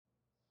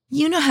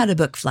You know how to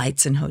book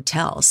flights and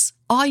hotels.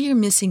 All you're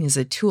missing is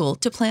a tool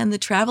to plan the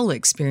travel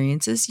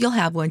experiences you'll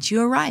have once you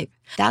arrive.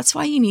 That's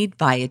why you need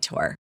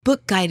Viator.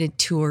 Book guided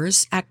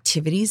tours,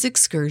 activities,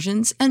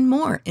 excursions, and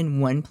more in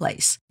one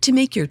place to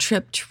make your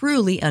trip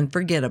truly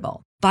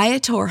unforgettable.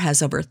 Viator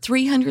has over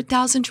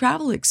 300,000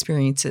 travel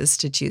experiences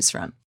to choose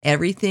from.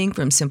 Everything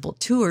from simple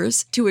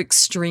tours to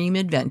extreme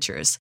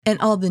adventures and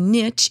all the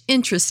niche,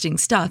 interesting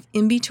stuff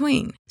in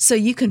between. So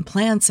you can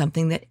plan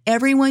something that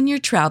everyone you're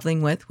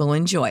traveling with will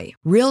enjoy.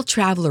 Real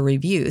traveler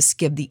reviews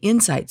give the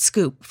inside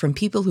scoop from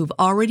people who've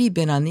already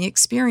been on the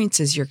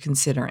experiences you're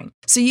considering.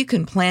 So you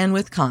can plan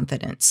with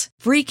confidence.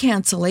 Free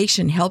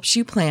cancellation helps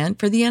you plan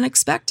for the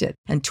unexpected.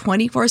 And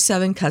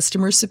 24/7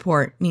 customer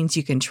support means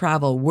you can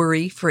travel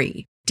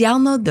worry-free.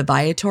 Download the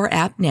Viator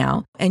app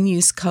now and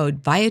use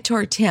code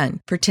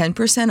Viator10 for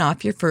 10%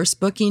 off your first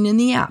booking in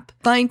the app.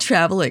 Find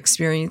travel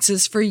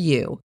experiences for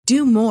you.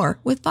 Do more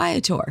with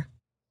Viator.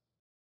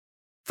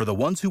 For the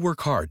ones who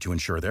work hard to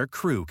ensure their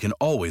crew can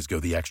always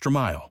go the extra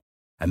mile,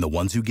 and the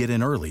ones who get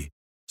in early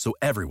so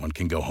everyone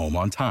can go home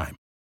on time,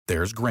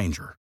 there's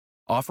Grainger,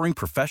 offering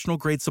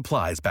professional-grade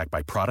supplies backed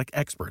by product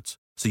experts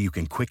so you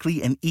can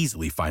quickly and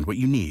easily find what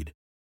you need.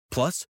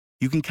 Plus,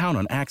 you can count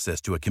on access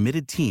to a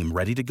committed team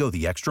ready to go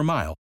the extra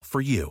mile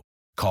for you.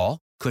 Call,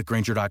 click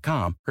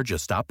Grainger.com, or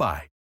just stop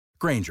by.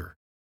 Grainger,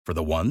 for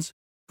the ones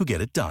who get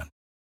it done.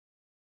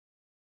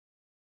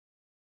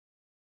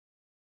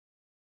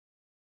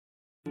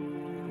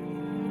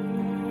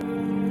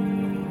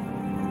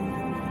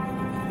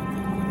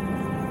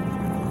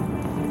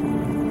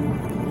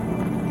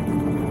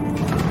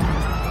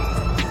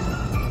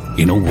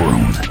 In a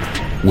world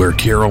where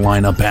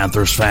Carolina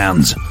Panthers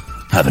fans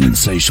have an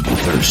insatiable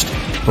thirst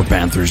for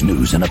Panthers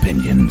news and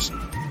opinions,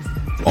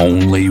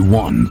 only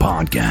one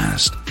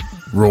podcast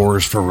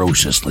roars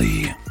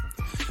ferociously.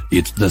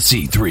 It's the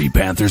C3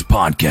 Panthers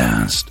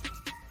Podcast.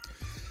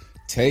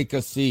 Take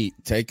a seat,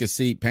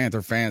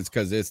 Panther fans,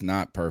 because it's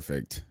not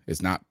perfect.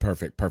 It's not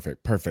perfect.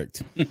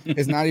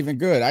 It's not even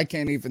good. I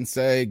can't even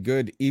say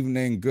good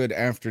evening, good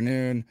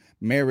afternoon,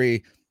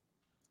 Merry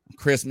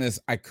Christmas.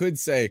 I could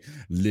say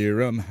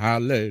Lirum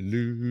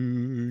Hallelujah,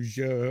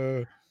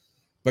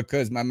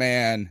 because my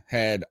man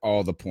had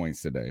all the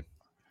points today.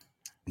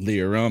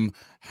 Lirum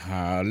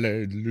Hallelujah.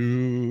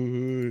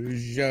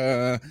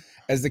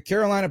 As the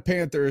Carolina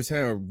Panthers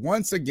have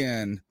once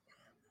again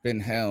been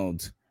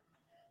held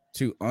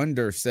to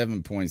under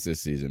 7 points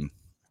this season.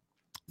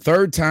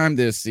 Third time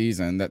this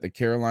season that the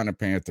Carolina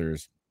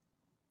Panthers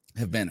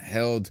have been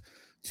held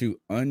to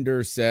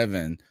under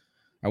 7.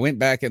 I went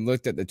back and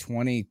looked at the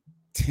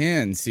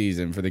 2010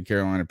 season for the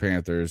Carolina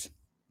Panthers.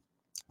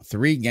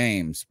 3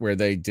 games where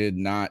they did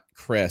not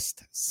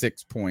crest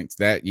 6 points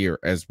that year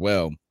as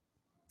well.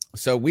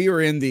 So we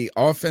were in the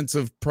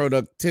offensive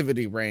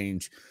productivity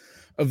range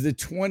of the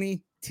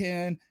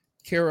 2010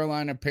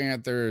 Carolina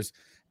Panthers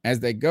as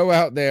they go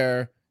out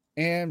there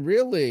and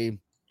really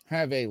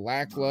have a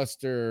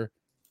lackluster.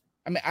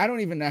 I mean, I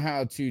don't even know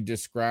how to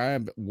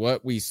describe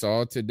what we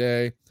saw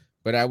today,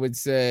 but I would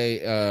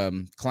say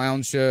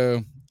clown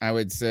show. I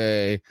would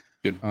say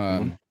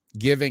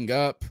giving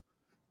up.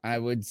 I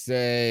would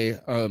say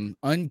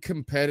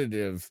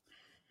uncompetitive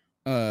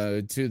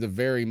to the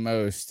very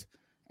most,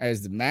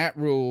 as Matt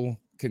Rule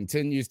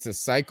continues to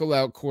cycle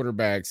out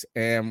quarterbacks,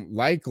 and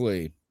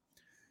likely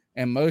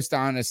and most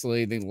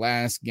honestly, the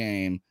last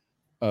game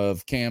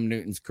of Cam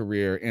Newton's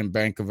career in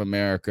Bank of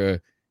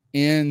America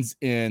ends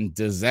in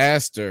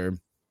disaster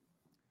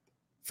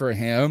for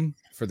him,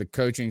 for the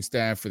coaching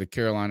staff, for the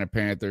Carolina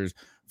Panthers,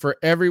 for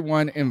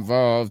everyone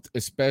involved,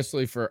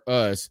 especially for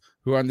us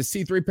who are on the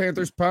C3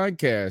 Panthers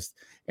podcast.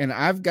 And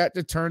I've got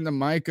to turn the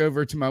mic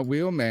over to my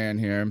wheelman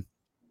here,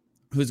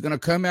 who's going to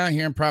come out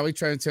here and probably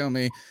try to tell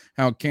me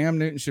how Cam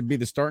Newton should be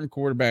the starting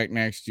quarterback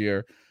next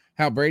year,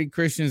 how Brady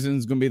Christensen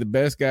is going to be the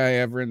best guy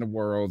ever in the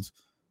world.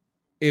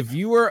 If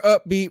you are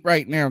upbeat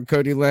right now,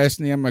 Cody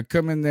Lashney, I'm going to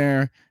come in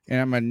there and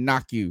I'm going to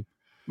knock you.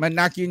 I'm going to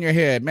knock you in your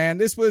head. Man,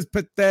 this was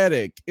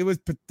pathetic. It was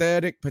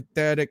pathetic.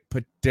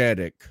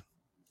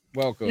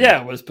 Welcome.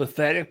 Yeah, it was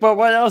pathetic. But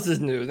what else is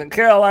new? The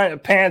Carolina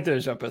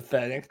Panthers are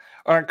pathetic.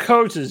 Our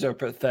coaches are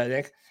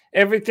pathetic.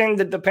 Everything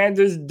that the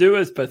Panthers do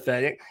is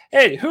pathetic.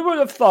 Hey, who would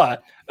have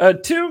thought a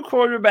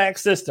 2-quarterback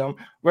system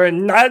where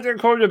neither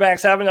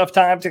quarterbacks have enough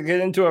time to get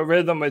into a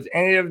rhythm with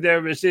any of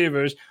their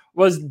receivers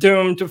was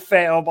doomed to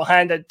fail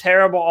behind a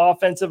terrible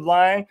offensive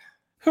line?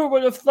 Who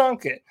would have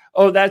thunk it?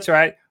 Oh, that's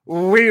right.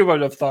 We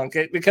would have thunk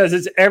it, because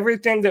it's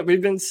everything that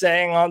we've been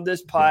saying on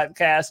this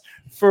podcast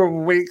for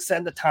weeks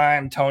at a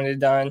time, Tony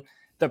Dunn.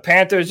 The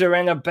Panthers are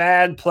in a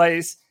bad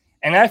place.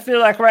 And I feel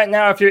like right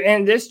now, if you're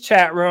in this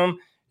chat room,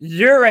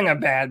 you're in a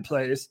bad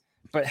place,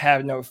 but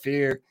have no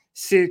fear.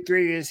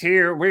 C3 is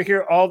here. We're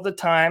here all the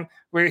time.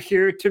 We're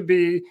here to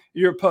be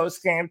your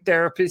post-game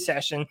therapy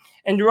session.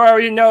 And you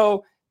already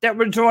know that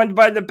we're joined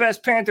by the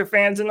best Panther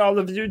fans in all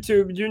of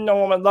YouTube. You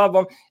know them and love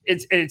them.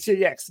 It's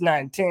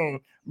ATX19,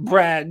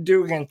 Brad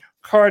Dugan,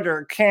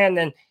 Carter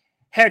Cannon,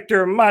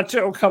 Hector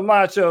Macho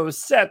Camacho,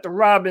 Seth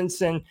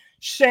Robinson,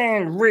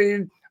 Shane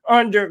Reed,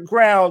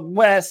 Underground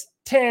West,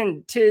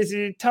 10,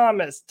 Tizzy,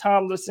 Thomas,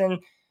 Tomlinson,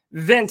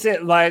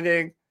 Vincent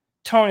Leidig,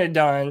 Tony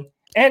Dunn,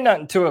 and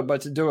nothing to it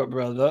but to do it,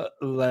 brother.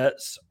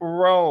 Let's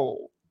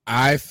roll.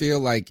 I feel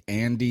like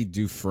Andy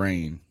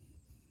Dufresne,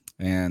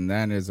 and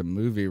that is a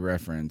movie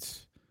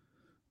reference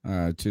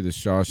to the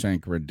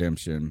Shawshank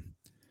Redemption,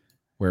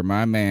 where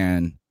my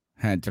man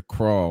had to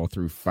crawl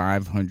through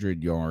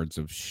 500 yards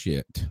of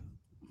shit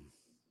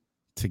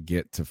to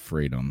get to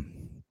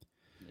freedom.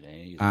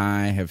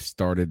 I have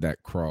started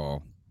that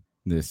crawl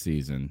this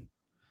season.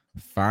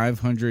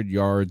 500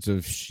 yards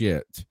of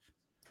shit.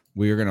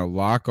 We are going to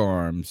lock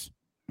arms,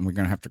 and we're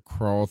going to have to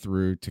crawl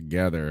through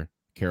together,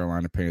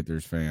 Carolina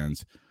Panthers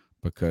fans,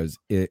 because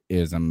it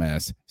is a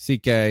mess.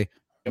 CK,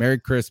 Merry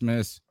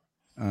Christmas.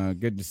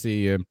 Good to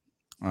see you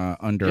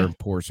under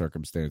poor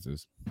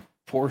circumstances.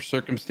 Poor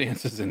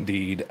circumstances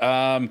indeed.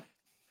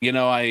 You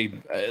know, I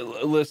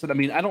listen, I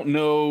mean, I don't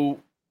know.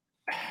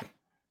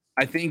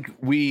 I think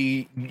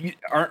we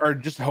are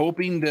just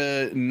hoping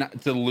to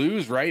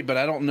lose, right? But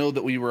I don't know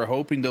that we were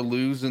hoping to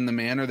lose in the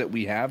manner that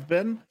we have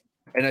been.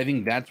 And I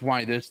think that's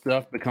why this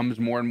stuff becomes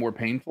more and more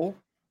painful.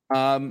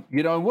 You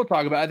know, and we'll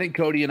talk about, I think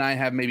Cody and I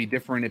have maybe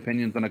different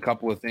opinions on a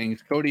couple of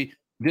things. Cody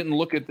didn't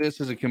look at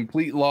this as a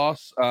complete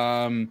loss.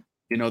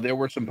 You know, there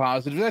were some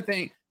positives. I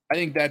think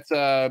that's,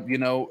 you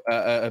know,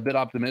 a bit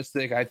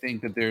optimistic. I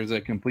think that there's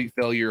a complete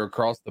failure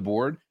across the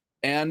board.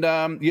 And,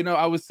 you know,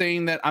 I was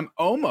saying that I'm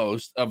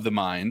almost of the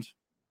mind,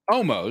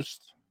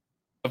 almost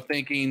of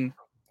thinking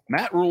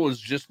Matt Rule is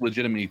just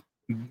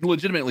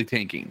legitimately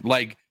tanking.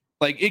 Like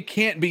it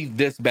can't be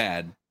this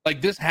bad.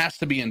 Like this has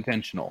to be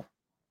intentional.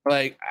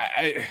 Like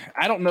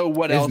I don't know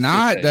what else. It's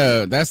not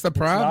though. That's the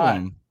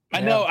problem. I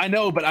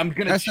know, but I'm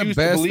gonna choose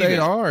to believe it. They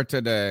are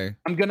today.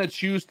 I'm gonna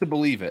choose to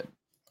believe it.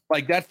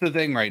 Like that's the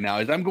thing right now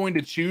is I'm going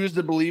to choose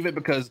to believe it,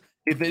 because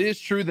if it is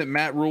true that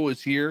Matt Rule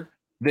is here,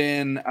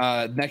 then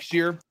next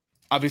year,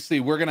 obviously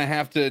we're gonna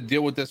have to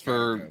deal with this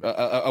for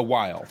a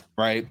while,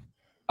 right?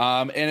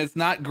 And it's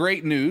not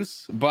great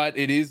news, but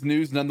it is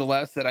news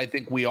nonetheless that I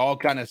think we all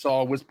kind of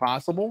saw was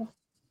possible.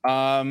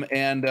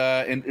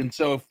 And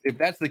so if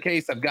that's the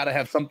case, I've got to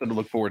have something to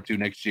look forward to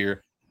next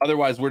year.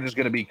 Otherwise, we're just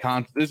going to be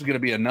this is going to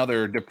be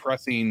another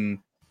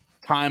depressing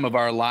time of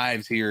our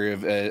lives here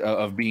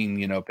of being,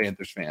 you know,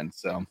 Panthers fans.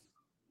 So,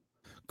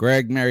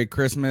 Greg, Merry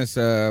Christmas.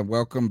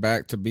 Welcome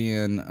back to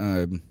being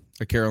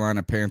a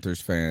Carolina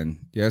Panthers fan.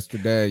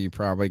 Yesterday, you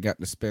probably got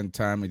to spend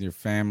time with your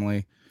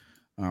family,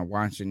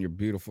 watching your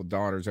beautiful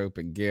daughters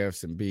open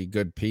gifts and be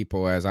good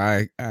people, as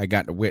I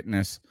got to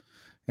witness.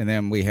 And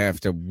then we have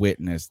to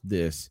witness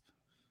this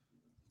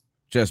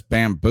just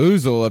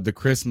bamboozle of the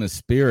Christmas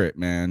spirit,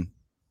 man.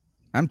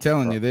 I'm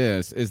telling you,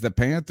 this is the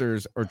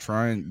Panthers are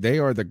trying. They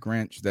are the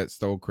Grinch that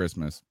stole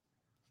Christmas.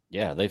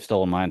 Yeah, they've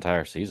stolen my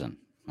entire season.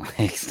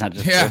 It's not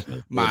just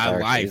Christmas, my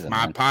life, season,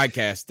 my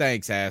podcast.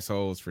 Thanks,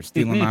 assholes, for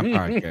stealing my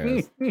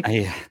podcast.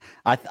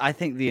 I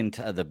think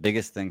the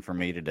biggest thing for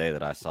me today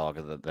that I saw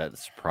that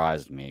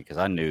surprised me, because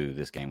I knew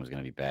this game was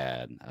going to be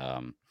bad,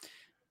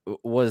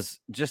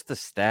 was just the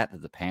stat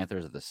that the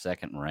Panthers are the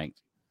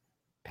second-ranked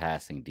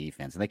passing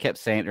defense, and they kept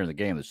saying it during the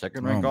game, the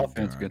second-ranked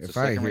offense against the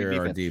second-ranked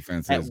defense. Our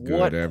defense is at good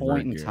what ever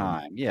point in again.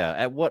 time? Yeah,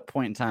 at what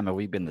point in time have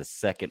we been the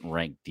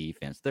second-ranked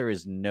defense? There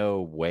is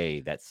no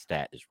way that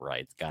stat is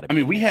right. It's got to be. I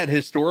mean, we had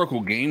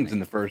historical games in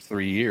the first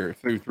 3 years,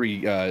 through three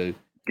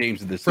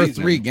games of the for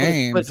season. 3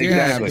 games, but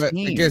but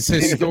against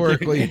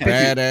historically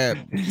bad at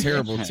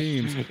terrible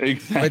teams.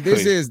 Exactly. But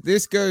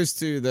this goes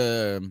to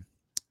the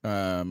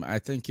I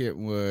think it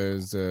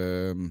was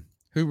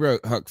who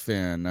wrote Huck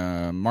Finn?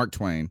 Mark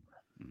Twain.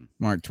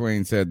 Mark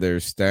Twain said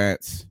there's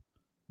stats,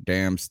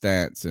 damn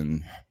stats,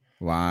 and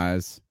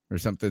lies, or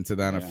something to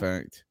that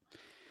effect.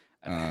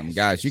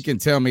 Guys, you can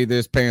tell me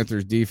this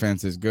Panthers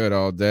defense is good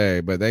all day,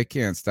 but they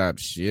can't stop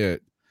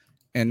shit.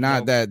 And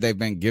not that they've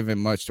been given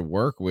much to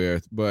work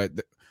with, but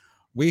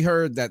we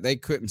heard that they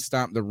couldn't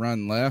stop the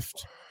run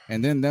left,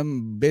 and then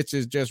them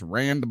bitches just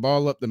ran the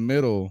ball up the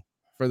middle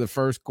for the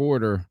first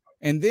quarter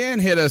and then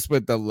hit us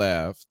with the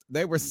left.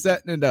 They were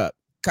setting it up.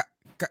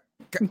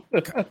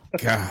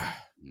 God,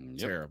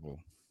 terrible.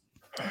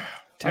 All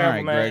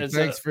right, man. Greg,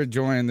 thanks for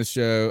joining the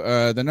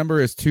show. The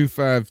number is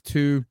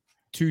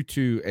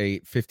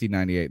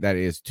 252-228-5098. That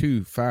is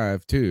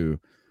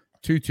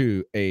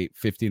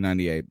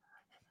 252-228-5098.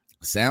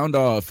 Sound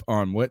off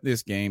on what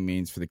this game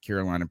means for the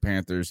Carolina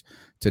Panthers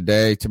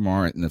today,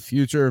 tomorrow, and in the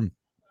future.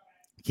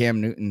 Cam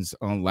Newton's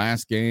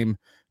last game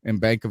in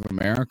Bank of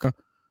America,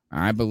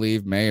 I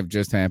believe, may have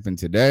just happened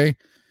today.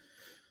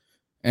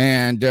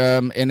 And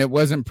it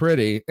wasn't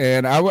pretty.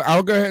 And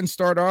I'll go ahead and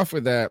start off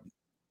with that.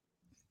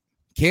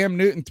 Cam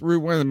Newton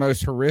threw one of the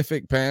most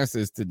horrific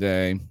passes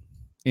today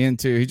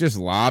he just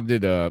lobbed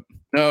it up.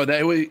 No,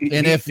 that was.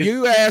 And if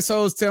you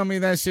assholes tell me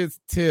that shit's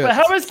tipped. But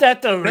how is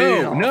that the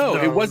real? No,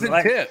 it wasn't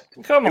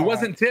tipped. Come on. It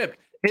wasn't tipped.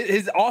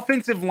 His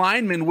offensive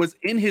lineman was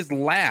in his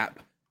lap,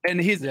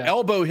 and his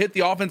elbow hit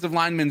the offensive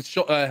lineman's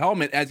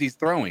helmet as he's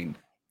throwing.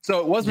 So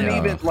it wasn't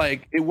even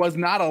like, it was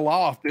not a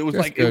loft. It was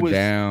just like, go it was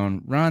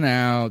down, run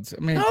out.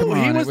 I mean, no, come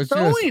on, he was it was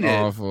throwing just it.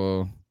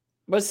 awful.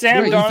 Was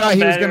Sam You Darnold thought he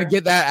was better? going to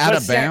get that out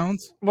of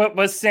bounds?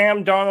 Was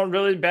Sam Darnold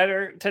really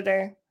better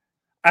today?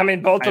 I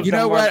mean, both of them. You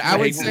know what? I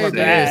would say this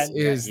bad.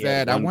 is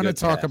that I want to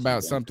talk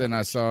about something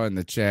I saw in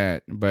the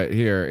chat, but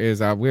here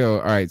is I will.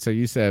 All right. So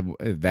you said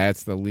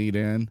that's the lead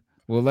in.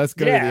 Well, let's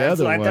go to the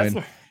other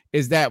one.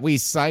 Is that we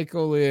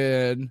cycle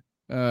in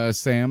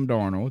Sam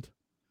Darnold,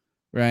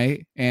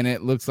 right? And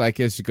it looks like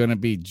it's going to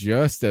be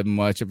just as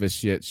much of a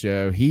shit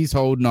show. He's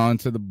holding on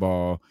to the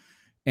ball,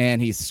 and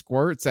he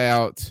squirts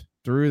out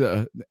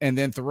through and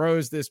then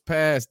throws this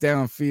pass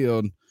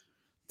downfield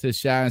to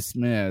Shi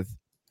Smith.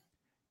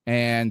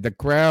 And the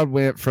crowd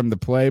went from the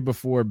play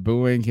before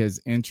booing his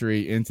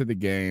entry into the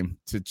game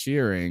to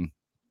cheering.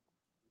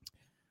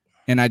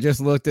 And I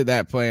just looked at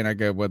that play and I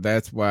go, well,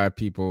 that's why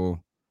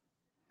people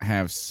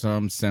have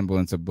some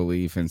semblance of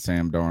belief in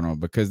Sam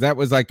Darnold, because that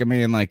was like, I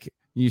mean, like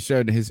he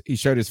showed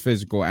his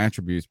physical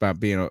attributes by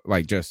being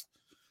like just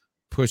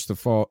push the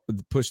ball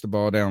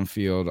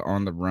downfield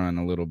on the run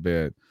a little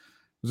bit.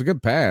 It was a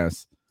good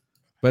pass.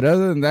 But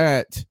other than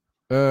that,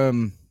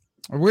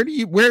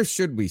 where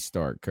should we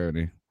start,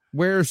 Cody?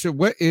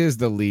 What is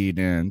the lead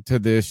in to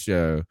this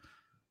show?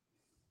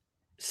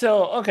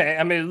 So, okay.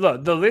 I mean,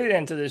 look, the lead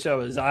into the show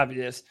is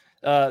obvious.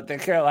 The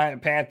Carolina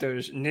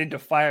Panthers need to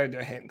fire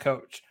their head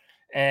coach.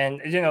 And,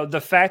 you know,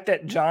 the fact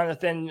that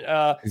Jonathan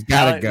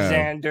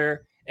Alexander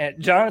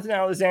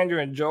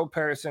and Joe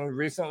Person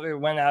recently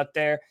went out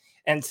there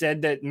and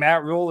said that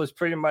Matt Rule is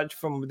pretty much,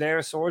 from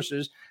their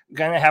sources,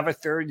 going to have a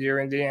third year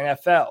in the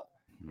NFL.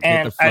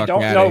 And I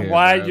don't know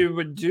why you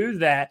would do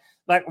that.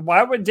 Like,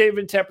 why would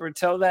David Tepper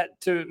tell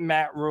that to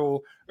Matt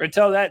Rule or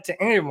tell that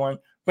to anyone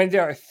when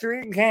there are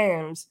 3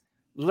 games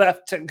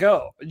left to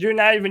go? You're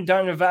not even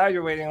done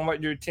evaluating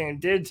what your team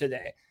did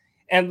today.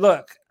 And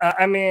look,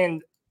 I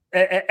mean,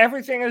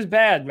 everything is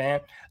bad,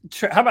 man.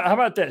 How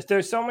about this?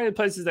 There's so many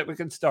places that we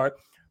could start.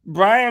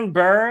 Brian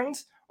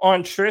Burns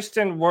on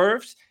Tristan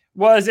Wirfs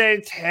was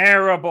a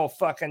terrible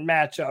fucking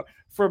matchup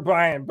for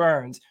Brian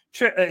Burns.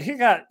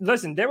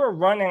 They were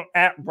running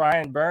at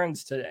Brian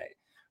Burns today.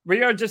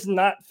 We are just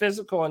not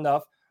physical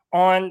enough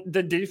on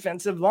the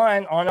defensive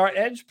line on our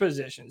edge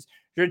positions.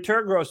 Your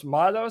Turgos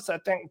Matos, I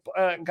think,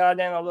 got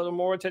in a little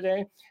more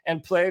today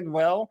and played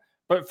well.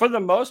 But for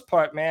the most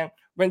part, man,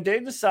 when they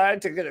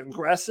decide to get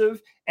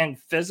aggressive and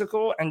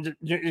physical and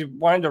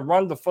wanted to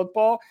run the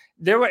football,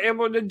 they were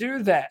able to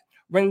do that.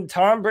 When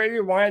Tom Brady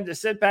wanted to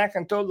sit back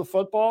and throw the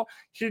football,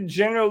 he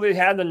generally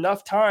had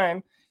enough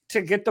time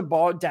to get the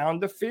ball down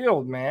the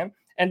field, man.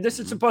 And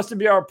this is supposed to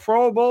be our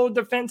Pro Bowl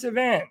defensive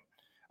end.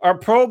 Our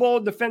Pro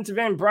Bowl defensive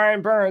end,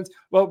 Brian Burns,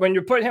 well, when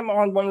you put him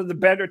on one of the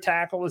better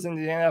tackles in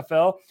the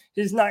NFL,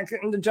 he's not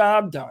getting the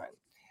job done.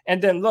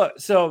 And then look,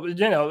 so,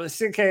 you know,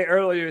 CK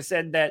earlier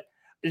said that,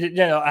 you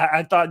know,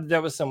 I thought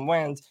there was some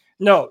wins.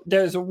 No,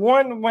 there's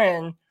one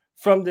win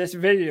from this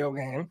video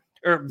game.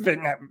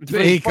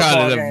 He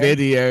called it a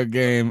video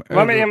game. Well,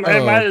 I mean, it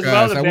might as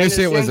well have been. I wish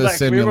it was a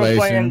simulation. We were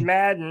playing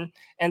Madden,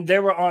 and they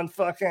were on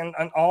fucking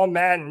an all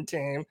Madden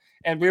team,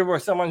 and we were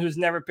someone who's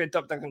never picked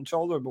up the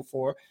controller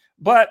before.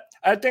 But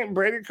I think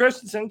Brady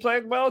Christensen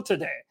played well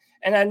today,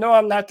 and I know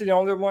I'm not the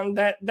only one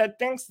that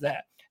thinks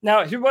that.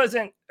 Now, he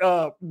wasn't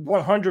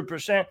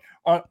 100%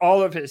 on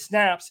all of his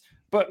snaps,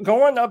 but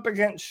going up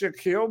against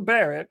Shaquille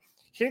Barrett,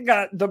 he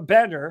got the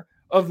better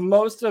of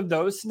most of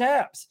those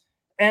snaps.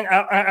 And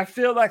I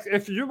feel like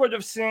if you would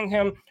have seen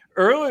him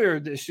earlier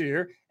this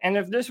year, and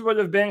if this would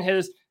have been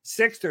his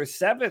 6th or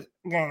 7th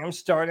game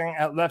starting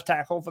at left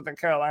tackle for the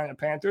Carolina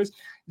Panthers,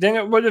 then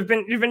it would have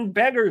been even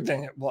better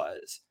than it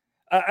was.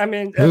 I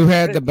mean, who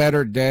had the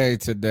better day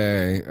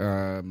today?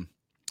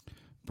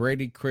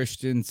 Brady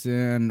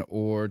Christensen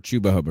or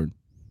Chuba Hubbard?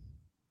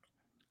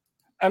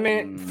 I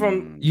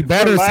mean, you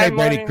better say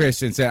Brady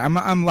Christensen.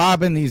 I'm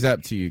lobbing these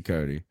up to you,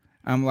 Cody.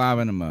 I'm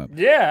lobbing them up.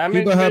 Yeah, I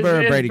mean, Chuba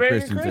Hubbard or Brady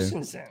Christensen.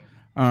 Christensen?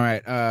 All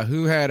right.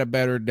 Who had a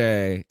better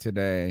day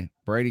today?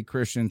 Brady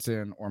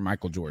Christensen or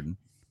Michael Jordan?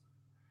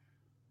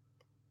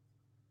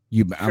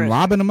 I'm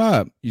lobbing them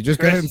up. You just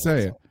go ahead and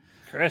say it.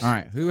 All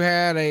right. Who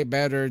had a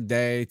better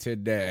day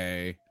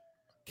today?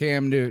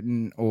 Cam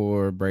Newton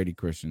or Brady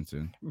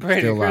Christensen?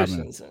 Brady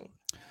Christensen.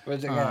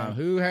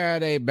 Who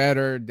had a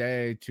better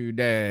day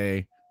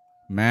today?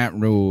 Matt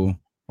Rule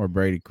or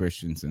Brady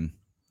Christensen?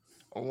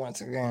 Once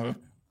again,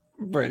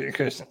 Brady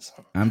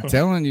Christensen. I'm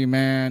telling you,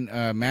 man.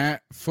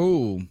 Matt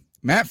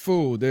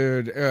Fool,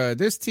 dude.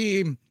 This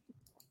team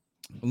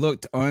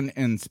looked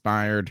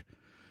uninspired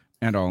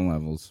at all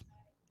levels.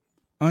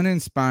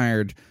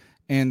 Uninspired.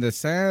 And the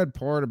sad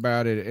part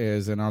about it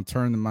is, and I'll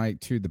turn the mic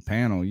to the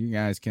panel. You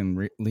guys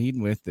can lead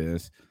with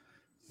this.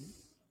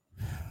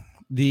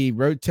 The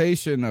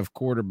rotation of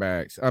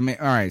quarterbacks. I mean,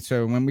 all right.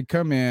 So when we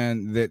come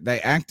in,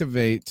 they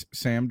activate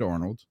Sam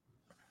Darnold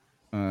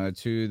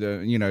to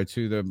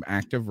the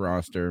active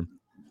roster.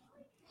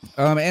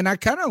 And I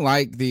kind of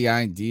like the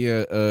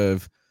idea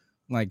of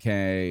like,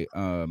 hey,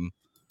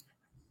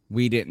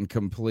 we didn't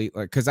complete,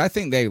 like, because I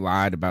think they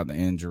lied about the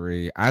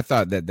injury. I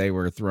thought that they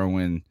were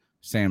throwing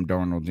Sam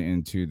Darnold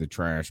into the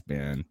trash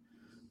bin,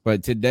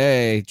 but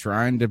today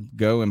trying to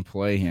go and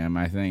play him,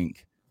 I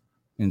think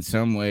in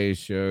some ways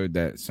showed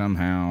that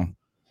somehow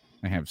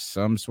they have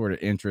some sort of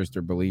interest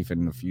or belief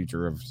in the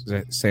future of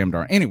Sam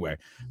Darnold. Anyway,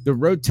 the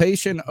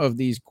rotation of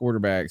these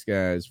quarterbacks,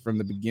 guys, from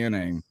the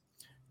beginning,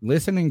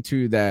 listening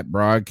to that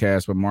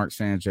broadcast with Mark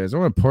Sanchez, I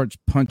want to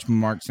punch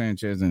Mark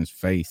Sanchez in his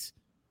face.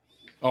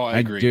 Oh, I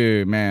agree.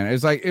 Do, man.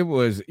 It's like it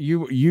was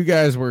you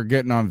guys were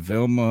getting on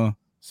Vilma.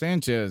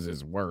 Sanchez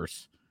is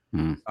worse.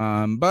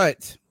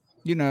 But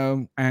you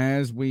know,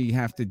 as we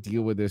have to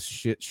deal with this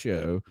shit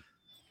show,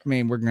 I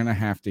mean, we're gonna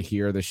have to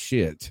hear the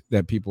shit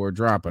that people are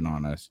dropping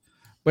on us.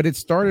 But it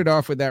started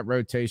off with that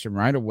rotation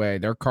right away.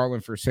 They're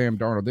calling for Sam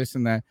Darnold, this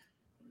and that.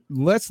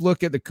 Let's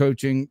look at the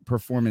coaching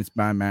performance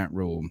by Matt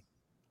Rule.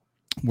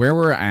 Where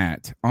we're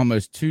at,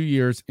 almost 2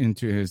 years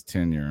into his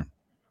tenure.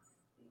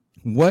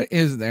 What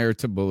is there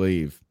to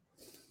believe?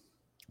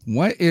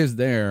 What is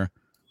there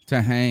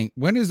to hang?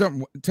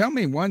 Tell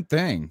me one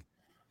thing.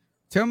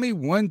 Tell me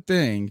one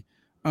thing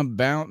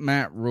about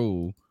Matt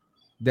Rule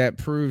that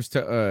proves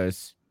to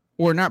us,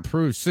 or not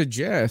proves,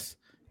 suggests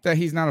that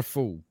he's not a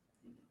fool.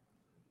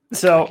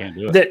 So,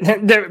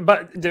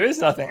 but there is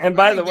nothing. And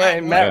by the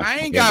way, Matt, I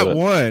ain't got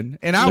one,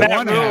 and I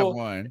want to have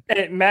one.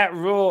 Matt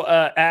Rule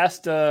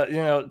asked,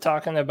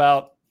 talking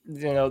about,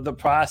 the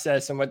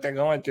process and what they're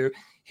going through.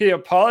 He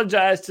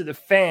apologized to the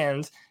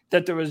fans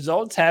that the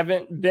results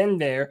haven't been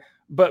there,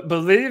 but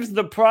believes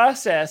the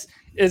process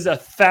is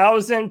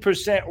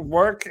 1,000%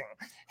 working.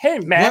 Hey,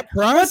 Matt,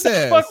 what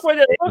process? What the fuck would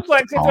it look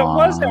like if it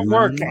wasn't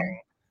working?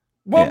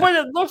 What would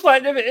it look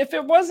like if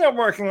it wasn't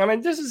working? I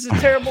mean, this is as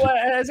terrible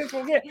as it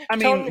can get. I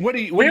mean,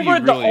 we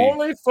were the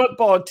only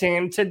football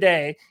team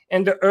today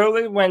in the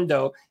early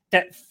window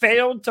that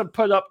failed to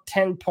put up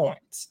 10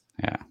 points.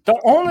 Yeah. The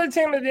only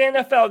team in the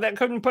NFL that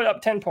couldn't put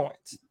up 10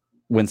 points.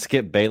 When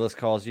Skip Bayless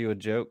calls you a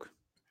joke,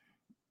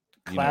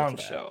 clown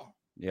show.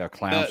 Yeah,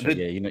 clown show.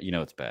 Yeah, you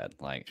know it's bad.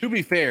 Like, to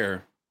be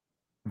fair,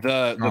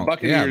 the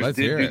Buccaneers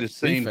did do the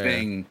same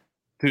thing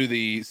to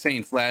the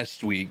Saints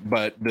last week,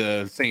 but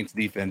the Saints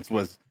defense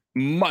was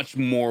much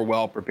more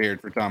well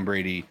prepared for Tom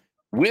Brady.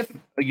 With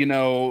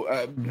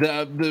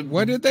the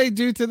what did they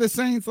do to the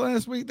Saints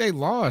last week? They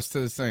lost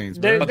to the Saints.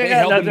 They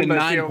held them to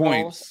 9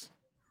 points.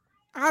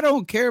 I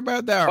don't care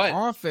about their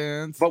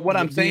offense. But what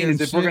I'm saying is,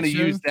 if we're going to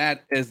use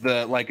that as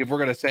if we're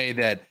going to say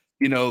that,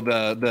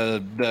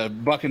 the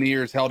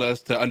Buccaneers held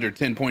us to under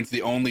 10 points,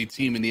 the only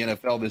team in the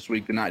NFL this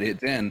week to not hit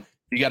 10,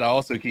 you got to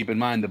also keep in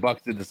mind the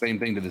Bucs did the same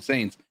thing to the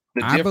Saints.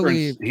 The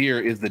difference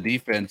here is the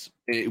defense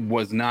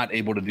was not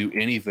able to do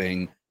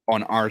anything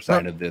on our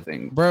side of the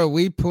thing. Bro,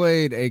 we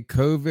played a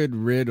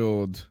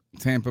COVID-riddled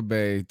Tampa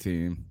Bay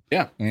team.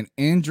 Yeah. An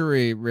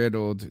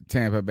injury-riddled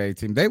Tampa Bay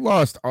team. They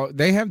lost.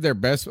 They have their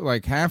best,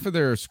 like half of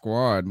their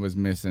squad was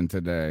missing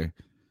today.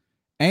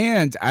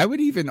 And I would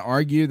even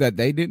argue that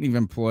they didn't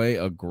even play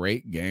a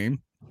great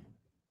game.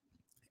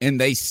 And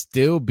they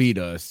still beat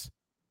us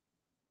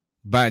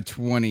by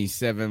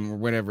 27 or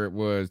whatever it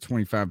was,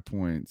 25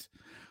 points.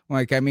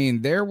 Like, I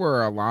mean, there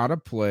were a lot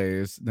of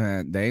plays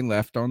that they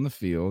left on the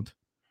field.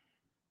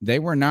 They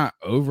were not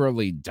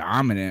overly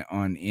dominant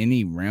on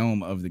any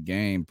realm of the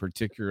game,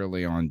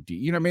 particularly on D.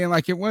 You know what I mean?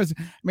 Like it was,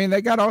 I mean,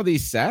 they got all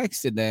these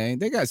sacks today.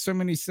 They got so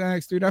many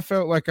sacks, dude. I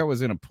felt like I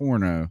was in a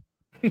porno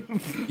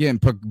getting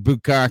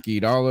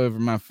bukkakied all over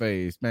my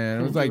face,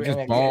 man. It was like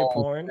just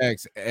ball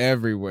sacks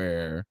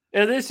everywhere.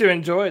 At least you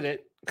enjoyed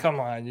it. Come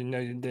on,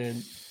 you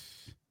did.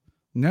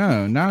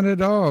 No, not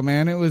at all,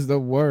 man. It was the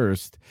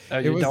worst.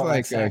 It was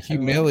like a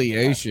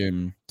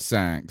humiliation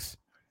sacks.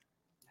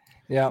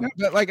 Yeah. No,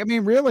 but like, I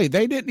mean, really,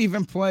 they didn't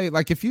even play.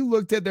 Like, if you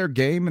looked at their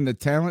game and the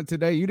talent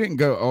today, you didn't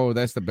go, oh,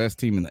 that's the best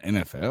team in the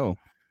NFL.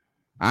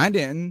 I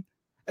didn't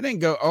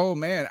go, oh,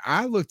 man.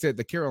 I looked at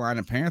the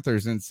Carolina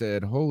Panthers and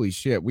said, holy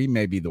shit, we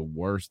may be the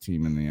worst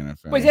team in the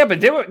NFL. Well, yeah, but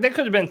they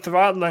could have been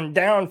throttling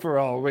down for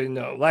all we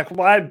know. Like,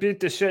 why beat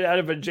the shit out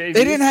of a JV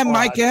They didn't have squad?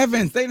 Mike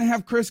Evans. They didn't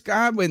have Chris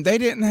Godwin. They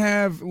didn't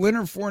have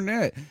Leonard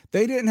Fournette.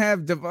 They didn't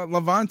have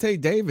Levante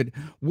David.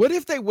 What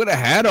if they would have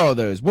had all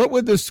those? What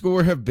would the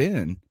score have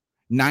been?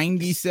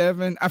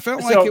 97. I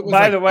felt like it was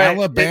by the way,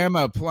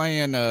 Alabama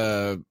playing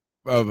a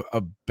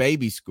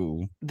baby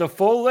school. The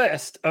full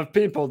list of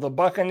people the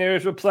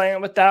Buccaneers were playing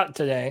without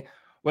today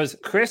was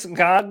Chris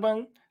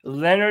Godwin,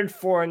 Leonard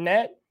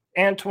Fournette,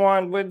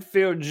 Antoine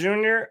Winfield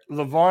Jr.,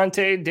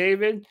 Levante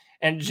David,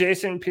 and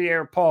Jason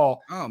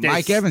Pierre-Paul. Oh,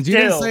 Mike Evans. You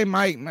didn't say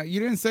Mike. You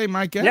didn't say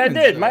Mike Evans.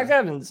 Yeah, I did. Mike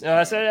Evans.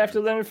 I said it after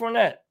Leonard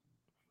Fournette.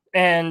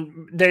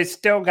 And they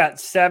still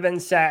got 7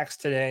 sacks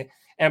today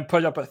and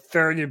put up a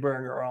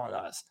 30-burger on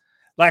us.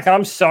 Like,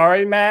 I'm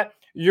sorry, Matt,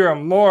 you're a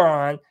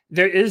moron.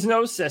 There is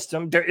no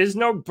system. There is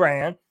no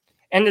brand.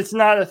 And it's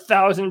not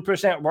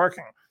 1,000%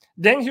 working.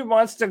 Then he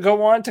wants to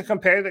go on to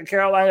compare the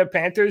Carolina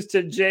Panthers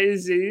to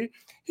Jay-Z.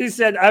 He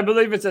said, I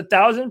believe it's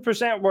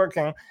 1,000%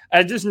 working.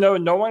 I just know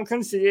no one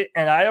can see it,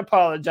 and I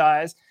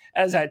apologize.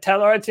 As I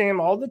tell our team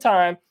all the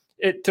time,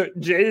 it took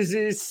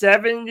Jay-Z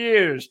 7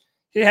 years.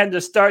 He had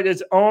to start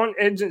his own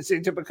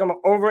agency to become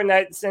an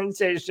overnight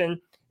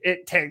sensation.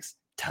 It takes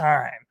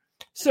time.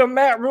 So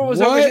Matt Rule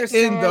is over here What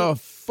saying, in the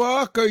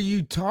fuck are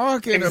you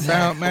talking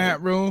about,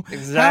 Matt Rule?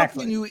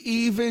 Exactly. How can you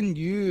even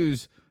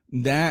use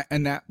that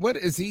and that? What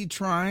is he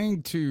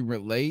trying to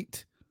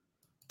relate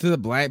to the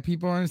black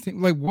people on his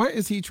team? Like, what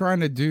is he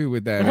trying to do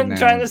with that? I'm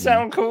trying to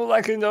sound cool,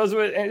 like he knows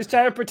what, and he's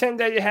trying to pretend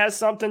that he has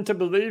something to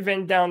believe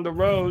in down the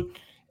road.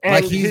 And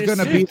like he's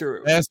gonna be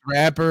the best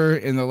rapper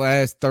in the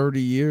last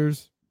 30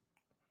 years.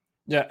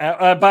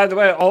 Yeah. By the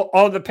way,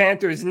 all the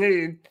Panthers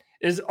need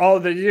is all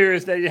the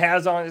years that he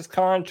has on his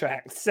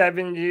contract.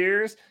 7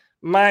 years.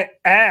 My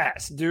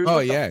ass, dude. Oh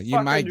what yeah, the you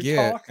fuck might are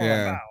get talking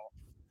yeah.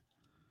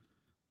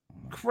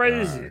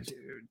 Crazy,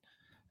 dude.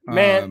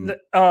 Man,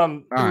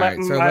 all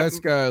right, so let's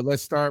go.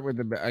 Let's start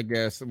with I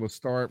guess we'll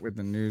start with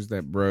the news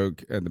that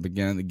broke at the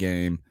beginning of the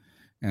game,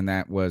 and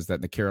that was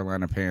that the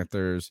Carolina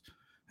Panthers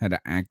had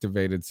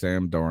activated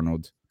Sam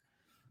Darnold.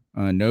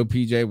 No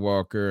PJ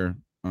Walker.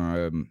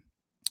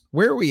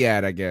 Where are we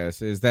at, I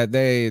guess, is that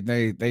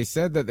they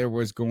said that there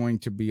was going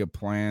to be a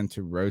plan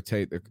to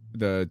rotate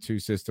the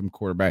two-system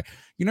quarterback.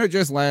 You know,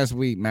 just last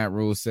week, Matt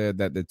Rule said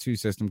that the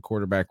two-system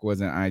quarterback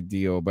wasn't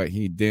ideal, but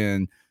he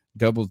then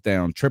triples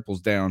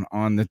down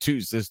on the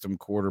two-system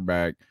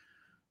quarterback.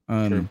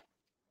 Sure.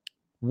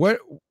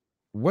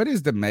 What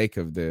is the make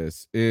of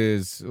this?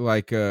 Is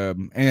like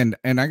and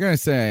I gotta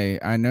say,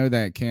 I know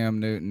that Cam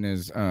Newton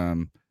has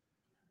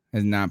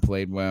not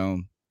played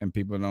well. And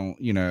people don't,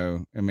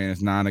 I mean,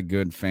 it's not a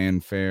good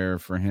fanfare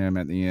for him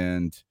at the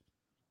end.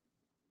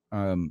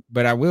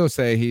 But I will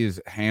say he's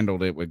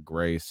handled it with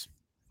grace.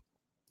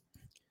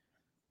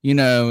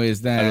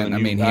 Is that, I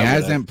mean, he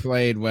hasn't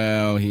played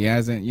well. He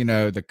hasn't,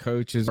 the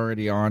coach is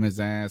already on his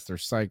ass. They're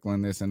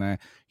cycling this and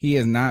that. He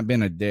has not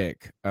been a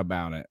dick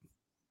about it.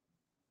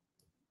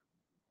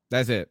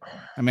 That's it.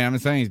 I mean, I'm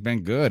not saying he's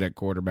been good at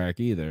quarterback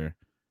either,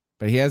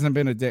 but he hasn't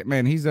been a dick.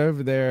 Man, he's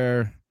over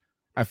there,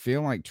 I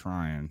feel like,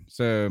 trying.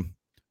 So,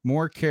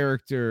 more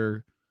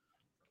character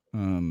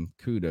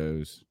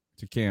kudos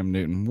to Cam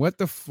Newton. What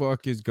the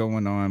fuck is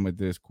going on with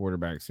this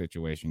quarterback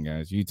situation,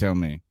 guys? You tell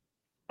me.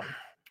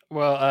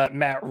 Well,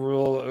 Matt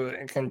Rule,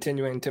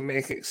 continuing to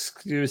make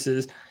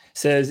excuses,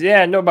 says,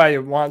 yeah, nobody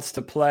wants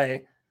to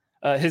play.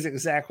 His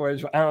exact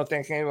words, I don't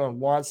think anyone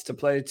wants to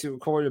play two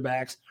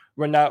quarterbacks.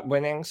 We're not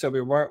winning, so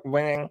we weren't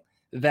winning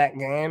that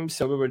game.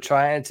 So we were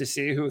trying to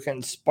see who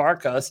can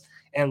spark us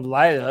and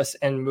light us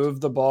and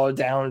move the ball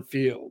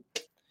downfield.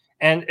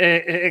 And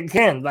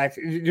again, like,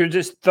 you're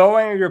just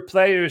throwing your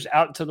players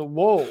out to the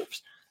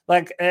wolves.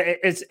 Like,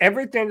 it's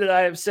everything that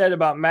I have said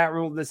about Matt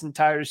Rule this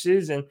entire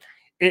season.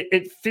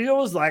 It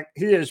feels like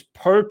he is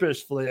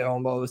purposefully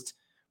almost,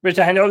 which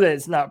I know that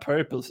it's not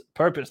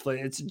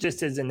purposefully. It's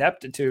just his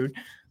ineptitude.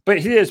 But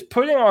he is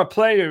putting our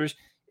players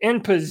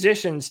in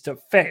positions to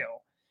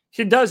fail.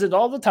 He does it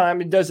all the time.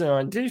 He does it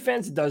on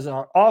defense. He does it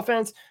on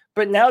offense.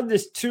 But now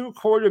this two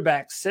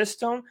quarterback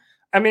system,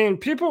 I mean,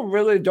 people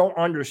really don't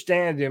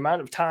understand the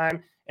amount of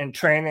time and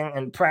training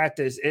and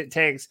practice it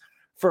takes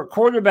for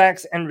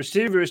quarterbacks and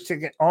receivers to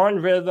get on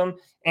rhythm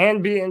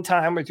and be in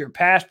time with your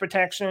pass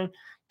protection.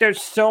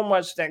 There's so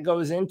much that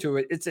goes into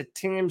it. It's a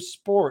team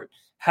sport.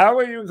 How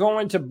are you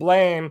going to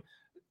blame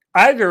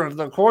either of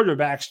the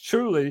quarterbacks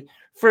truly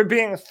for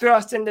being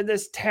thrust into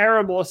this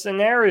terrible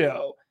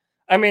scenario?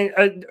 I mean,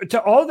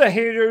 to all the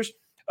haters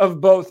of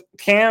both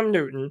Cam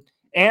Newton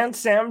and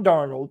Sam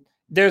Darnold,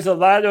 there's a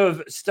lot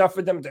of stuff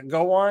for them to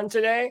go on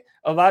today,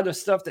 a lot of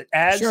stuff that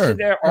adds to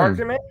their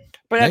argument.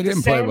 But at the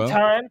same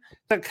time,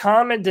 the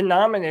common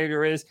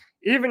denominator is,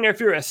 even if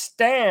you're a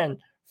stan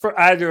for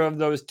either of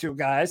those two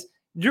guys,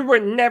 you were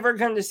never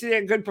going to see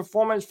a good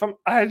performance from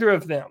either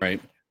of them.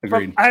 Right.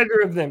 Agreed. From either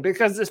of them,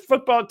 because this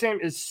football team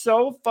is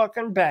so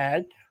fucking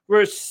bad.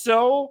 We're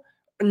so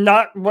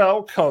not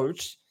well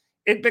coached.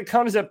 It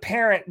becomes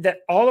apparent that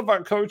all of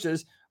our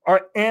coaches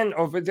are in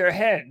over their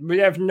head. We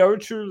have no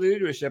true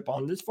leadership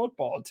on this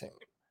football team.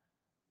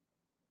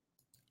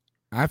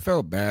 I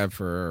felt bad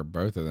for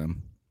both of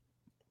them.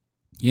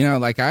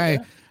 Like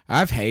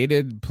I've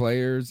hated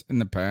players in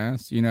the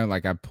past.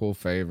 Like I pull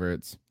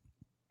favorites.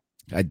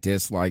 I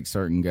dislike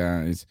certain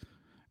guys.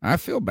 I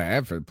feel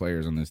bad for the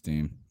players on this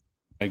team.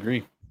 I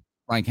agree.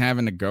 Like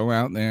having to go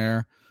out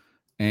there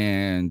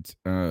and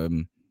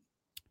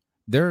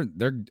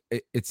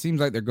it seems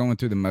like they're going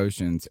through the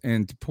motions,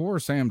 and poor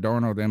Sam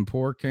Darnold and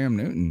poor Cam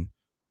Newton.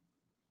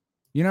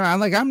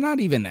 I'm not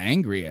even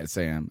angry at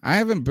Sam. I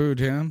haven't booed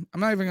him.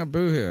 I'm not even gonna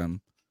boo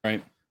him.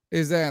 Right.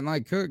 Is that,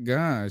 like, good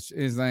gosh,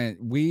 is that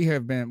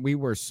we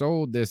were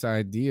sold this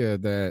idea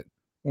that,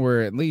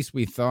 or at least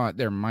we thought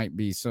there might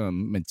be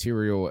some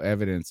material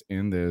evidence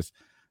in this,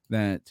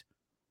 that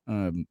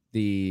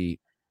the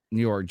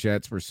New York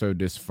Jets were so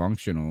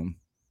dysfunctional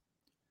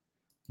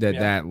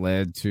that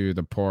led to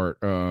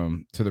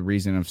to the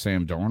reason of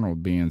Sam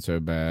Darnold being so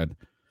bad.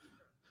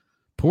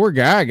 Poor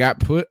guy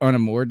got put on a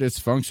more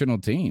dysfunctional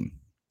team.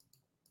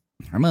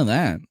 How about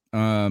that?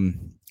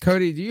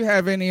 Cody, do you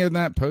have any of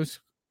that post?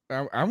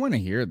 I want to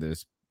hear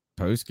this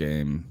post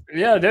game.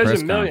 Yeah,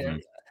 there's a million.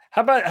 Conference.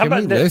 How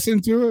about we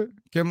listen to it?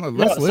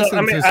 Let's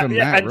listen to some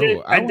Matt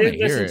Rule. I want to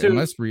hear it and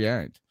let's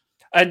react.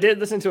 I did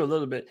listen to a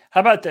little bit.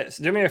 How about this?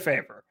 Do me a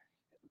favor.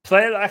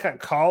 Play like a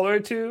call or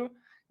two.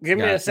 Give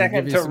me a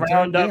second to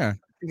round up. Yeah.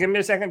 Give me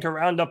a second to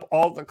round up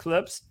all the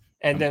clips,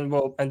 and then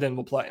we'll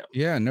play them.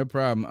 Yeah, no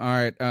problem. All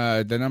right.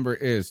 The number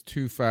is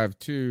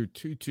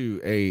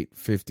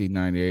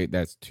 252-228-5098.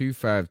 That's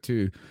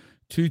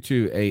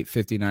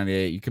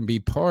 252-228-5098. You can be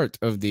part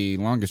of the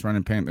longest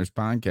running Panthers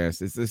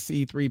podcast. It's the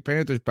C3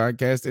 Panthers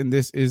podcast, and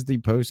this is the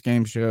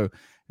post-game show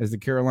as the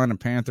Carolina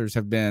Panthers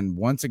have been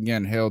once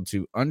again held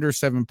to under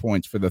 7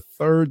 points for the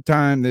third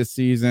time this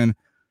season.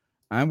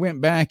 I went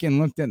back and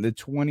looked at the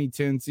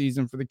 2010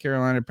 season for the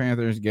Carolina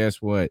Panthers.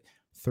 Guess what?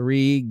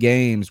 3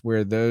 games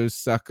where those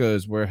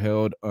suckers were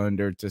held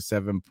under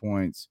 7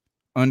 points.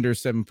 Under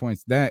 7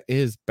 points. That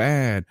is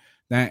bad.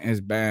 That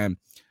is bad.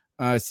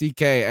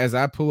 CK, as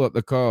I pull up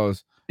the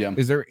calls,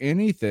 is there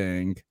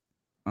anything?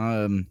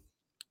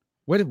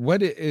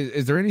 What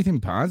is there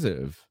anything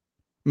positive?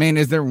 I mean,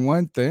 is there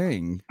one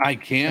thing? I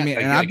can't.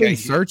 I've been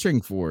searching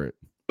for it.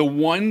 The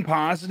one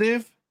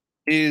positive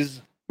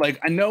is, like,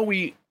 I know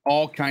we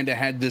all kind of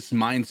had this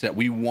mindset.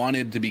 We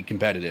wanted to be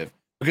competitive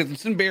because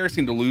it's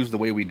embarrassing to lose the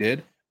way we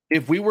did.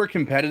 If we were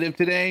competitive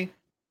today,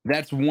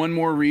 that's one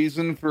more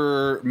reason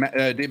for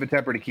David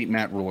Tepper to keep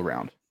Matt Rule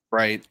around,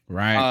 right?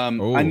 Right.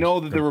 I know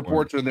that the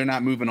reports are they're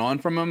not moving on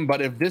from him,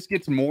 but if this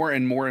gets more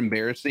and more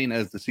embarrassing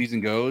as the season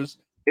goes,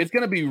 it's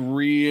going to be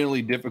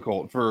really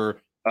difficult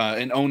for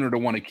an owner to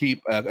want to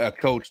keep a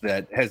coach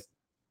that has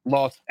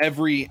lost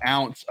every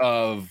ounce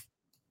of,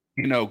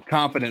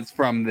 confidence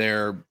from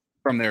their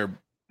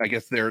I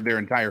guess their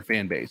entire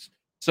fan base.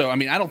 So, I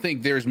mean, I don't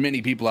think there's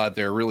many people out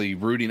there really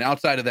rooting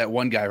outside of that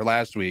one guy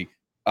last week,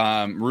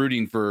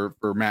 rooting for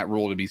Matt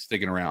Rule to be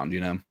sticking around,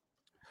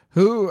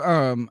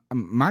 Who,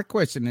 my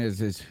question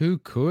is who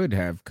could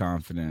have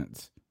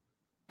confidence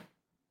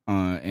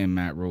in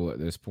Matt Rule at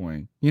this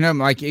point?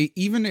 Like,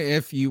 even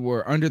if you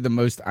were under the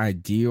most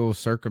ideal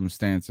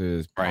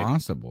circumstances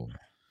possible,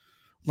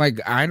 like,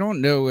 I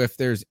don't know if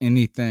there's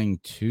anything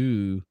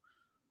to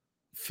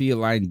feel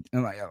like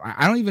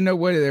I don't even know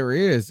what there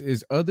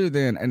is other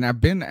than, and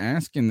I've been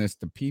asking this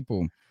to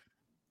people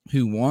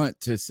who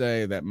want to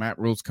say that Matt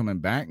Rule's coming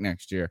back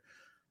next year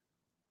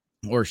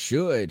or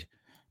should,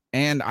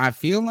 and I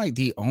feel like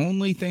the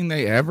only thing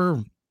they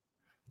ever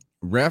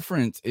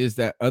reference is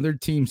that other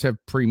teams have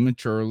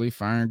prematurely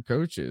fired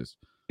coaches.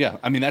 Yeah,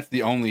 I mean that's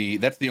the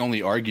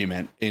only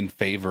argument in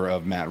favor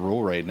of Matt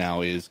Rule right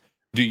now is,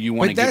 do you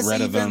want to get rid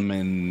of him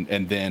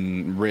and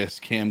then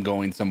risk him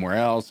going somewhere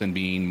else and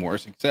being more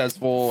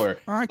successful? Or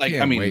I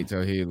can't wait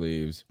till he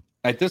leaves.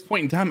 At this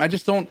point in time, I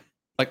just don't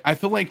like. I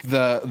feel like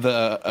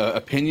the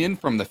opinion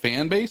from the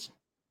fan base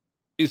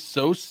is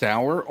so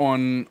sour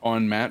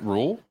on Matt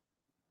Rule.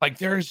 Like,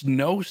 there's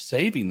no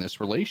saving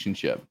this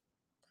relationship.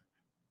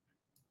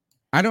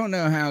 I don't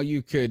know how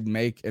you could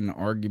make an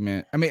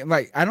argument. I mean,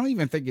 like, I don't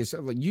even think it's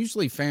like,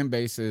 usually fan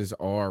bases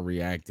are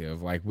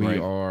reactive. Like, we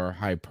are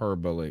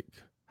hyperbole,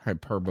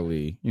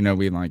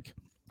 we like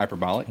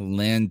hyperbolic,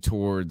 lend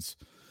towards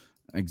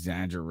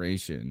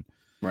exaggeration,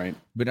 right?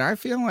 But I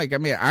feel like,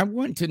 I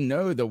want to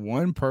know the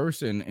one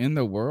person in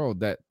the world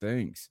that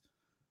thinks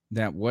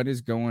that what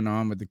is going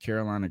on with the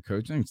Carolina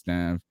coaching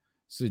staff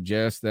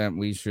suggests that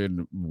we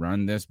should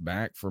run this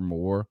back for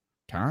more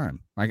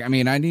time. Like,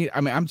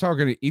 I'm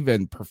talking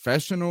even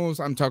professionals,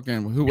 I'm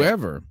talking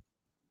whoever.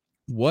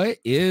 What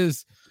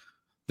is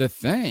the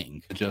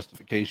thing? The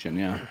justification,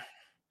 yeah.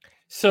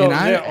 So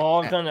they're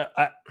all gonna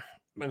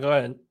go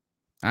ahead.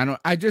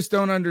 I just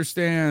don't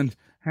understand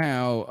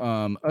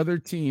how other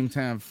teams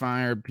have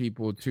fired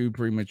people too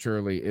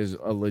prematurely is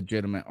a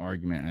legitimate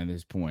argument at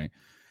this point.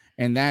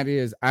 And that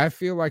is, I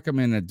feel like I'm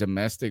in a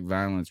domestic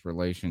violence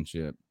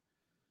relationship,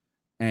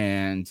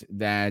 and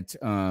that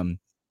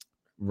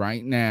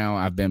right now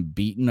I've been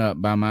beaten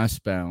up by my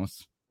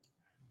spouse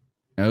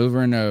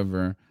over and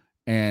over,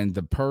 and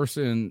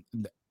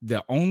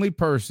the only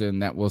person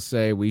that will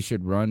say we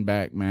should run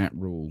back Matt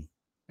Rule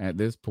at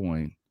this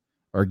point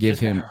or give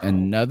him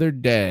another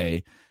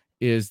day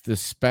is the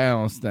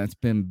spouse that's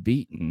been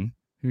beaten,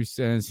 who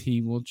says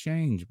he will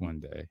change one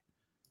day.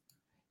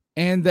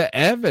 And the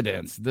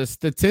evidence, the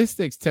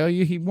statistics tell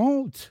you he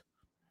won't.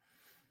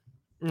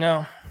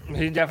 No,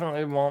 he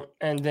definitely won't.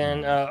 And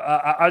then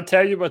I'll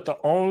tell you what the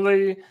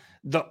only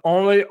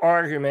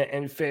argument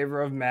in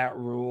favor of Matt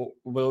Rule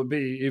will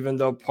be, even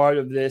though part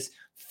of this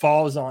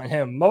falls on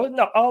him.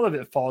 Not all of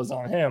it falls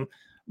on him.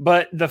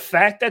 But the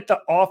fact that the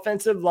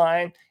offensive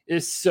line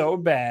is so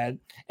bad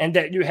and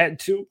that you had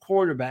 2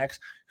 quarterbacks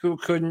who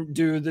couldn't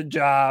do the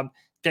job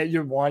that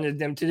you wanted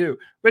them to do,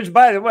 which,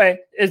 by the way,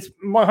 is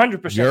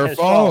 100% your his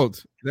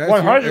fault.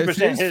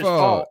 100% his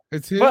fault.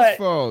 It's his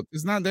fault.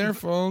 It's not their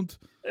fault.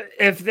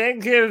 If they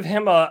give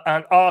him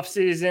an off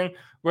season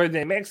where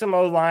they make some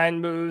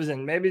O-line moves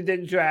and maybe they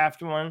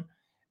draft one,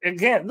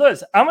 again,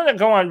 listen, I'm going to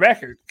go on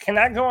record. Can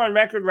I go on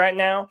record right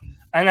now?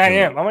 And I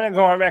am. I'm going to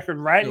go on record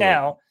right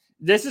now.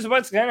 This is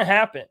what's going to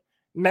happen.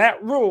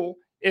 Matt Rule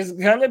is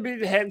going to be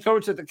the head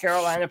coach of the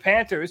Carolina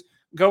Panthers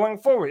going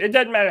forward. It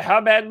doesn't matter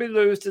how bad we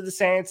lose to the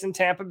Saints and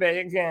Tampa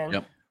Bay again.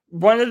 Yep.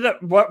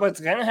 What's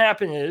going to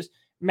happen is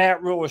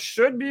Matt Rule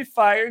should be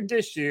fired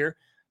this year,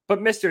 but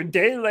Mr.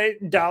 Day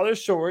Late, Dollar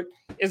Short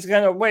is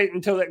going to wait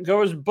until it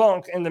goes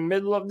bunk in the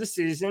middle of the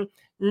season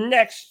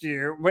next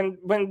year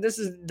when this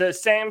is the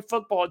same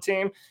football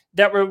team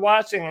that we're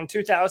watching in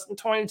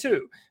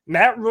 2022.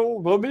 Matt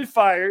Rule will be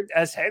fired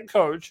as head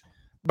coach,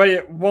 but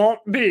it won't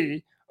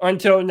be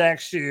until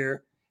next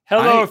year.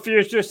 Hello,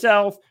 future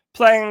self,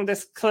 playing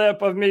this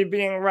clip of me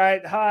being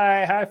right.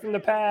 Hi from the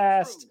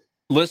past.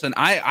 Listen,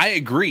 I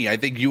agree. I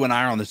think you and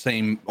I are on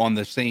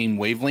the same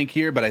wavelength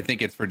here, but I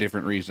think it's for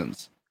different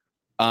reasons.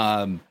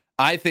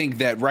 I think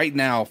that right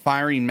now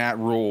firing Matt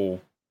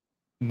Rule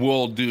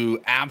will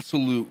do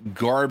absolute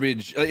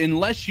garbage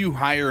unless you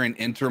hire an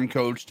interim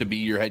coach to be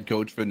your head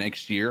coach for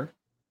next year.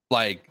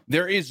 Like,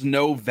 there is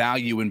no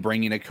value in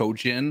bringing a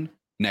coach in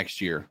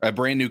next year, a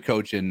brand new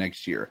coach in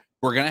next year.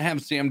 We're going to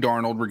have Sam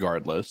Darnold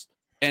regardless.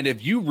 And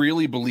if you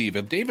really believe,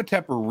 if David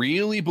Tepper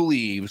really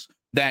believes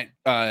that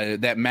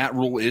that Matt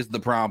Rule is the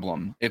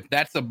problem, if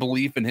that's a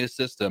belief in his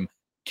system,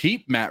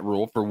 keep Matt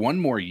Rule for one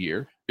more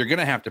year. You're going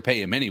to have to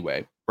pay him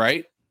anyway,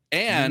 right?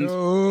 And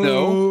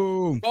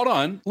no, hold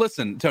on.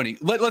 Listen, Tony,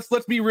 let's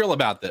be real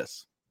about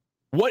this.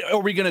 What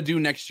are we going to do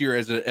next year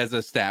as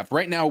a staff?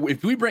 Right now,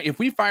 if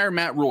we fire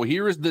Matt Rule,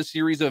 here is the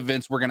series of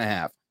events we're going to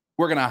have.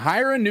 We're going to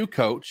hire a new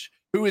coach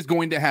who is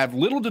going to have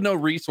little to no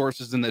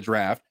resources in the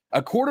draft,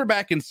 a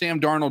quarterback in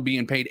Sam Darnold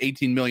being paid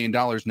 $18 million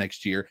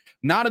next year,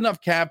 not enough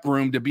cap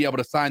room to be able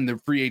to sign the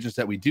free agents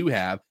that we do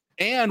have,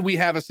 and we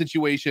have a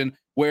situation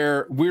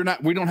where we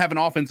don't have an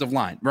offensive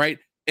line, right?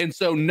 And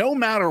so no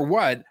matter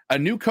what, a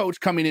new coach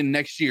coming in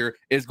next year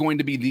is going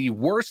to be the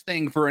worst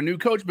thing for a new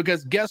coach,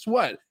 because guess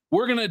what?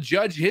 We're going to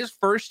judge his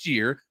first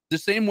year the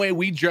same way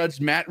we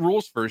judged Matt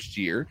Rule's first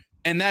year.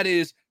 And that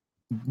is,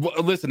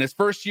 listen, his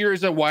first year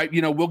is a wipe,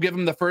 we'll give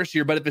him the first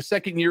year, but if the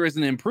second year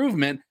isn't an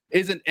improvement,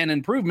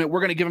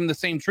 we're going to give him the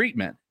same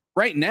treatment.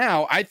 Right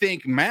now, I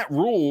think Matt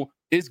Rule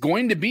is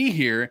going to be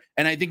here.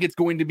 And I think it's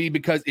going to be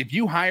because if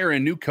you hire a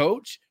new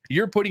coach,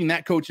 you're putting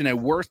that coach in a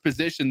worse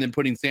position than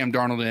putting Sam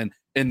Darnold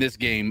in this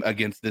game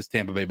against this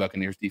Tampa Bay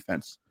Buccaneers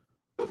defense.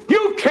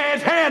 You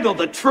can't handle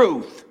the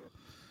truth.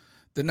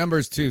 The number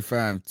is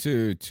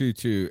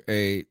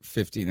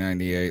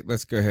 252-228-5098.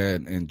 Let's go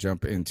ahead and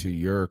jump into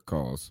your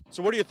calls.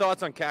 So what are your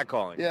thoughts on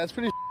catcalling? Yeah, it's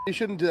pretty you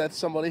shouldn't do that to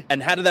somebody.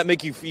 And how did that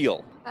make you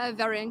feel?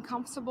 Very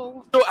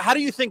uncomfortable. So how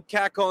do you think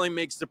catcalling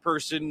makes the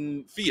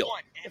person feel?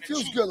 It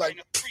feels good,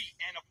 like...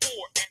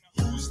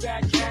 Who's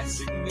that cat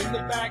sitting in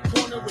the back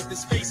corner with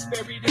his face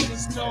buried in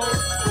his nose?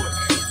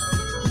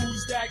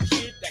 Who's that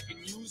kid that can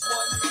use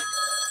one?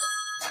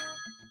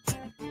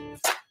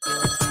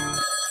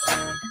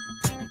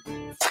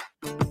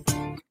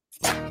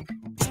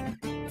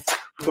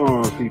 What's going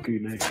on,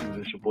 CP Nation?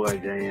 It's your boy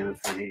Jay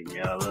Anderson hitting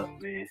y'all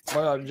up, man.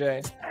 What up,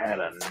 Jay? I had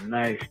a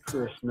nice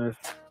Christmas,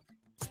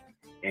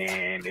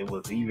 and it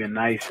was even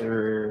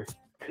nicer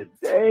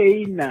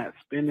today not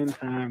spending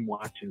time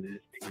watching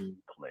this team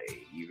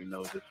play. Even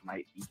though this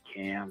might be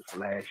Cam's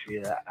last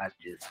year, I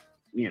just,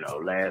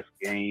 last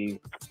game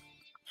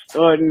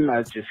starting,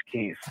 I just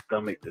can't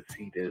stomach to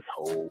see this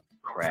whole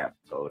crap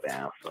go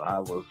down. So I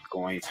was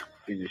going to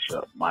finish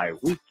up my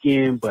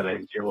weekend, but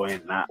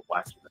enjoying not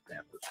watching the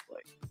Panthers play.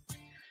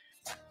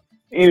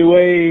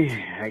 Anyway,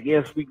 I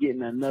guess we're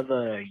getting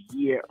another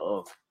year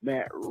of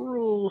Matt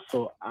Rule,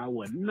 so I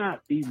will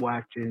not be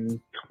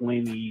watching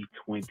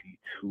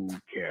 2022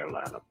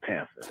 Carolina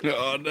Panthers.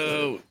 Oh,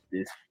 no.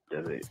 This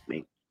doesn't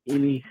make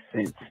any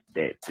sense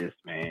that this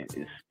man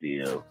is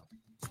still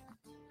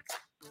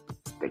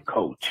the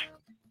coach,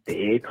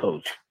 the head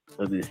coach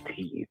of this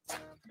team,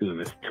 doing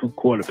this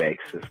 2-quarterback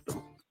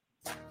system.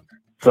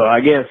 So I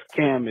guess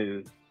Cam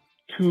is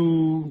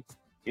 2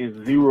 and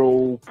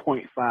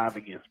 0.5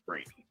 against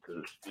Brady.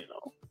 Because,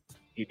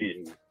 he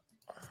didn't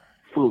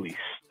fully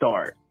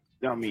start.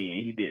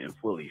 He didn't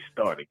fully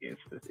start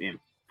against this and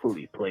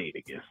fully played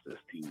against this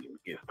team,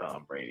 against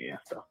Tom Brady and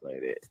stuff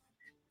like that.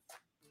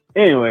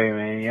 Anyway,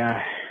 man,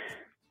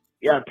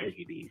 y'all take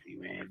it easy,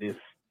 man. This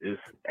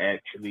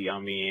actually,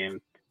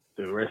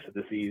 the rest of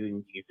the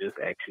season, you just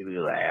actually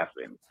laugh.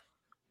 And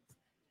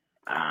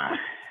I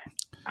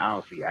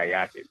don't see how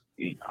y'all can,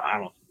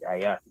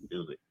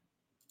 do it.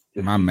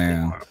 My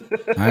man,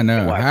 I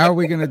know. How are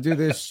we going to do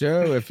this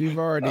show if you've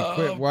already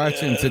quit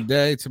watching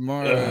today,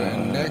 tomorrow,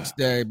 and next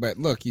day? But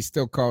look, he's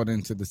still called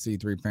into the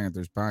C3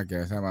 Panthers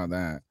podcast. How about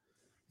that?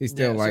 He's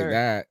still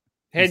that.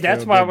 Hey,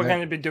 that's why we're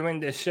going to be doing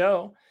this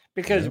show,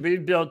 because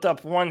we've built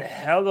up one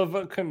hell of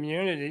a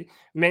community.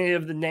 Many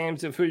of the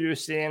names of who you're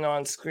seeing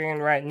on screen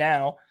right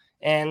now.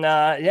 And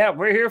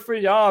we're here for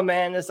y'all,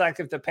 man. It's like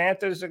if the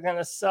Panthers are going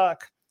to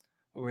suck,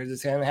 we're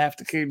just going to have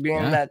to keep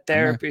being that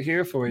therapy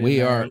here for you.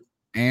 We are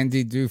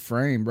Andy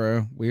Dufresne,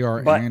 bro. We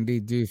are Andy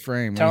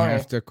Dufresne. We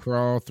have to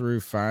crawl through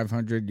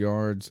 500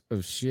 yards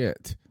of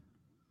shit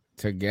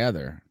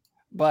together,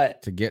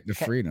 to get to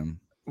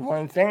freedom.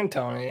 One thing,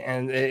 Tony,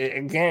 and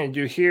again,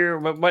 you hear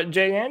what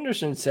Jay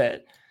Anderson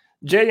said.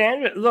 Jay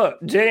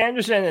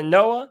Anderson and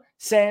Noah,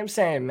 same,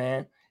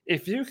 man.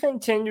 if you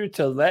continue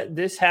to let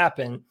this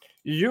happen,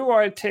 you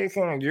are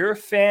taking your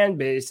fan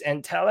base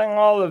and telling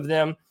all of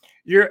them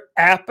your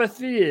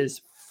apathy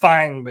is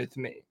fine with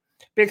me.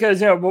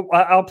 Because,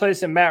 I'll play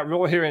some Matt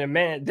Rule here in a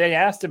minute. They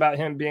asked about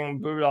him being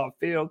booed off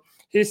field.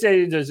 He said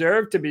he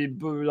deserved to be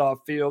booed off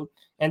field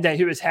and that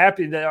he was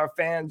happy that our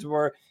fans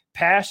were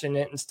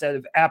passionate instead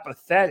of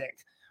apathetic.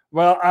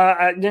 Well,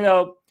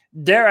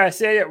 dare I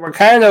say it, we're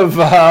kind of,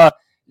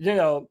 there's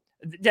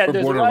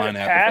a lot of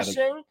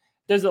passion.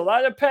 There's a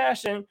lot of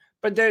passion,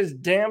 but there's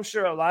damn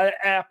sure a lot of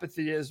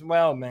apathy as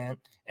well, man.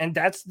 And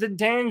that's the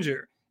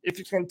danger. If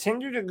you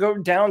continue to go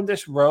down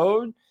this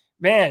road,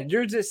 man,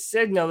 you're just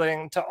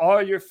signaling to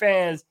all your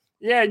fans,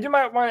 yeah, you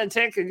might want to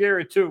take a year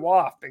or two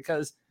off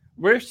because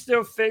we're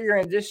still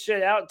figuring this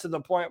shit out to the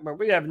point where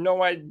we have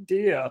no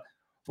idea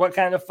what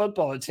kind of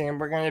football team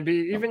we're going to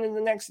be even in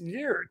the next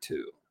year or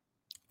two.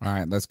 All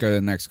right, let's go to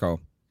the next call.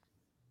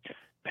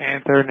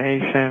 Panther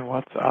Nation,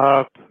 what's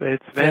up?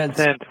 It's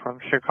Vincent from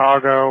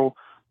Chicago.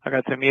 I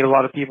got to meet a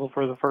lot of people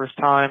for the first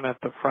time at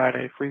the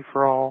Friday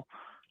free-for-all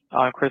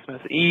on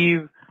Christmas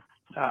Eve.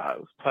 It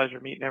was a pleasure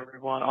meeting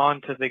everyone.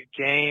 On to the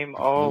game.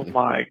 Oh,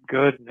 my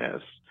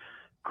goodness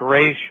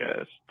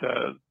gracious.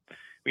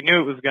 We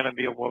knew it was going to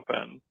be a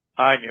whooping.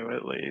 I knew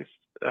at least.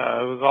 It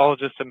was all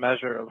just a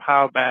measure of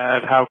how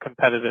bad, how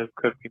competitive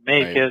could we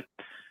make it.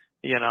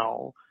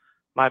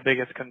 My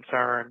biggest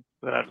concern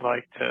that I'd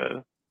like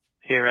to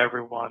hear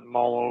everyone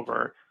mull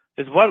over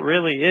is what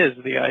really is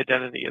the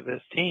identity of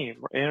this team.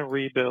 We're in a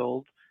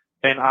rebuild,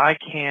 and I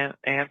can't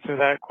answer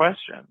that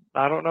question.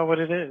 I don't know what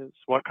it is.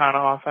 What kind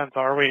of offense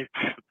are we?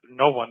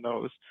 No one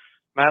knows.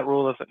 Matt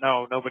Rule doesn't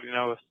know. Nobody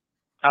knows.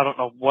 I don't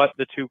know what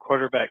the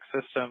 2-quarterback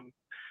system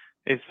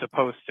is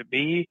supposed to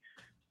be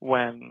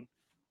when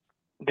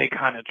they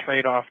kind of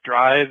trade off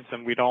drives,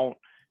 and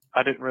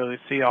I didn't really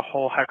see a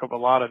whole heck of a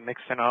lot of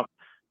mixing up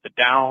the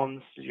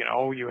downs.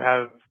 You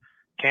have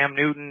Cam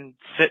Newton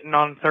sitting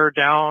on third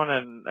down,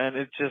 and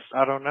it's just,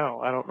 I don't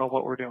know. I don't know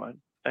what we're doing.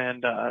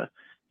 And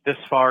this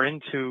far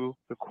into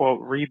the,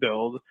 quote,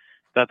 rebuild,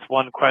 that's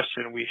one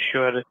question we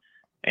should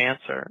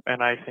answer.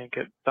 And I think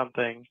it's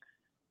something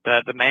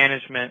that the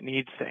management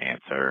needs to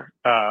answer.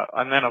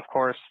 And then, of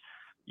course,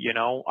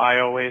 I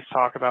always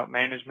talk about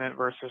management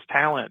versus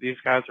talent. These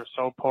guys are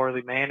so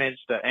poorly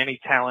managed that any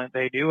talent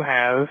they do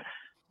have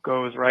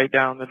goes right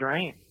down the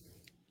drain.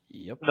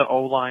 Yep. The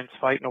O-line's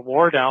fighting a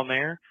war down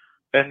there,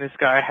 and this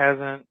guy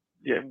hasn't,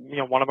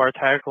 one of our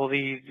tackles,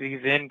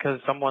 he's in because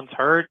someone's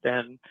hurt,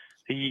 and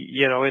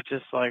it's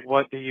just like,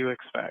 what do you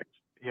expect?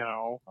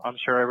 I'm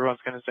sure everyone's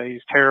going to say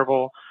he's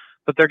terrible,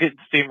 but they're getting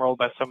steamrolled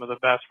by some of the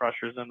best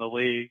rushers in the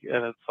league,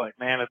 and it's like,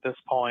 man, at this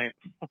point,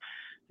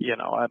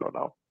 I don't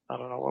know. I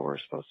don't know what we're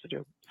supposed to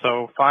do.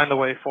 So find the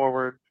way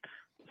forward.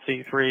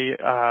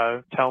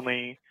 C3, tell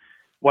me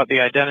what the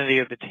identity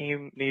of the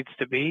team needs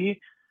to be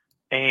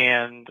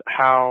and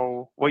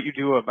what you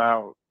do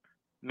about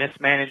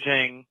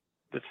mismanaging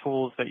the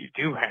tools that you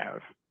do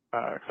have.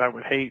 Because I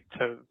would hate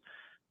to,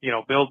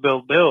 build,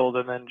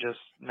 and then just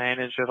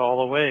manage it all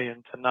the way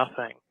into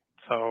nothing.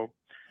 So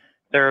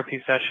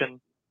therapy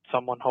session,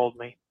 someone hold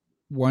me.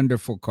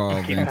 Wonderful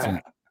call,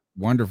 Vincent.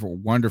 Wonderful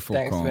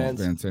Thanks, call,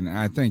 Vincent.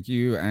 I think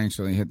you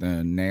actually hit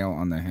the nail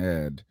on the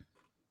head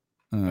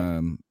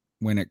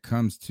when it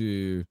comes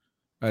to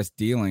us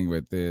dealing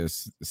with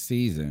this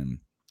season.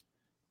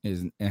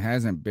 It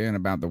hasn't been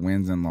about the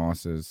wins and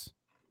losses.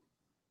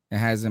 It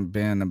hasn't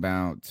been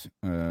about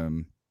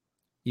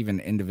even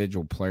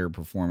individual player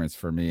performance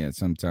for me at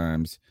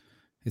sometimes.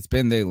 It's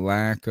been the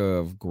lack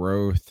of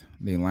growth,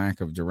 the lack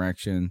of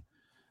direction,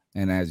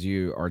 and as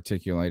you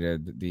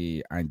articulated,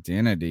 the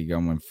identity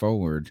going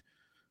forward.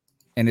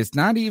 And it's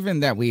not even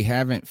that we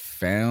haven't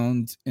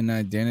found an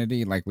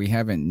identity, like we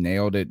haven't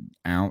nailed it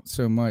out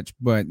so much,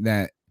 but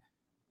that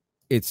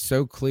it's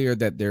so clear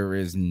that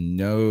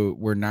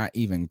we're not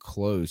even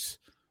close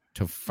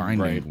to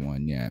finding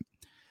one yet.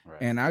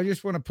 Right. And I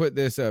just want to put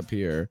this up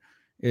here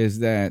is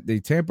that the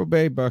Tampa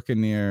Bay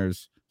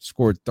Buccaneers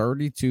scored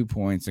 32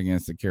 points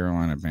against the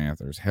Carolina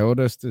Panthers, held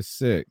us to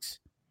 6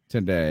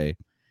 today,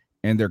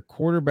 and their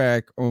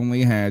quarterback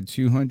only had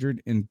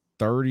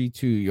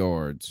 232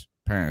 yards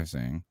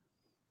passing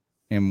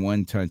and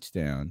 1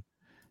 touchdown.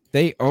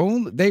 They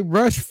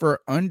rushed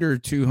for under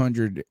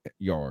 200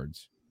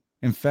 yards.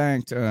 In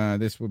fact,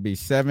 this would be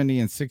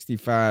 70 and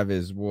 65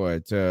 is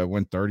what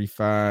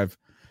 135.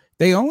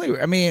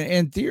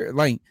 In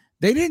theory,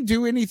 they didn't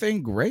do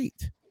anything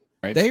great.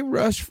 Right. They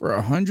rushed for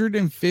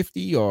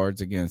 150 yards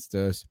against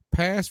us,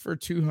 passed for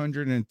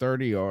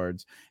 230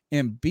 yards,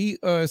 and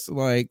beat us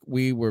like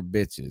we were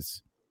bitches.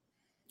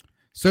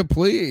 So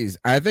please,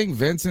 I think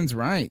Vincent's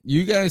right.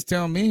 You guys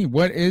tell me,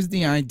 what is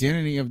the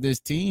identity of this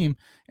team?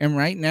 And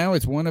right now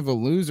it's one of a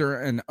loser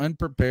and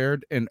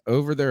unprepared and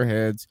over their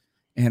heads.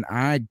 And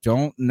I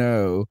don't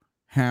know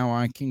how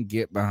I can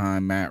get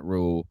behind Matt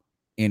Rule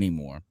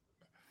anymore.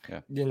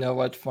 Yeah. You know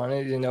what's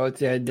funny? You know what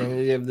the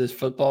identity of this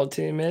football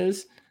team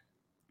is?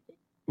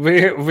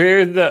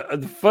 We're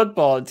the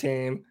football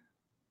team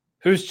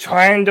who's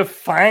trying to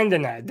find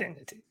an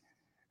identity.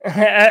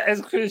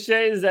 as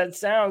cliche as that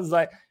sounds,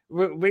 like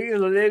we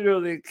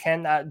literally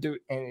cannot do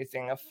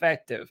anything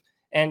effective.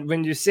 And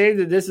when you say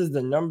that this is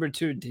the number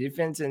 2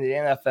 defense in the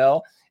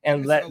NFL,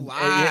 and it's a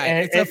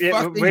lie. It's a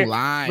fucking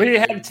lie. We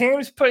have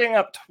teams putting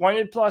up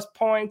 20 plus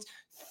points,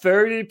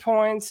 30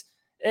 points.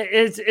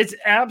 It's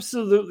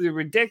absolutely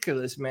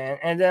ridiculous, man.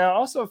 And then I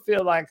also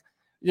feel like,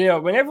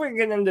 whenever we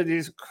get into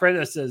these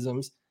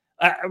criticisms,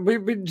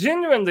 we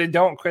genuinely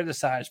don't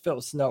criticize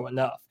Phil Snow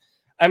enough.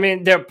 I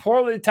mean, they're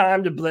poorly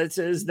timed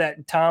blitzes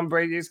that Tom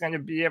Brady is going to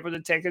be able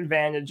to take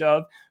advantage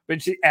of,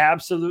 which he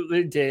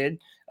absolutely did.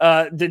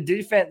 The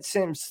defense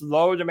seems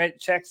slow to make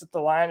checks at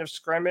the line of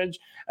scrimmage.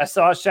 I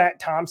saw Shaq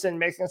Thompson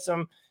making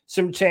some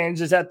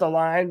changes at the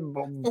line.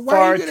 Why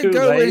are you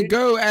going to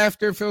go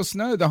after Phil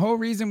Snow? The whole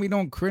reason we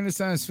don't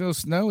criticize Phil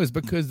Snow is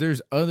because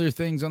there's other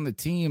things on the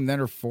team that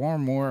are far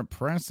more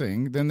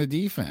pressing than the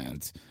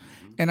defense.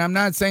 And I'm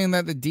not saying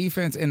that the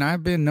defense, and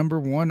I've been number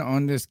 1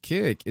 on this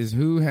kick, is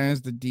who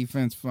has the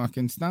defense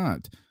fucking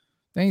stopped.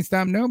 They ain't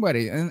stopped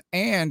nobody.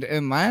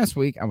 And last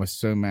week, I was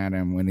so mad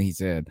at him when he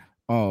said,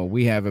 oh,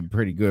 we have a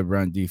pretty good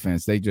run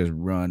defense. They just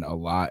run a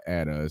lot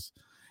at us.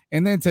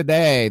 And then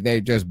today,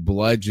 they just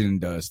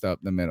bludgeoned us up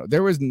the middle.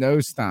 There was no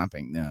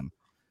stopping them.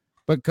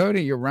 But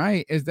Cody, you're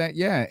right, is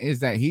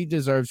that he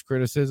deserves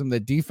criticism. The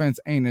defense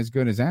ain't as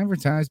good as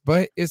advertised,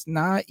 but it's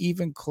not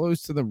even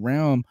close to the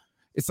realm.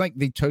 It's like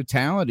the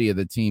totality of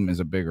the team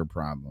is a bigger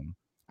problem.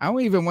 I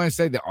don't even want to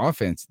say the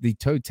offense. The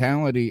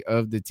totality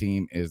of the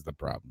team is the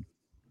problem.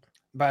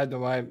 By the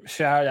way,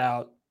 shout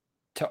out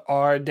to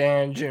R.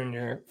 Dan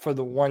Jr. for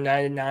the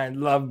 199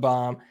 love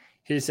bomb.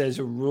 He says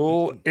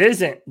Rule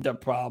isn't the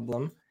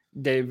problem.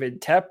 David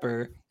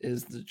Tepper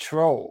is the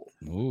troll.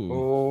 Ooh.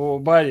 Oh,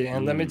 buddy.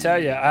 And let me tell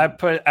you, I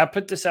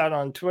put this out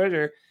on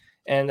Twitter,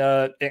 and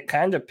it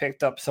kind of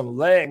picked up some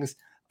legs.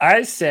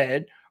 I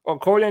said,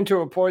 according to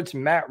reports,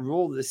 Matt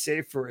Rule is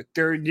safe for a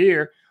 3rd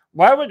year.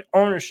 Why would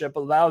ownership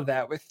allow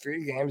that with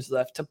 3 games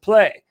left to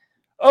play?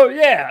 Oh,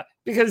 yeah,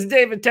 because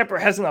David Tepper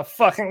hasn't a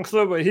fucking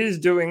clue what he's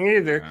doing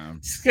either.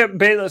 Skip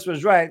Bayless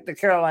was right. The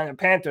Carolina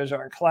Panthers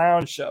are a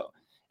clown show.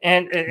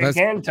 And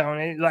again,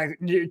 Tony,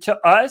 to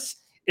us,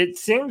 it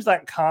seems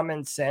like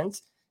common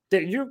sense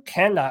that you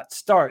cannot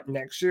start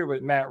next year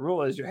with Matt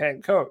Rule as your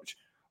head coach.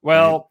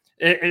 Well,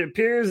 it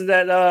appears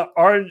that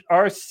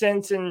our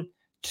sense and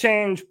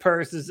change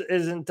purse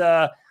isn't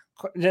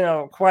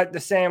quite the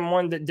same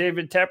one that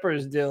David Tepper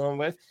is dealing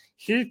with.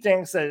 He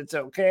thinks that it's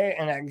okay,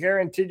 and I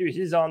guarantee you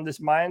he's on this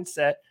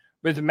mindset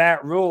with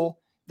Matt Rule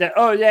that,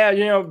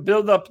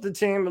 build up the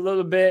team a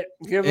little bit,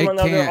 give him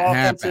another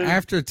offensive.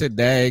 After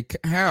today,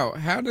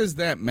 how does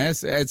that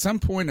mess? At some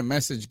point, a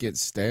message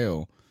gets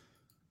stale.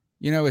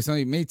 It's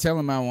only me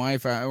telling my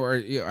wife,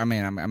 I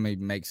may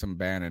make some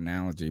bad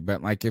analogy,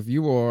 but like if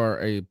you are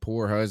a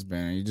poor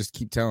husband and you just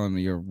keep telling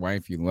your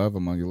wife you love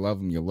them, or you love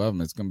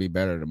them, it's going to be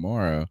better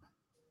tomorrow.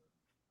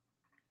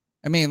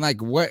 I mean, like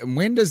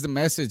when does the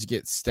message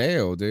get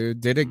stale,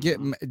 dude? Did it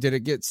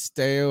get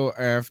stale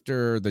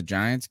after the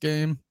Giants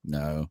game?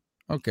 No.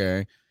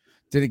 Okay.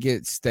 Did it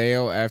get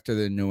stale after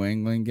the New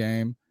England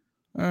game?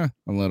 A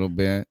little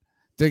bit.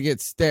 Did it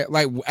get stale?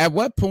 Like at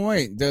what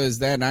point does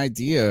that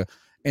idea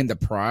and the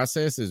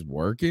process is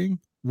working?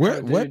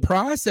 What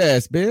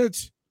process,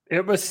 bitch?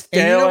 It was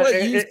stale.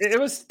 It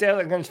was stale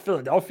against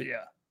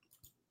Philadelphia.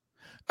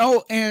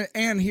 Oh,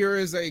 and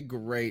here's a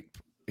great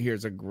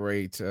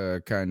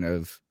kind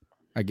of,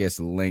 I guess,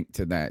 link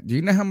to that. Do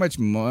you know how much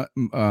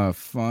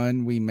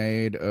fun we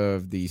made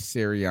of the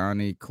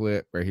Sirianni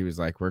clip where he was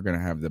like, we're going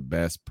to have the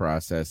best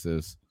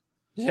processes?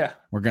 Yeah.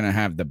 We're going to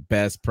have the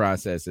best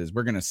processes.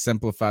 We're going to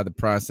simplify the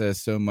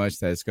process so much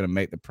that it's going to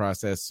make the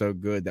process so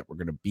good that we're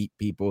going to beat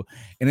people.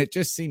 And it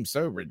just seemed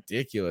so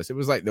ridiculous. It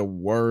was like the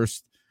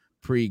worst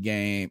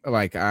pregame.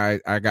 Like,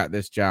 I got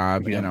this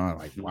job,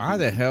 like, why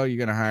the hell are you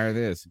going to hire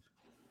this?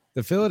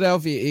 The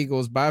Philadelphia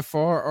Eagles by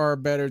far are a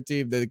better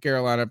team than the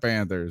Carolina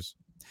Panthers.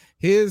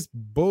 His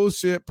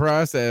bullshit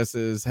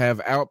processes have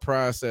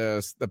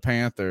outprocessed the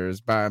Panthers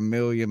by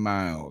 1,000,000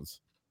 miles.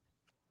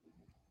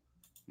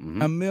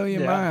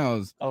 1,000,000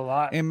 miles. A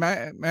lot. And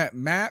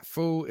Matt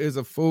Fool is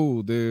a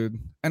fool, dude.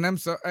 And I'm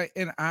so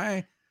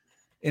and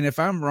if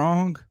I'm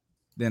wrong,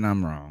 then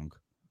I'm wrong.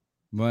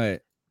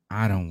 But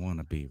I don't want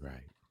to be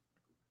right.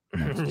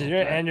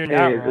 You're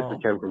not wrong. This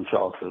is Kevin from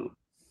Charleston.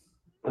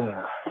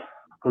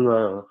 On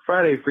the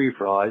Friday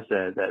free-for-all, I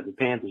said that the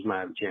Panthers might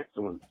have a chance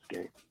to win this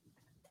game.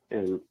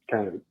 And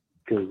kind of,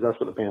 because that's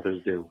what the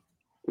Panthers do.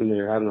 When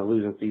they're having a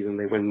losing season,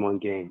 they win one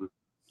game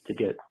to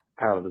get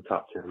out of the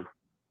top 10.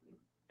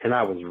 And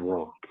I was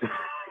wrong.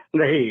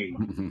 They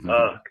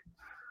suck.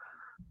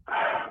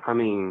 I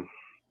mean,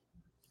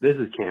 this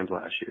is Cam's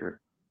last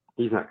year.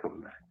 He's not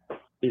coming back.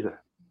 He's not.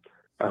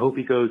 I hope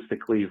he goes to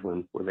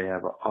Cleveland where they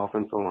have an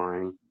offensive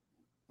line,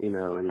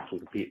 and he can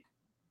compete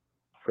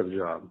for the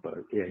job.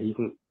 But yeah, he's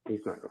not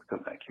going to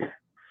come back here.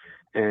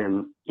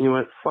 And you know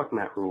what? Fuck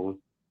Matt Rule.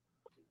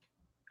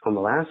 On the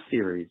last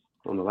series,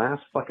 on the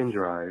last fucking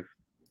drive,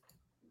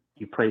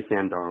 you play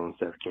Sam Darnold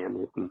instead of Cam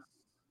Newton.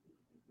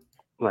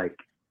 Like,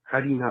 how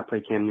do you not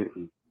play Cam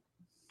Newton?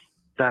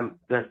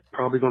 that's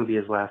probably going to be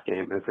his last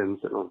game if him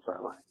sitting on the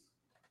sideline.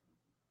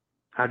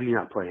 How do you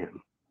not play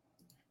him?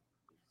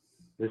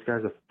 This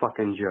guy's a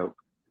fucking joke.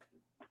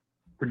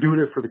 We're doing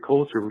it for the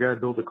culture. We got to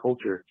build a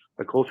culture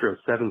of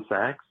 7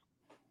 sacks,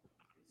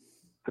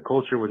 a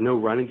culture with no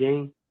running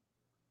game.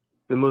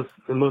 The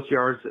most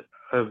yards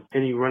of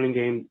any running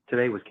game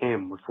today was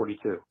Cam with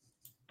 42.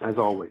 As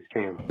always,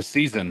 Cam. The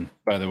season,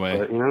 by the way.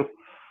 But,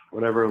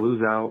 whatever,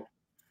 lose out.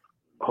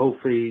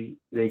 Hopefully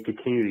they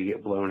continue to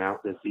get blown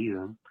out this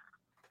season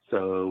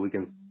so we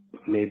can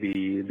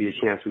maybe be a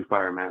chance we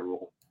fire Matt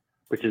Rule,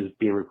 which is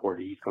being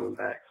reported he's coming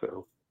back.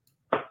 So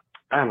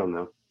I don't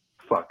know.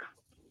 Fuck.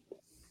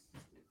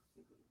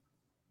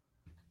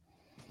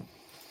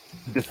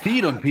 The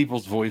feed on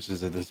people's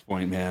voices at this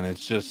point, man,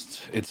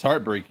 it's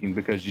heartbreaking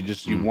because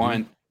you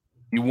want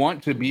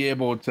to be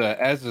able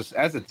to, as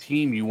a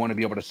team, you want to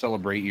be able to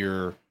celebrate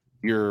your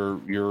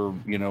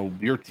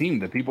team,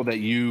 the people that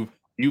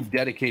you've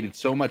dedicated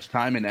so much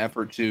time and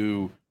effort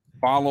to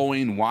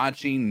following,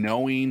 watching,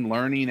 knowing,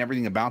 learning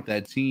everything about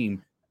that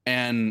team,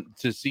 and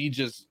to see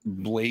just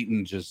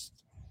blatant, just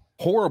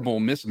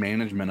horrible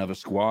mismanagement of a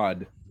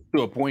squad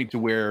to a point to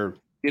where,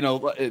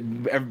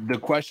 the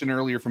question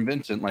earlier from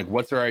Vincent, like,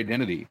 what's our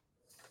identity?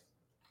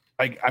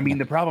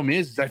 The problem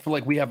is I feel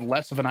like we have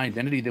less of an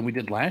identity than we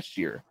did last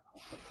year.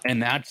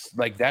 And that's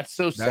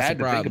so sad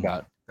to think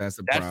about. That's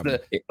the problem.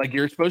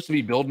 You're supposed to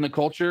be building a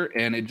culture,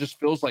 and it just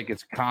feels like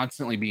it's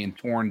constantly being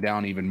torn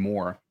down even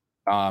more.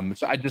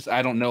 So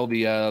I don't know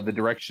the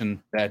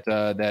direction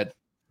that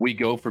we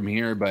go from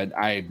here. But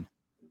I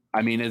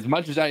mean, as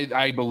much as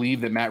I believe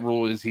that Matt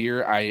Rule is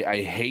here,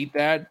 I hate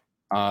that.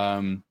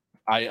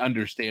 I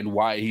understand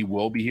why he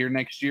will be here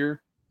next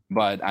year,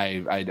 but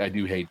I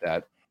do hate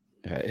that.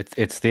 Yeah,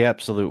 it's the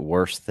absolute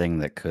worst thing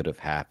that could have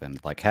happened.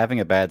 Like having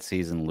a bad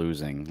season,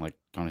 losing, like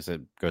Tony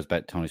said, goes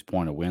back to Tony's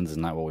point of wins is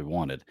not what we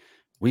wanted.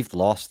 We've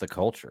lost the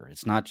culture.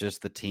 It's not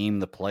just the team,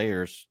 the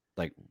players.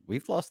 Like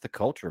we've lost the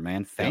culture,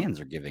 man. Fans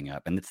are giving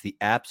up, and it's the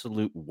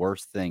absolute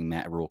worst thing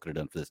Matt Rule could have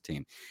done for this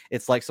team.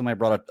 It's like somebody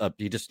brought up.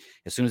 He just,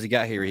 as soon as he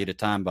got here, he hit a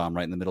time bomb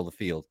right in the middle of the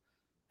field,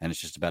 and it's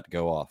just about to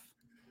go off.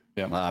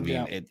 Yeah, I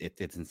mean,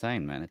 it's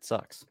insane, man. It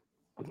sucks.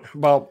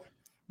 Well,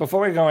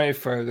 before we go any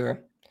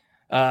further,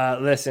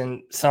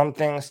 listen, some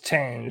things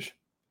change,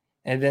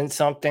 and then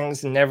some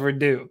things never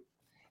do.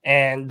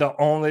 And the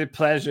only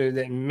pleasure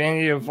that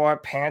many of our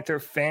Panther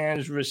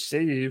fans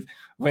receive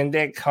when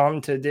they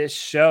come to this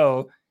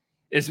show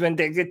is when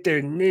they get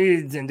their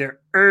needs and their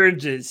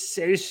urges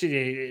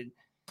satiated.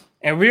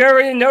 And we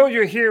already know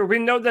you're here. We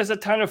know there's a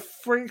ton of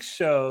freak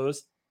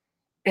shows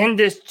in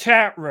this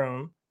chat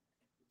room.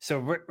 So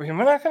we're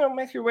not going to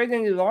make you wait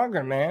any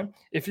longer, man.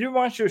 If you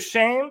want your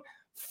shame,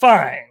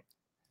 fine.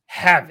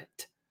 Have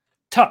it.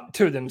 Talk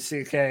to them,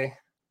 CK.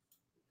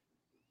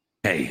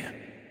 Hey,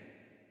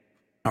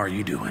 how are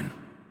you doing?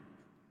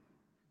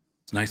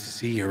 It's nice to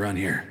see you around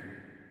here.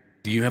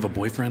 Do you have a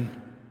boyfriend?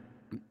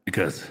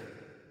 Because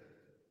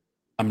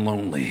I'm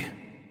lonely.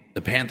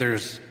 The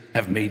Panthers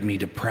have made me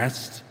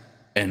depressed,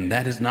 and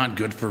that is not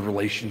good for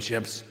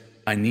relationships.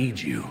 I need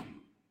you.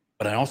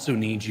 But I also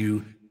need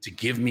you to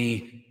give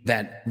me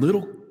that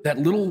little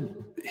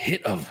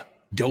hit of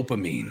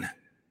dopamine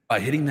by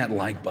hitting that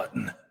like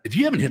button. If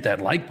you haven't hit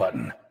that like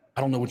button,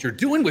 I don't know what you're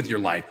doing with your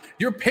life.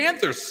 Your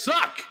Panthers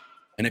suck.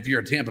 And if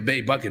you're a Tampa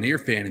Bay Buccaneer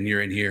fan and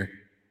you're in here,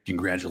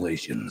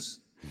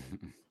 congratulations.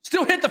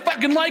 Still hit the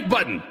fucking like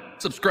button.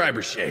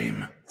 Subscriber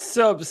shame.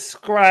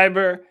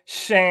 Subscriber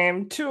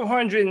shame.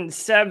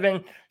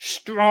 207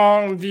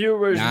 strong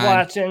viewers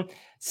watching.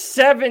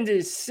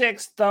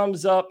 76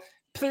 thumbs up.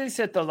 Please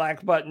hit the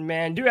like button,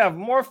 man. You have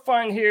more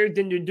fun here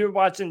than you do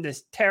watching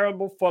this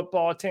terrible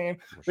football team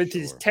with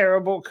these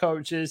terrible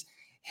coaches.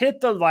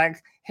 Hit the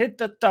like, hit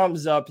the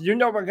thumbs up. You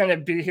know we're going to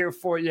be here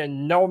for you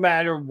no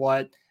matter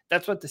what.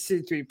 That's what the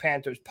C3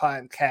 Panthers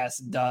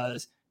podcast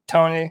does.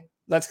 Tony,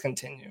 let's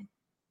continue.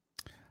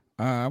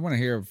 I want to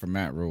hear from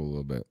Matt Rule a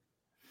little bit.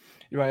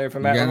 You want to hear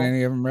from Matt Rule? Rule? Got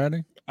any of them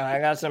ready? I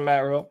got some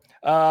Matt Rule.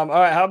 All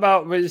right, how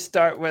about we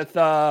start with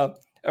a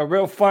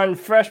real fun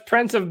Fresh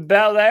Prince of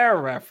Bel-Air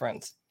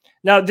reference.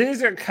 Now,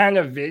 these are kind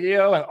of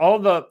video, and all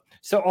the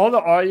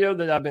audio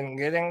that I've been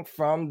getting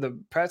from the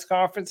press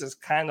conference is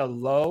kind of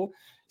low.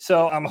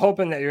 So I'm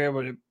hoping that you're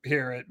able to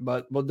hear it,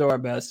 but we'll do our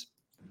best.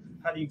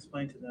 How do you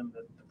explain to them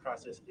that the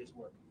process is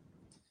working?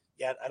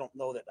 Yeah, I don't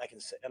know that I can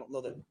say. I don't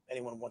know that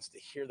anyone wants to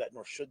hear that,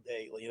 nor should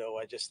they.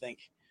 I just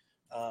think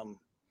when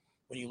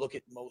you look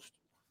at most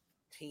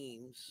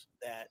teams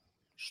that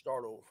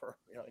start over,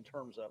 in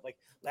terms of like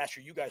last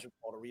year, you guys were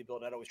called a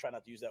rebuild. I'd always try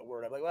not to use that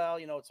word. I'm like, well,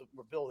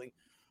 we're building.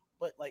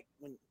 But like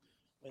when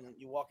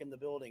you walk in the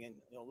building and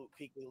Luke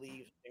Kuechly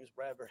leaves, James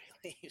Bradbury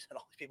leaves, and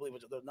all these people leave,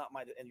 they're not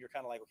my, and you're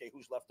kind of like, okay,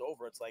 who's left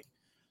over? It's like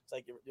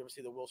you ever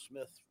see the Will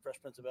Smith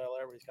Fresh Prince of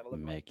Bel-Air where he's kind of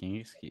making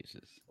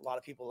excuses. A lot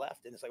of people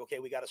left, and it's like, okay,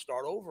 we got to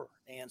start over.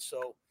 And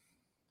so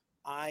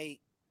I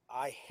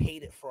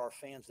hate it for our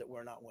fans that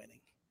we're not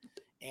winning,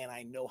 and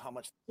I know how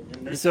much.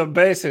 So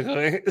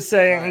basically,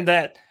 saying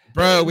that,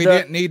 bro, we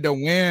didn't need to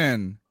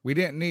win. We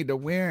didn't need to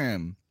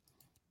win.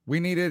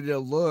 We needed to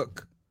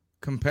look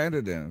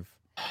competitive.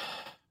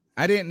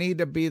 I didn't need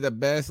to be the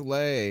best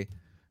lay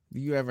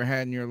you ever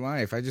had in your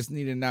life. I just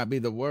need to not be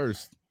the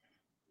worst.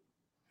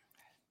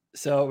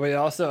 So we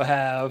also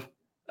have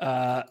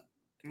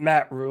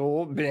Matt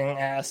Rule being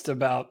asked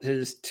about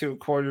his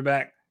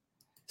 2-quarterback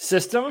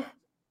system.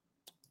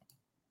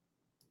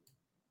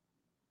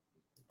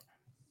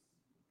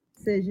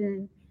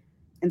 Decision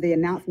and the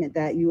announcement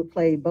that you would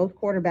play both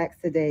quarterbacks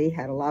today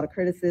had a lot of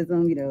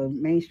criticism,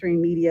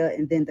 mainstream media,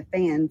 and then the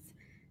fans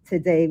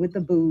today with the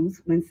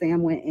boos when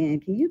Sam went in.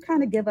 Can you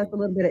kind of give us a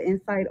little bit of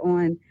insight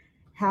on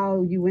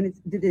how you went?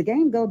 Did the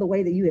game go the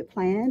way that you had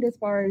planned as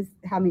far as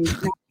how many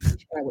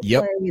snaps I would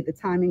play, the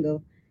timing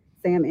of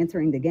Sam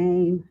entering the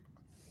game?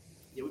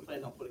 Yeah, we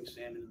planned on putting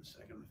Sam in the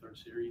second or third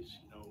series.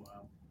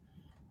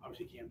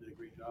 Obviously Cam did a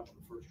great job on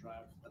the first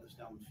drive, led us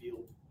down the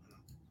field,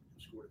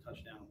 scored a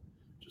touchdown,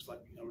 just like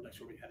next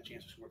year we had a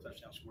chance to score a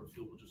touchdown, score a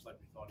field goal, just like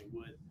we thought he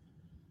would.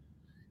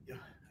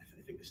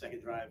 I think the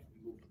second drive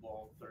we moved the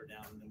ball third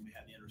down, and then we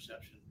had the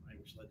interception, right,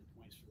 which led to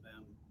points for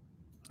them.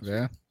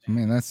 That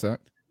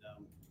sucked.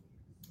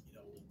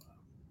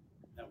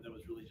 That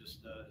was really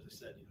just, as I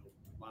said,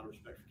 a lot of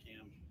respect for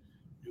Cam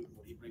Newton,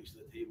 what he brings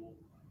to the table.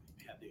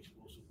 He had the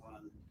explosive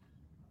run,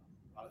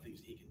 a lot of things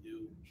he can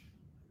do.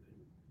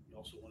 You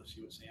also want to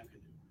see what Sam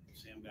can do. If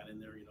Sam got in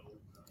there, I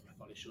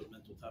thought he showed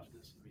mental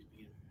toughness. He's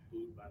being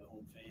booed by the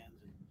home fans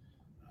and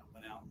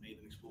went out and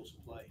made an explosive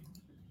play.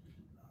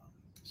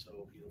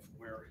 So, from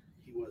where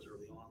he was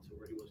early on to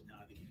where he was now,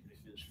 I think he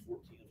finished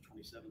 14 of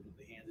 27 that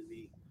they handed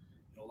me.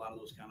 A lot of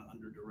those kind of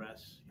under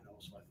duress,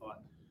 so I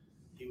thought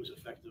he was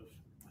effective.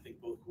 I think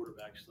both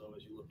quarterbacks, though,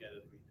 as you look at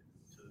it, to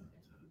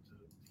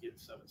get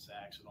 7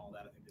 sacks and all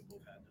that, I think they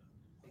both had to,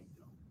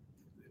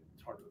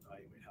 it's hard to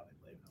evaluate how they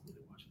played without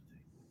really watching the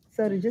tape.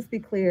 So to just be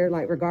clear,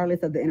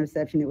 regardless of the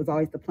interception, it was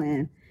always the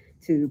plan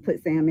to put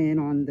Sam in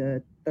on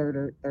the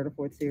third or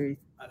fourth series.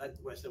 What I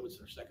said was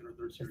our second or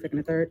third series. Second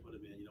or third. Put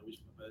him in.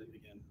 But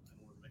again, I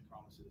don't want to make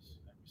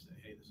promises. I would say,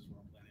 hey, this is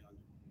what I'm planning on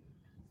doing.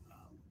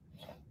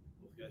 So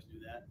both guys do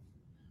that.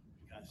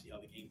 We kind of see how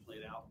the game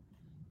played out.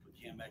 Put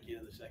Cam back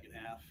in the second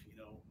half.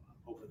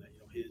 Hoping that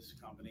his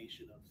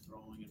combination of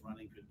throwing and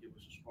running could give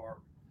us a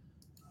spark.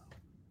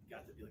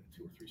 Got to be like a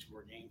 2 or 3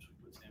 score game, so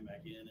we put Sam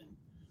back in, and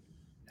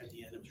at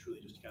the end it was truly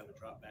just kind of a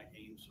drop back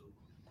game. So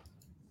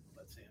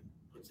put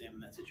Sam in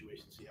that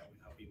situation, see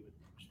how he would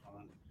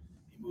respond.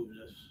 He moved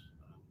us.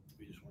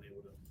 We just weren't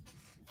able to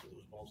put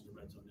those balls in the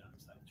red zone down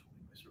inside the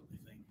 20. I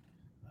certainly think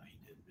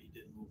he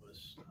did move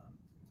us.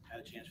 Had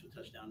a chance for the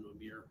touchdown to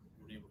Amir.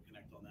 We weren't able to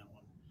connect on that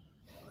one.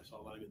 I saw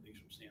a lot of good things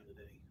from Sam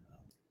today.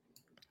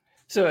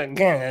 So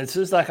again, it's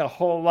just like a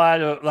whole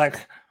lot of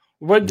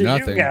what did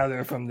Nothing. You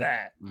gather from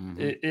that?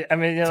 Mm-hmm. I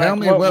mean, tell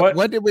me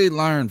what did we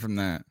learn from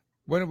that?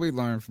 What did we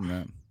learn from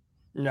that?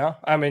 No,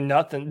 I mean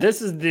nothing.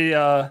 This is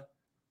the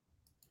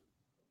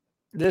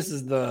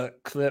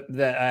clip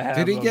that I have.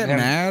 Did he get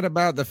mad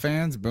about the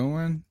fans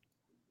booing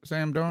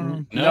Sam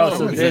Darnold? No.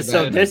 So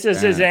this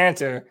is his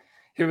answer.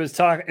 He was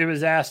talking. It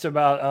was asked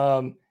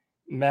about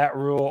Matt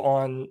Rule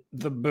on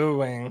the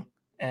booing,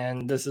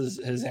 and this is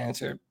his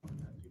answer.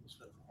 People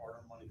spend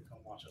hard-earned money to come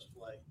watch us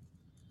play.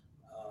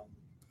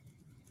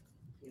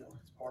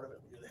 It's part of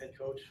it. When you're the head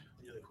coach,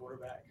 when you're the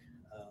quarterback,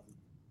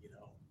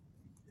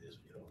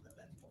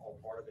 that's all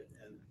part of it,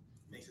 and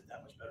makes it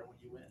that much better when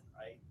you win,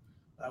 right?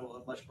 But I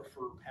will much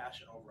prefer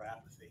passion over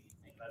apathy.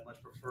 I'd much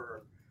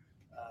prefer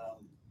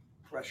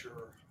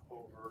pressure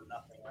over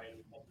nothing, right?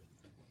 I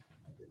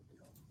can do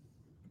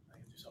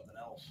something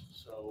else.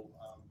 So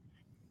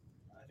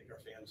I think our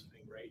fans have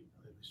been great.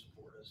 They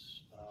support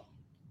us,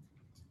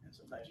 and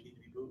sometimes you need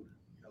to be booed.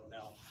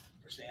 Now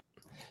for Sam.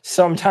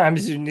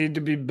 Sometimes you need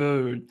to be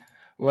booed.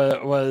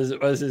 What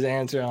was his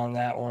answer on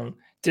that one?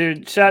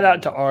 Dude, shout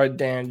out to R.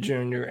 Dan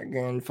Jr.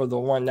 again for the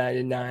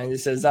 199. He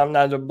says, I'm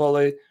not a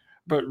bully,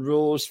 but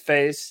Rules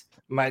face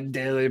my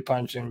daily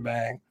punching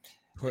bag.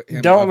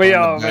 Don't we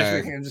all wish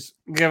we can just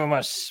give him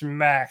a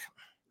smack?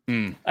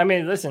 I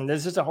mean, listen,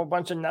 there's just a whole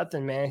bunch of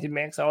nothing, man. He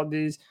makes all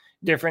these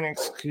different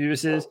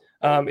excuses.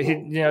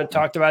 He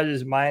talked about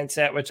his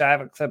mindset, which I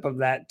have a clip of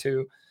that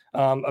too,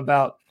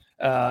 about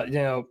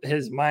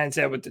his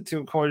mindset with the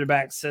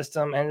 2-quarterback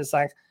system. And it's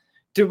like,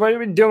 dude, what are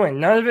we doing?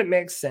 None of it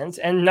makes sense,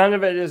 and none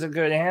of it is a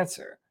good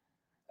answer.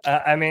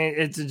 I mean,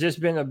 it's just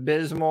been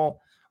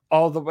abysmal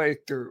all the way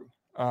through.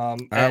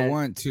 I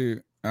want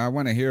to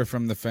hear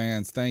from the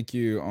fans. Thank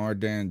you, R.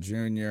 Dan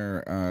Jr.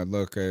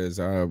 Lucas,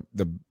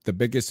 the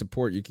biggest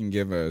support you can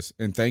give us,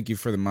 and thank you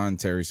for the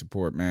monetary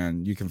support,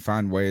 man. You can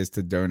find ways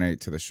to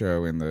donate to the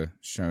show in the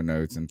show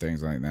notes and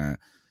things like that.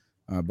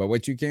 But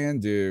what you can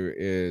do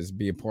is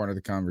be a part of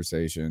the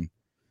conversation.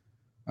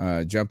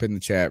 Jump in the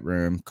chat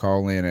room,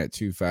 call in at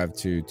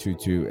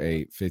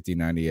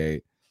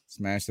 252-228-5098,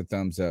 smash the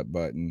thumbs up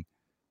button,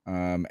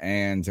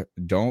 and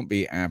don't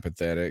be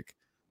apathetic.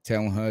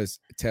 Tell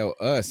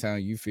us how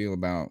you feel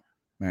about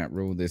Matt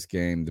Rule this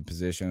game, the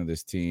position of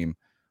this team,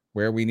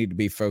 where we need to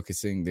be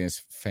focusing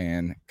this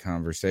fan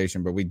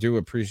conversation. But we do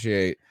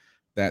appreciate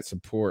that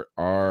support,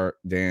 R.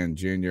 Dan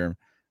Jr.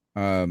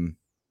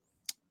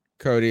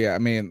 Cody, I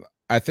mean,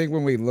 I think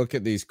when we look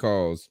at these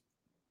calls,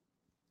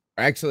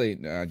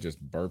 actually, I just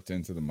burped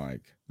into the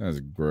mic. That was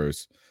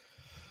gross.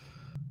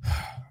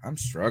 I'm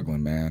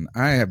struggling, man.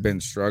 I have been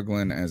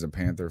struggling as a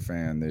Panther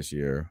fan this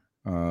year.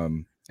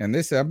 And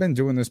I've been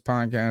doing this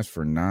podcast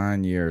for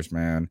 9 years,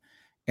 man.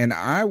 And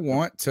I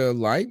want to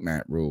like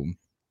Matt Rule.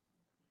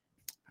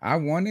 I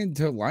wanted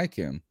to like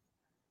him.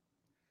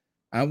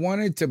 I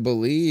wanted to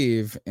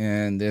believe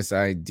in this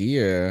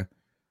idea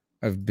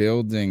of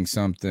building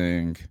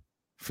something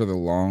for the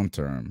long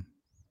term.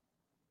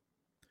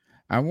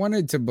 I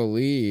wanted to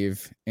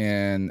believe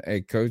in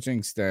a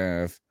coaching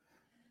staff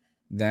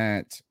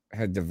that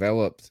had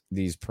developed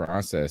these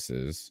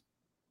processes,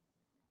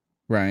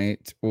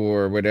 right?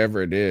 Or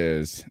whatever it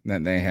is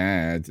that they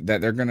had,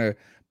 that they're going to,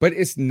 but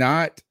it's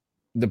not,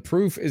 the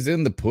proof is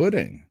in the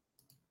pudding.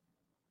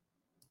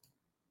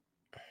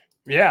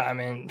 Yeah, I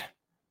mean,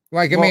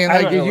 like, well, I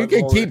like don't know you what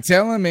can more- keep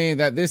telling me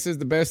that this is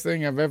the best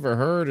thing I've ever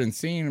heard and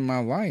seen in my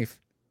life,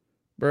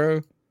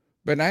 bro.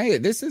 But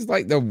this is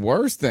like the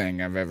worst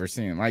thing I've ever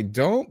seen. Like,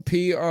 don't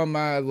pee on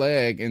my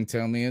leg and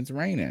tell me it's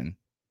raining.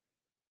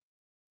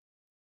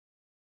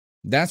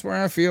 That's where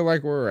I feel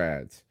like we're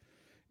at.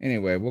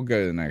 Anyway, we'll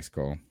go to the next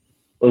call.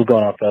 What's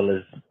going on,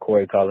 fellas?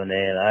 Corey calling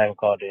in. I haven't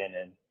called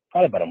in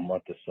probably about a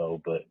month or so,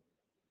 but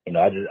you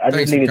know, I just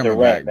Thanks for needed to coming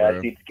rant, back, man. I bro.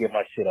 just need to get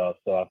my shit off,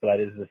 so I feel like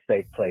this is a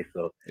safe place.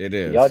 So It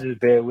is. y'all just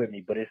bear with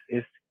me. But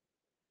it's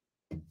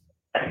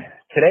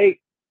today.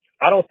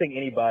 I don't think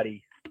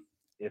anybody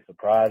is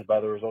surprised by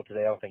the result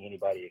today. I don't think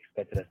anybody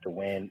expected us to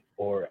win,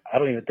 or I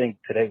don't even think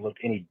today looked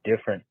any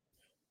different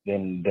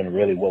than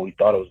really what we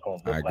thought it was going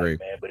to look I agree. like,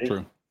 man. But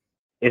True.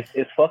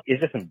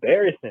 it's just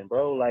embarrassing,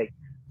 bro. Like,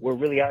 we're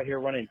really out here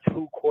running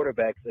two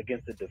quarterbacks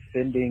against the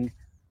defending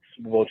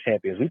Super Bowl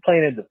champions. We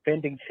playing a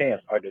defending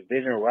champs, our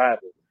division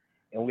rival,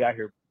 and we out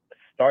here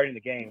starting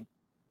the game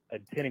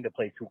intending to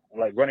play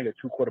running a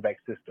two quarterback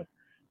system,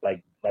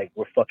 like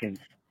we're fucking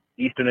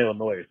Eastern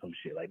Illinois or some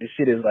shit. Like, this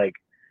shit is like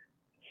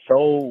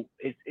so.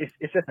 It's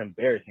just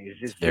embarrassing. It's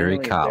just very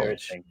genuinely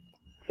college. embarrassing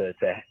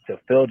to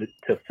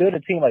field a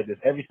team like this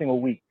every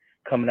single week,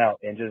 coming out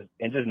and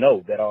just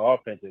know that our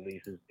offense at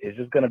least is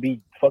just gonna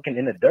be fucking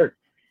in the dirt.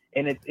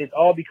 And it's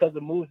all because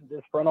of moves that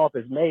this front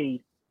office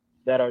made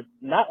that are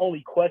not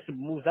only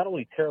questionable moves, not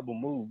only terrible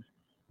moves,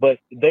 but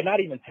they're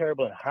not even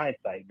terrible in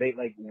hindsight.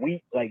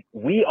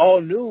 We all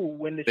knew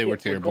when this They shit were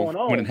was terrible going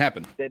on when it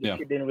happened. that this Yeah.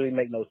 shit didn't really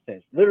make no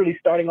sense. Literally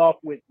starting off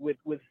with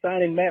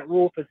signing Matt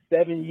Rule for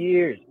 7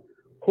 years.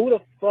 Who the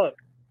fuck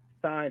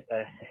signs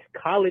a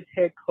college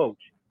head coach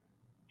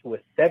to a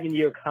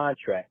 7-year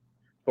contract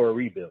for a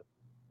rebuild?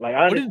 Like,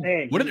 I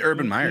understand. What did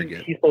Urban Meyer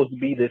get? He's supposed to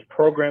be this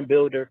program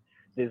builder,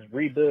 this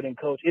rebuilding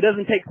coach. It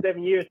doesn't take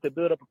 7 years to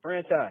build up a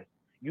franchise.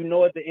 You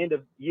know, at the end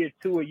of year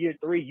 2 or year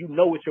 3, you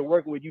know what you're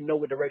working with, you know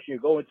what direction you're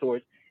going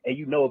towards, and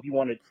you know if you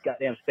want to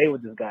goddamn stay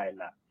with this guy or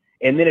not.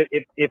 And then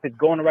if it's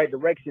going the right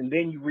direction,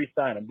 then you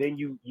re-sign him, then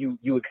you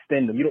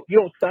extend him. You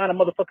don't sign a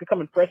motherfucker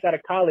coming fresh out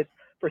of college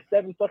for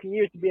 7 fucking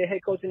years to be a head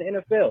coach in the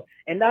NFL,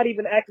 and not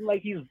even acting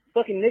like he's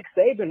fucking Nick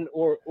Saban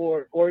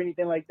or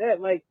anything like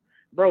that. Like,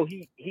 bro,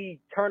 he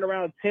turned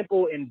around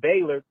Temple and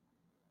Baylor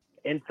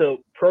into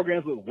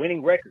programs with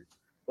winning records.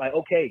 Like,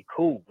 okay,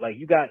 cool. Like,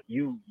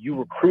 you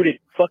recruited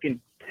fucking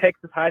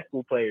Texas high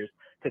school players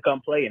to come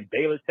play in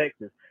Baylor,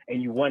 Texas,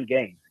 and you won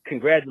games.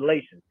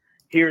 Congratulations.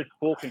 Here's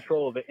full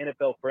control of an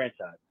NFL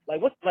franchise.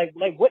 Like, what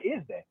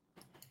is that?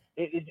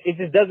 It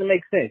just doesn't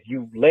make sense.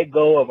 You let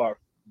go of our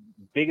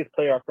biggest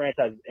player our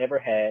franchise has ever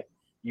had.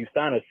 You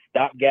sign a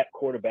stopgap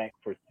quarterback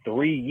for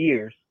 3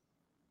 years,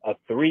 a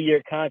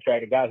 3-year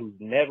contract, a guy who's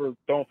never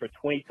thrown for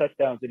 20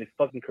 touchdowns in his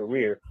fucking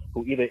career,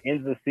 who either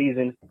ends the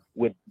season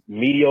with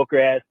mediocre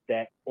ass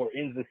stats or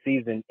ends the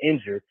season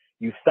injured.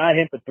 You sign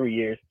him for 3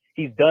 years.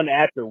 He's done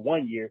after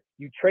 1 year.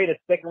 You trade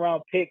a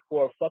 2nd-round pick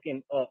for a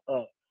fucking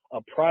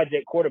a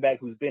project quarterback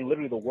who's been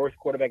literally the worst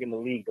quarterback in the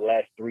league the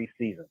last 3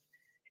 seasons.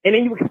 And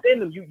then you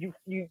extend him.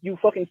 You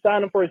fucking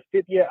sign him for his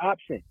 5th-year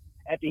option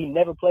after he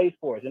never plays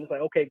for us. And it's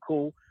like, okay,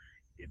 cool.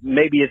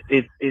 Maybe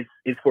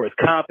it's for his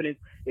confidence.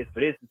 It's for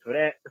this. It's for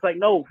that. It's like,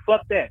 no,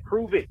 fuck that.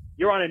 Prove it.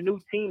 You're on a new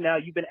team now.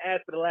 You've been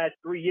asked for the last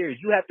 3 years.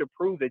 You have to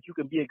prove that you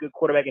can be a good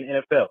quarterback in the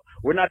NFL.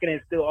 We're not going to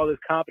instill all this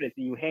confidence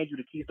in you, hand you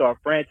the keys to our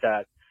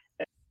franchise.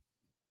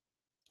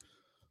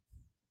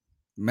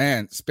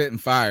 Man, spitting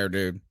fire,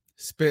 dude.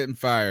 Spitting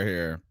fire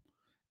here.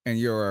 And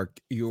you are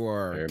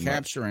Very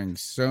capturing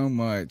so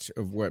much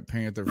of what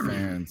Panther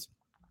fans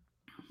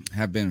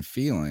have been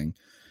feeling.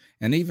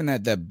 And even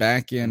at the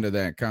back end of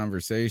that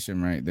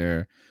conversation right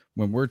there,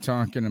 when we're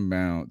talking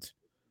about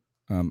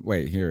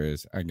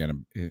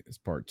it's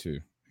part 2.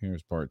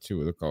 Here's part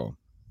 2 of the call.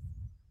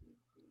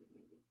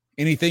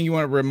 Anything you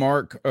want to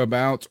remark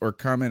about or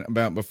comment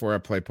about before I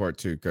play part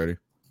 2, Cody?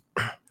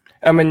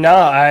 I mean,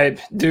 no,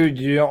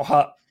 you don't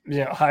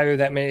hire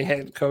that many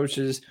head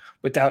coaches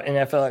without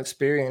NFL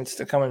experience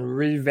to come and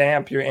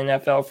revamp your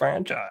NFL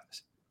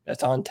franchise.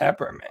 That's on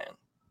Tepper, man.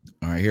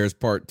 All right, here's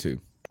part 2.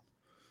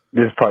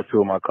 This is part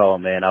 2 of my call,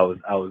 man. I was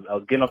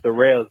getting off the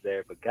rails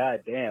there, but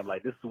goddamn,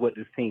 like, this is what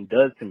this team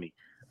does to me.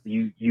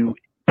 You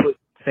put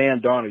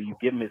Sam Darnold, you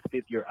give him his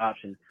 5th-year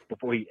option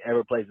before he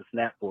ever plays a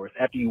snap for us.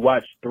 After you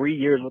watch 3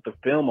 years worth of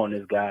film on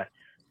this guy,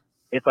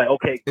 it's like,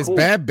 okay, cool. It's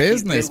bad He's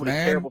business, been with a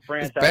man. terrible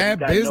franchise. It's bad He's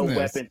got business. no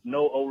weapons,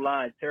 no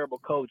O-line, terrible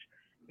coach.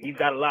 He's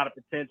got a lot of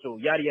potential,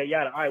 yada, yada,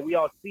 yada. All right, we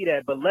all see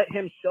that, but let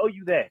him show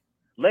you that.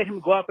 Let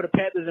him go out for the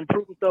Panthers and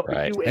prove himself for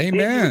you, and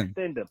then you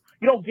extend him.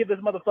 You don't give this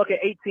motherfucker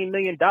 $18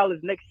 million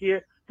next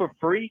year for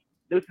free.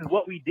 This is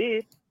what we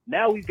did.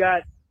 Now we've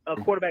got a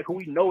quarterback who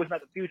we know is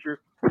not the future,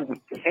 who we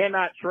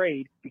cannot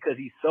trade because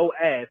he's so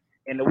ass,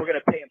 and then we're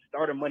going to pay him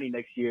starter money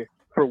next year.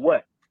 For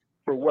what?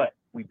 For what?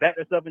 We backed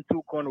ourselves into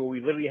a corner where we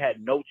literally had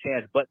no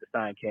chance but to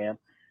sign Cam.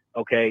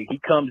 Okay, he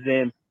comes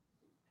in.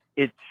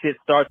 Shit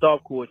starts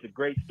off cool. It's a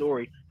great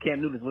story.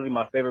 Cam Newton's literally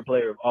my favorite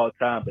player of all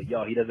time, but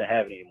y'all, he doesn't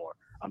have it anymore.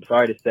 I'm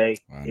sorry to say.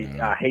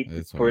 I hate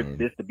for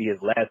this to be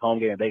his last home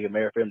game in Vegas,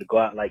 Mary, for him to go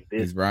out like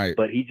this. He's right.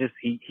 But he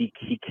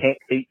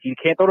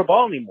can't throw the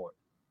ball anymore.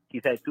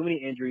 He's had too many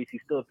injuries.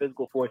 He's still a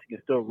physical force. He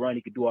can still run.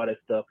 He can do all that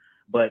stuff.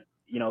 But,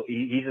 you know,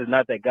 he's just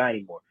not that guy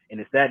anymore. And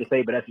it's sad to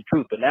say, but that's the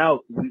truth. But now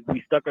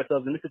we stuck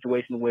ourselves in a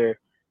situation where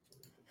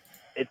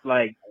it's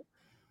like,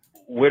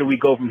 where do we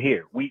go from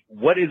here?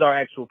 What is our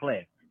actual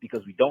plan?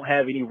 Because we don't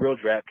have any real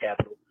draft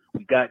capital.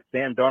 We got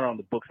Sam Darnold on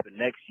the books for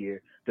next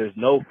year. There's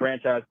no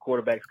franchise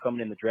quarterbacks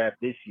coming in the draft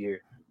this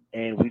year.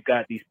 And we've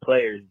got these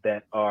players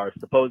that are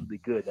supposedly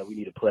good that we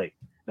need to play,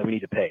 that we need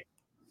to pay.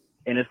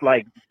 And it's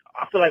like,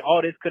 I feel like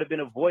all this could have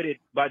been avoided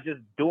by just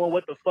doing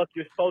what the fuck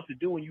you're supposed to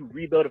do when you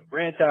rebuild a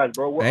franchise,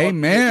 bro. We're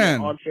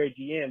armchair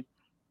GM,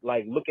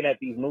 like looking at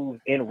these moves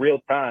in real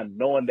time,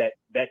 knowing that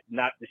that's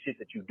not the shit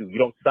that you do. You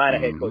don't sign a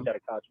head coach out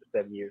of college for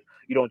 7 years.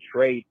 You don't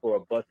trade for a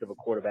bust of a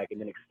quarterback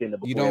and then extend it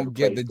before you don't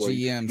get the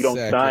GM. You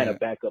don't sign a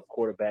backup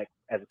quarterback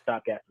as a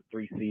stopgap for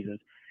 3 seasons.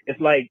 It's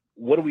like,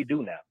 what do we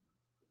do now?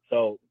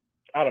 So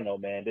I don't know,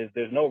 man.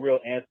 There's no real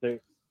answer.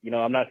 You know,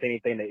 I'm not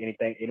saying anything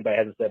that anybody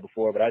hasn't said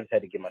before, but I just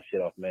had to get my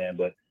shit off, man.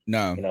 But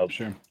no, you know,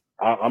 sure.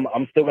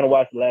 I'm still gonna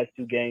watch the last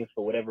 2 games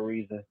for whatever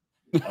reason.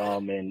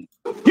 And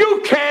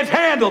you can't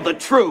handle the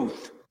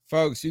truth,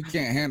 folks. You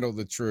can't handle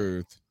the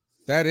truth.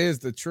 That is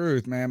the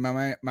truth, man.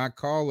 My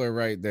caller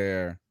right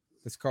there.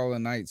 It's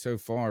calling night so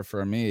far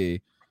for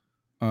me,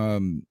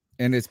 and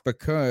it's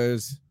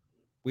because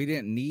we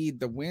didn't need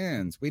the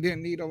wins. We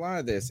didn't need a lot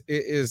of this.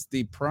 It is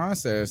the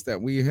process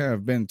that we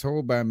have been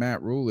told by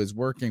Matt Rule is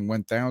working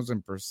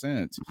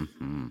 1000%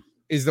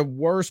 is the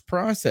worst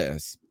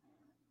process.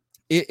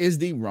 It is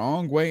the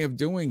wrong way of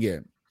doing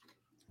it.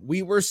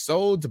 We were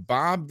sold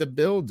Bob the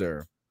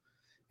Builder,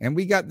 and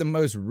we got the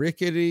most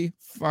rickety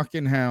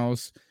fucking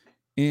house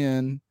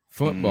in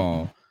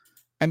football.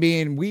 I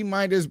mean, we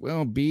might as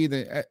well be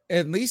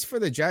at least for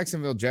the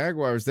Jacksonville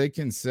Jaguars, they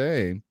can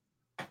say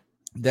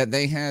that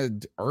they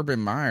had Urban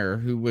Meyer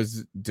who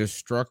was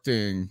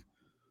destroying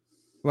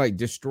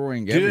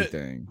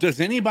everything.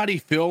 Does anybody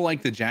feel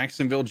like the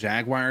Jacksonville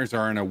Jaguars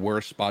are in a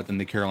worse spot than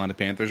the Carolina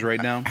Panthers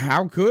right now?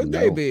 How could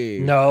they be?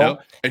 No.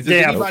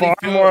 They have far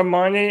more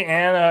money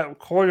and a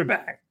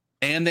quarterback.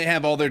 And they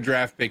have all their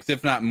draft picks,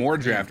 if not more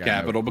draft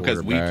capital,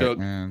 because we took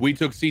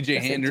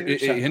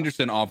CJ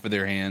Henderson off of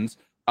their hands.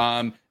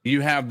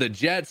 You have the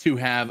Jets who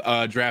have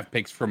draft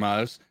picks from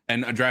us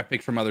and draft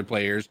picks from other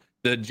players.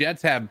 The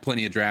Jets have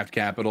plenty of draft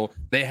capital.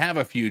 They have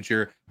a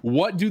future.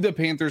 What do the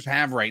Panthers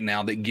have right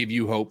now that give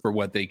you hope for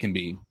what they can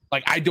be?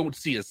 Like, I don't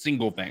see a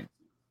single thing.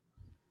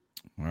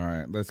 All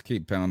right, let's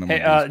keep pounding.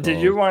 Hey,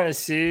 did you want to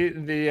see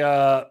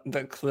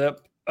the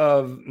clip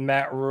of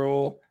Matt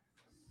Rule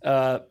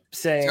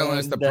saying telling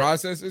us the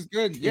process is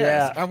good?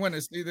 Yes, yeah. I want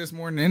to see this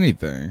more than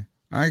anything.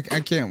 I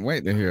can't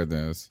wait to hear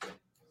this.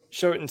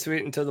 Short and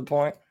sweet and to the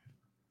point.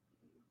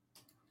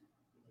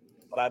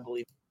 But I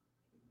believe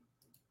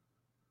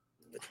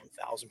it's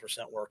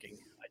 1,000% working.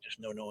 I just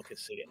know no one can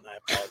see it, and I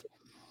apologize.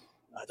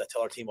 I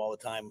tell our team all the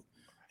time,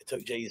 it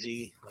took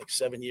Jay-Z like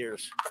 7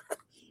 years.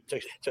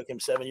 It took him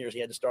 7 years. He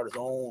had to start his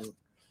own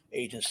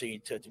agency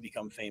to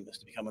become famous,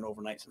 to become an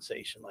overnight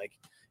sensation. Like,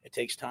 it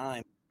takes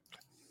time.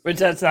 Which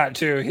that's not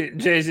true.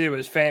 Jay-Z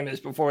was famous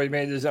before he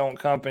made his own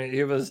company.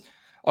 He was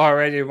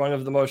already one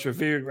of the most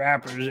revered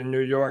rappers in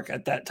New York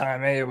at that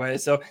time anyway.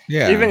 So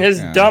even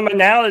his dumb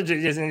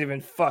analogy isn't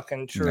even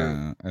fucking true.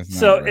 No, that's not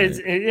so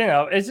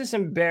right. It's just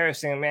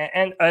embarrassing, man.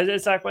 And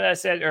it's like what I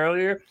said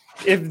earlier.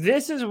 If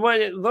this is what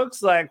it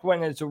looks like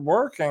when it's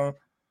working,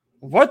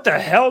 what the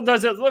hell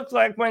does it look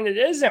like when it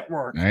isn't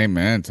working?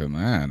 Amen to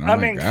that. Oh I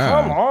mean,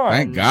 God. come on.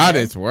 Thank God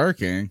it's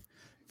working.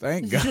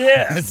 Thank God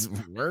it's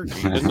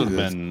working. This has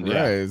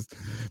been,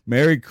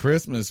 Merry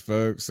Christmas,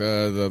 folks.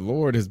 The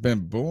Lord has been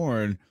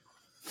born.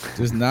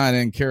 Just not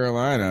in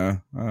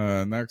Carolina.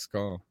 Next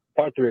call.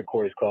 Part 3 of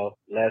Corey's call.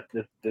 This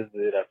is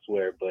it, I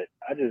swear. But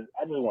I just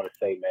want to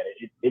say, man,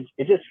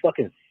 it just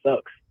fucking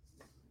sucks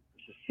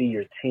to see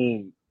your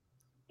team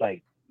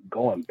like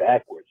going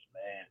backwards,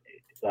 man.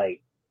 It's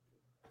like,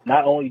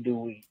 not only do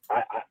we,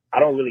 I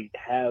don't really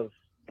have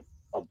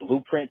a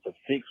blueprint to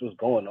fix what's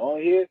going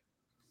on here.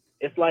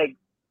 It's like,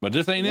 but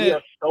this ain't we it.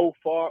 are so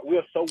far. We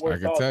are so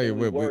worse off tell you, than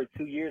we were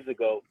 2 years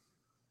ago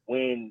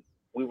when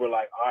we were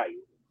like, all right,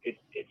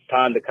 it's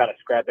time to kind of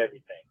scrap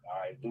everything. All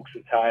right, Luke's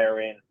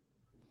retiring.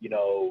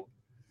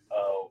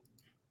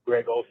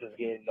 Greg Olson's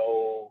getting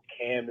old.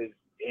 Cam is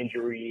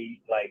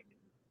injury. Like,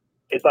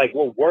 it's like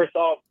we're worse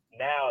off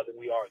now than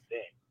we are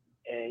then.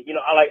 And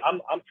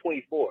I'm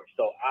 24,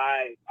 so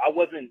I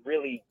wasn't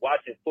really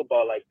watching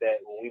football like that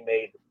when we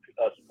made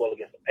Super Bowl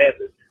against the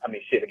Panthers.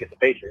 Against the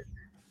Patriots.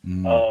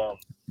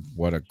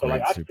 What a so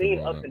great I've Super seen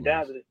Bowl ups that and was.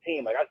 downs of this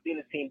team. Like, I've seen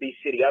this team be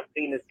shitty. I've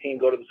seen this team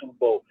go to the Super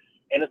Bowl,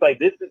 and it's like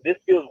this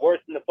feels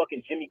worse than the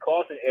fucking Jimmy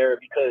Carlson era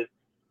because.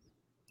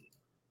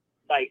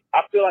 Like,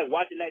 I feel like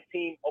watching that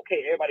team,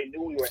 okay, everybody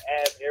knew we were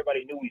ass,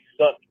 everybody knew we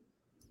sucked,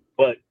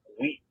 but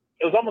it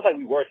was almost like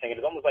we were saying it. It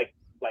was almost like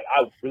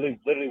I really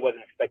literally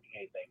wasn't expecting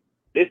anything.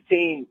 This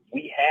team,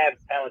 we have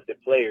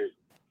talented players.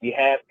 We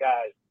have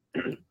guys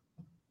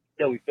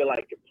that we feel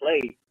like can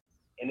play,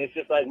 and it's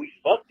just like we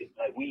fucked it.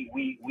 Like,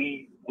 we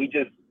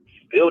just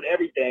spilled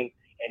everything,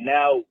 and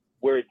now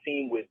we're a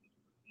team with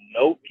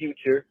no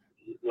future,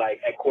 like,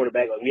 at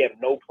quarterback. Like, we have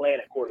no plan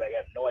at quarterback. I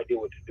have no idea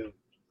what to do.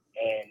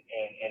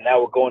 And now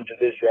we're going to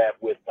this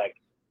draft with like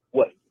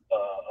a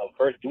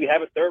first. Do we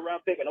have a third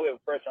round pick? I know we have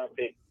a first round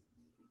pick.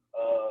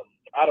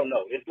 I don't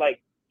know. It's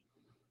like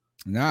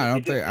No, I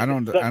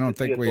don't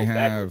think we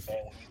have. Man,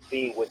 when you've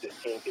seen what this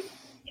team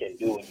can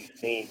do, and you've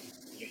seen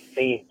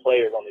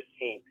players on this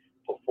team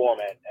perform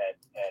at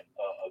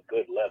a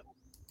good level.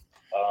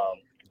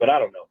 But I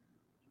don't know.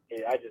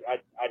 I just had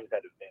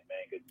to think, man,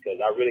 because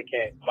I really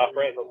can't. My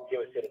friends don't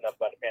give a shit enough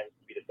about the Panthers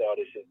for me to say all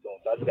this shit to them.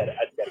 So I just gotta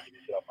get this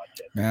shit off my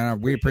chest.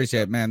 Man, we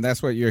appreciate it, man.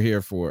 That's what you're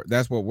here for.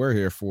 That's what we're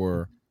here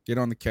for. Get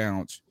on the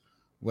couch.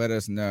 Let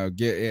us know.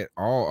 Get it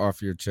all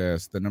off your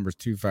chest. The number's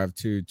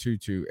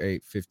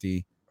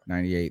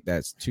 252-228-5098.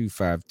 That's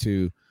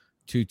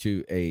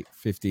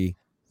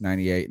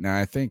 252-228-5098. Now,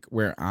 I think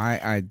where I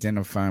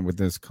identify with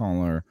this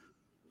caller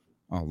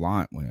a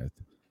lot with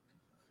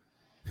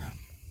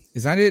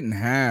is I didn't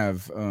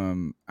have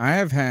I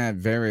have had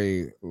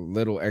very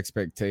little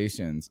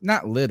expectations.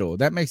 Not little.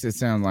 That makes it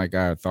sound like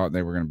I thought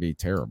they were going to be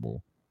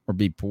terrible or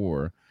be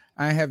poor.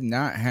 I have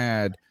not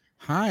had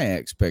high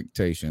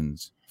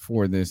expectations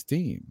for this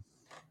team.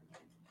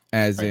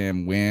 As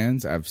in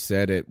wins. I've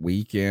said it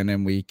week in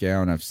and week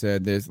out. I've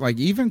said this. Like,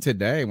 even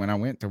today when I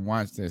went to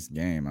watch this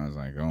game, I was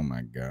like, oh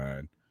my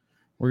God.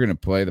 We're going to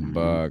play the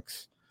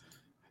Bucs.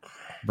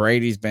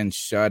 Brady's been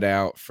shut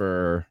out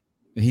for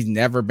he's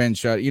never been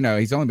shut.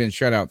 He's only been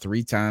shut out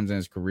 3 times in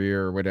his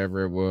career or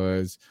whatever it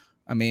was.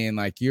 I mean,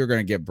 like, you're going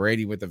to get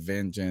Brady with a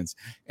vengeance.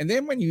 And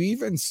then when you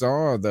even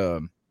saw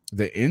the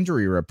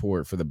injury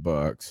report for the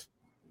Bucs,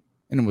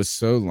 and it was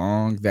so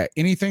long that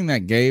anything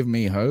that gave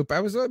me hope,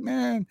 I was like,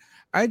 man,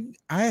 I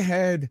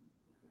had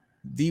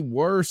the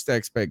worst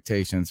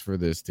expectations for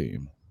this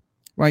team,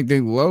 like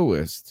the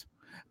lowest.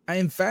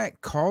 In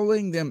fact,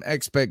 calling them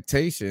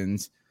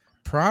expectations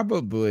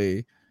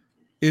probably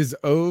is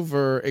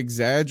over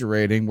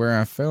exaggerating where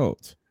I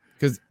felt,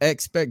 because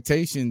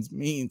expectations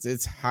means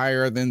it's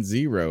higher than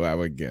 0. I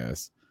would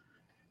guess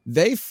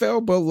they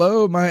fell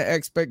below my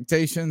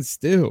expectations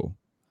still.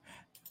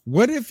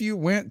 What if you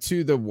went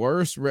to the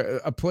worst,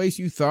 a place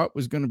you thought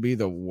was going to be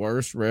the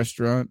worst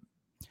restaurant,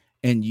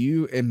 and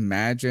you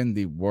imagine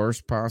the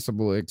worst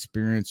possible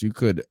experience you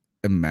could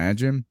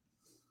imagine,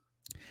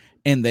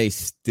 and they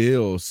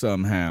still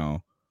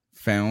somehow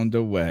found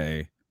a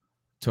way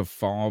to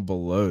fall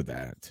below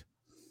that?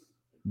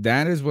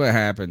 That is what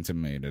happened to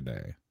me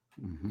today.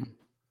 Mm-hmm.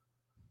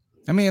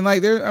 I mean,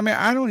 like,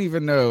 I don't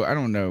even know. I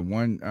don't know.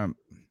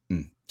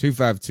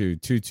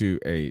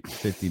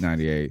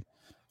 252-228-5098.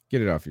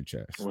 Get it off your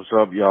chest. What's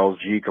up, y'all?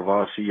 G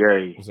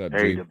Cavassier. What's up,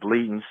 Hey, G? the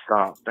bleeding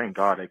stopped. Thank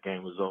God that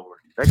game was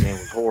over. That game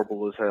was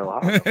horrible as hell.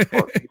 How the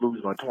fuck you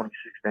lose by 26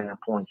 damn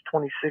points?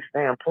 26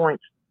 damn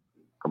points?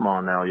 Come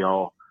on now,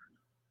 y'all.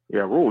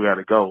 Yeah, Rule got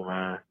to go,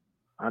 man.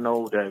 I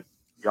know that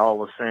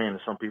y'all are saying, and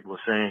some people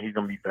are saying he's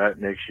going to be back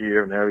next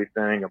year and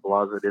everything, and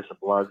blah, this and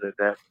blah,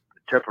 that.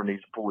 Tepper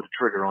needs to pull the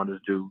trigger on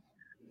this dude.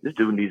 This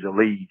dude needs to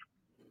leave.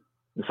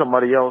 And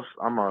somebody else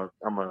I'm gonna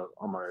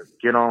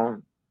get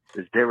on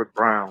is Derek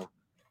Brown.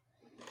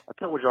 I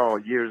told y'all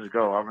years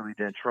ago I really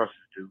didn't trust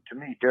this dude. To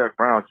me, Derek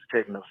Brown's just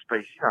taking up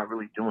space. He's not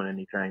really doing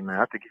anything, man.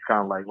 I think he's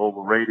kind of like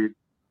overrated.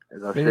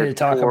 As I We said need to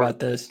talk before, about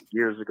this.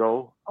 Years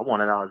ago, I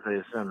wanted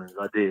Isaiah Simmons.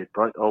 I did,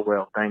 but oh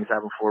well, things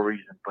happen for a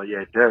reason. But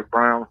yeah, Derek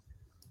Brown,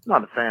 I'm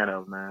not a fan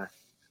of, man.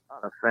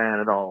 Not a fan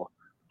at all.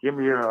 Give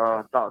me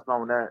your thoughts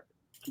on that.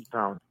 Keep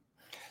telling.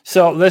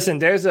 So listen,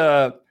 there's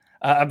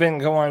I've been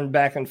going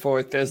back and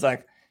forth. There's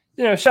like,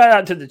 shout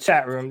out to the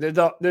chat room.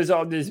 There's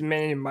all these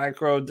mini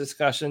micro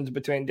discussions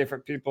between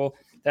different people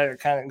that are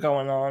kind of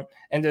going on.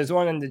 And there's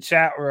one in the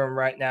chat room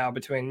right now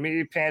between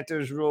me,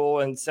 Panthers Rule,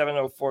 and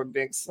 704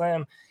 Big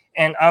Slim.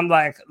 And I'm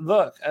like,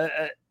 look,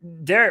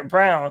 Derek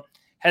Brown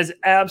has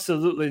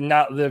absolutely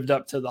not lived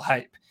up to the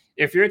hype.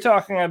 If you're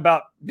talking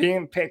about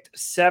being picked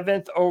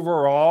 7th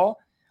overall,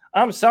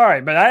 I'm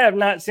sorry, but I have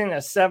not seen a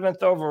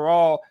 7th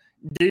overall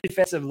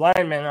defensive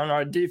lineman on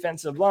our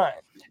defensive line.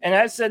 And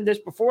I said this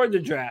before the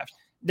draft,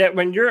 that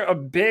when you're a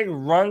big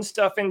run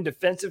stuffing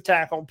defensive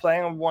tackle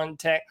playing one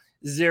tech,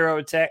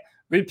 zero tech.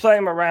 We play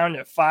him around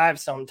at 5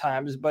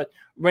 sometimes, but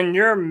when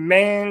your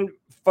main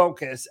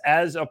focus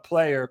as a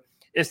player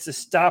is to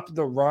stop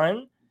the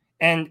run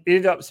and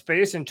eat up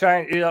space and try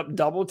and eat up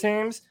double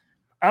teams,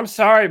 I'm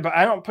sorry, but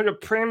I don't put a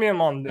premium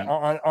on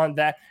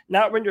that.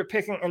 Not when you're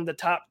picking in the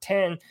top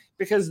 10,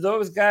 because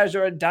those guys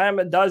are a dime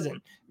a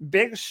dozen.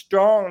 Big,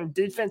 strong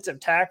defensive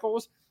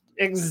tackles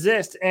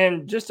exist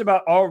in just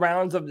about all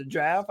rounds of the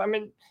draft. I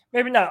mean,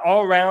 maybe not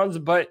all rounds,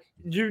 but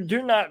you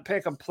do not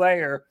pick a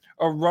player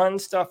or run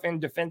stuff in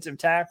defensive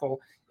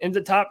tackle in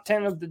the top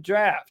 10 of the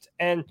draft.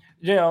 And,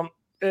 I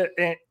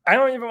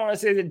don't even want to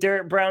say that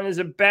Derrick Brown is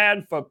a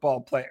bad football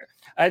player.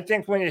 I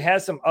think when he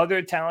has some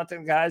other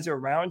talented guys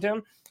around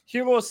him,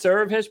 he will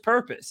serve his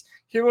purpose.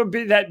 He will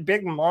be that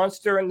big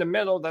monster in the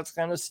middle that's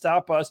going to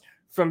stop us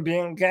from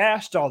being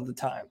gashed all the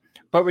time.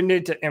 But we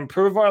need to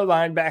improve our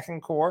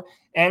linebacking core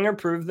and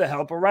improve the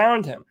help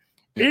around him.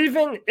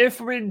 Even if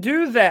we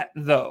do that,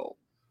 though,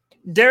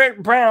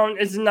 Derrick Brown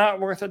is not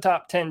worth a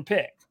top 10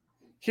 pick.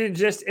 He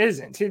just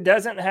isn't. He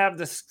doesn't have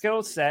the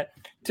skill set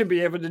to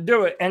be able to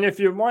do it. And if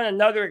you want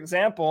another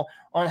example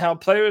on how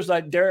players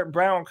like Derrick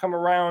Brown come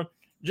around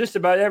just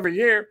about every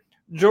year,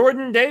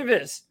 Jordan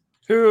Davis,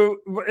 who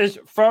is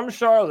from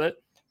Charlotte,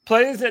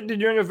 plays at the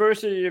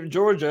University of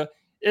Georgia,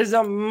 is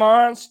a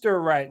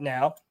monster right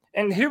now.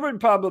 And he would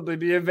probably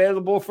be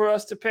available for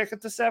us to pick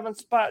at the 7th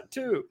spot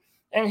too.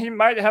 And he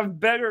might have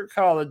better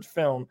college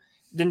film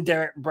than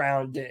Derrick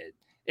Brown did.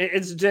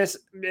 It's just,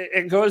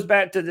 it goes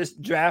back to this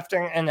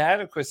drafting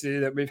inadequacy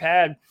that we've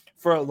had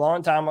for a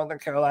long time on the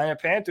Carolina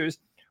Panthers.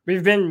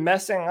 We've been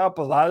messing up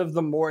a lot of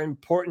the more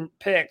important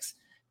picks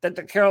that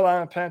the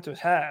Carolina Panthers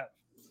have.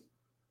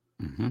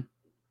 Mm-hmm.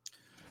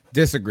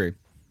 Disagree.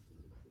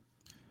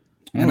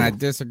 And I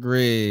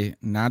disagree,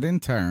 not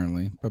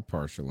entirely, but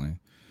partially,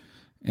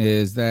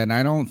 is that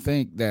I don't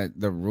think that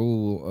the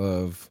rule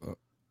of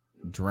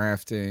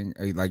drafting,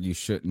 like you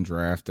shouldn't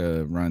draft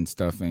a run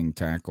stuffing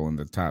tackle in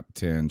the top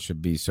 10 should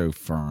be so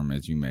firm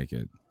as you make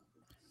it.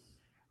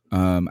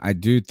 I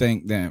do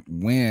think that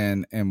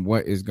when and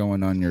what is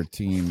going on your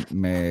team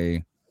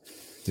may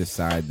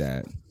decide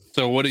that.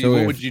 So what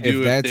would you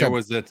do if there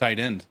was a tight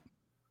end?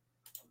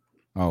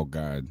 Oh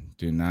God,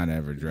 do not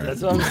ever draft.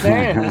 That's what I'm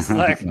saying. It's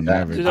like,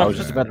 I was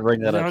just about to bring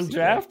that up. Don't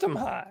draft him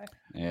high.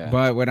 Yeah.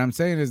 But what I'm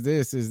saying is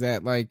this: is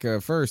that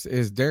first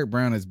is Derrick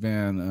Brown has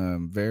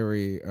been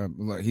very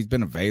he's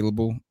been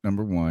available.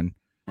 Number one,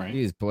 right?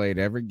 He has played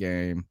every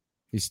game.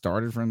 He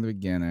started from the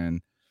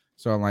beginning,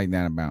 so I like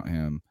that about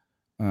him.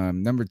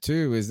 Number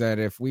two is that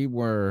if we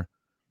were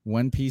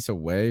one piece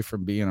away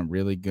from being a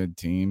really good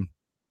team,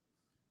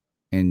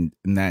 and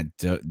that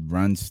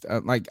runs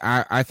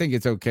I think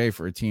it's okay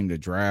for a team to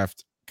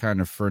draft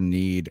kind of for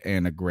need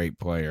and a great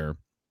player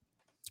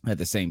at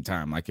the same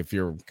time. Like if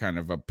you're kind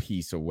of a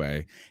piece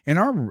away. And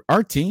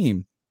our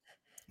team,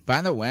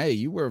 by the way,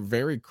 you were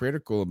very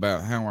critical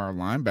about how our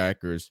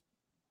linebackers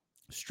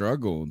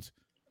struggled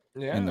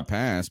in the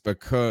past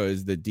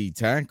because the D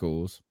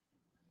tackles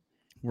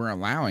were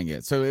allowing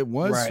it. So it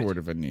was sort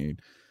of a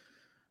need.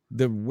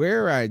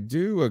 Where I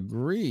do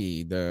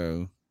agree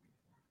though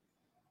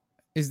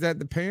is that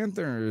the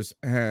Panthers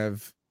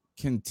have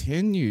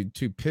continued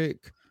to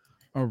pick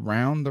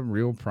around the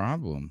real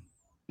problem.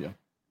 Yeah.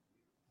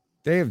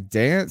 They have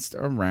danced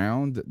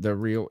around the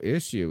real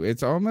issue.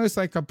 It's almost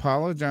like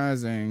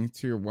apologizing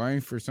to your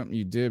wife for something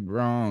you did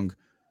wrong,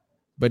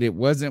 but it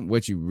wasn't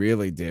what you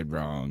really did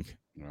wrong.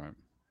 Right.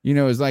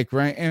 It's like,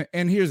 right.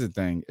 And here's the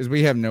thing is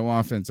we have no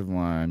offensive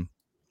line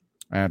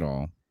at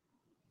all.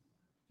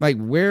 Like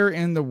where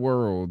in the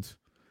world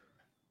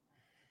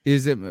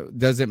does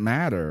it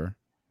matter?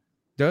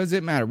 Does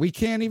it matter? We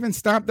can't even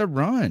stop the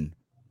run.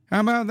 How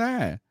about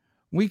that?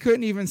 We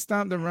couldn't even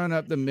stop the run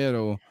up the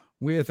middle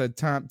with a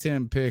top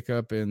 10 pick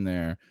up in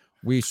there.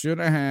 We should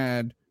have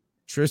had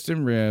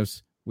Tristan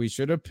Wirfs. We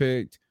should have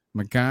picked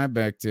Mekhi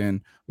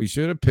Becton. We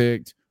should have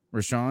picked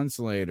Rashawn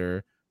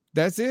Slater.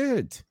 That's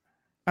it.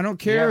 I don't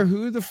care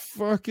who the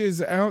fuck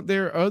is out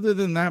there other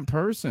than that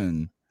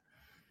person.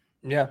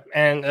 Yeah,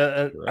 and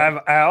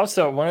I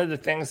also, one of the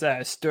things that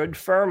I stood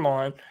firm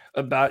on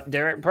about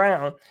Derrick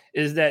Brown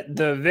is that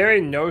the very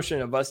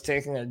notion of us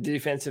taking a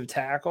defensive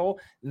tackle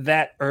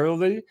that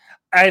early,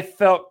 I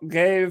felt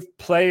gave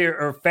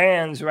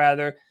fans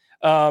rather,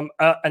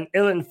 an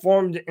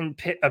ill-informed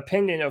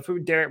opinion of who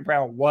Derrick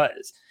Brown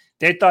was.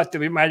 They thought that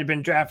we might have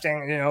been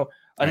drafting,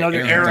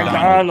 another Aaron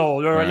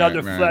Donald or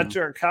another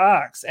Fletcher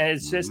Cox, and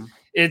it's just,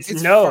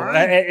 it's no,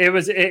 fine.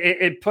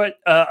 It put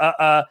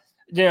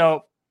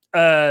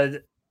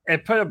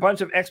it put a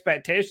bunch of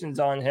expectations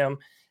on him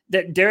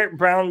that Derrick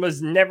Brown was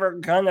never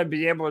gonna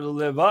be able to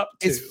live up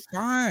to. It's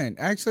fine.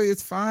 Actually,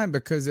 it's fine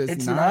because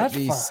it's not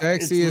the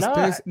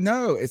sexiest.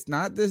 No, it's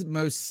not the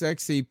most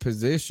sexy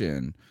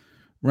position,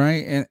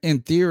 right? And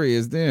in theory,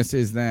 is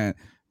that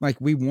like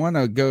we want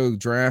to go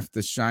draft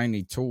the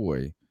shiny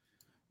toy,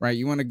 right?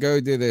 You want to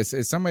go do this.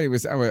 If somebody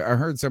was, I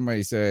heard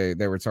somebody say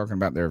they were talking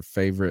about their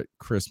favorite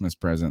Christmas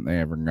present they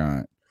ever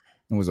got.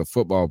 It was a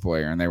football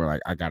player, and they were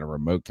like, I got a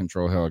remote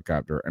control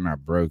helicopter, and I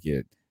broke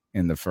it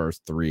in the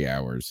first 3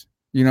 hours.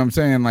 You know what I'm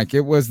saying? Like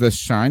it was the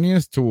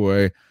shiniest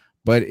toy,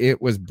 but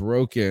it was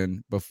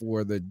broken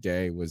before the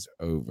day was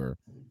over.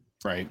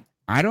 Right.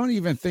 I don't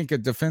even think a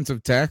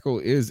defensive tackle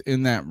is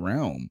in that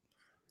realm,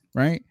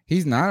 right?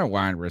 He's not a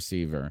wide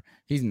receiver.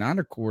 He's not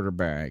a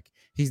quarterback.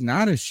 He's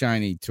not a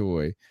shiny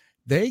toy.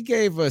 They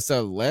gave us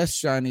a less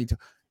shiny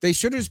They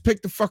should have just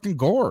picked the fucking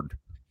guard,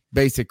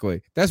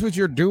 basically. That's what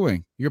you're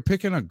doing. You're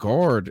picking a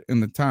guard in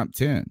the top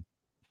 10.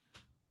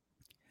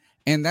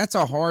 And that's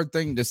a hard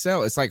thing to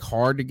sell. It's like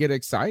hard to get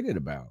excited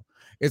about.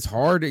 It's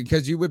hard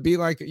because you would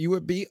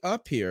be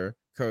up here,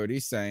 Cody,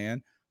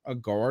 saying a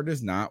guard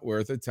is not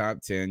worth a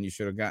top 10. You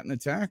should have gotten a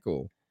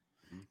tackle.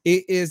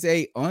 It is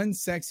a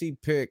unsexy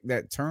pick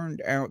that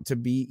turned out to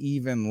be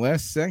even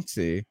less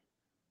sexy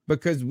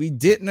because we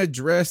didn't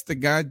address the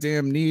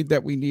goddamn need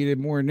that we needed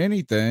more than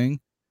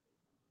anything.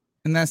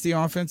 And that's the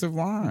offensive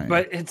line.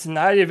 But it's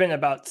not even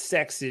about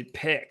sexy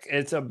pick.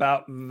 It's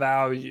about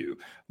value.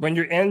 When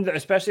you're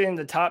especially in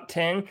the top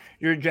 10,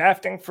 you're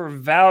drafting for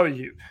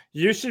value.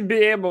 You should be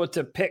able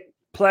to pick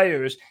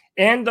players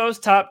in those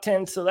top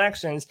 10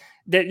 selections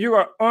that you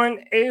are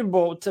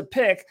unable to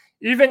pick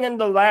even in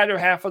the latter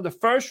half of the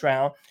first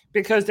round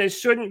because they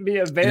shouldn't be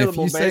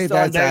available based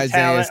on their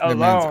talent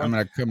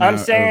alone. I'm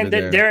saying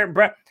that Derek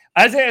Brown,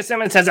 Isaiah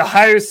Simmons has a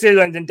higher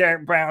ceiling than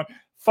Derek Brown.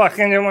 Fuck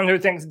anyone who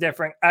thinks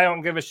different. I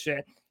don't give a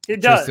shit. He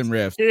does.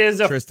 He is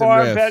a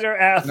far better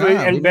athlete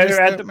and better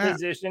at the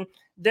position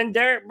than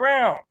Derek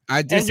Brown.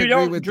 I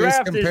disagree with this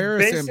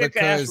comparison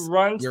because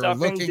you're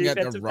looking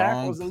at the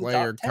wrong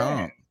player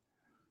comp.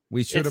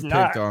 We should have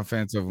picked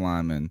offensive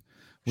linemen.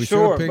 We should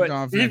have picked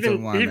offensive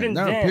linemen.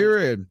 No,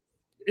 period.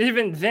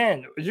 Even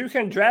then, you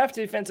can draft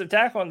defensive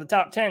tackle in the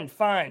top 10,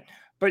 fine.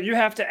 But you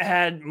have to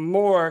add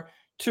more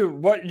to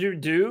what you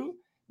do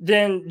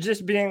than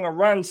just being a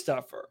run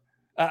stuffer.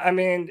 I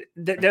mean,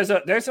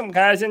 there's some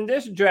guys in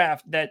this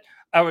draft that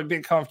I would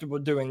be comfortable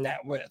doing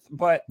that with,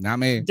 but not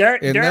me.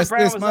 Derek Unless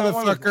Brown this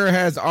motherfucker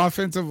has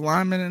offensive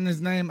lineman in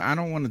his name, I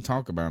don't want to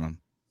talk about him.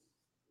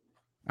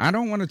 I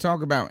don't want to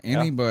talk about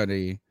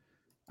anybody.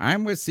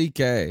 I'm with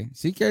CK.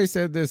 CK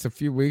said this a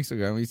few weeks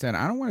ago. He said,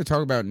 I don't want to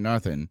talk about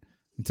nothing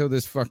until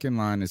this fucking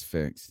line is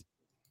fixed.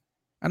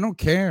 I don't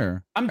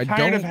care. I'm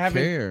tired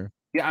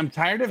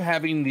of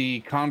having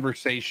the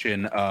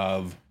conversation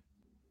of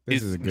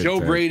is Joe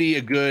Brady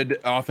a good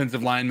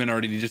offensive lineman, or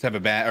did he just have a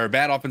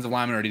bad offensive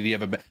lineman, or did he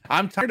have a bad?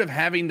 I'm tired of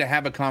having to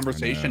have a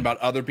conversation about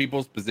other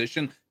people's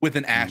position with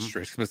an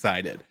asterisk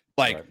beside it.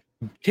 Like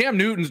Cam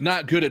Newton's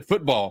not good at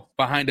football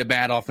behind a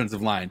bad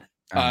offensive line.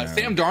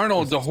 Sam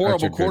Darnold's a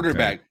horrible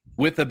quarterback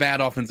with a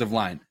bad offensive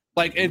line.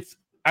 Like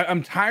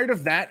I'm tired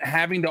of that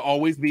having to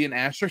always be an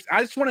asterisk.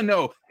 I just want to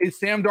know, is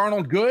Sam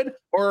Darnold good,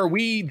 or are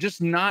we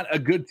just not a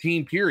good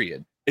team,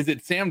 period? Is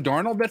it Sam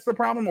Darnold that's the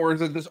problem, or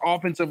is it this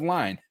offensive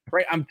line?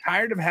 Right? I'm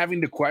tired of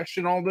having to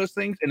question all those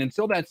things. And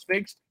until that's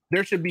fixed,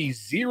 there should be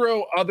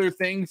zero other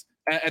things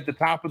at the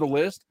top of the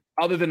list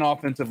other than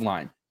offensive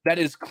line. That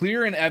is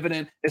clear and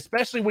evident,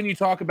 especially when you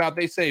talk about,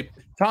 they say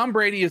Tom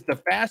Brady is the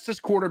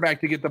fastest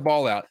quarterback to get the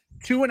ball out,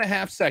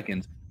 2.5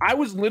 seconds. I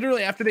was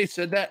literally, after they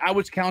said that, I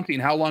was counting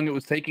how long it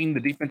was taking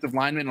the defensive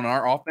lineman on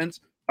our offense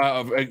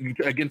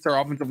against our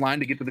offensive line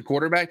to get to the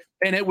quarterback,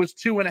 and it was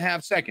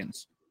 2.5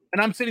 seconds.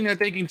 And I'm sitting there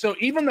thinking, so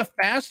even the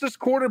fastest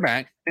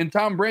quarterback in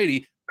Tom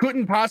Brady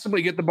couldn't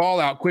possibly get the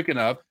ball out quick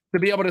enough to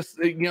be able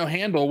to,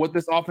 handle what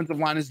this offensive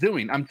line is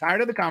doing. I'm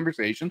tired of the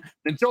conversation.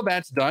 Until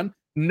that's done,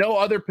 no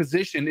other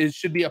position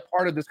should be a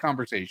part of this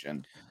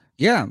conversation.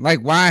 Yeah, like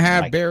why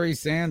have Barry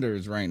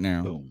Sanders right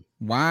now?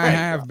 Why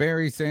have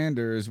Barry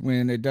Sanders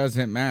when it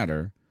doesn't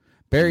matter?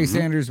 Barry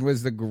Sanders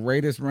was the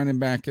greatest running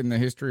back in the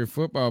history of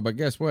football, but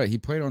guess what? He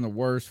played on the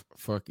worst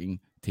fucking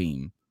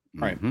team.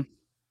 Right.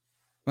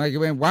 Like, I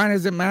mean, why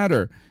does it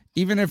matter?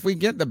 Even if we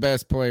get the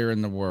best player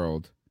in the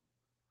world,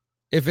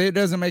 if it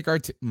doesn't make our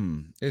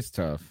team, it's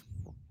tough.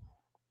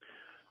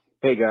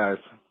 Hey, guys.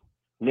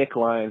 Nick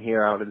Lyon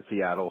here out in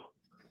Seattle.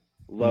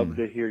 Love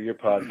to hear your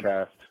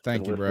podcast.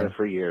 Thank you, bro.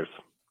 For years.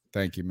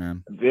 Thank you,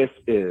 man. This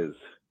is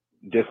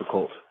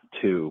difficult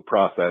to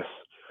process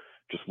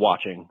just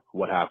watching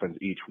what happens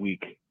each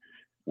week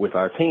with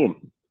our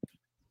team.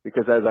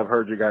 Because as I've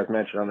heard you guys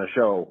mention on the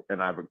show,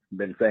 and I've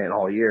been saying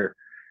all year,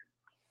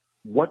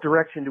 what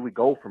direction do we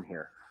go from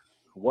here?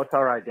 What's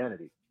our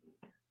identity?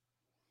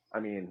 I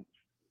mean,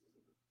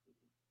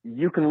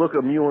 you can look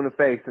a mule in the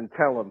face and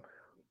tell him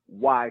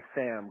why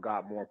Sam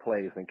got more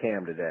plays than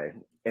Cam today,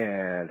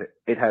 and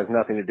it has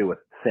nothing to do with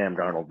Sam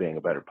Darnold being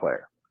a better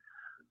player.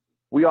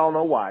 We all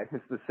know why.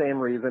 It's the same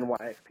reason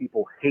why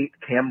people hate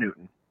Cam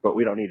Newton, but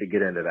we don't need to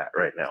get into that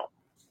right now.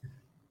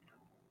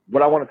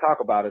 What I want to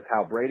talk about is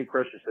how Brady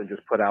Christensen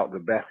just put out the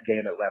best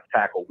game at left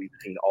tackle we've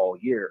seen all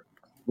year.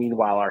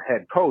 Meanwhile, our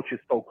head coach is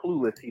so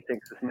clueless, he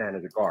thinks this man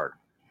is a guard.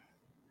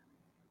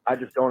 I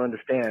just don't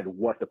understand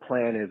what the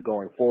plan is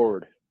going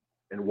forward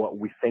and what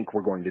we think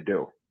we're going to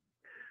do.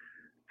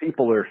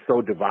 People are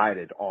so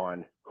divided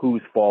on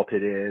whose fault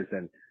it is,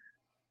 and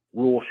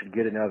Rule should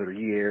get another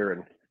year,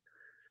 and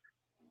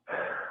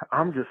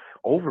I'm just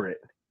over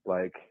it.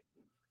 Like,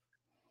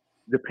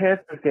 the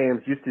Panthers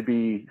games used to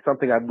be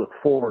something I'd look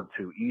forward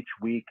to each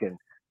week and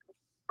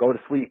go to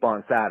sleep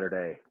on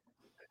Saturday,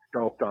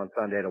 stoked on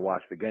Sunday to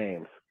watch the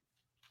games.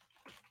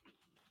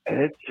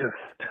 And it's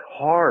just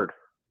hard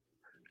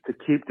to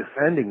keep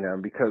defending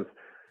them because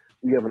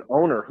we have an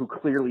owner who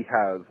clearly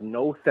has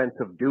no sense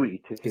of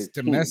duty to his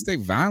domestic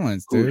team,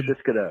 violence, who's dude.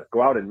 just going to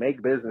go out and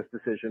make business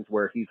decisions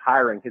where he's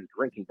hiring his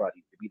drinking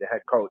buddies to be the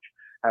head coach.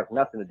 Has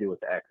nothing to do with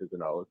the X's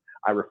and O's.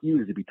 I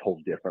refuse to be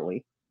told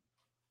differently.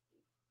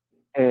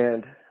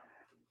 And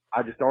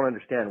I just don't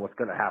understand what's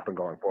going to happen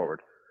going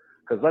forward.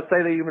 Because let's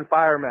say they even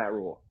fire Matt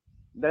Rule.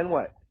 Then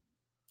what?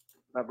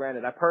 Now,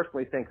 granted, I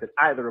personally think that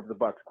either of the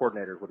Bucs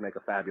coordinators would make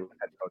a fabulous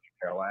head coach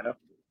in Carolina.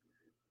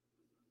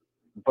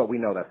 But we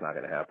know that's not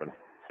going to happen.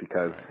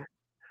 Because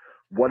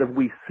what have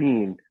we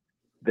seen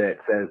that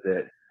says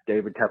that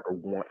David Tepper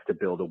wants to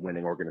build a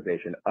winning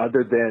organization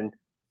other than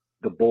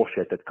the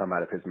bullshit that's come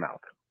out of his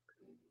mouth?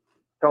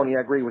 Tony,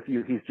 I agree with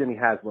you. He's Jimmy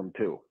Haslam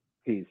too.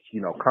 He's,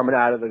 coming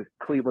out of the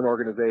Cleveland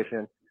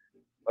organization.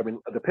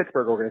 The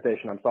Pittsburgh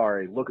organization,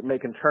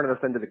 turning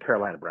us into the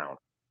Carolina Browns.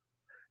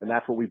 And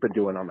that's what we've been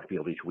doing on the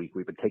field each week.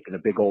 We've been taking a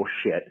big old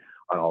shit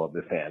on all of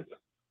the fans.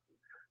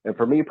 And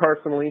for me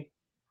personally,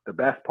 the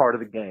best part of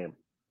the game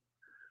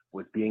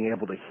was being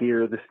able to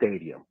hear the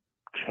stadium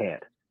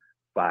chant,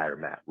 "Fire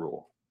Matt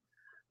Rule."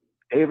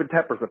 David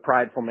Tepper's a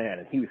prideful man,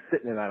 and he was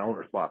sitting in that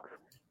owner's box.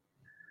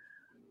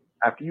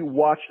 After you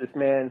watch this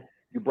man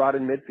you brought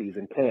in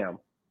midseason, Cam,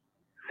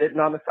 sitting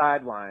on the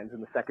sidelines in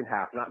the second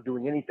half, not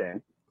doing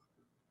anything,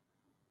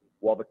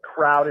 while the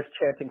crowd is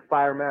chanting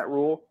 "Fire Matt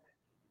Rule,"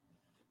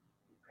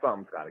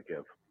 something's got to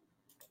give.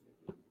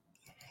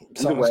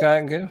 Something's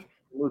got to give.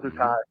 Lose or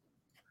tie.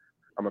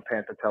 I'm a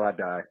Panther till I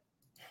die.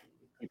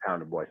 Keep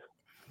pounding, boys.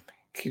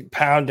 Keep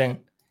pounding.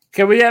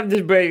 Can we have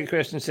this Brady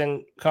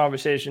Christensen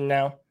conversation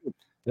now?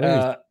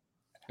 I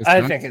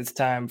think it's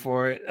time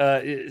for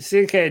it.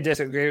 CK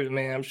disagreed with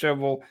me. I'm sure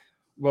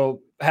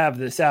we'll have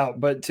this out.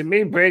 But to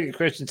me, Brady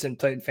Christensen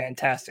played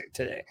fantastic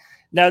today.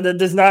 Now, that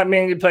does not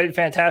mean he played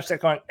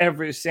fantastic on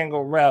every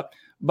single rep.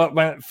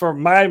 But for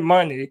my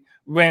money,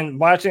 when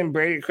watching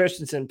Brady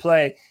Christensen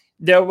play,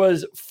 there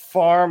was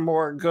far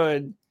more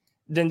good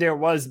than there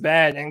was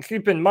bad. And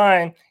keep in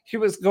mind, he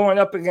was going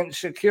up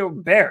against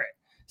Shaquille Barrett.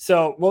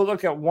 So we'll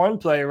look at one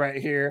play right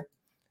here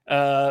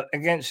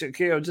against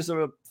Shaquille, just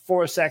a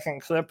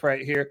 4-second clip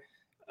right here.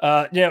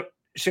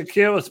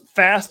 Shaquille is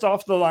fast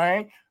off the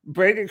line.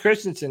 Brady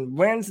Christensen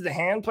wins the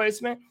hand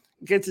placement,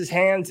 gets his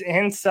hands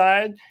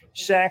inside.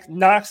 Shaq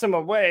knocks him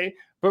away,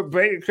 but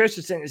Brady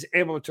Christensen is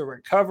able to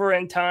recover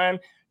in time,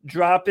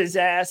 drop his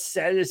ass,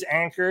 set his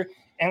anchor,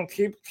 and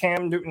keep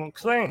Cam Newton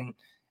clean.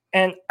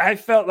 And I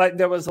felt like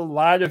there was a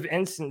lot of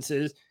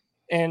instances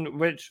in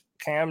which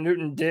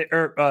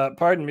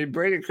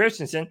Brady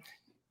Christensen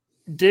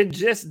did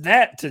just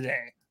that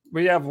today.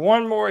 We have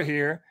one more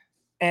here,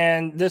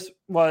 and this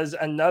was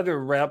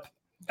another rep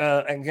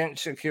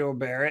against Shaquille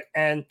Barrett.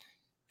 And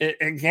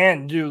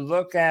again, you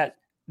look at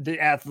the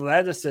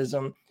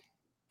athleticism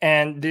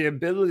and the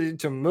ability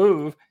to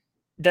move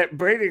that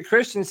Brady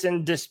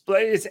Christensen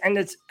displays, and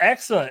it's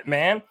excellent,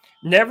 man.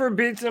 Never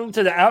beats him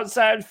to the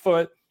outside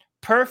foot.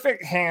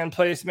 Perfect hand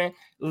placement.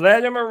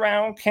 Led him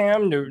around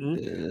Cam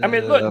Newton. I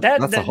mean, look,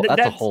 that's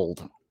a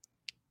hold.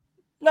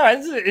 No,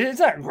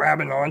 it's not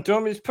grabbing onto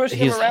him. He's pushing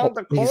him around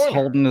the corner. He's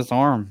holding his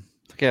arm.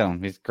 Look at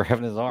him. He's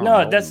grabbing his arm.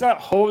 No, that's not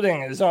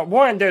holding his arm.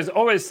 One, there's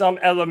always some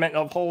element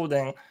of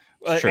holding.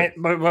 Sure.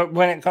 But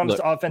when it comes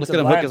to offensive, look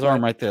at him hook his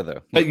arm right there,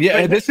 though. But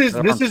yeah, this is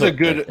a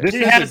good.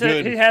 He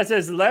has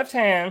his left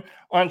hand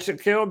on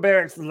Shaquille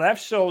Barrett's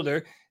left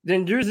shoulder,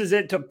 then uses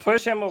it to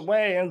push him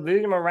away and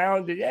lead him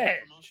around the edge.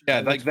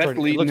 Yeah, that's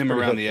leading him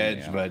around the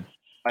edge. But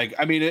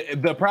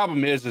the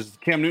problem is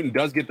Cam Newton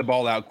does get the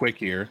ball out quick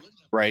here,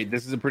 right?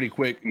 This is a pretty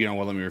quick. Let me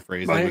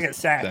rephrase. Well, he gets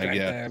sacked right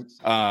there.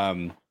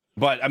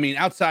 But I mean,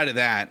 outside of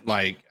that,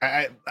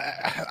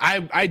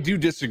 I do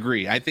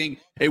disagree. I think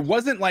it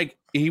wasn't like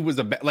he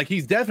was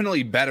he's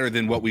definitely better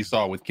than what we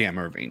saw with Cam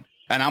Irving,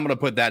 and I'm gonna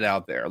put that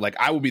out there.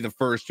 I will be the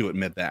first to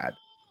admit that.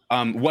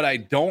 What I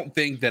don't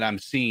think that I'm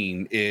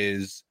seeing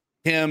is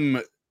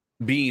him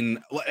being.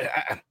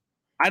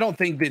 I don't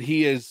think that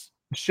he has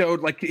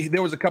showed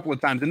there was a couple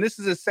of times, and this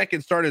is his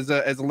second start as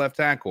a left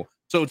tackle,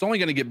 so it's only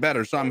going to get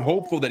better. So I'm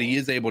hopeful that he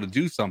is able to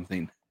do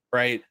something,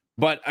 right?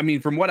 But I mean,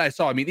 from what I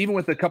saw, even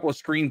with a couple of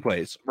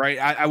screenplays, right?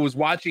 I was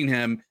watching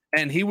him,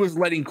 and he was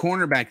letting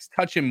cornerbacks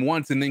touch him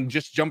once and then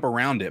just jump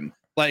around him.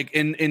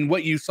 In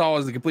what you saw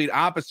is the complete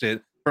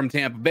opposite from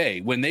Tampa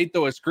Bay. When they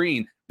throw a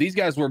screen, these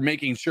guys were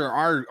making sure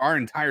our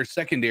entire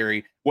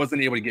secondary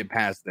wasn't able to get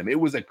past them. It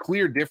was a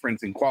clear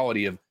difference in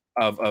quality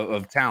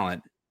of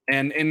talent,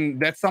 and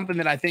that's something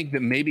that I think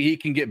that maybe he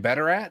can get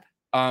better at.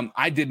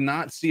 I did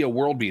not see a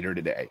world beater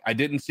today. I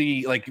didn't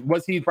see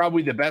was he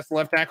probably the best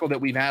left tackle that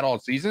we've had all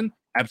season?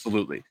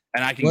 Absolutely.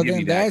 And I can give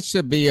you that. That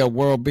should be a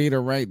world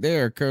beater right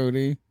there,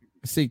 Cody.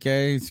 CK,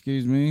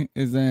 excuse me.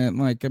 Is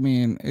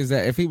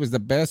that if he was the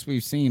best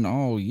we've seen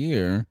all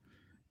year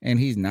and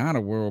he's not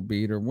a world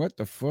beater, what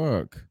the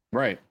fuck?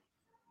 Right.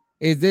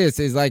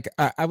 is like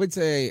I would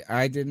say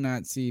I did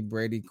not see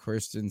Brady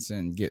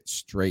Christensen get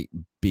straight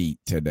beat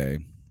today.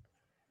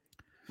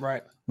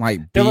 Right.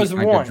 Like There beat was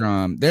like one. a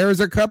drum. There was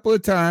a couple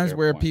of times Fair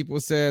where point. people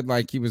said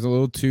like he was a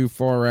little too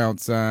far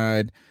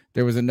outside.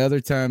 There was another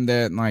time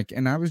that like,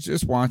 and I was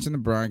just watching the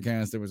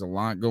broadcast. There was a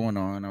lot going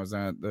on. I was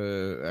at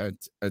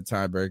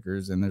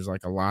Tiebreakers, and there's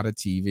like a lot of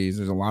TVs.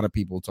 There's a lot of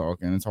people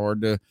talking. It's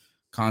hard to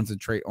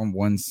concentrate on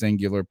one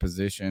singular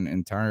position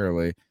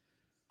entirely.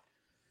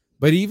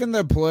 But even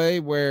the play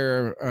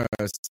where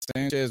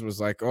Sanchez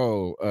was like,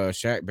 "Oh,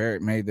 Shaq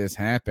Barrett made this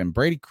happen,"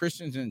 Brady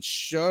Christensen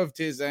shoved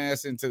his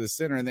ass into the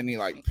center, and then he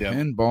like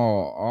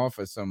pinball off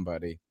of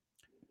somebody.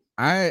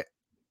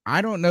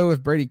 I don't know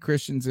if Brady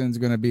Christensen's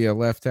going to be a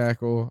left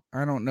tackle.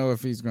 I don't know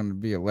if he's going to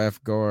be a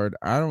left guard.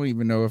 I don't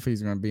even know if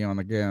he's going to be on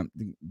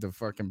the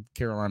fucking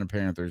Carolina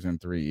Panthers in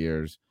 3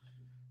 years.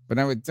 But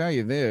I would tell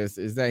you this,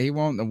 is that he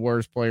wasn't the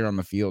worst player on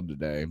the field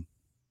today.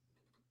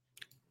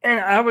 And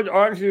I would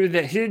argue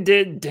that he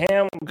did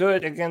damn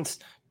good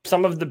against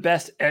some of the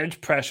best edge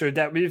pressure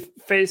that we've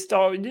faced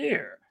all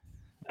year.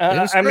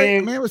 I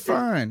mean, it was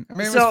fine. I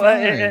mean, it was so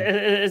fine.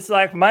 It's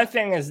like, my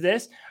thing is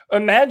this.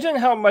 Imagine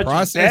how much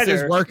process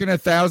better, is working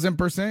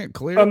 1,000%.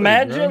 Clearly,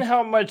 imagine bro.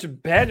 how much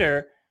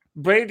better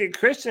Brady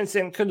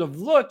Christensen could have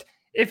looked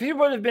if he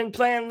would have been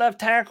playing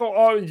left tackle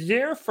all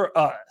year for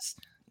us.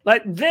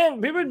 Like, then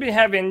we would be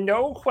having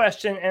no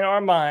question in our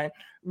mind.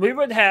 We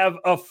would have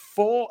a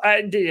full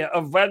idea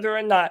of whether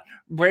or not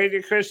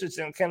Brady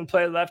Christensen can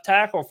play left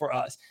tackle for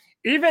us.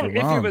 Even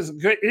if he was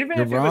good,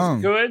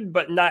 was good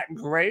but not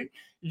great,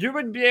 you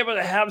would be able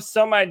to have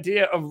some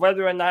idea of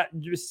whether or not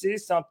you see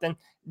something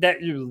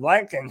that you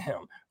like in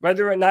him,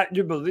 whether or not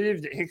you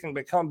believe that he can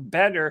become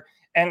better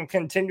and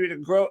continue to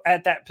grow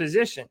at that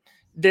position.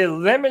 The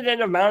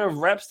limited amount of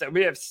reps that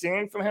we have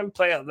seen from him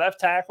play a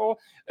left tackle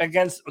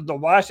against the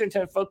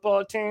Washington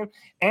football team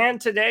and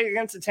today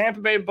against the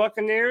Tampa Bay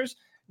Buccaneers,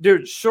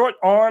 dude, short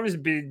arms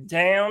be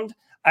damned.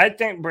 I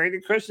think Brady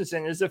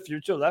Christensen is a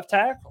future left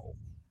tackle.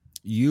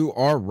 You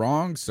are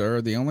wrong,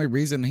 sir. The only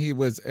reason he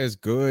was as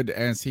good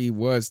as he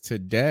was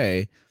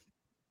today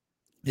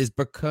is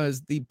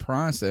because the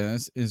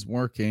process is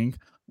working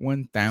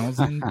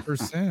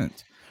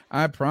 1,000%.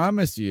 I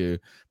promise you,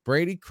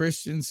 Brady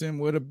Christensen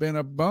would have been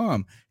a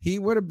bum. He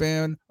would have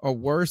been a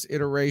worse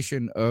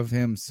iteration of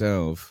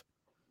himself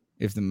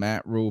if the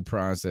Matt Rule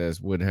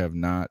process would have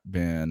not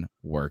been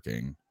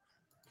working.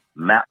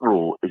 Matt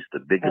Rule is the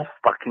biggest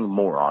fucking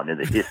moron in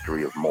the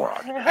history of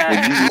morons.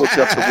 When you look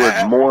up the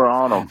word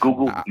moron on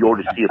Google, you ought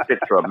to see a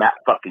picture of Matt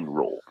fucking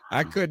Rule.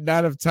 I could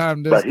not have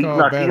timed this But he's call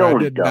not the better. I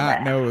only did not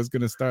dumbass. know it was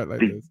going to start like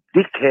The this.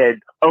 dickhead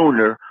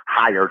owner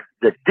hired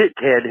the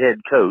dickhead head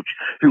coach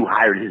who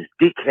hired his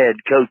dickhead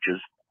coaches.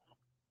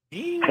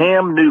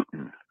 Cam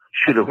Newton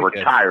should have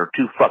retired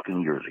 2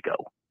 fucking years ago.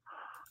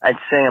 And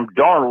Sam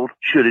Darnold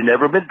should have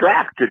never been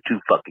drafted 2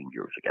 fucking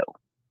years ago.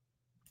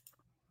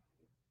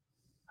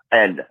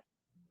 And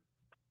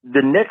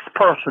the next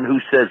person who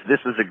says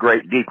this is a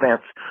great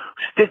defense,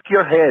 stick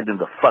your head in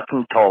the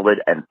fucking toilet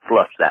and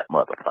flush that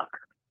motherfucker.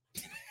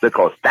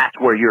 Because that's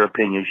where your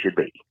opinion should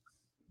be.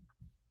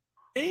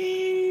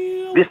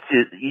 This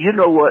is, you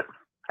know what?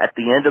 At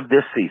the end of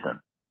this season,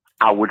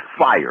 I would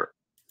fire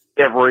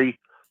every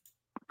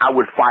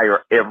coach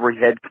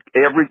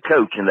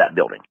in that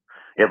building.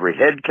 Every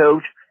head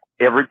coach,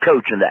 every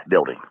coach in that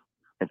building,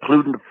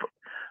 including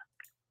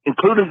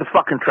the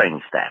fucking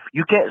training staff.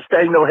 You can't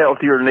stay no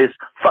healthier than this.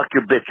 Fuck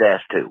your bitch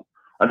ass too.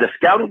 And the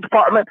scouting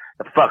department,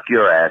 fuck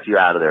your ass. You're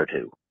out of there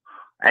too.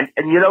 And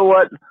you know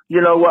what?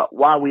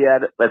 While we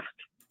at it, let's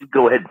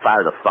go ahead and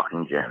fire the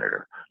fucking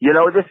janitor. You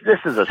know, this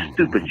is a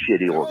stupid,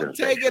 shitty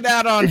organization. Take it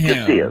out on It him.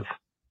 just is.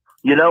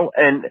 You know,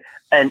 and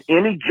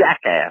any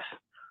jackass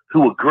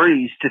who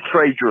agrees to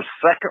trade your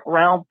 2nd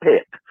round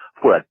pick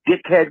for a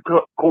dickhead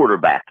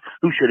quarterback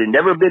who should have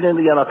never been in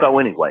the NFL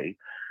anyway,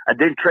 and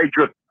then trade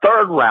your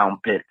 3rd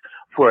round pick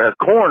for a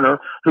corner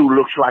who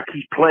looks like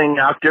he's playing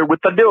out there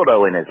with the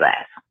dildo in his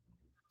ass,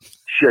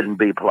 shouldn't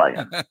be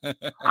playing.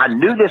 I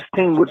knew this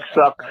team would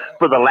suck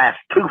for the last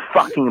 2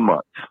 fucking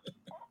months.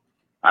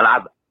 And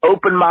I've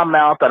opened my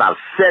mouth and I've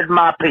said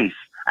my piece.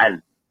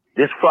 And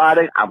this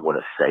Friday, I'm going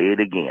to say it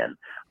again.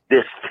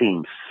 This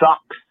team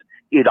sucks.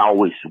 It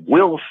always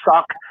will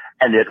suck.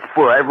 And it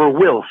forever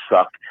will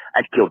suck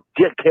until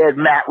dickhead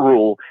Matt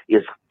Rule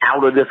is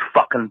out of this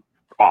fucking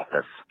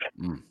office.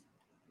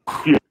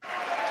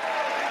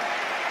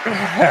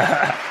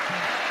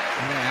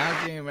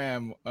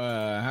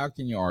 How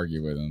can you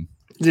argue with him?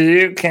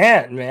 You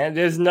can't, man.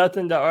 There's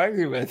nothing to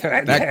argue with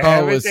right That there.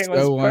 call was Everything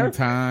so on perfect.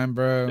 time,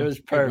 bro. It was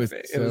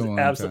perfect. It was so on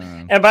absolutely.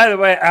 time. And by the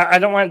way, I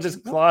don't want to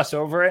just gloss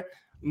over it.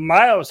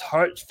 Miles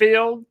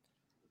Hartsfield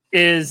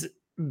is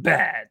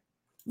bad.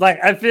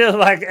 Like, I feel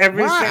like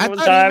every Why? single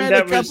I thought time he made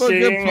that a we're couple of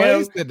good seeing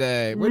plays him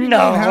today. What do you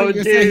no, mean? How you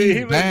gonna dude, say he's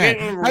he was bad?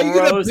 getting How you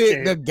gonna roasted.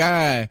 pick the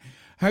guy?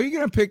 How you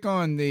gonna pick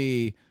on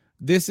the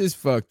This is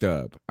fucked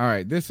up. All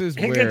right, this is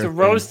He where gets things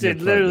roasted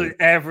get literally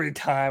fucked up. every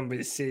time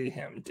we see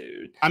him,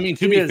 dude. I mean,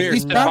 to He be is fair,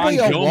 He's not- probably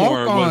Stephon a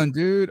Gilmore walk-on,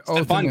 dude. Stephon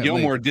ultimately.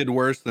 Gilmore did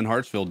worse than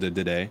Hartsfield did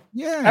today.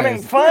 Yeah, I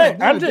mean,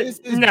 fine. I'm this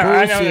just is no.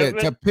 I know bullshit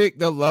that, to pick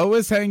the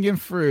lowest hanging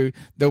fruit,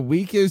 the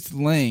weakest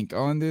link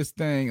on this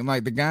thing,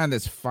 like the guy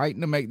that's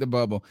fighting to make the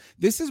bubble.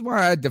 This is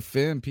why I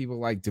defend people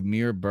like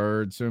Demir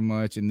Bird so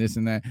much and this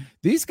and that.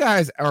 These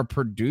guys are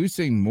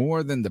producing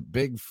more than the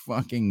big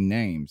fucking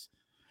names.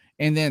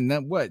 And then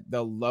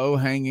the low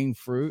hanging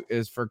fruit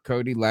is for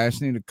Cody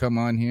Lashley to come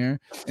on here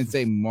and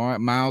say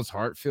Miles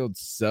Hartfield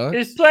sucks.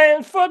 he's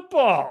playing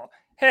football.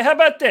 Hey, how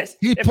about this?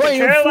 He's If the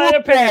playing Carolina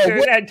football. Panthers,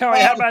 What and Tony,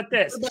 how about about-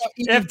 this? what about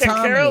Ian If the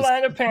Thomas?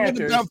 Carolina What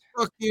Panthers, about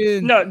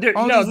fucking no, dude,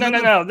 all no, these no, no,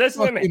 other no.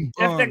 Listen to me. fucking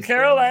If the bums,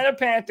 Carolina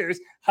Panthers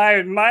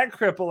hired my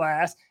cripple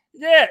ass,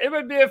 yeah, it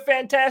would be a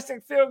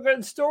fantastic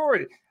feel-good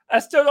story. I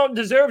still don't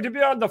deserve to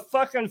be on the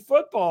fucking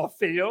football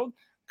field.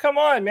 Come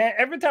on, man.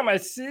 Every time I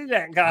see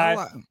that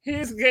guy,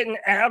 he's getting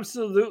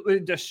absolutely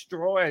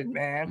destroyed,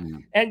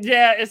 man. And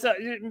yeah,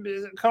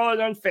 call it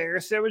unfair,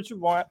 say what you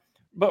want.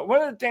 But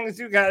one of the things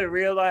you got to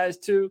realize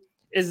too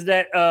is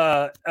that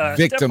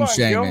victim Stephon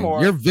shaming.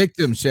 Gilmore, You're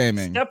victim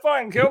shaming.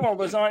 Stephon Gilmore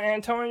was on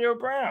Antonio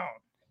Brown.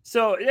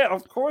 So yeah,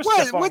 of course.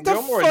 What the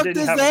Gilmore fuck didn't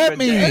does have a that good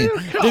mean? day.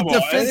 The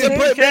defensive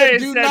CK player,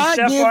 do said not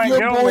give Stephon your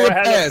Gilmore boy a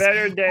had pass. a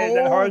better day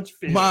than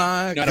Hartsfield.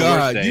 My Got a worse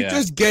God, day, you yeah.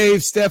 just gave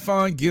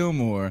Stephon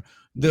Gilmore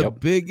the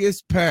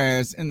biggest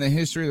pass in the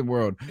history of the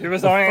world. It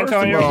was Well, on first of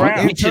Antonio all, Brown.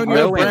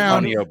 Antonio Brown,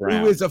 Antonio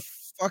Brown. who is a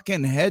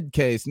fucking head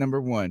case, number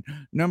one.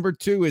 Number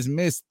two is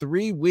missed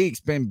 3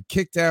 weeks, been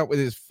kicked out with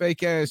his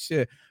fake ass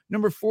shit.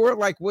 Number four,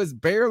 was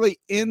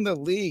barely in the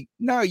league.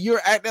 No,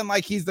 you're acting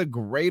like he's the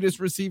greatest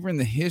receiver in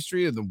the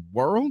history of the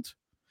world.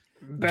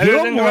 Better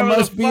than Gilmore whoever the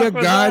must be a fuck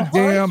was on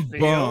goddamn Hartsfield.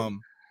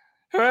 bum.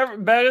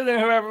 Better than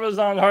whoever was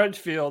on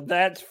Hartsfield,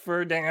 that's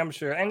for damn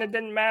sure. And it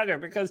didn't matter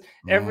because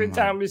every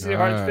time we see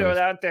Hartsfield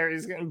out there,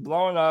 he's getting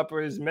blown up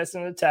or he's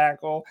missing a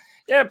tackle.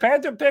 Yeah,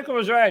 Panther Pickle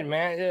was right,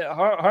 man. Yeah,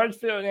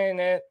 Hartsfield ain't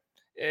it.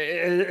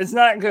 It's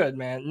not good,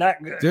 man.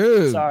 Not good.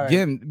 Dude,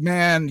 sorry.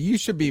 man, you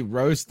should be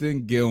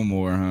roasting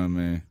Gilmore,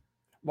 homie.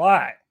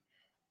 Why?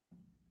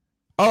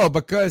 Oh,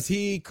 because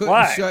he couldn't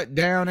Why? shut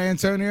down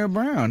Antonio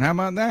Brown. How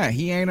about that?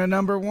 He ain't a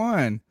number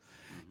one.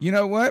 You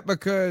know what?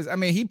 Because,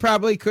 he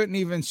probably couldn't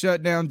even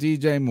shut down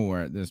DJ Moore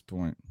at this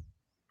point.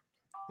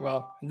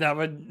 Well, that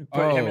would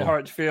put him and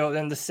Hartsfield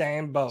in the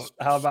same boat.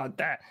 How about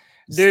that?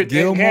 Dude,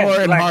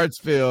 Gilmore and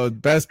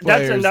Hartsfield, best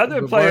players. That's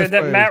another the player worst that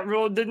players. Matt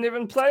Rule didn't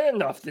even play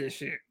enough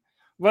this year.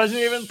 Wasn't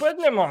even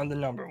putting him on the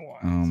number one.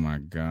 Oh, my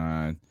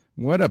God.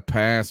 What a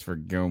pass for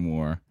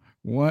Gilmore.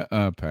 What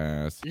a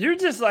pass. You're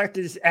just like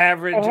these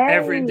average,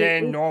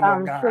 everyday,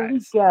 normal guys.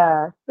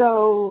 Salika.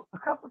 So a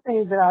couple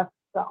things that I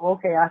saw.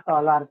 Okay, I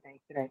saw a lot of things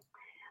today.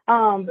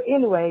 But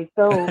anyway,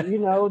 so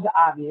the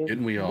obvious.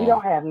 Didn't we all? We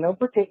don't have no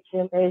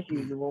protection as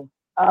usual.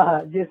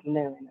 Just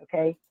none.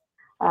 Okay.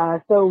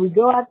 So we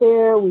go out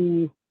there,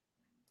 we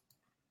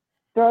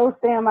throw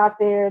Sam out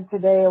there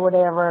today or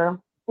whatever.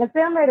 And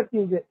Sam made a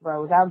few good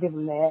throws. I'll give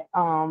him that.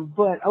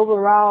 But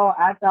overall,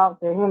 I thought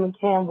that him and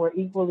Cam were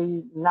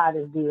equally not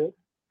as good.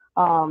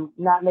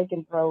 Not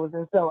making throws.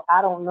 And so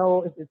I don't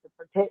know if it's the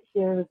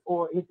protections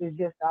or if it's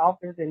just the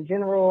offense in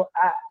general.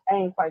 I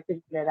ain't quite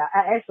thinking that.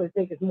 I actually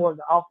think it's more of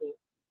the offense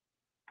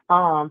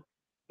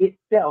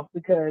itself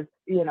because,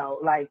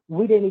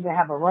 we didn't even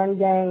have a run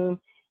game.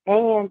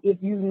 And if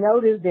you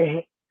notice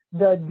that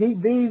the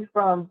DBs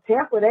from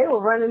Tampa, they were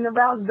running the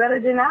routes better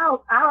than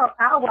our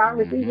wide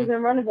receivers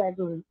and running backs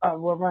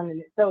were running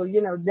it. So,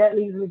 that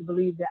leads me to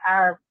believe that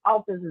our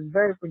offense is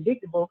very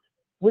predictable,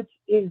 which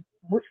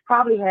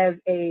probably has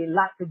a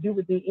lot to do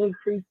with the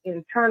increase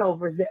in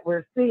turnovers that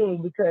we're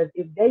seeing, because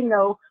if they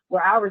know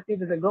where our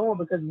receivers are going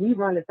because we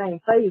run the same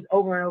plays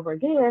over and over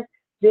again,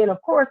 then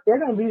of course they're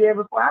going to be there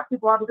before our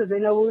people are because they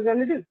know what we're going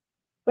to do.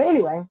 But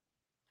anyway,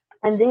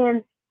 and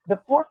then the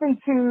 4th and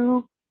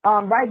 2,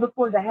 right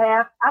before the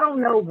half, I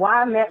don't know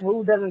why Matt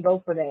Rule doesn't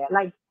go for that.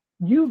 Like,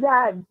 you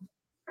got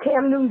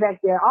Cam Newton back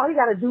there. All you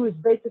got to do is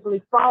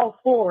basically fall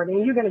forward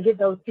and you're going to get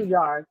those 2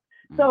 yards.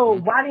 So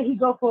why did he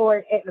go for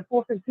it at the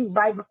 4th and 2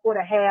 right before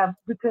the half?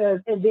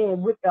 And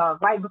then with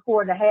right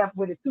before the half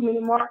with a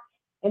 2-minute mark,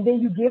 and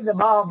then you give the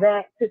ball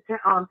back to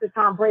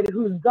Tom Brady,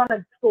 who's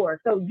gonna score.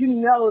 So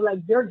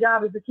your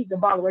job is to keep the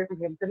ball away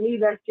from him. To me,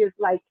 that's just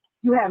like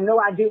you have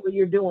no idea what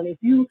you're doing. If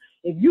you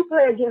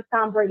play against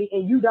Tom Brady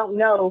and you don't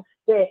know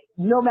that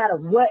no matter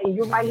what, and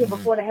you're right here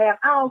before the half,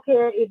 I don't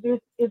care if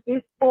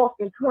it's 4th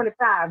and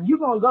 25, you're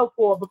gonna go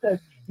for it because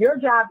your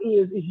job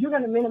is you're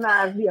gonna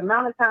minimize the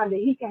amount of time that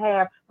he can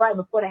have right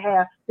before the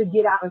half to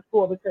get out and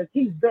score because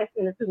he's best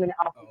in the 2-minute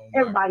offense.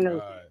 Everybody knows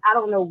that. I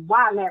don't know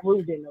why Matt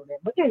Rule didn't know that,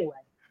 but anyway.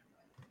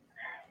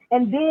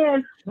 And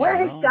then where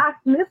has Josh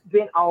Smith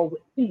been all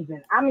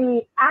season?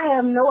 I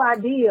have no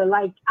idea.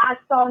 Like, I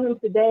saw him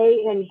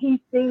today, and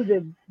he seemed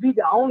to be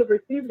the only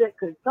receiver that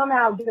could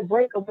somehow get a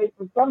break away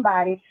from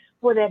somebody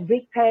for that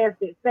big pass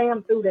that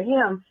Sam threw to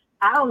him.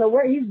 I don't know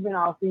where he's been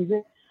all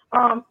season.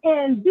 And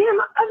then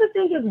my other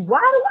thing is, why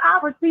do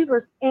our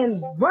receivers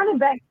and running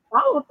backs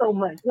fall so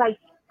much? Like,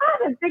 I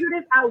haven't figured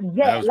this out I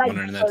yet. was Like,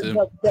 wondering that too.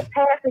 the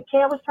pass that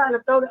Cam was trying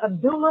to throw to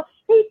Abdullah,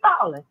 he's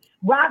falling.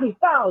 Robbie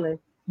falling.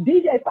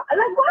 DJ falling.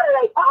 Like, why do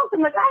they fall so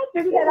much? I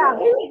ain't figured that out.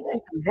 Maybe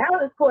it's some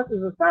balance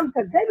courses or something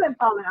because they've been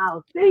falling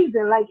all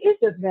season. Like, it's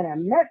just been a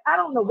mess. I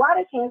don't know why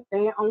they can't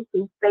stand on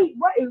 2 feet.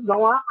 What is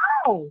going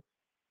on?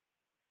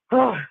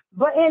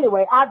 But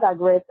anyway, I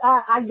digress.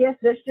 I guess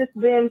that's just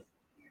been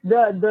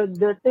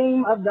the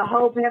theme of the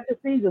whole Panther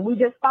season. We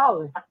just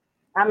falling.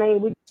 I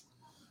mean,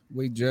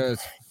 we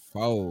just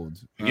fold.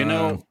 You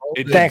know,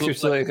 it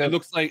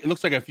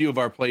looks like a few of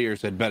our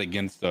players had bet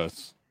against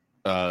us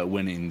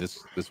winning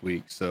this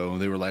week. So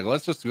they were like,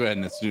 let's just go ahead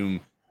and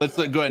assume. Let's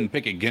go ahead and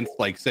pick against,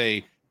 like,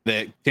 say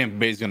that Tampa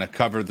Bay is going to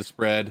cover the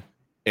spread,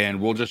 and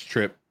we'll just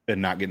trip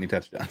and not get any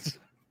touchdowns.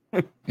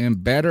 In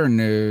better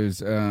news,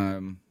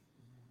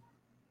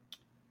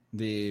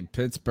 the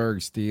Pittsburgh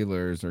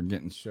Steelers are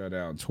getting shut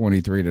out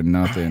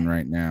 23-0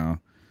 right now.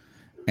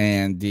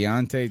 And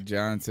Deontay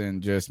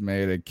Johnson just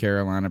made a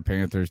Carolina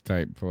Panthers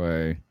type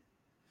play.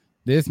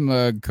 This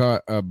mug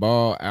caught a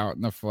ball out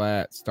in the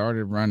flat,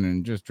 started running,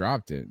 and just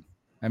dropped it.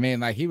 I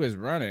mean, like, he was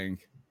running,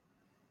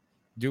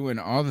 doing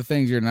all the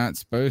things you're not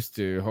supposed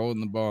to,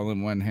 holding the ball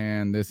in one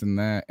hand, this and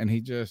that, and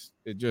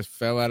it just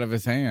fell out of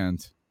his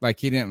hands. Like,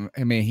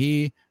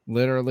 he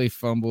literally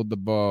fumbled the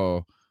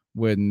ball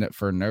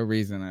for no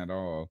reason at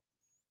all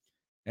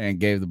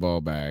and gave the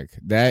ball back.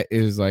 That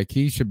is like,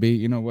 he should be,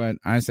 you know what?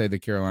 I say the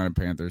Carolina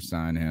Panthers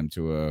sign him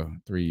to a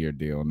 3-year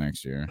deal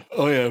next year.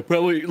 Oh yeah,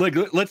 probably. Like,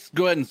 let's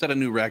go ahead and set a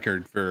new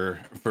record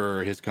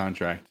for his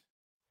contract.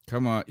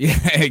 Come on. Yeah,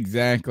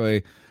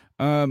 exactly.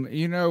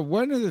 You know,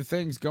 one of the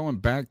things going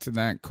back to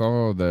that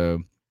call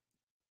though,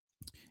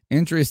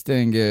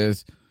 interesting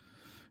is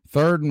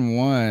 3rd and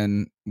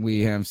 1,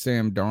 we have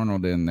Sam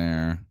Darnold in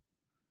there.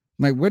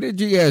 Like, what did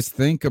you guys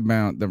think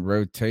about the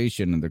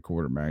rotation of the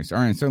quarterbacks?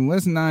 All right, so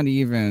let's not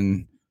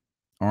even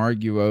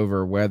argue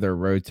over whether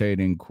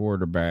rotating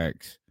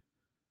quarterbacks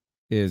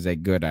is a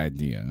good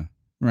idea,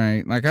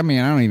 right? Like, I mean,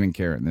 I don't even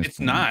care at this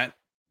point.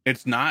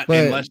 It's not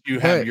unless you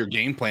have your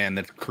game plan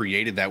that's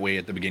created that way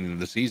at the beginning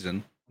of the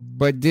season.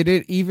 But did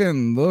it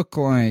even look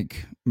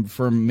like,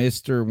 for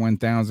Mr.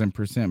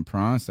 1000%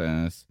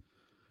 process,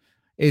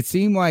 it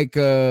seemed like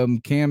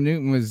Cam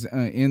Newton was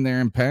in there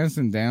in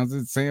passing downs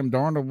and Sam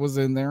Darnold was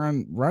in there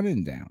on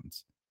running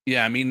downs.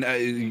 Yeah, I mean,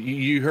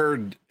 you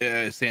heard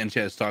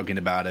Sanchez talking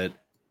about it.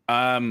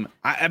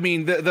 I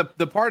mean,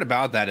 the part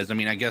about that is, I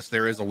mean, I guess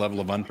there is a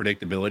level of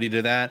unpredictability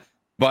to that.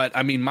 But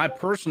I mean, my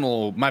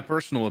personal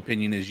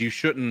opinion is you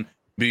shouldn't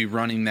be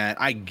running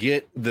that. I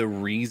get the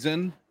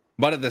reason,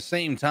 but at the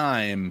same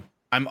time,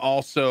 I'm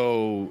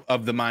also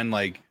of the mind,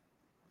 like,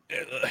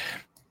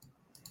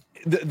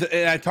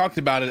 and I talked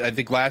about it, I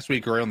think last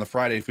week or on the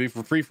Friday free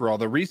for all.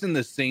 The reason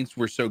the Saints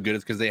were so good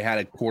is because they had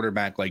a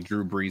quarterback like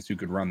Drew Brees who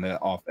could run the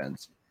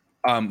offense.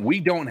 We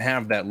don't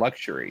have that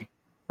luxury,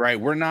 right?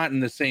 We're not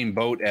in the same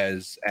boat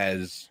as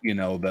you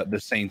know the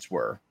Saints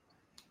were.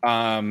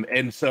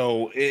 And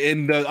so,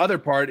 in the other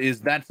part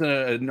is that's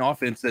an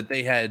offense that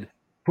they had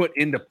put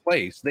into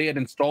place. They had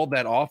installed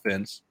that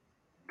offense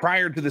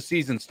prior to the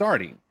season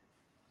starting,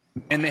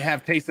 and they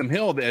have Taysom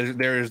Hill.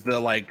 There's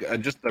the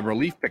just the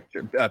relief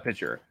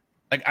pitcher.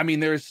 Like, I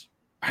mean, it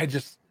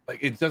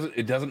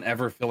doesn't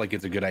ever feel like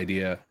it's a good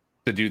idea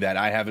to do that.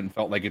 I haven't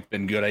felt like it's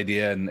been a good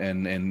idea,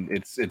 and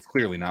it's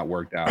clearly not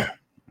worked out.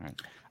 Right.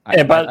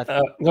 Go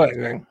ahead,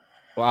 Greg.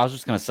 Well, I was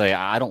just going to say,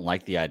 I don't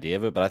like the idea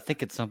of it, but I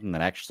think it's something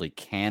that actually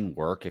can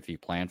work if you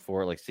plan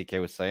for it, like CK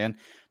was saying.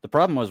 The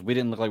problem was we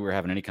didn't look like we were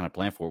having any kind of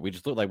plan for it. We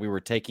just looked like we were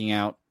taking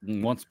out,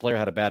 once a player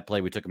had a bad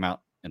play, we took him out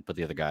and put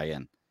the other guy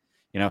in.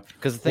 You know,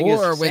 because the thing is,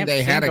 or when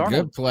they had a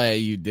good play,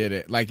 you did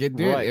it. Like, it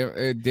did. Right.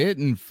 It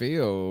didn't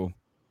feel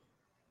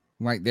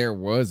like there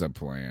was a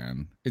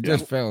plan. It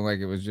just felt like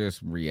it was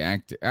just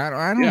reactive. I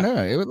don't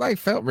know. It was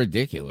felt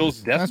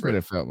ridiculous. That's what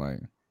it felt like.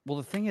 Well,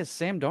 the thing is,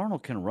 Sam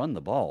Darnold can run the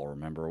ball.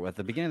 Remember, at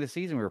the beginning of the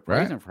season, we were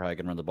praising him for how he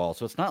can run the ball.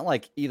 So it's not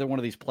like either one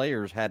of these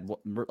players had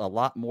a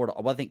lot more.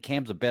 Well, I think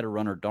Cam's a better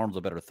runner, Darnold's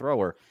a better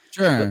thrower.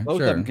 But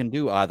both of them can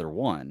do either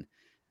one.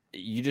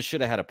 You just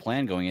should have had a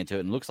plan going into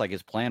it. And it looks like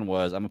his plan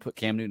was, I'm going to put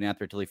Cam Newton out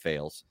there until he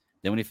fails.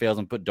 Then when he fails,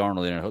 I'm going to put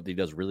Darnold in and I hope that he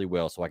does really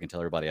well so I can tell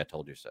everybody I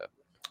told you so.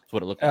 That's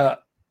what it looked like.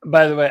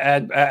 By the way,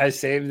 I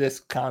saved this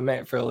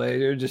comment for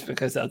later just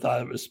because I thought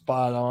it was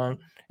spot on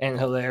and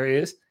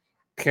hilarious.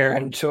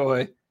 Karen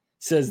Choi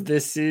says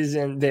this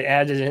season they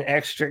added an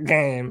extra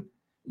game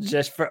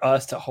just for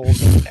us to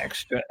hold an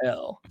extra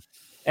L.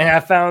 And I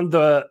found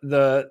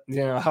the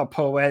how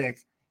poetic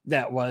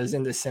that was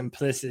in the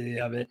simplicity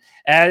of it.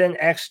 Add an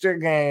extra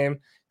game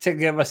to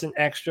give us an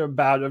extra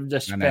bout of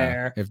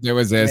despair. If there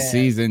was a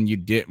season you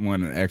didn't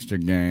want an extra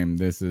game,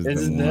 this is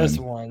this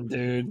one,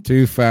 dude.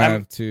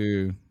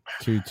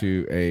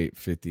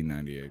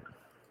 252-228-5098.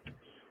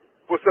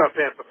 What's up,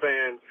 Panther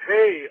fans?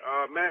 Hey,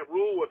 Matt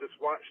Rule just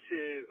watched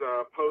his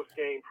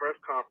post-game press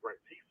conference.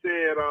 He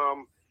said,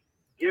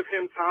 give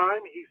him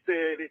time. He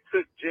said it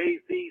took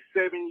Jay-Z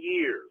 7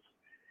 years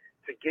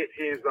to get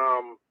his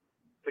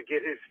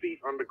feet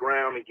on the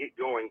ground and get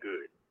going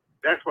good.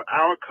 That's what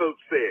our coach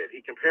said.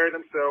 He compared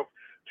himself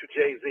to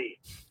Jay-Z.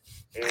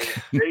 And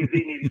Jay-Z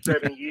needed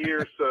 7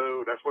 years,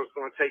 so that's what it's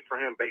going to take for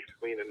him,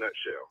 basically, in a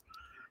nutshell.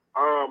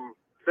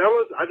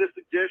 Fellas, I just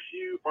suggest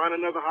you find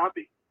another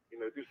hobby. You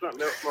know, do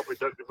something else more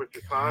productive with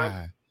your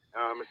time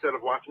instead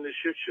of watching this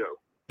shit show.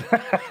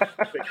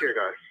 Take care,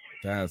 guys.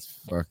 That's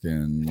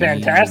fucking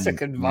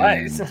fantastic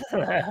advice.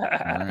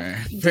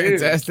 Right.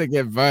 Fantastic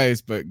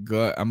advice, but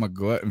I'm a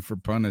glutton for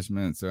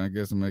punishment, so I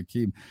guess I'm gonna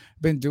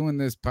been doing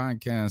this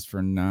podcast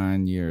for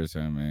 9 years,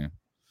 homie.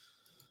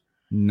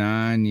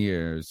 9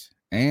 years.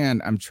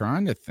 And I'm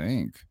trying to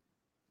think,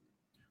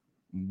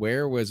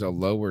 where was a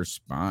lower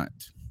spot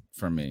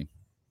for me?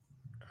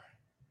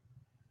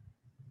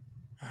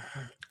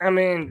 I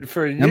mean,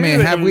 for you,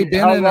 have we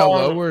been in a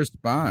lower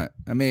spot?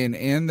 I mean,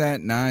 in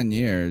that 9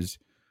 years,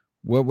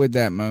 what would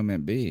that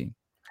moment be?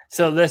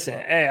 So listen,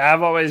 hey,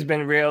 I've always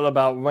been real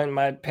about when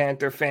my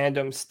Panther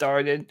fandom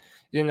started.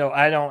 You know,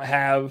 I don't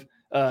have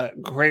a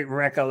great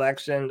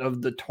recollection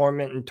of the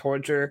torment and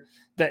torture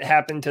that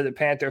happened to the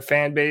Panther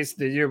fan base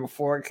the year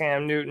before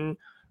Cam Newton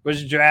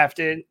was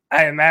drafted.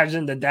 I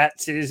imagine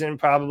that season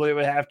probably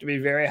would have to be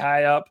very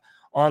high up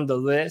on the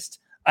list.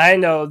 I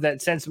know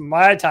that since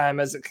my time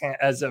as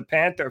a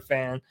Panther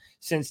fan,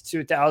 since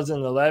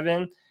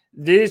 2011,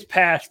 these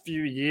past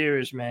few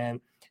years, man,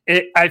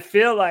 I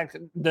feel like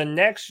the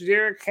next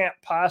year can't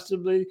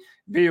possibly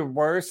be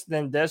worse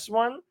than this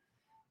one.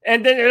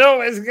 And then it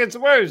always gets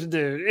worse,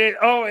 dude. It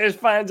always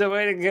finds a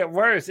way to get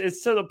worse.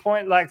 It's to the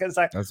point it's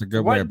like, that's a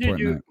good way of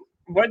putting it.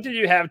 What do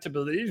you have to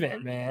believe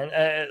in, man?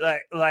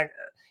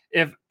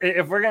 If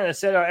we're going to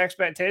set our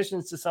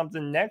expectations to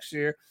something next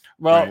year,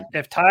 well, right.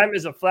 If time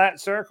is a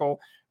flat circle,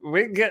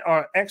 we get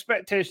our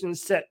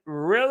expectations set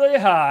really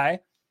high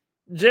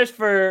just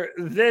for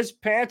this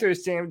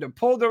Panthers team to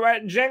pull the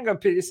right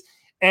Jenga piece,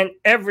 and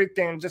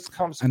everything just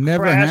comes. I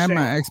never had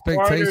my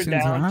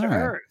expectations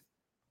high.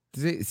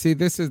 See,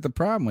 this is the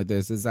problem with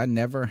this, is I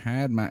never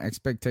had my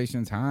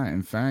expectations high.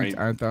 In fact,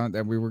 I thought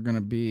that we were going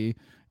to be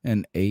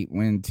an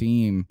 8-win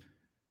team.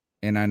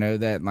 And I know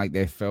that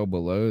they fell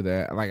below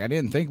that. I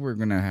didn't think we were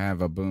going to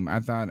have a boom.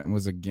 I thought it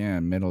was,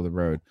 again, middle of the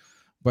road.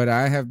 But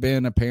I have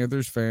been a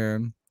Panthers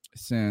fan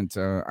since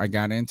I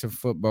got into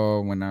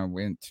football when I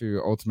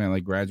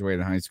ultimately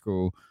graduated high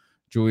school.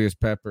 Julius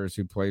Peppers,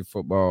 who played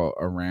football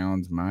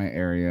around my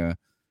area,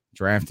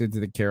 drafted to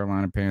the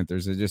Carolina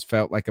Panthers. It just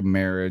felt like a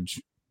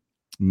marriage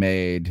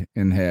made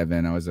in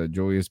heaven. I was a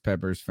Julius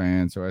Peppers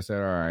fan. So I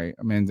said, all right,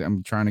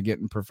 I'm trying to get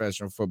in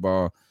professional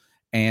football.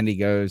 And he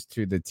goes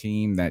to the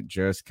team that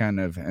just kind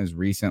of has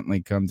recently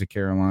come to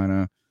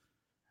Carolina.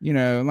 You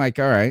know,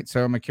 all right,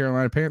 so I'm a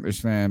Carolina Panthers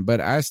fan.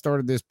 But I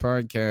started this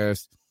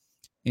podcast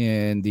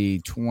in the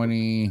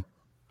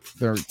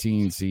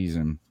 2013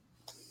 season.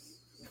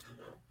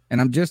 And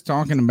I'm just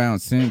talking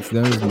about since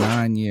those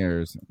 9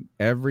 years,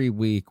 every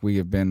week we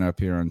have been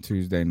up here on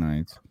Tuesday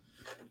nights.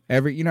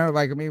 I'm just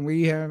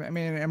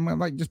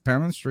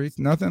pounding the streets,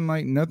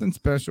 nothing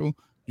special,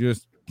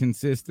 just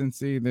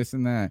consistency, this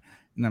and that.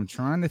 And I'm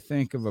trying to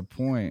think of a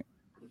point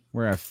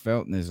where I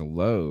felt this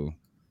low.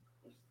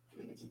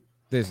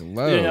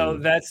 You know,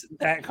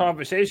 that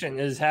conversation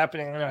is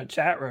happening in our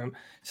chat room.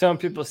 Some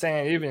people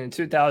saying even in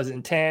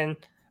 2010,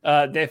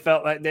 they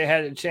felt like they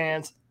had a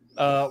chance.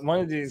 One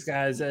of these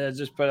guys that I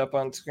just put up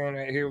on the screen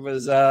right here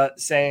was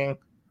saying,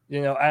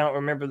 you know, I don't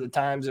remember the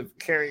times of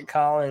Kerry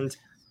Collins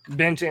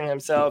benching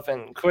himself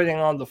and quitting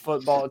on the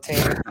football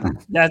team.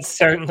 That's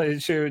certainly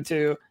true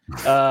too.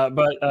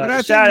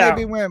 But shout out.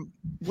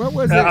 What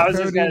was it? I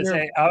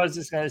was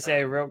just gonna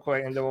say real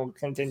quick, and then we'll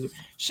continue.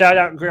 Shout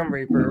out Grim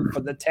Reaper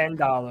for the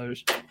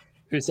 $10,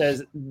 who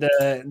says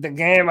the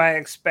game I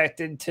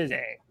expected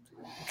today.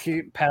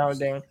 Keep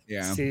pounding.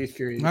 Yeah.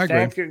 C3.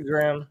 Thank you,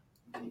 Grim.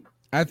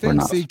 I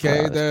think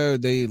CK though,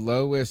 the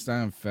lowest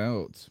I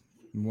felt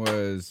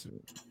was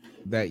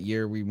that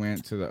year we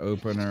went to the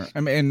opener.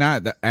 I mean,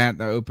 not at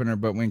the opener,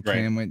 but when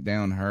Cam went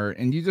down hurt,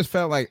 and you just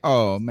felt like,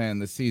 oh man,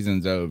 the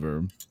season's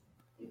over.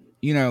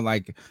 You know,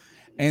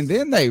 and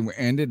then they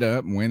ended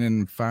up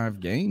winning 5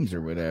 games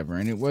or whatever,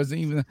 and it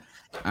wasn't even.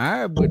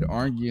 I would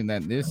argue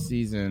that this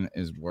season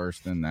is worse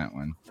than that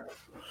one.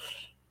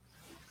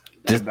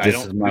 I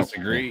don't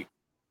disagree.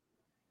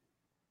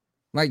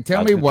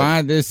 Tell me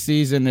why this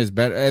season is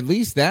better. At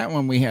least that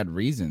one we had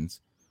reasons.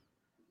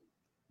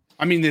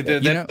 I mean,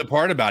 the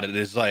part about it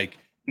is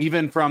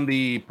even from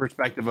the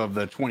perspective of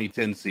the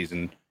 2010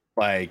 season,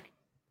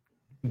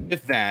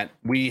 with that,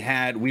 we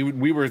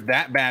were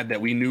that bad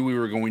that we knew we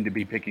were going to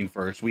be picking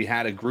first. We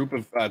had a group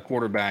of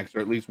quarterbacks, or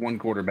at least one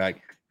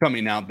quarterback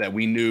coming out that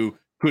we knew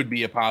could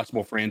be a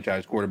possible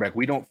franchise quarterback.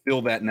 We don't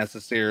feel that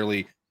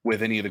necessarily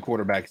with any of the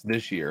quarterbacks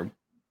this year,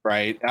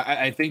 right?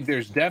 I think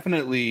there's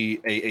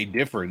definitely a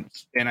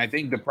difference. And I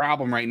think the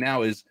problem right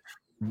now is,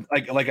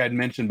 like I'd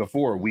mentioned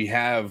before, we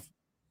have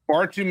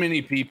far too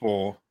many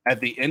people at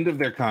the end of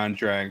their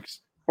contracts,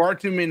 far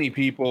too many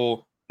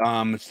people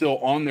still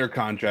on their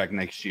contract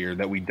next year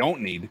that we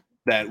don't need,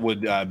 that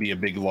would be a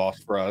big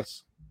loss for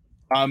us.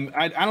 I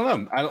don't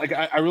know.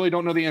 I really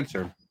don't know the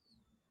answer.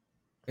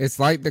 It's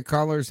like the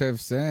callers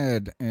have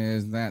said,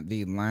 is that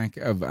the lack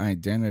of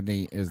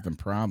identity is the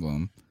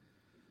problem,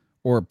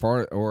 or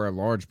a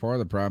large part of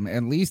the problem.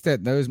 At least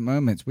at those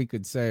moments, we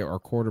could say our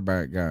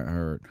quarterback got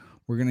hurt.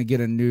 We're gonna get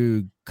a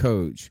new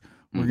coach.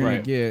 We're gonna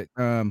Right. get.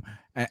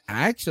 I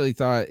actually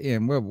thought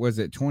in what was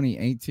it,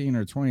 2018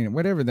 or 20,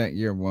 whatever that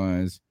year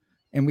was,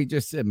 and we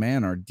just said,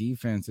 man, our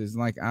defense is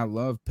like. I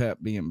love Pep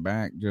being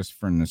back just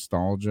for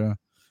nostalgia.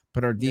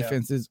 But our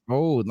defense is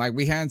old. Like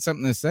we had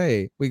something to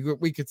say.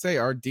 We could say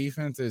our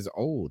defense is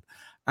old.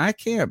 I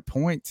can't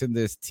point to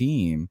this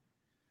team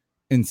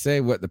and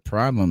say what the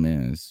problem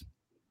is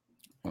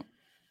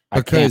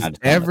because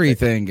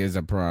everything is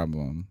a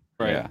problem.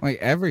 Right. Like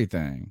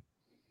everything.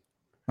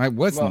 Like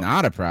what's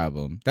not a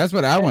problem? That's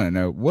what I want to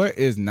know. What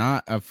is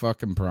not a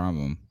fucking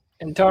problem?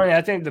 And Tony,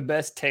 I think the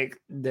best take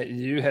that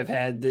you have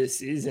had this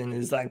season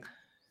is like,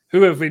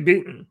 who have we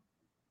beaten?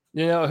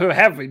 You know, who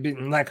have we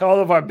beaten? Like all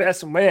of our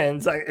best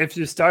wins, like if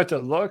you start to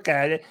look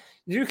at it,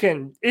 you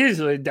can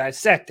easily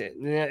dissect it.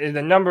 You know,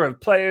 the number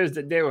of players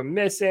that they were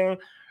missing,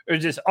 or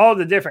just all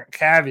the different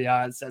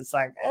caveats. That's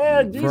like,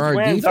 these For our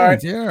wins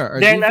defense,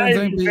 they're not defense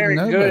even ain't beating very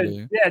nobody.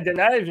 good. Yeah, they're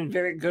not even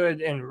very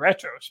good in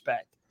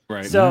retrospect.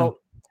 Right. So,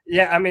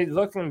 I mean,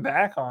 looking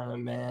back on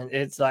them, man,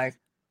 it's like,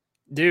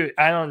 dude,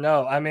 I don't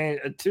know. I mean,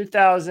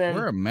 2000.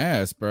 We're a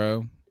mess,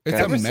 bro. It's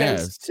ever a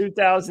mess. since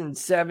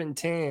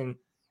 2017.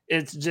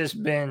 It's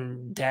just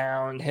been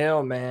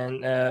downhill,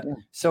 man.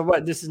 So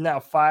what? This is now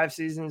 5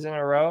 seasons in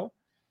a row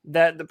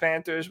that the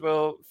Panthers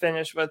will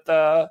finish with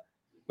the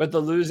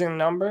losing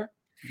number.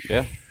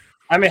 Yeah.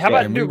 I mean, how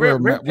about we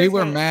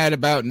were mad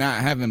about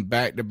not having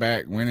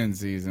back-to-back winning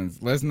seasons.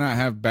 Let's not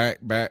have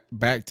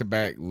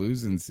back-to-back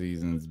losing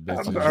seasons.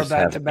 Or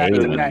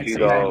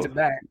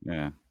back-to-back.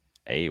 Yeah.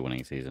 A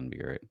winning season would be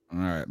great. All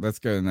right, let's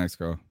go to the next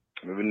call.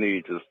 We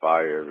need to just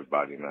fire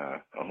everybody,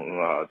 man. I don't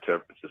know how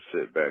Tepper just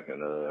sit back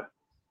and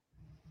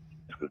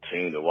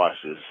continue to watch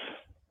this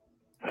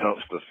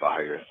dumpster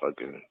fire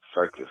fucking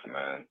circus,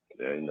 man.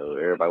 And,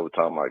 everybody was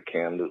talking about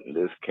Cam Newton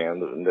this, Cam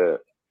Newton that.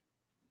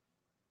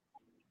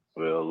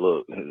 Well,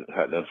 look,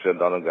 had them Phil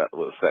Donald got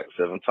sacked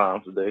 7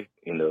 times today.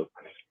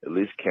 At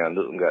least Cam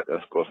Newton got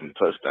that score some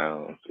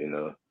touchdowns.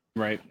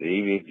 Right.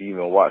 Even if you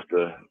even watch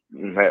the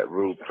Matt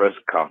Rule press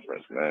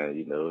conference, man,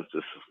 it's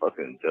just a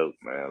fucking joke,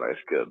 man. Like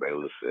Skip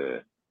Bayless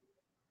said,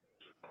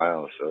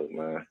 clown show,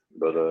 man.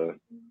 But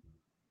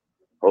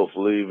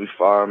hopefully we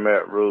fire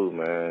Matt Rule,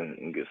 man,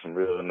 and get some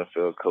real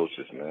NFL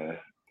coaches, man.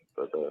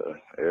 But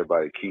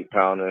everybody keep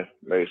pounding.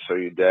 Make sure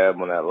you dab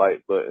on that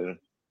like button.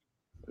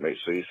 Make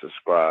sure you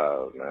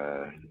subscribe,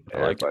 man.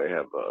 Everybody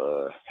have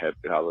a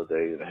happy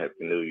holiday and a happy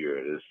New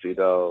Year. This is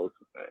C-Dog.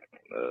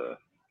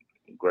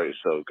 Great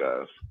show,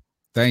 guys.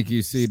 Thank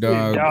you,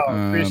 C-Dog.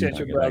 Appreciate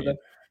you, brother.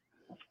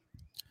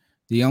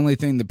 The only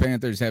thing the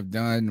Panthers have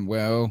done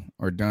well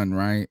or done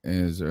right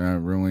is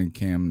ruin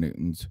Cam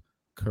Newton's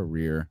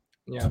career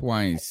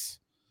twice.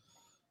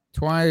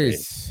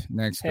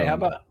 Next Hey, call. how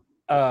about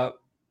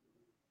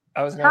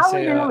I was gonna How are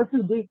say your number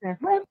 2 defense?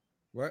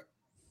 What?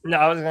 No,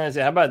 I was gonna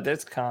say, how about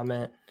this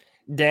comment?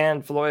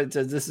 Dan Floyd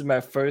says, "This is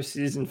my first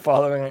season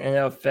following the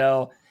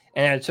NFL,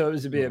 and I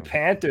chose to be a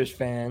Panthers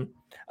fan.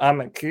 I'm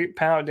gonna keep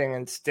pounding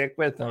and stick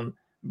with them,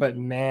 but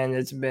man,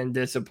 it's been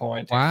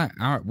disappointing." Why?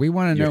 We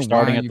want to know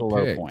starting why at you the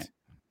low picked. point.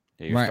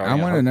 Yeah, Right, I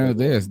want to know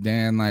this,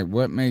 Dan. Like,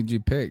 what made you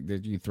pick?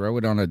 Did you throw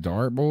it on a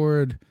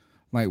dartboard?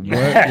 Like,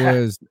 what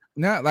was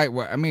not like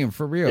what? I mean,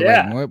 for real.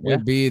 Yeah. Like, what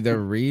would be the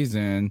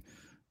reason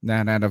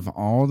that out of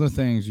all the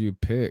things you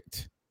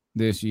picked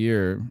this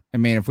year? I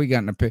mean, if we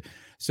got in a pick,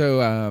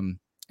 so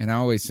and I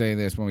always say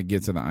this when we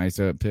get to the ice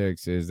up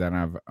picks is that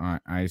I've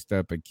iced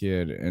up a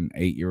kid, an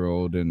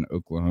 8-year-old in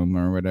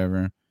Oklahoma or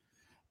whatever.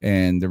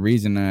 And the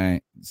reason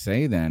I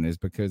say that is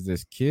because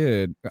this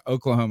kid,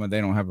 Oklahoma, they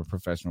don't have a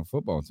professional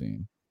football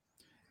team.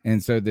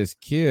 And so this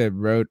kid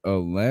wrote a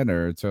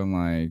letter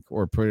to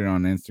or put it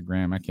on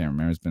Instagram. I can't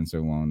remember. It's been so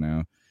long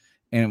now.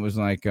 And it was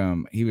like,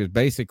 he was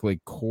basically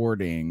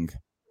courting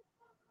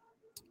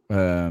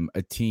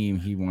a team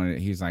he wanted.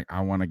 He's like,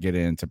 I want to get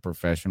into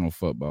professional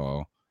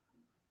football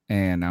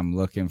and I'm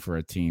looking for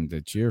a team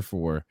to cheer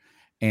for.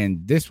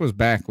 And this was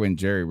back when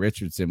Jerry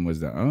Richardson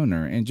was the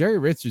owner, and Jerry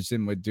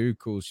Richardson would do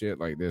cool shit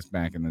like this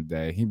back in the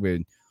day. He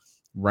would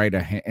write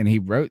and he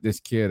wrote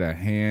this kid a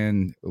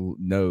hand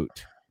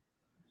note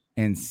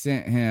and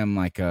sent him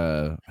like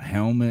a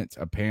helmet,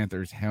 a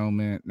Panthers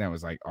helmet that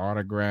was like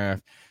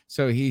autographed.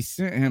 So he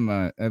sent him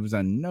it was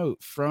a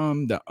note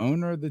from the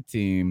owner of the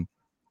team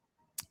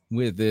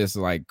with this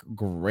like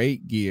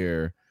great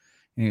gear.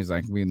 And he's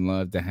like, we'd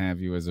love to have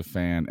you as a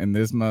fan. And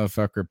this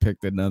motherfucker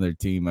picked another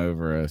team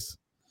over us.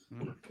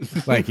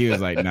 Like he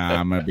was like, nah,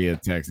 I'm gonna be a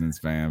Texans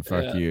fan.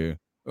 Fuck you.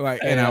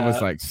 Like, and I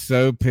was like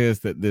so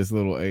pissed at this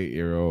little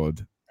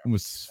 8-year-old. I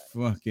was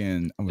so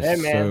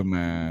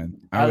mad.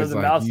 I was of the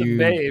like, mouths of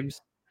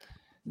babes,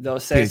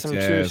 they'll say some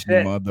true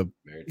shit.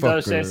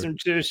 They'll say some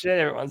true shit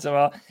every once in a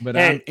while. But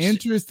I'm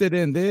interested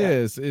in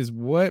this. Is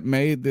what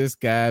made this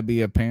guy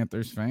be a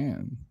Panthers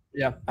fan?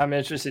 Yeah, I'm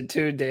interested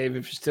too, Dave.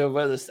 If you're still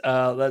with us,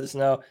 let us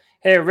know.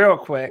 Hey, real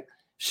quick,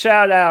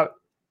 shout out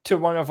to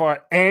one of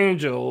our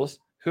angels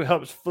who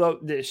helps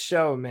float this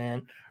show,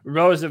 man.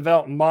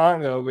 Roosevelt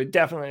Mongo, we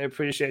definitely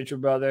appreciate you,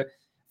 brother,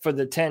 for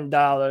the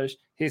 $10.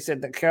 He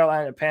said the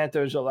Carolina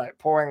Panthers are like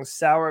pouring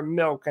sour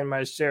milk in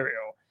my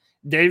cereal.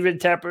 David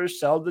Tepper,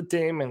 sell the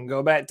team and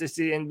go back to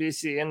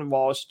CNBC and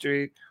Wall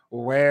Street,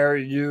 where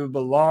you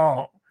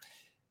belong.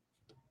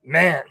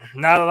 Man,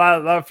 not a lot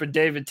of love for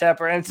David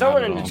Tepper. And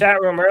someone in the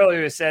chat room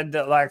earlier said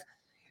that, like,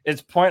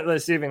 it's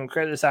pointless even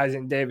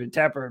criticizing David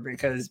Tepper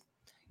because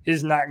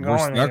he's not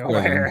going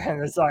anywhere.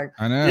 And it's like,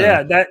 I know.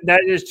 Yeah,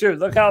 that is true.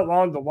 Look how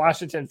long the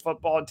Washington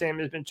football team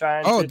has been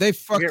trying to they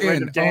get rid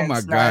fucking, of Dan oh my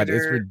Snyder. God,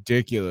 it's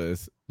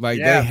ridiculous. Like,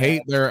 Yeah, they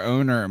hate their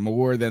owner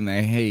more than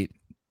they hate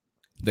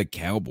the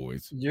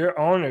Cowboys. Your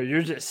owner,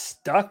 you're just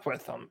stuck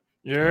with them.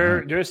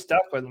 You're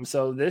stuck with them.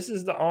 So this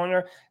is the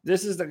owner.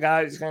 This is the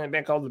guy who's going to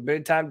make all the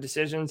big time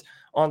decisions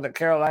on the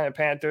Carolina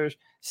Panthers.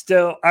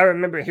 Still, I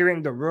remember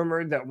hearing the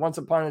rumor that once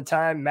upon a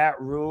time, Matt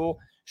Rule,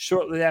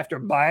 shortly after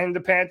buying the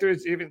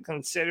Panthers, even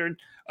considered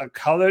a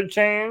color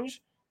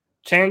change,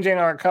 changing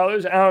our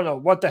colors. I don't know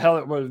what the hell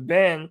it would have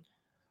been.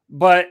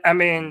 But I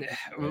mean,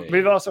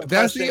 we've also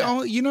that's the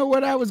only. You know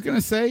what I was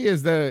gonna say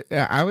is that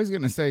I was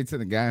gonna say to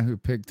the guy who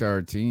picked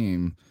our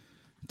team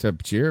to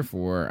cheer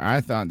for,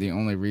 I thought the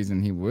only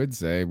reason he would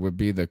say would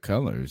be the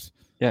colors.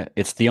 Yeah,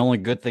 it's the only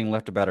good thing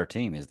left about our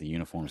team is the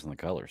uniforms and the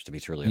colors, to be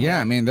truly honest. Yeah,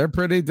 I mean, they're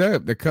pretty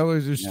dope. The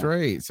colors are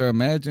straight. So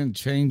imagine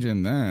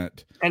changing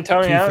that. And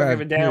Tony, I don't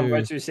give a damn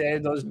what you say.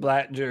 Those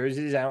black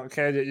jerseys, I don't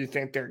care that you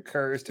think they're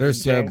cursed. They're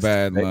so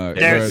bad luck.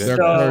 They're They're so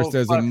cursed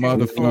as a fucking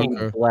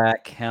motherfucker.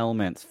 Black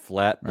helmets,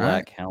 flat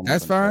black helmets.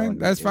 That's fine.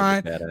 That's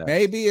fine. Badass.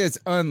 Maybe it's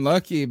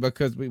unlucky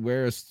because we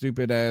wear a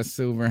stupid ass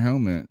silver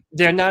helmet.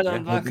 They're not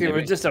unlucky.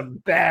 We're just a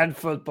bad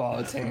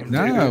football team.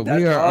 No, dude.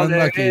 we That's are all there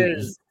unlucky.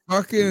 is.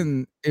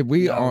 Fucking, if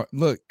we are,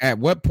 look, at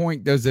what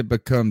point does it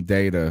become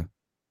data?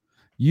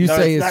 You No,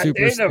 say it's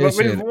it's not data, but we've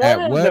superstition. At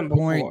wanted what them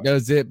point before.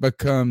 does it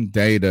become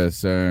data,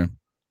 sir?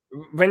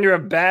 When you're a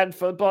bad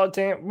football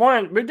team,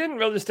 we didn't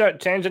really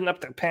start changing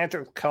up the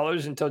Panthers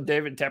colors until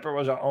David Tepper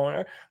was our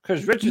owner,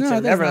 because Richardson No,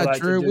 that's never not liked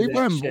true. to do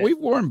that shit. We've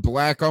worn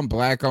black on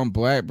black on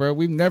black, bro.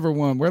 We've never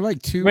won. We're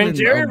like two. When and,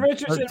 Jerry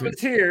Richardson 13.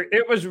 was here,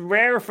 it was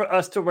rare for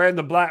us to wear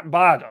the black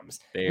bottoms.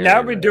 Very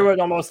now we rare. do it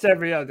almost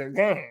every other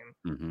game.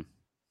 Mm-hmm.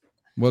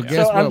 Well, So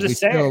guess I'm what? We just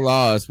still saying.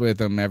 lost with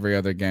them every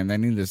other game. They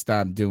need to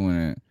stop doing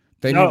it.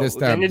 They No, need to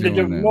stop they need to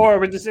doing do it. more.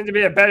 We just need to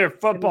be a better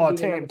football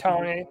team,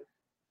 Tony.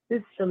 This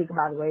is Shalika,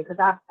 by the way, because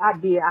I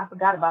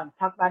forgot about to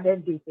talk about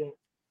that defense.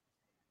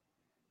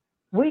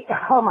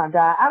 Oh my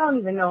God, I don't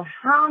even know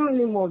how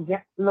many more.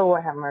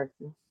 Lord have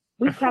mercy.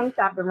 We can't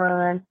stop the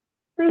run.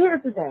 See,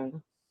 here's the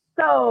thing.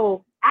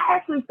 So I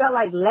actually felt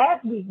like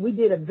last week we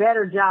did a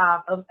better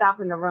job of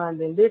stopping the run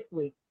than this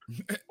week.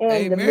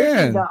 And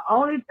the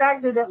only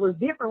factor that was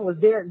different was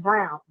Derek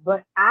Brown.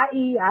 But I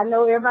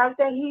know everybody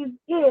think he's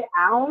it.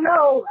 I don't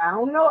know.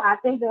 I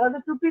think the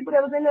other two people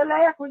that was in there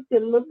last week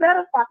did a little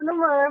better stopping the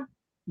run.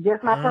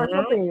 Just my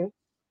personal opinion.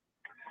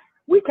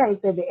 We can't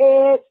set the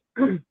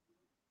edge.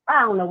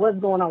 I don't know what's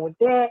going on with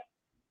that.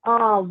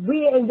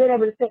 We ain't been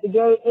able to set the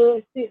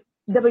edge since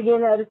the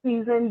beginning of the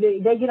season.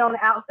 They get on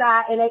the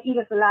outside and they eat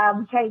us alive.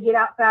 We can't get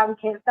outside. We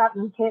can't stop.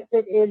 We can't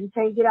set the edge. We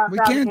can't get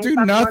outside. We can't do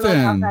stop the run on the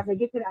nothing. outside. They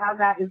get to the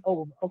outside, it's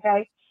over.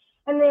 Okay.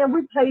 And then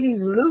we play these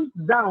loose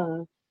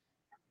zones.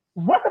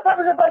 What the fuck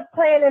is us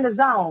playing in the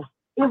zone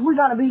if we're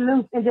gonna be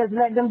loose and just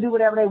let them do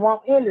whatever they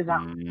want in the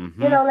zone?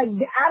 Mm-hmm. You know, like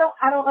I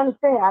don't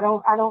understand. I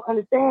don't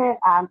understand.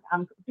 I'm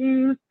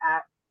confused.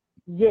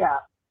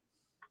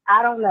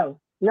 I don't know.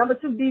 Number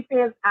 2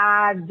 defense,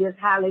 I just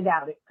highly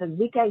doubt it because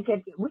we can't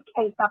catch it. We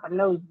can't stop a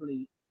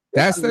nosebleed.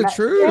 That's the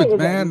truth,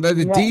 man.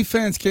 The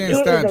defense can't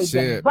stop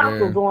shit, debacle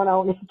man. going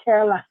on in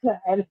Carolina,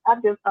 and I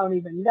just don't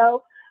even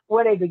know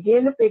where they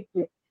begin to fix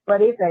it.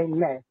 But it's a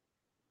mess.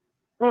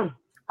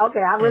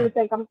 Okay, I really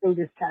think I'm through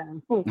this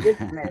time.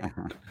 It's a mess.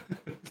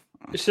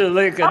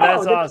 Shalika, Oh,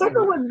 that's the awesome.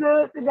 kicker was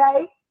good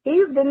today.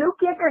 He's the new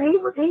kicker.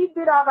 He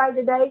did all right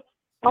today.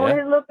 On Yeah.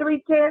 his little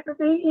 3 chances,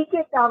 he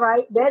kicked all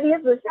right. That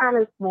is a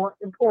shining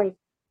point.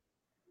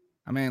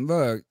 I mean,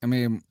 look,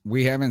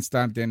 we haven't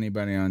stopped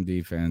anybody on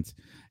defense,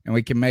 and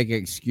we can make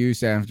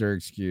excuse after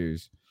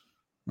excuse,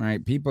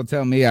 right? People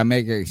tell me I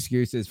make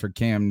excuses for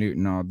Cam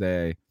Newton all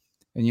day.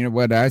 And you know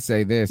what? I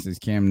say this is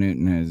Cam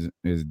Newton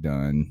is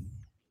done.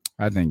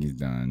 I think he's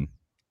done.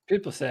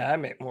 People say I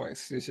make more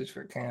excuses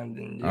for Cam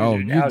than you Oh, do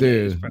you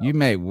nowadays, do. bro. You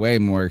make way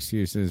more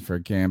excuses for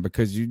Cam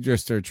because you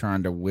just are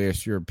trying to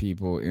wish your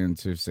people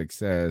into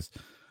success.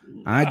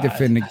 I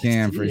defended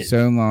Cam for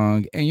so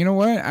long. And you know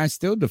what? I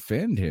still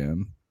defend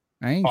him.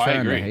 I ain't Oh, I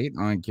trying to agree. hate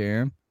on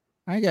Cam.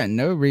 I got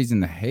no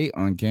reason to hate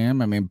on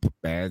Cam. I mean,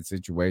 bad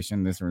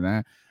situation, this or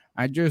that.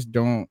 I just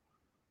don't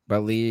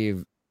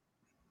believe.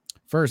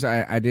 First,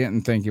 I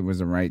didn't think it was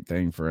the right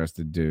thing for us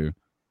to do.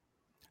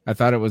 I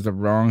thought it was the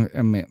wrong.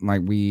 I mean,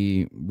 like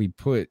we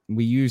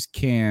used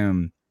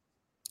Cam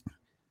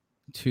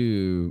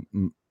to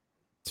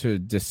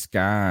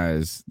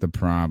disguise the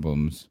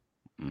problems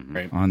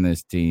Right. on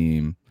this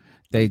team.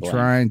 They Blame.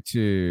 tried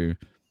to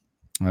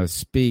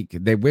speak.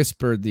 They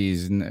whispered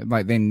these,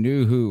 like they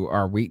knew who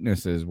our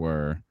weaknesses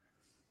were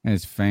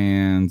as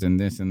fans and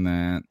this and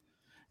that.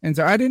 And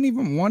so I didn't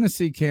even want to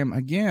see Cam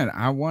again.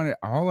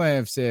 All I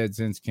have said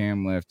since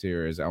Cam left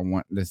here is I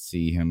want to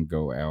see him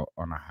go out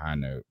on a high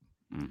note.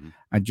 Mm-hmm.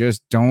 I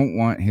just don't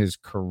want his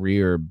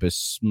career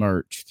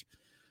besmirched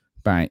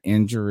by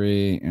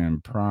injury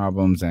and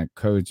problems at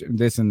coach,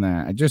 this and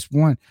that. I just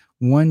want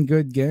one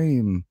good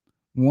game,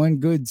 one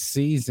good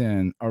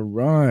season, a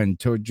run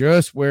to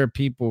just where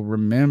people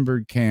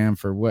remembered Cam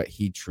for what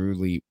he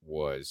truly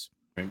was.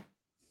 Right.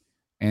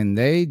 And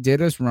they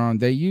did us wrong.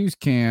 They used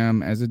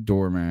Cam as a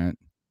doormat.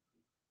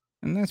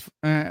 And that's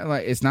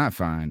like, it's not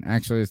fine.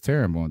 Actually, it's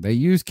terrible. They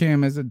use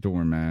Cam as a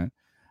doormat.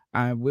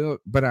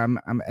 But I'm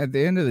at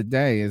the end of the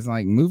day, it's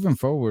like moving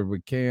forward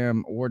with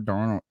Cam or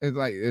Darnold. It's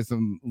like it's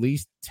the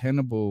least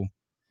tenable.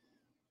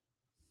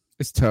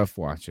 It's tough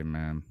watching,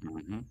 man.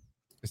 Mm-hmm.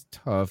 It's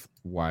tough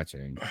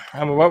watching.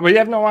 I mean, we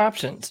have no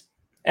options,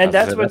 and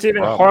that's what's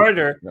even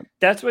harder. Yep.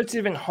 That's what's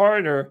even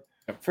harder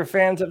for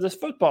fans of this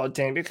football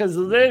team, because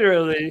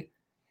literally,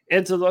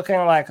 it's looking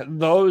like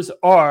those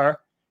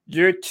are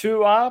your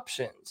two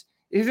options.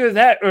 Either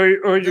that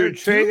or you're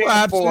trading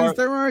for.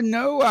 There are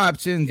no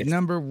options,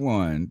 number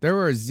one. There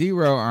are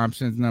zero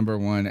options, number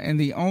one. And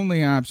the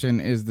only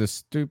option is the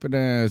stupid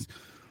ass,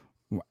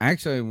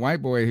 actually,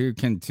 white boy who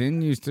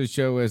continues to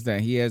show us that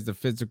he has the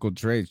physical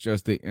traits,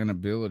 just the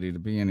inability to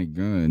be any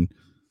good.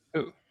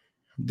 Who?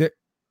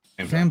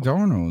 Sam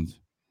Darnold.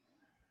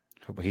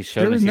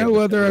 There's no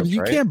other.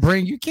 You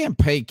can't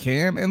pay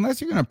Cam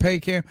unless you're going to pay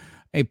Cam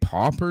a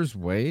pauper's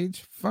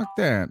wage. Fuck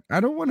that. I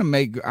don't want to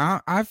make.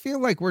 I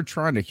feel like we're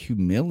trying to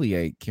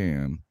humiliate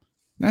Cam.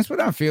 That's what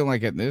I feel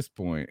like at this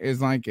point.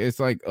 It's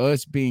like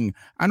us being.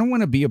 I don't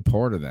want to be a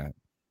part of that.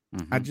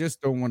 Mm-hmm. I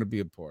just don't want to be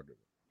a part of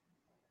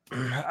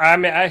it. I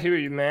mean, I hear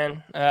you,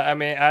 man. I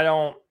mean, I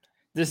don't.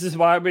 This is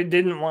why we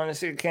didn't want to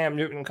see Cam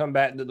Newton come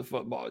back to the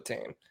football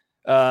team.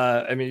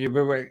 I mean,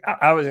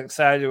 I was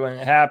excited when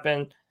it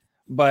happened,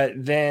 but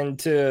then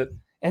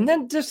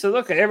just to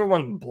look at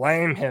everyone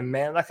blame him,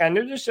 man. Like, I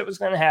knew this shit was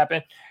going to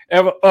happen.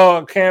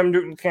 Cam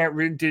Newton can't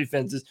read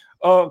defenses.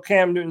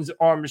 Cam Newton's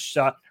arm is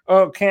shot.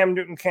 Cam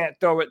Newton can't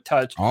throw it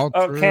touch.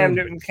 Cam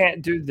Newton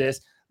can't do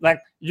this.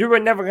 Like, you were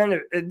never going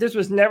to. This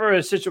was never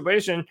a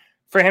situation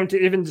for him to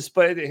even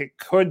display that he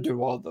could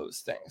do all those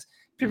things.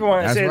 People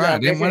want to say that. I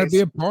didn't want to be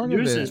a part of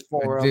it.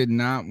 I did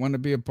not want to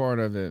be a part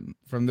of it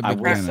from the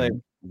beginning. I will say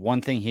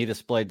one thing he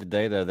displayed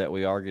today, though, that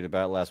we argued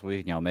about last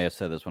week, I may have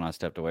said this when I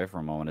stepped away for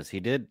a moment, is he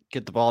did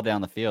get the ball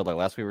down the field. Like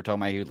last week we were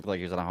talking about, he looked like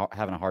he was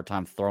having a hard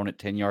time throwing it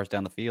 10 yards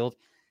down the field.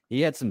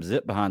 He had some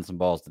zip behind some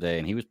balls today,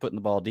 and he was putting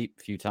the ball deep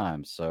a few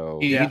times. So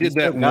he did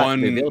that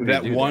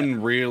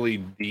one really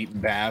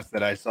deep pass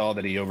that I saw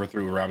that he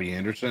overthrew Robbie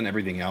Anderson.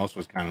 Everything else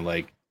was kind of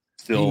like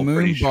still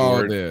pretty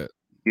short.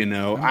 You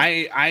know,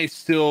 I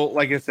still,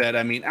 like I said,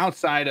 I mean,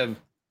 outside of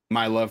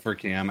my love for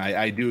Cam,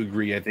 I do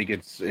agree. I think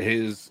it's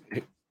his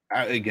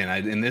again.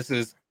 And this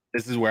is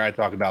where I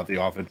talk about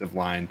the offensive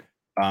line.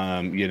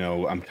 You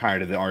know, I'm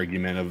tired of the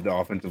argument of the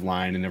offensive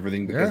line and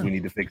everything because we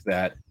need to fix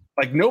that.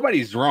 Like,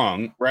 nobody's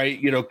wrong, right?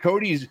 You know,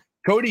 Cody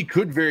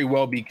could very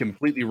well be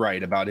completely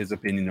right about his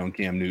opinion on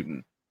Cam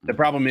Newton. The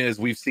problem is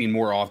we've seen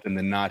more often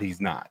than not he's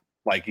not.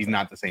 Like, he's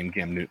not the same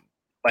Cam Newton.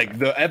 Like,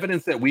 the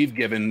evidence that we've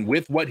given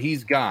with what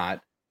he's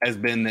got has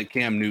been that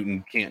Cam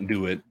Newton can't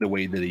do it the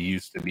way that he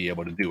used to be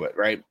able to do it,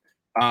 right?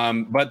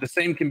 But the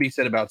same can be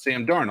said about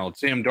Sam Darnold.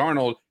 Sam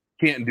Darnold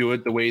can't do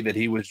it the way that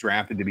he was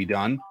drafted to be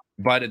done,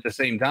 but at the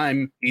same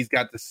time, he's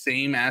got the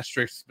same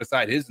asterisk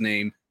beside his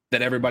name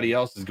that everybody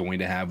else is going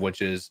to have,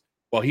 which is,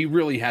 well, he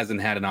really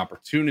hasn't had an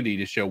opportunity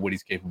to show what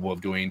he's capable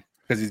of doing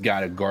because he's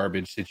got a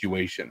garbage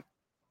situation.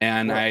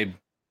 And I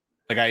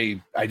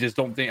just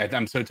don't think,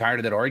 I'm so tired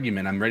of that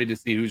argument. I'm ready to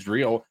see who's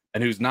real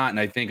and who's not. And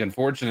I think,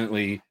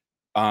 unfortunately,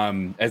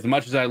 as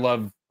much as I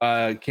love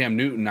Cam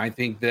Newton, I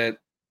think that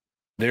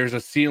there's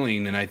a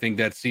ceiling, and I think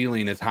that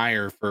ceiling is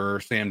higher for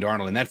Sam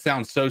Darnold. And that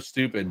sounds so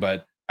stupid,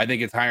 but I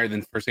think it's higher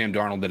than for Sam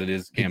Darnold than it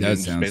is Cam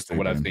Newton, just based on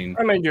what I've seen.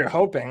 I mean, you're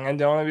hoping, and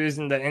the only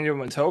reason that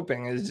anyone's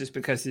hoping is just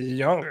because he's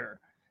younger.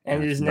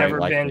 And he's never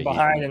been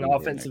behind an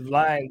offensive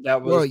line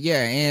that was. Well,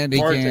 yeah, and he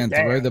can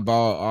throw the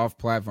ball off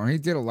platform. He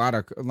did a lot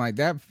of like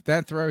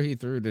that throw he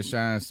threw to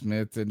Sean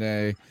Smith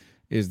today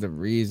is the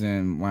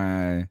reason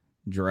why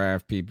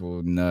draft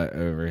people nut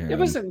over him. It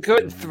was a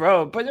good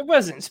throw, but it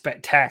wasn't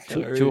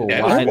spectacular.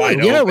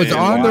 It was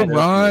on the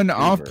run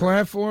off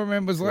platform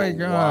and was like,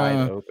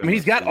 I mean,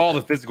 he's got all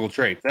the physical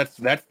traits. That's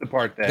the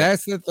part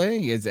that's the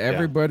thing is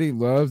everybody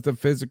loves the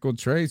physical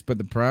traits, but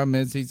the problem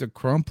is he's a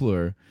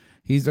crumpler.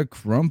 He's a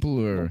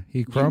crumpler.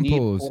 He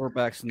crumples. You need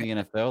quarterbacks in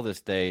the NFL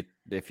this day.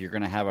 If you're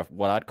going to have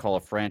what I'd call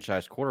a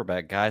franchise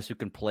quarterback, guys who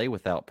can play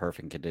without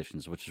perfect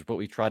conditions, which is what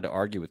we tried to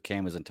argue with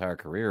Cam his entire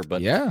career.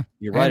 But yeah,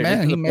 you're right.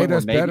 Man, he made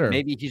us better.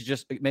 Maybe he's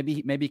just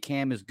maybe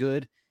Cam is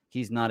good.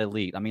 He's not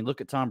elite. I mean, look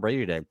at Tom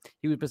Brady today.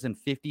 He was missing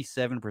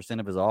 57%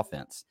 of his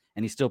offense,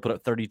 and he still put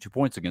up 32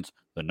 points against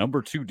the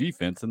number 2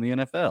 defense in the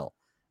NFL.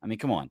 I mean,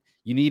 come on.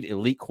 You need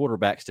elite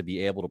quarterbacks to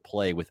be able to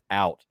play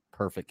without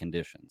perfect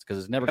conditions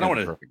because it's never I don't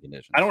going to want be to. perfect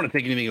conditions. I don't want to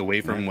take anything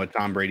away from what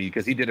Tom Brady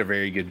because he did a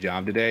very good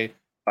job today.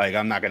 Like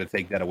I'm not going to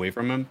take that away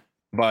from him,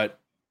 but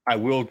I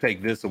will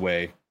take this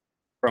away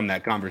from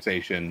that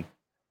conversation.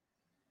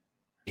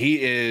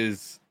 He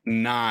is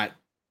not.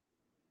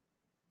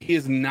 I'm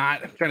trying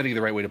to think of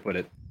the right way to put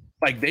it.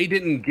 Like they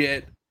didn't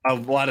get a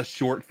lot of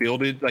short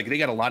fielded. Like they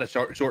got a lot of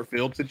short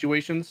field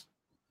situations,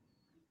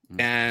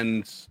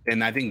 and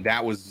I think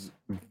that was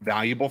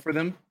valuable for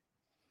them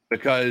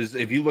because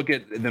if you look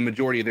at the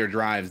majority of their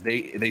drives,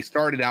 they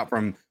started out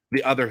from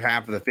the other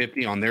half of the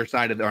 50 on their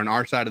side on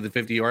our side of the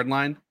 50-yard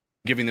line,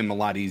 giving them a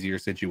lot easier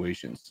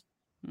situations.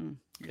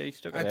 Yeah, you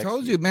still I got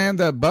told you, man,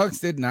 the Bucks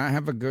did not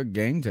have a good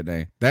game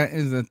today. That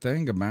is the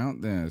thing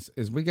about this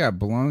is we got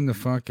blown the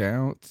fuck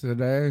out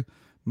today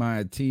by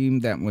a team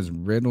that was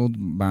riddled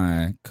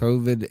by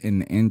COVID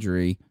and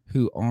injury,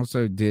 who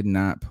also did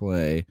not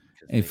play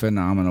a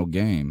phenomenal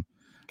game.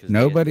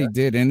 Nobody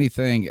did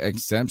anything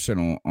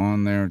exceptional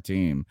on their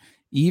team.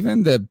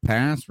 Even the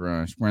pass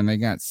rush, when they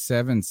got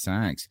 7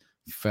 sacks,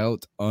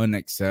 felt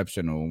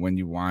unexceptional when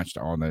you watched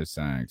all those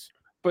sacks.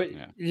 But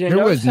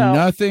There was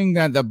nothing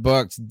that the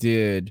Bucks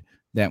did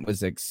that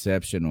was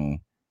exceptional.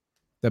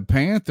 The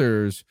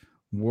Panthers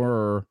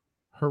were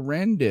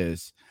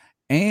horrendous,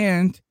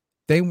 and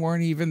they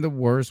weren't even the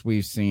worst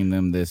we've seen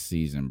them this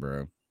season,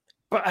 bro.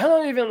 But I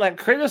don't even like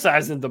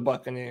criticizing the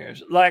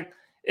Buccaneers. Like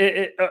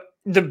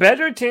the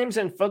better teams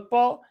in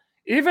football,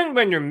 even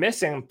when you're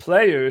missing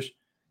players,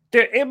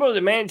 they're able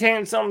to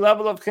maintain some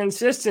level of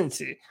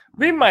consistency.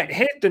 We might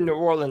hit the New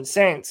Orleans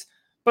Saints,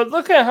 but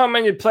look at how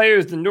many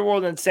players the New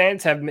Orleans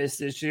Saints have missed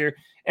this year.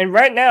 And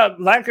right now,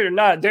 like it or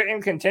not, they're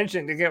in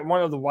contention to get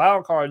one of the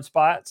wild card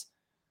spots.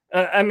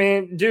 I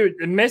mean, dude,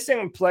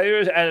 missing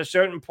players at a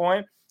certain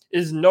point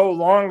is no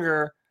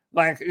longer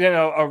like,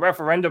 a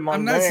referendum on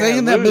I'm not winning saying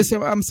and that,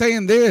 losing. I'm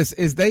saying this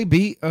is they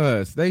beat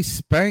us. They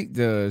spanked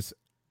us,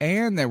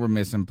 and they were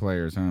missing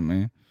players, huh,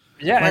 man?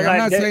 Yeah, like, and I'm like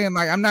not they- saying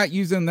I'm not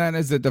using that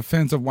as a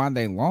defense of why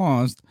they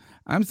lost.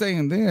 I'm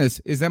saying this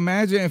is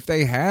imagine if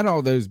they had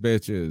all those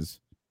bitches.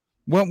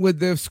 What would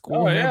their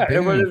score Oh, yeah, have been?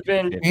 it would have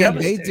been And they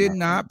devastating. did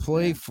not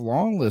play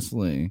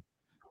flawlessly.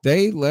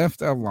 They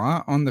left a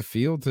lot on the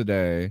field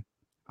today,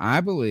 I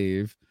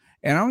believe.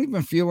 And I don't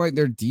even feel like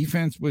their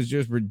defense was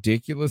just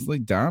ridiculously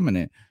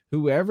dominant.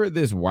 Whoever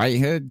this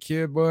Whitehead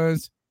kid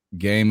was,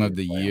 game of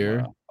the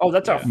year. Oh,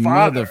 that's our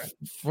father.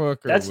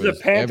 Motherfucker. That's the was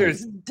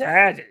Panthers'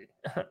 daddy.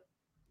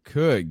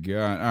 Good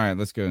God. All right,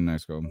 let's go to the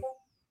next goal.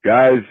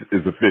 Guys,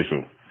 it's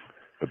official.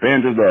 The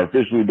Panthers are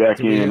officially back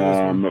Did we hear in this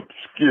one?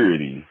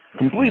 obscurity.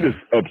 Complete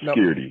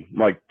obscurity.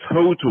 Like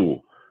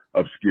total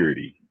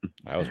obscurity.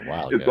 That was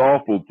wild. It's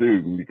awful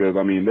too, because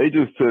I mean they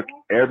just took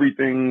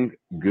everything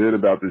good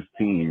about this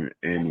team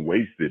and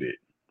wasted it.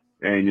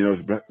 And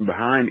it's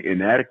behind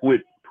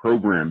inadequate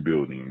program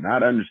building,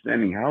 not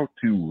understanding how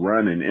to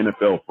run an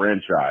NFL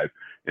franchise,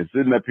 and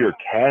sitting up here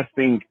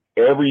casting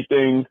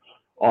everything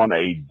on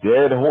a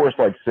dead horse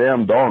like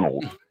Sam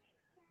Darnold.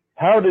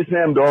 How did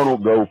Sam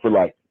Darnold go for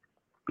like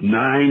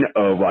 9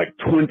 of like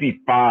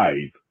 25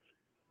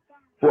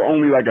 for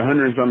only like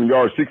 100 and something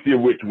yards, 60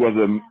 of which was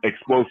an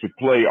explosive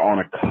play on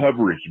a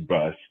coverage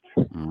bust.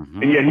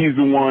 And yet he's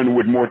the one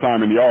with more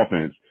time in the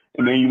offense.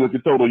 And then you look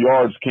at total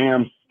yards,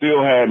 Cam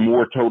still had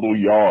more total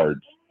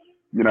yards,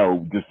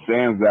 just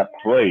sans that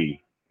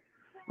play.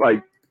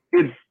 Like,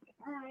 it's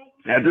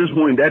at this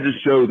point, that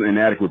just shows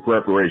inadequate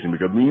preparation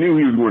because we knew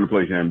he was going to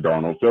play Sam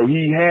Darnold. So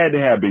he had to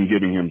have been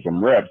giving him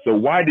some reps. So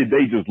why did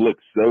they just look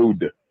so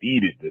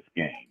defeated this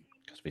game?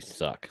 Because we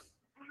suck.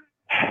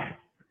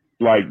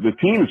 Like, the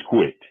team is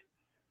quit.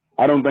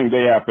 I don't think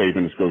they have faith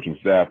in his coaching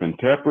staff, and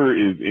Tepper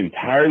is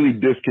entirely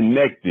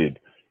disconnected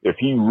if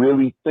he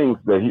really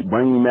thinks that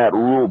bringing Matt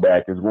Rule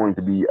back is going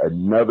to be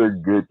another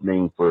good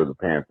thing for the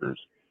Panthers.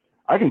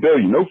 I can tell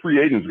you, no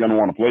free agent is going to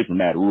want to play for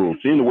Matt Rule.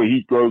 Seeing the way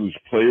he throws his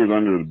players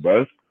under the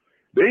bus,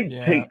 they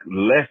take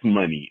less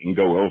money and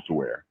go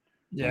elsewhere.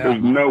 Yeah.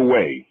 There's no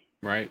way.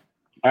 Right.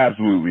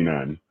 Absolutely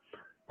none.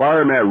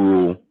 Fire Matt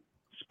Rule.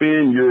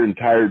 Spend your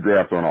entire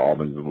draft on an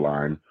offensive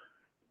line.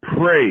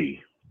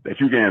 Pray that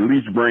you can at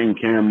least bring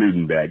Cam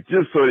Newton back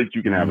just so that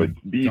you can have a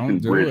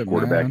decent do bridge it,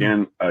 quarterback man.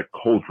 and a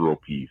cultural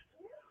piece.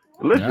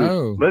 Let's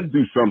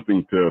do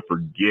something to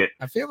forget.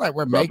 I feel like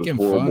we're about this making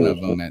fun horrible- of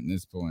him at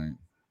this point.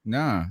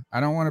 Nah, I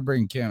don't want to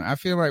bring Cam. I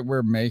feel like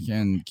we're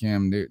making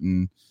Cam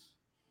Newton.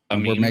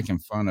 We're making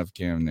fun of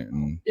Cam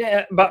Newton.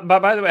 Yeah, but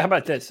by the way, how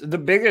about this? The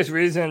biggest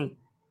reason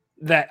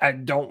that I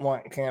don't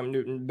want Cam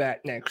Newton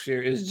back next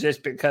year is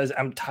just because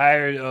I'm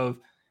tired of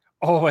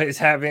always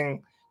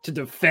having to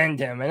defend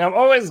him, and I'm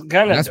always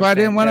gonna. That's why I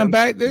didn't want him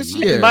back this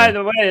year. By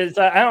the way, it's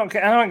I don't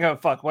give a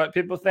fuck what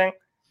people think.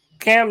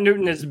 Cam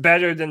Newton is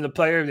better than the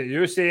player that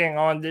you're seeing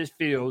on this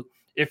field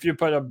if you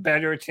put a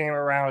better team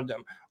around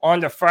him. On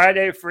the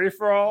Friday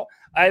free-for-all,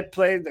 I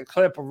played the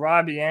clip of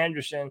Robbie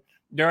Anderson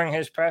during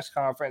his press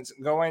conference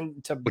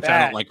going to Which bat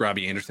I don't like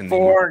Robbie Anderson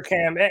for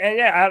Cam.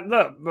 And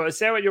look, but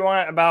say what you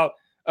want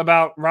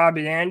about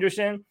Robbie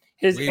Anderson.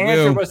 His We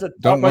answer will. was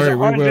Don't worry,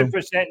 we will. 100%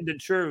 the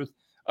truth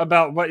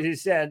about what he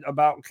said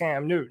about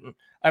Cam Newton.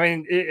 I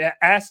mean,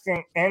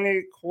 asking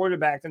any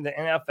quarterback in the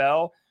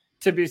NFL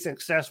to be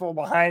successful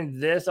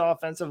behind this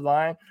offensive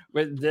line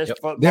with this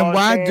football Then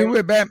why team, do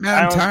it, Batman?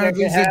 I I'm don't tired of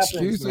think it these happens,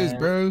 excuses, man.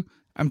 bro.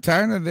 I'm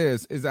tired of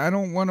this. I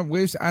don't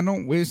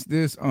wish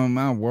this on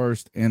my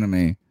worst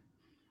enemy.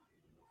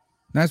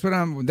 That's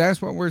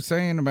what we're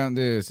saying about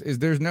this. Is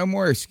there's no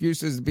more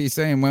excuses to be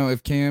saying, well,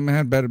 if Cam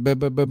had better,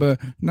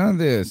 none of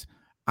this.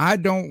 I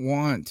don't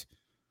want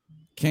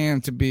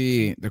Cam to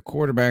be the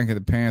quarterback of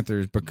the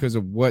Panthers because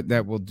of what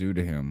that will do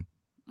to him.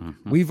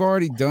 We've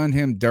already done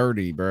him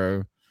dirty,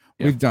 bro.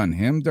 We've done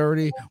him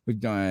dirty.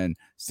 We've done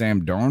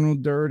Sam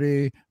Darnold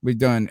dirty. We've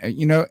done,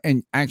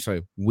 and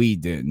actually we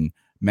didn't.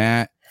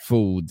 Matt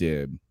Fool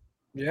did.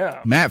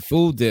 Yeah. Matt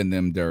Fool did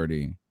them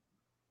dirty.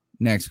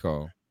 Next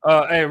call.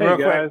 Hey, real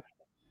quick. Guys.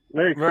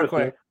 Merry Real Christmas.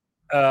 quick.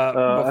 I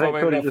Before think we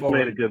Cody go just forward,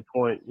 made a good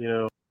point.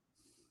 you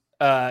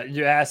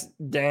asked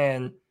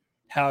Dan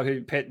how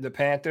he picked the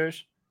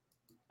Panthers.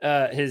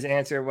 His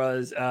answer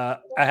was, I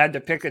had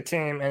to pick a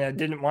team, and I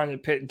didn't want to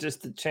pick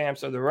just the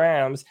champs or the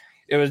Rams.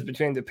 It was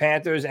between the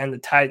Panthers and the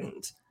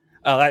Titans.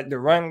 I like the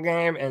run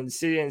game, and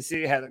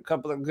CNC had a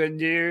couple of good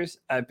years.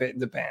 I picked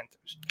the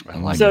Panthers.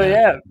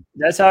 Yeah,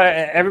 that's how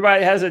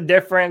everybody has a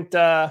different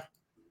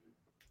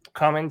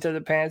coming to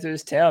the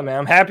Panthers tale, man.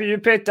 I'm happy you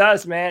picked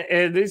us, man.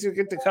 At least you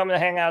get to come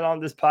and hang out on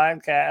this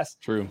podcast.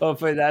 True.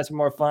 Hopefully that's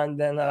more fun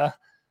than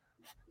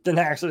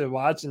actually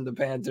watching the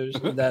Panthers.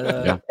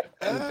 That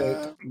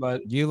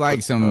but You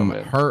like some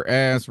hurt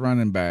ass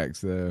running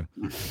backs, though.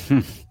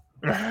 Both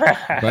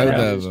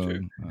of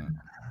them.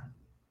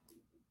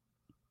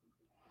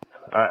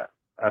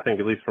 I think,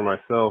 at least for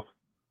myself,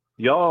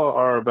 y'all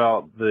are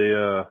about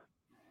y'all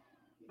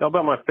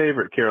about my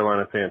favorite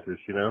Carolina Panthers.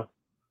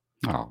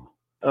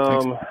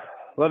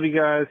 Love you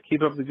guys.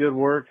 Keep up the good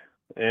work,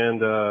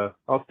 and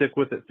I'll stick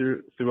with it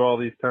through all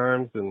these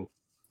times, and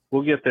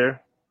we'll get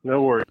there.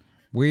 No worries.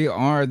 We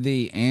are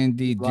the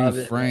Andy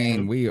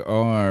Dufresne. We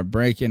are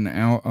breaking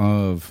out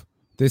of.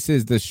 This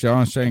is the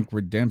Shawshank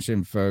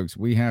Redemption, folks.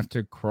 We have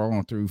to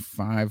crawl through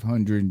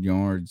 500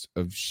 yards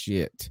of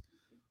shit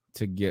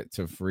to get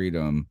to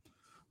freedom.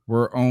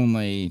 We're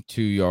only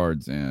 2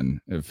 yards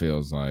in, it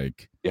feels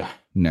like. Yeah.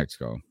 Next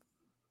call.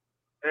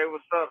 Hey,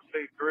 what's up,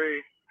 C3?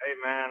 Hey,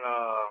 man,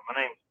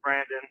 my name's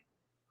Brandon.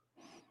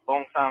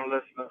 Long-time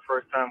listener,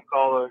 first-time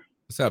caller.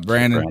 What's up,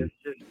 Brandon? It's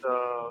just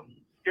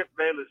Skip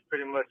Bayless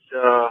pretty much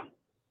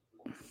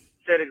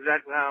said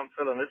exactly how I'm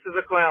feeling. This is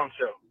a clown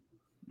show.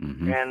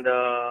 And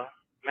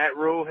Matt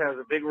Rule has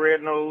a big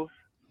red nose.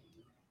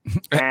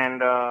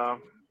 And, I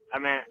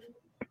mean,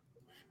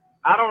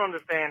 I don't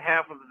understand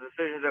half of the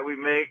decisions that we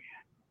make.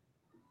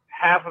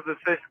 Half of the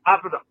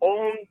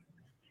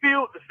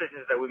on-field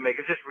decisions that we make.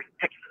 It's just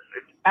ridiculous.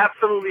 It's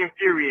absolutely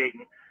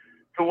infuriating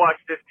to watch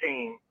this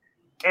team.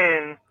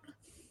 And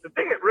the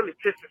thing that really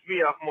pisses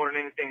me off more than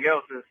anything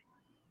else is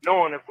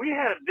knowing if we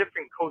had a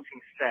different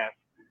coaching staff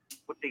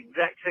with the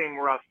exact same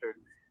roster,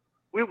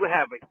 we would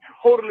have a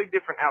totally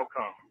different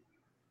outcome.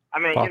 I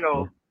mean,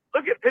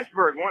 look at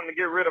Pittsburgh wanting to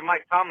get rid of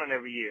Mike Tomlin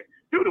every year.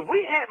 Dude, if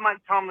we had Mike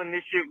Tomlin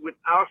this year with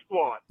our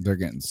squad, they're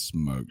getting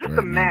smoked just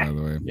right now, by imagine.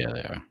 the way. Yeah,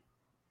 they are.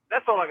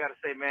 That's all I got to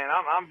say, man.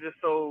 I'm just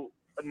so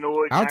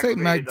annoyed. I'll take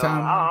Mike aggravated.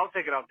 Tomlin. I'll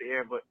take it off the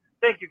air, but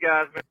thank you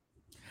guys, man.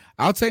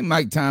 I'll take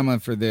Mike Tomlin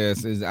for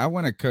this. I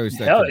want a coach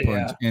that Hell can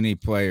punch yeah. any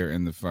player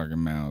in the fucking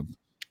mouth.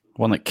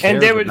 One that And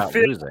cares they would about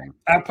feel losing.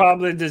 I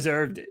probably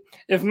deserved it.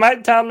 If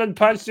Mike Tomlin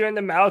punched you in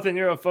the mouth and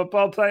you're a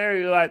football player,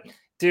 you're like,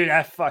 dude,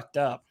 I fucked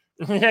up.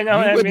 You know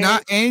what I would mean?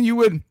 not, and you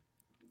would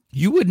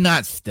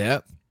not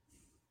step.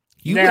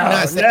 You would No,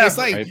 not step.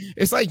 never.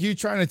 It's like you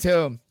trying to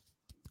tell.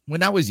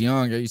 When I was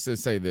young, I used to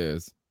say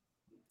this.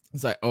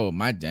 It's like, oh,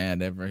 my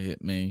dad ever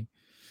hit me,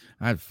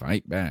 I'd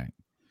fight back.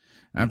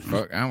 I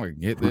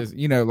would get this,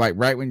 like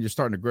right when you're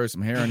starting to grow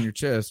some hair on your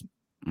chest,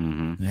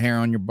 hair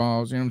on your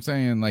balls. You know what I'm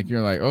saying? Like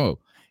you're like, oh,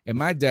 and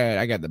my dad,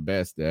 I got the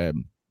best dad.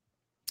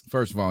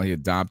 First of all, he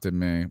adopted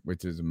me,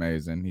 which is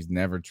amazing. He's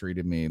never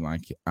treated me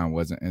like I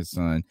wasn't his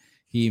son.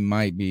 He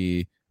might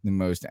be the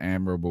most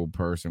admirable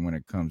person when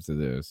it comes to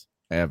this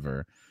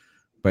ever.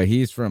 But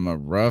he's from a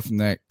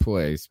roughneck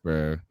place,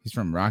 bro. He's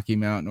from Rocky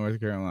Mount, North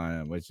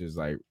Carolina, which is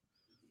like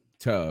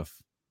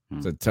tough.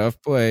 It's a tough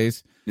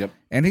place. Yep.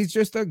 And he's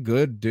just a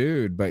good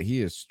dude, but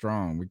he is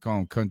strong. We call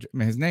him country. I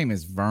mean, his name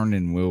is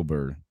Vernon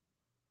Wilbur.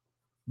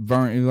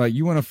 Like,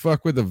 you want to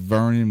fuck with a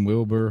Vernon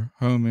Wilbur,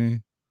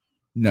 homie?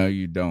 No,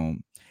 you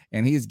don't.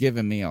 And he's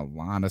given me a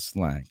lot of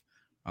slack.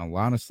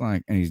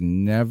 And he's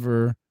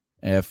never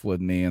F with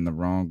me in the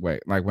wrong way.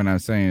 Like when I'm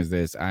saying is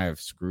this, I have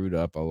screwed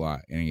up a lot.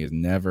 And he has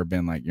never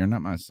been like, you're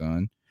not my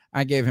son.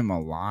 I gave him a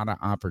lot of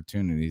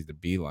opportunities to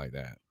be like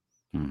that.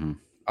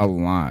 A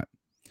lot.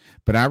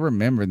 But I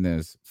remember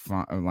this.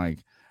 I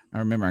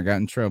remember I got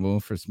in trouble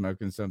for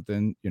smoking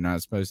something you're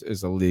not supposed to.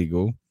 It's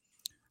illegal.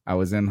 I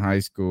was in high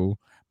school.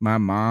 My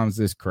mom's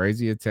this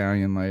crazy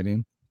Italian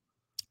lady.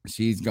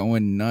 She's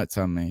going nuts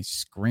on me,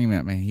 screaming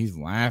at me. He's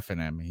laughing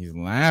at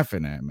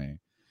me.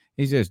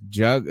 he's just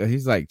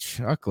he's like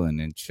chuckling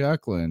and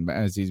chuckling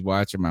as he's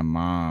watching my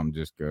mom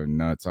just go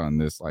nuts on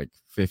this like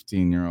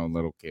 15-year-old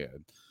little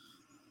kid.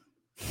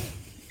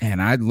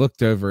 And I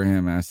looked over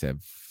him and I said,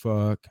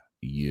 fuck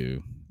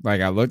you. Like,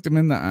 I looked him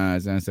in the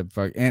eyes and I said,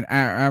 fuck. And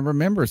I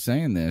remember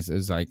saying this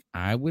is like,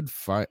 I would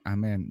fight. I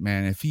mean,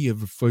 man, if he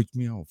ever fights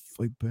me, I'll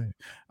fight back.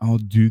 I'll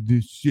do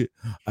this shit.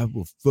 I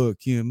will fuck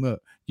him up.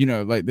 You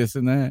know, like this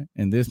and that.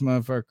 And this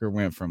motherfucker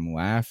went from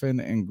laughing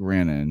and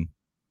grinning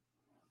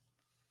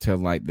to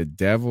like the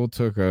devil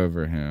took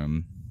over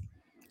him.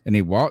 And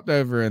he walked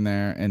over in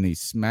there and he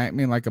smacked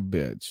me like a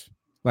bitch.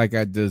 Like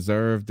I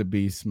deserved to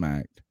be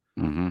smacked.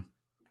 Mm-hmm.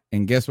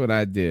 And guess what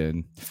I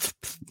did?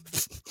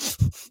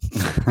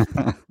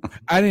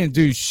 I didn't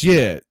do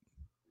shit.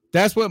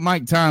 That's what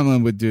Mike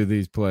Tomlin would do to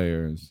these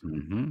players.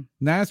 Mm-hmm.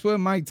 That's what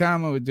Mike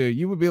Tomlin would do.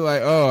 You would be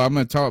like, oh, I'm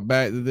going to talk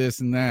back to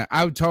this and that.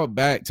 I would talk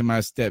back to my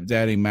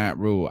stepdaddy, Matt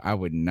Rule. I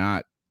would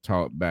not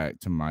talk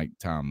back to Mike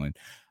Tomlin.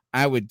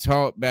 I would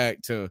talk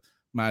back to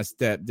my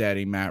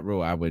stepdaddy, Matt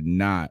Rule. I would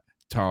not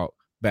talk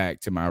back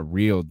to my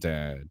real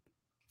dad,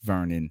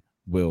 Vernon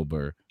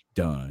Wilbur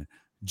Dunn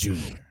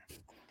Jr.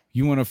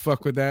 You want to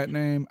fuck with that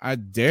name? I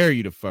dare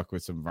you to fuck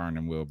with some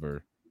Vernon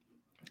Wilbur.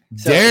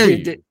 Dare you?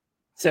 He did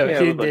to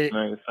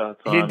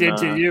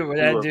you what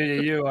I do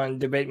to you on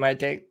Debate My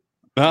Take.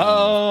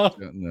 Oh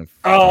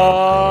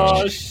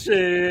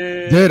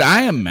shit, dude!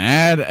 I am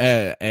mad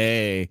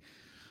at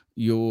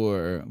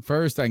your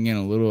first. I get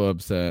a little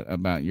upset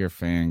about your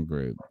fan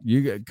group.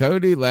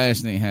 Cody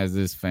Lashley has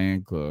this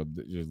fan club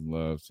that just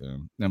loves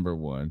him. Number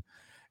one,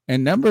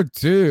 and number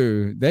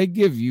two, they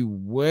give you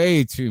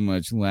way too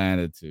much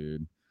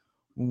latitude.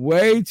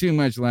 Way too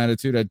much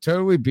latitude. I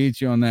totally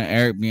beat you on that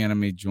Eric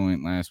Bieniemy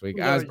joint last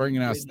week. I was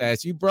bringing out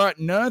stats. You brought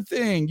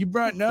nothing.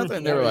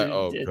 They were like,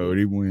 "Oh,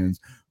 Cody wins.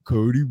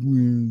 Cody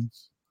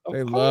wins."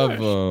 They love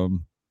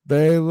him.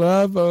 They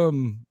love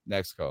him.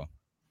 Next call.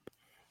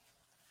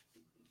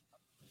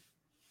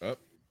 I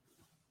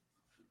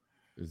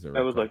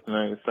would like to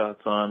know your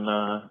thoughts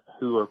on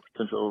who are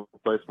potential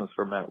replacements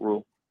for Matt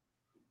Rule.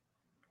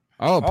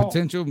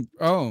 Potential.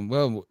 Oh,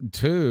 well,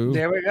 two.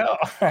 There we go.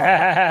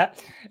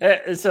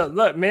 So,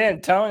 look, me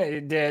and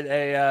Tony did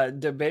a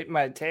Debate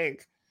My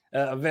Take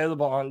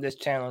available on this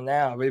channel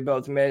now. We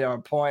both made our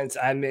points.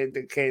 I made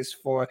the case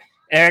for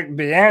Eric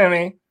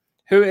Bieniemy,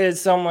 who is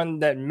someone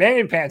that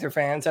many Panther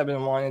fans have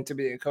been wanting to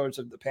be a coach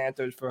of the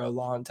Panthers for a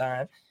long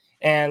time.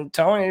 And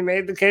Tony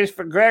made the case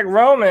for Greg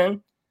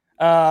Roman.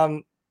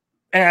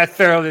 And I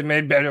thoroughly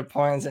made better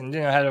points and,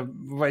 had a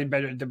way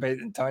better debate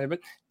than Tony.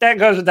 But that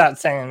goes without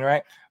saying,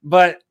 right?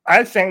 But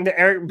I think that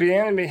Eric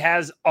Bieniemy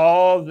has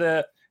all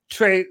the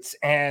traits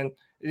and,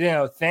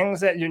 things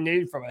that you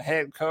need from a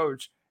head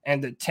coach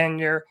and the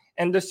tenure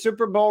and the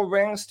Super Bowl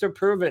rings to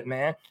prove it,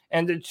 man.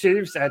 And the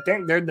Chiefs, I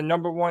think they're the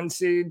number one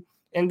seed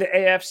in the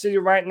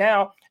AFC right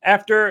now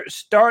after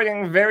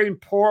starting very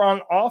poor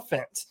on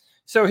offense.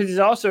 So he's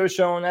also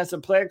shown as a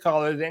play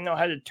caller, they know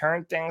how to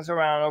turn things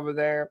around over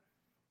there.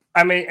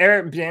 I mean,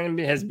 Eric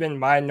Bieniemy has been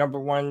my number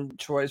one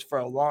choice for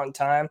a long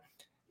time.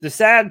 The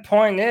sad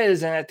point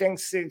is, and I think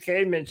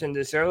CK mentioned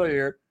this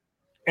earlier,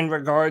 in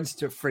regards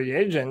to free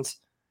agents,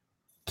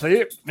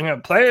 players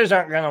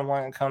aren't going to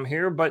want to come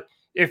here. But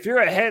if you're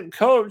a head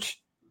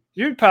coach,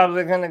 you're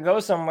probably going to go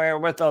somewhere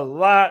with a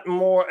lot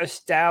more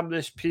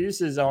established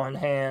pieces on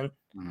hand,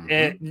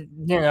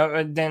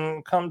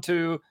 than come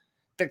to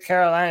the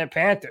Carolina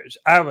Panthers.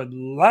 I would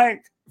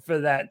like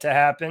for that to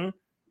happen.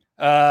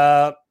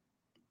 But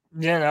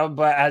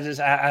I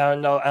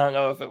don't know. I don't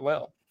know if it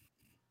will.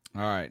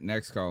 All right,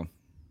 next call.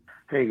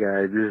 Hey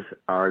guys, this is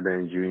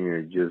Arden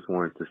Jr. Just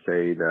wanted to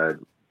say that,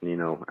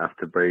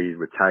 after Brady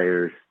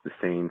retires, the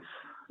Saints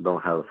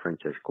don't have a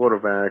franchise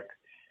quarterback.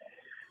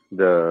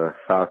 The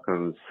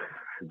Falcons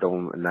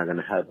not going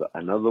to have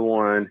another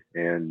one.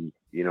 And,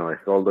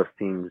 if all those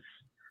teams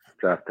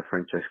draft a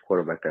franchise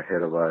quarterback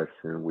ahead of us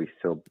and we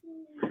still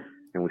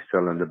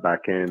on the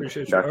back end,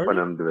 that's what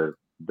I'm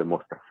the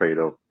most afraid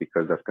of,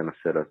 because that's going to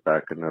set us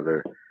back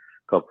another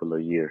couple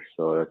of years.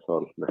 So that's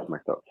all. That's my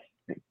thoughts.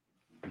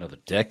 Another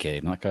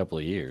decade, not a couple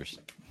of years.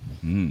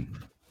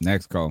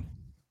 Next call.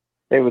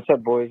 Hey, what's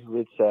up, boys?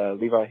 It's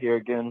Levi here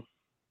again.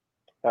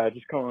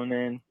 Just calling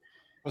in.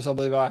 What's up,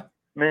 Levi?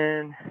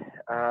 Man,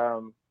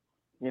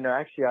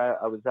 actually,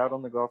 I was out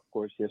on the golf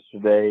course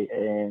yesterday,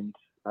 and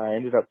I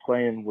ended up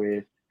playing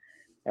with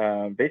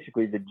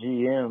basically the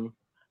GM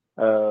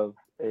of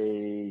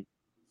the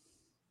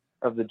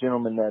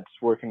gentleman that's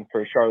working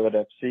for Charlotte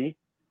FC,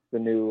 the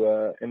new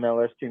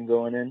MLS team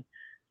going in.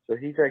 So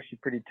he's actually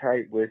pretty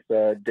tight with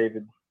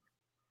David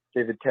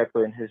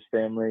Tepper and his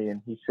family,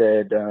 and he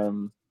said,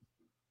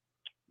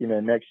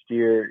 next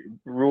year,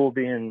 Rule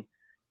being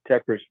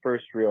Tepper's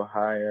first real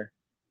hire,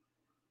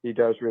 he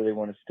does really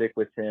want to stick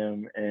with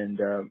him, and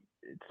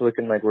it's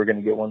looking like we're going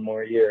to get one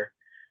more year.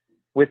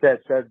 With that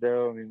said,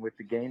 though, I mean, with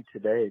the game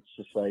today, it's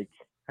just like,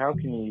 how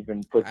can you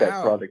even put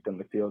that product on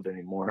the field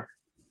anymore?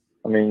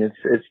 I mean,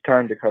 it's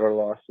time to cut our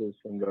losses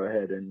and go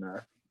ahead and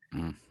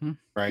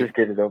just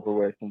get it over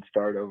with and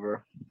start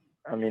over.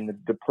 I mean,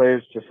 the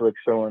players just look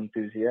so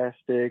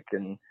enthusiastic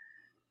and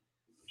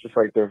just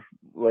like they're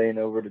laying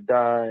over to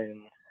die.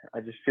 And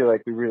I just feel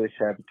like we really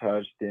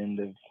sabotaged the end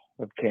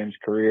of Cam's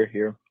career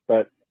here.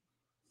 But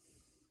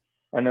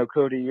I know,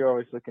 Cody, you're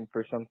always looking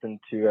for something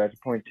to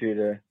point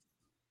to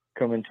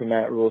come into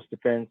Matt Rule's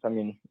defense. I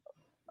mean,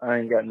 I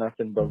ain't got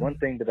nothing, but one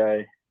thing that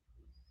I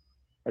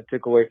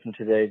took away from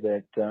today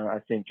that I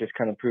think just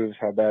kind of proves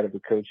how bad of a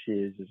coach he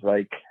is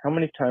like, how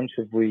many times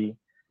have we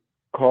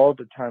called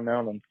a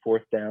timeout on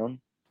 4th down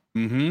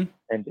and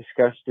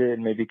discussed it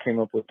and maybe came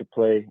up with the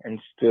play and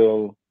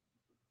still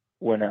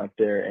went out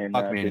there and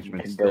Clock didn't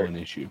management's convert? still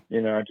an issue.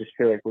 You know, I just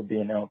feel like we're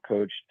being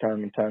outcoached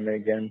time and time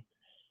again.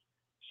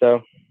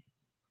 So,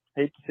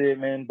 hate to see it,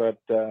 man, but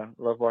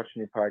love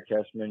watching your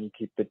podcast, man. You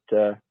keep it.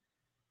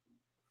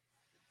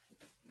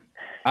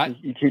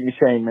 You keep me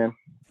sane, man.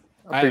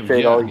 I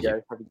appreciate all you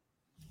guys.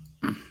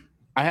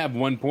 I have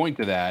one point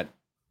to that.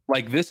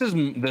 Like this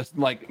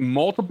like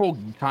multiple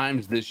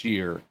times this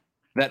year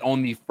that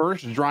on the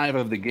first drive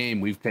of the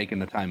game we've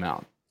taken a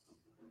timeout.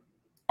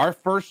 Our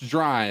first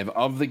drive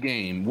of the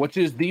game, which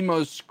is the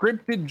most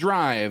scripted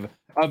drive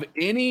of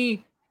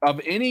any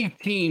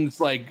team's,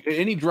 like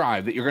any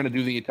drive that you're going to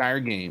do the entire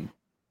game.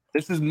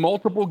 This is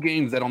multiple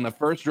games that on the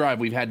first drive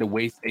we've had to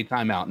waste a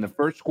timeout in the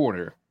first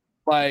quarter.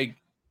 Like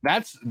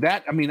that's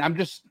that. I mean, I'm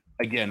just,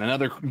 again,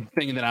 another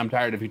thing that I'm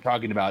tired of you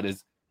talking about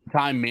is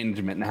time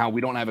management and how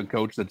we don't have a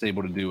coach that's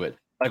able to do it.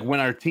 Like when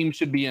our team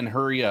should be in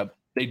hurry up,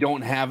 they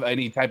don't have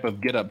any type of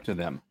get up to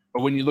them.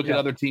 But when you look at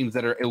other teams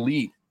that are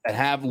elite, that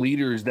have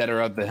leaders that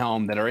are at the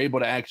helm, that are able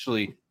to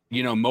actually,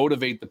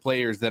 motivate the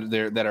players that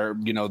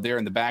are, there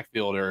in the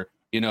backfield or,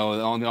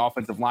 on the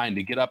offensive line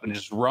to get up and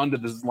just run to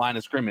this line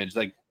of scrimmage.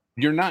 Like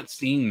you're not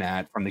seeing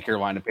that from the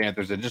Carolina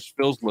Panthers. It just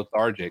feels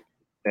lethargic.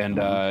 And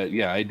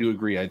I do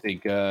agree. I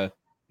think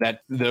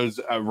that those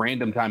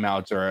random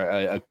timeouts are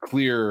a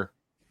clear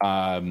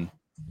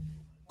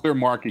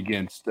mark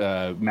against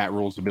Matt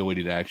Rule's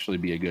ability to actually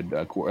be a good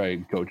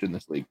coach in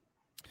this league.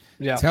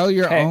 Yeah. Tell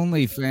your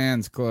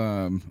OnlyFans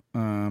club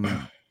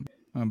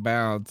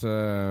about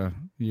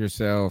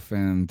yourself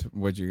and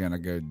what you're gonna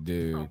go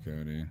do,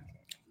 Cody.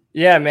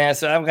 Yeah, man.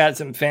 So I've got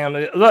some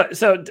family. Look,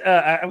 so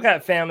I've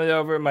got family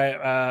over.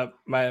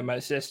 My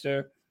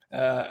sister,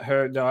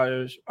 her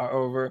daughters are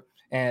over,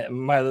 and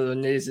my little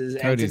nieces.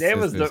 And Cody's today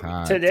was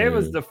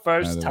the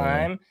first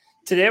time.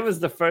 Today was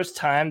the first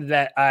time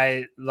that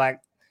I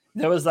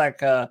there was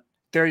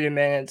 30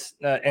 minutes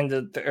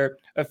or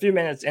a few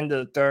minutes into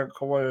the third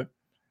quarter.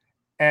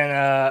 And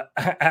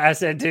I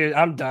said, dude,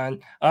 I'm done.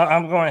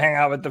 I'm going to hang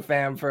out with the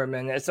fam for a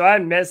minute. So I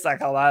missed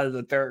a lot of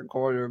the third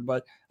quarter,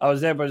 but I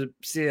was able to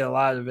see a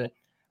lot of it.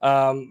 But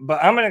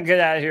I'm going to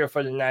get out of here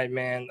for the night,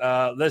 man.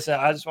 Listen,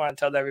 I just want to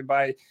tell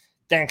everybody,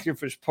 thank you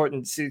for supporting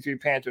the C3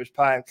 Panthers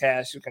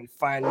podcast. You can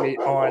find me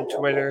on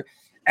Twitter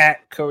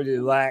at Cody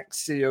Lack,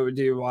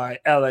 CODYLAC.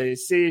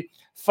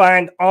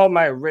 Find all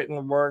my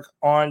written work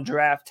on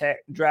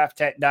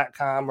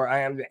drafttech.com, where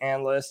I am the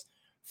analyst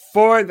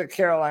for the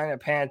Carolina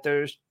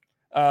Panthers.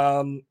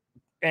 Yeah,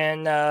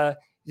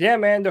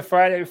 man, the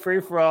Friday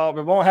free-for-all.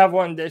 We won't have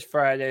one this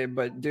Friday,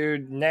 but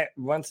dude,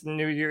 once the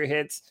new year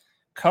hits,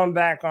 come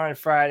back on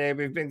Friday.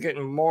 We've been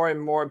getting more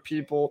and more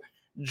people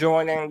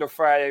joining the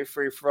Friday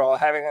free-for-all,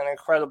 having an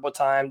incredible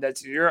time.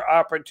 That's your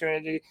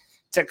opportunity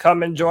to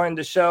come and join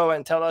the show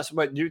and tell us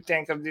what you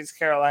think of these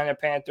Carolina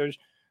Panthers.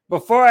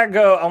 Before I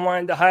go, I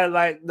wanted to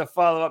highlight the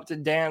follow-up to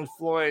Dan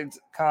Floyd's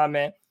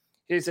comment.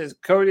 He says,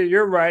 Cody,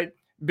 you're right.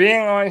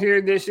 Being on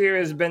here this year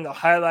has been the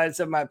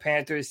highlights of my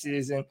Panthers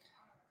season.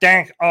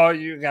 Thank all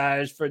you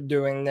guys for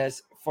doing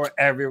this for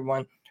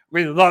everyone.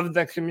 We love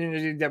the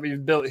community that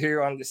we've built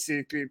here on the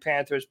C3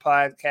 Panthers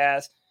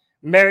podcast.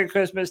 Merry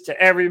Christmas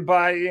to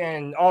everybody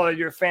and all of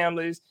your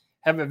families.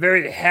 Have a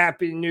very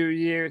happy new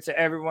year to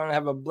everyone.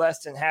 Have a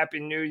blessed and happy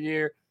new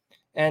year.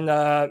 And,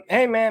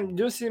 hey, man,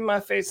 you'll see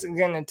my face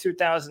again in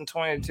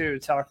 2022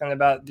 talking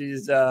about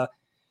these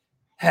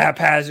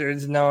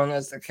haphazards known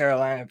as the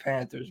Carolina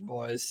Panthers,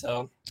 boys.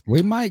 So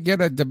we might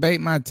get a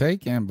debate my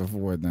take in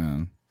before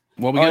then.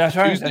 Well, we got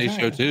the Tuesday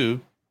show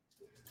too.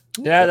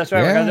 Yeah, that's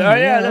right.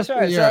 That's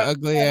right. Your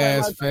ugly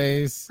ass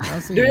face.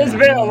 Dude, it's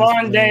been a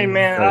long day,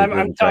 man.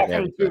 I'm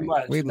talking too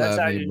much. We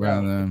love you,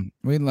 brother.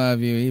 We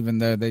love you, even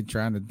though they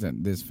trying to.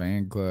 This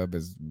fan club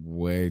is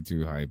way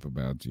too hype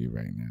about you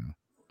right now.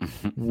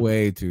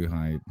 Way too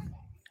hype.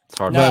 It's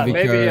hard.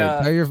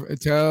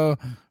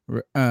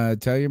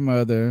 Tell your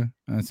mother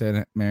I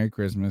said Merry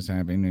Christmas,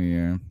 Happy New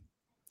Year.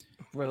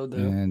 Will do.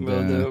 And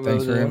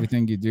thanks for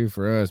everything you do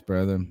for us,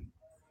 brother.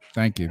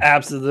 Thank you.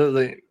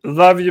 Absolutely.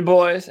 Love you,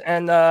 boys.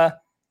 And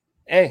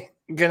hey,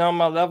 get on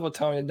my level,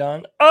 Tony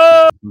Dunn.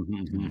 Oh!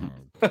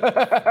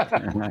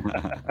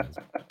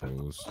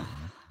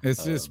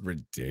 It's just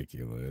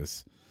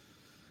ridiculous.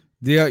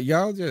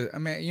 Y'all just, I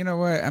mean, you know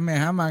what? I mean,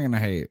 how am I gonna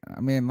hate? I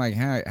mean, like,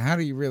 how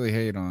do you really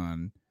hate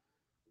on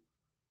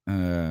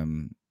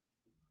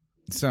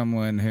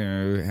someone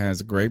who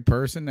has a great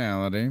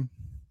personality,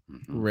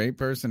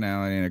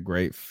 and a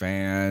great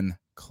fan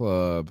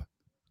club?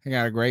 He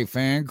got a great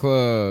fan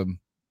club.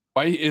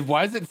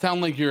 Why does it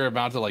sound like you're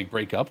about to like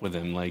break up with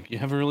him? Like you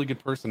have a really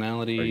good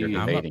personality. Or you're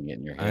debating it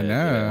in your head.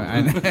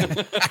 I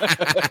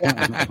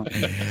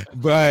know.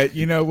 But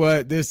you know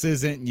what? This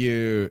isn't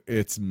you.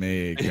 It's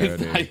me, Cody.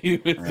 It's not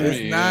you.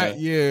 It's not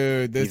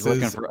you. This He's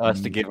looking is for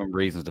us to give him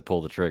reasons to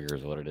pull the trigger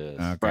is what it is.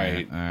 Okay.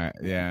 Right. All right.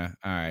 Yeah.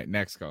 All right.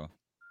 Next call.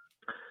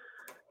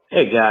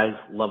 Hey guys,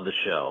 love the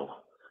show.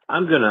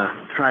 I'm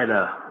gonna try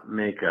to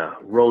make a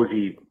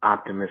rosy,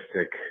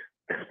 optimistic,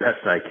 as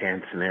best I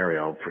can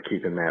scenario for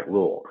keeping Matt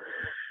Rule.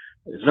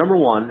 Number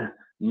one,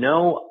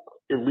 no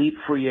elite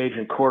free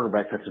agent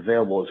quarterback that's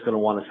available is going to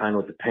want to sign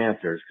with the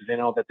Panthers because they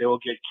know that they will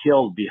get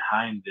killed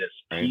behind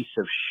this piece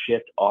of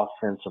shit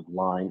offensive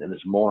line and this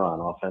moron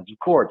offensive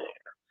coordinator.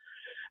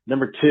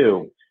 Number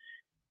two,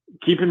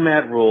 keeping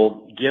Matt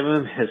Rule, give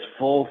him his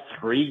full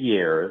 3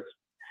 years.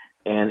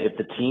 And if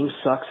the team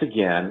sucks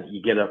again,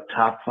 you get a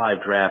top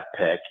 5 draft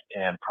pick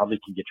and probably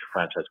can get your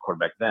franchise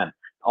quarterback then.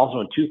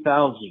 Also in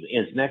 2000,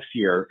 is next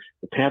year,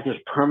 the Panthers'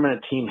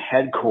 permanent team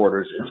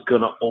headquarters is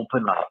going to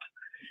open up.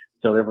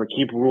 So they will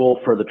keep Rule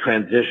for the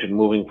transition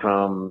moving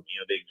from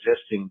the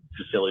existing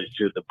facilities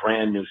to the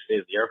brand new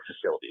state-of-the-art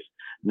facilities.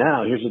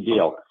 Now, here's the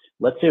deal.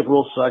 Let's say if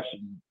Rule sucks,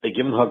 they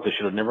give him a hook. They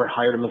should have never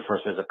hired him in the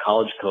first place as a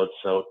college coach.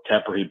 So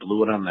Tepper, he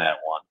blew it on that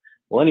one.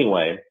 Well,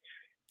 anyway,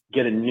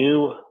 get a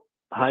new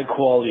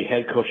high-quality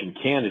head coaching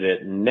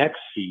candidate next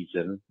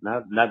season,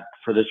 not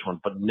for this one,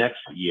 but next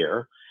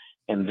year.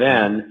 And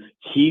then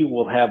he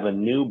will have a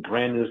new,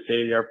 brand new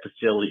state-of-the-art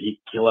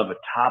facility. He'll have a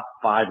top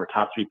 5 or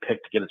top 3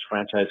 pick to get his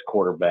franchise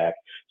quarterback.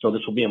 So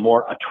this will be a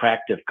more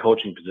attractive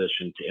coaching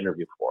position to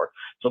interview for.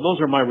 So those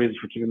are my reasons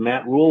for keeping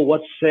Matt Rule. What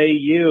say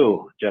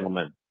you,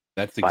 gentlemen?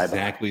 That's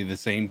exactly the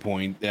same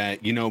point that,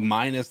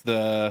 minus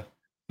the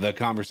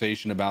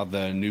conversation about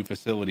the new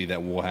facility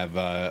that we'll have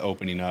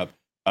opening up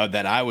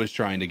that I was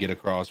trying to get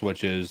across,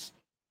 which is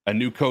a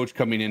new coach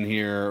coming in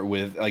here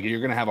with, like, you're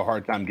going to have a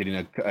hard time getting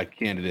a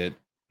candidate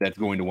that's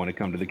going to want to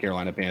come to the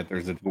Carolina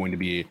Panthers. It's going to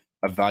be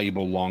a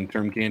valuable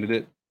long-term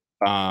candidate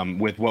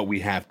with what we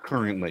have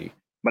currently.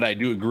 But I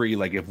do agree,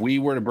 like, if we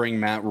were to bring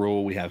Matt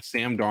Rule, we have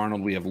Sam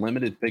Darnold, we have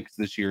limited picks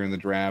this year in the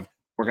draft.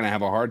 We're going to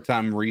have a hard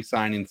time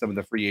re-signing some of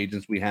the free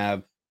agents we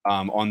have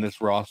on this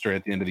roster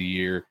at the end of the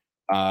year.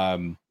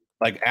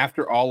 Like,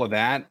 after all of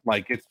that,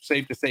 like, it's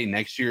safe to say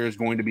next year is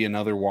going to be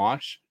another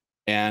wash.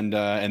 And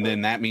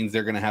then that means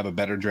they're going to have a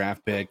better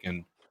draft pick,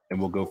 and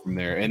we'll go from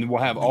there. And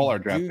we'll have all our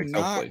draft picks,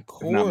 hopefully,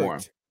 if not more.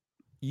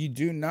 You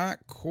do not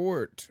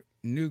court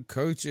new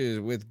coaches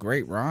with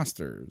great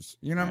rosters.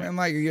 You know what I mean?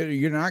 Like,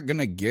 you're not going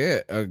to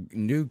get a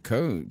new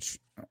coach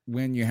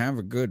when you have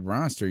a good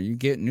roster. You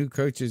get new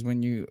coaches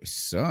when you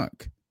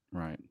suck.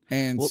 Right.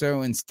 And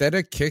so instead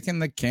of kicking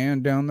the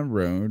can down the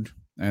road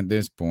at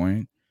this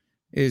point,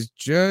 is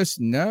just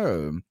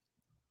know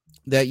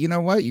that, you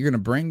know what, you're going to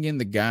bring in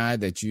the guy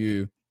that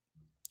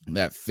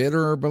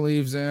Fitterer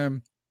believes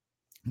in,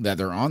 that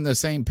they're on the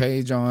same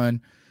page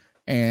on,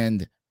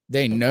 and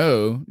they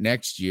know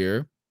next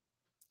year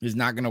is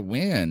not going to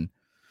win.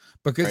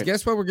 Because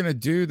guess what we're going to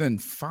do the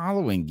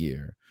following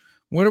year?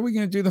 What are we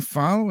going to do the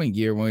following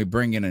year when we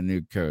bring in a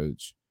new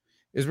coach?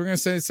 Is we're going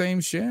to say the same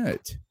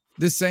shit.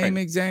 The same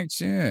exact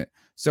shit.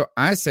 So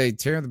I say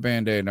tear the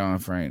Band-Aid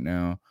off right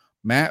now.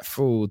 Matt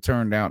Fool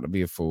turned out to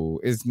be a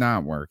fool. It's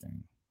not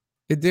working.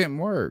 It didn't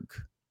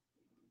work.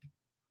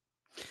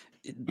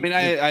 I mean,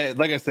 I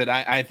like I said,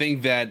 I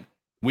think that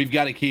we've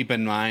got to keep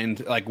in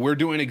mind, like, we're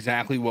doing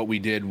exactly what we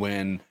did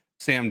when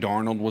Sam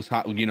Darnold was,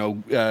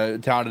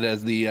 touted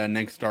as the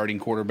next starting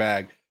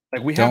quarterback.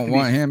 Like, we don't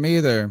want him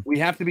either. We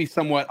have to be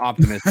somewhat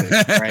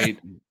optimistic, right?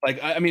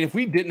 Like, I mean, if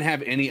we didn't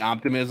have any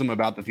optimism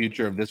about the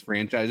future of this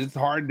franchise, it's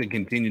hard to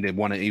continue to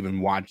want to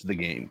even watch the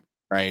game,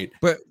 right?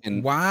 But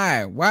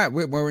why?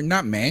 We're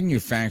not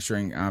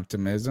manufacturing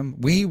optimism.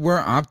 We were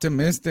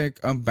optimistic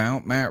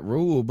about Matt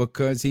Rule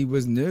because he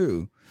was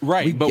new.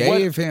 Right.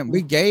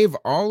 We gave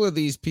all of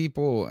these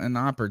people an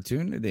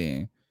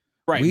opportunity.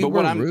 Right. We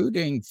were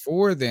rooting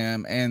for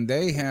them, and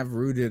they have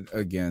rooted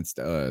against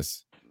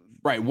us.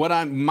 Right.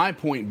 My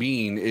point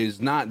being is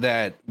not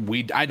that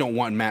I don't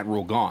want Matt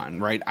Rule gone,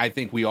 right? I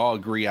think we all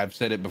agree, I've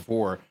said it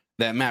before,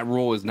 that Matt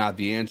Rule is not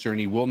the answer, and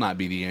he will not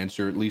be the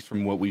answer, at least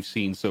from what we've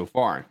seen so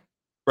far.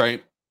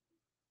 Right.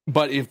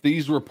 But if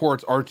these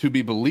reports are to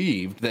be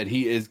believed that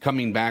he is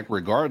coming back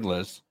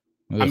regardless,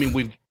 I mean,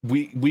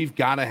 we've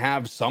got to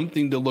have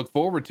something to look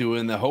forward to,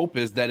 and the hope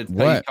is that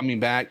it's coming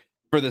back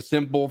for the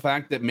simple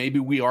fact that maybe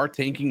we are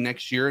tanking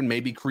next year and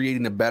maybe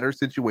creating a better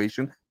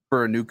situation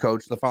for a new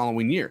coach the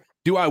following year.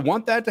 Do I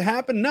want that to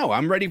happen? No,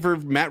 I'm ready for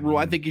Matt Rule.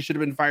 I think he should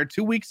have been fired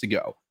 2 weeks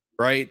ago,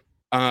 right?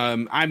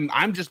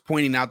 I'm just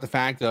pointing out the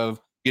fact of,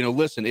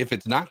 listen, if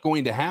it's not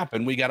going to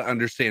happen, we got to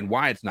understand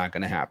why it's not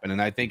going to happen. And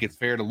I think it's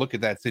fair to look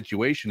at that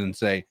situation and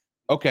say,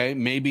 okay,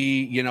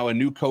 maybe, a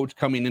new coach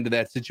coming into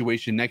that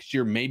situation next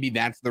year, maybe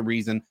that's the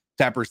reason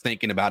Tepper's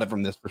thinking about it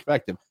from this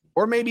perspective.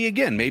 Or maybe,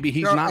 again, maybe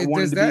he's not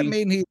wanting to be. Does that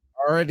mean he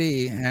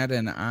already had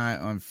an eye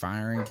on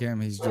firing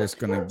him? He's just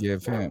going to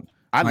give him.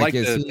 I'd like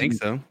to think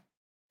so.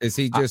 Is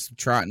he just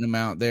trotting him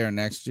out there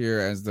next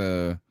year as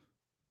the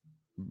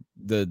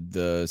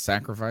the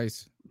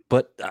sacrifice.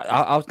 But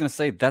I was going to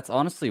say that's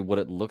honestly what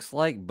it looks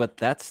like.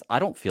 But I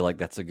don't feel like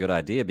that's a good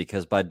idea,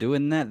 because by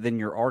doing that, then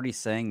you're already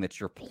saying that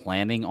you're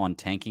planning on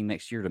tanking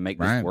next year to make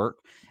this work.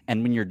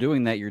 And when you're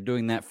doing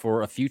that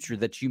for a future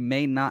that you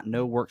may not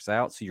know works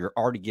out. So you're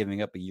already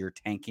giving up a year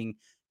tanking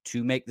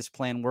to make this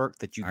plan work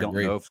that you don't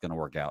know if it's going to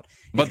work out.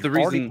 But if you're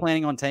already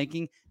planning on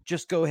tanking,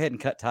 just go ahead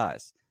and cut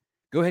ties.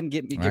 Go ahead and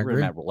get rid of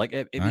Matt Rule. Like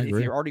if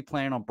you're already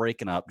planning on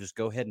breaking up, just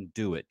go ahead and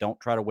do it. Don't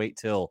try to wait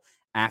till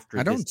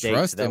after this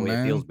date so that way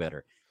it feels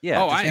better.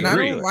 Yeah. I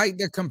don't like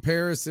the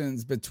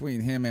comparisons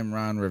between him and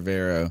Ron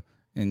Rivera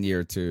in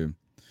year 2.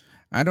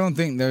 I don't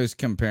think those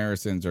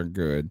comparisons are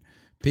good.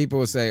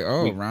 People say,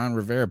 Ron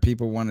Rivera,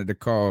 people wanted to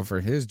call for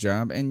his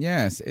job. And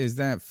yes, is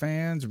that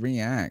fans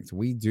react.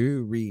 We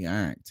do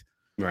react.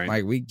 Right.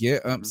 Like we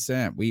get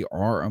upset. We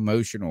are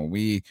emotional.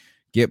 We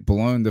get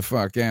blown the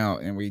fuck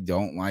out and we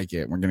don't like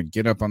it. We're going to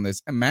get up on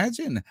this.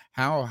 Imagine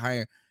how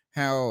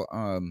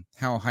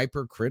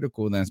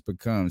hypercritical that's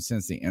become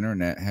since the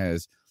internet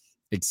has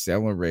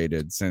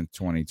accelerated since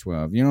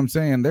 2012. You know what I'm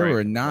saying? There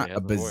were not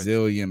a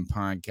bazillion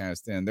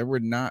podcasts then. There were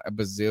not a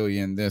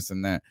bazillion this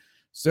and that.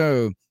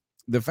 So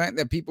the fact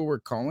that people were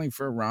calling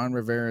for Ron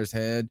Rivera's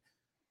head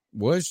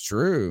was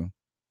true,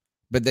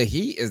 but the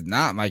heat is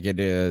not like it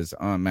is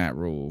on Matt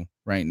Rule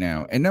right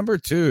now. And number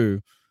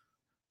 2,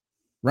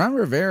 Ron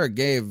Rivera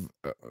gave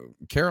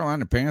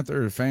Carolina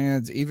Panthers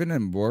fans, even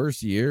in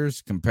worse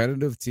years,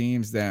 competitive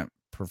teams that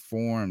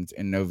performed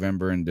in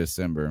November and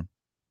December.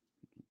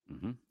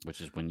 Mm-hmm.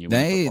 Which is when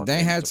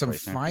they had some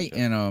fight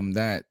in them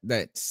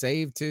that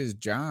saved his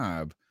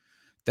job.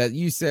 That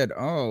you said,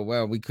 oh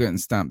well, we couldn't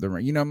stop the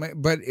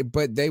run,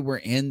 but they were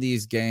in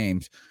these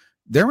games.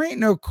 There ain't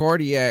no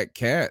cardiac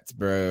cats,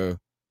 bro.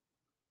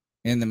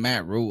 In the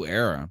Matt Rule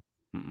era,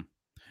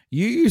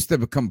 you used to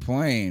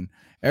complain.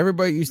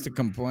 Everybody used to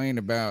complain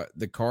about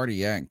the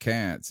cardiac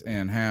cats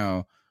and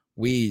how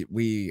we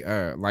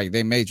like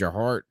they made your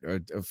heart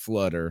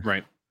flutter.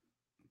 Right.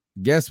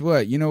 Guess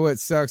what? You know what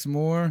sucks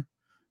more?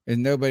 Is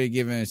nobody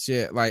giving a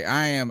shit. Like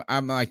I'm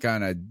like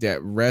on a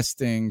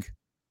resting.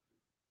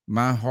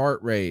 My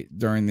heart rate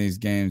during these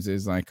games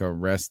is like a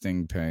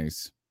resting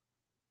pace.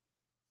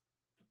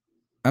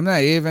 I'm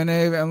not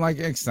even like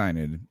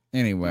excited.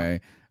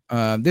 Anyway,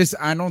 this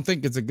I don't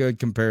think it's a good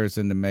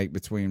comparison to make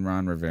between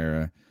Ron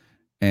Rivera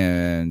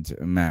and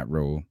Matt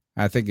Rule.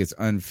 I think it's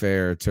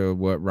unfair to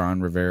what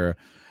Ron Rivera.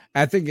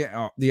 I think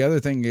the other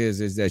thing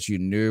is that you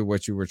knew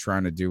what you were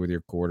trying to do with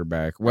your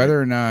quarterback, whether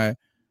or not.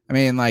 I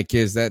mean, like,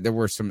 is that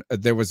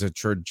there was a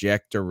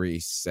trajectory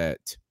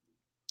set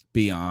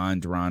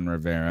beyond Ron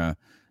Rivera,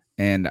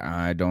 and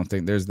I don't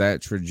think there's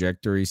that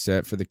trajectory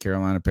set for the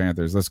Carolina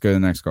Panthers. Let's go to the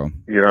next call.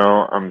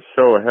 I'm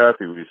so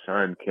happy we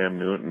signed Cam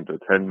Newton to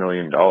 $10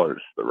 million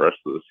the rest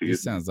of the season. He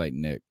sounds like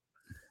Nick.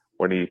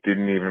 When he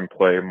didn't even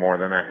play more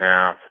than a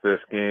half this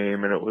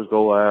game, and it was the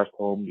last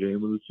home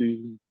game of the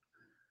season.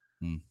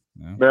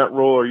 No. Matt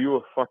Rule, are you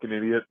a fucking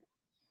idiot?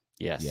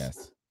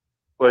 Yes.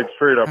 Like,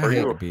 straight up, I are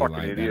hate you a to be fucking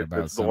like that idiot? about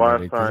It's the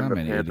somebody, last 'cause time I'm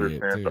the an Panthers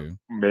idiot, fans too.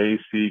 may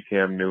see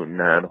Cam Newton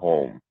at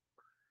home,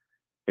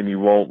 and you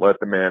won't let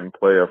the man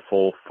play a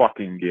full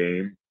fucking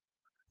game.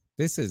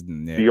 This is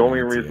Nick. The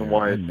only reason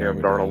why I know Sam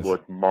it Darnold is.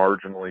 looked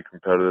marginally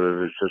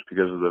competitive is just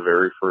because of the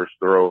very first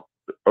throw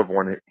of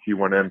when he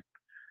went in.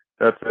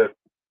 That's it.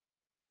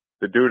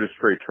 The dude is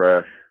straight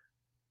trash.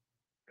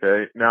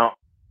 Okay, now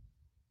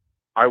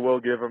I will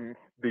give him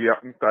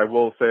I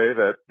will say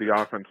that the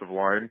offensive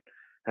line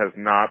has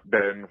not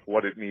been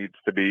what it needs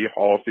to be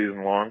all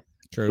season long.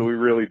 True. So we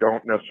really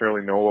don't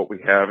necessarily know what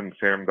we have in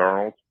Sam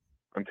Darnold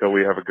until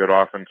we have a good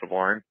offensive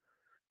line.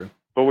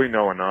 But we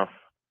know enough.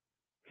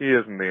 He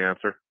isn't the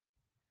answer.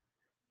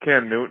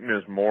 Cam Newton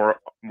is more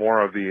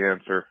of the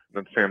answer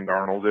than Sam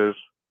Darnold is,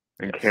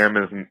 and Cam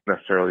isn't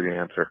necessarily the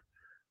answer.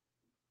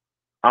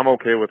 I'm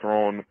okay with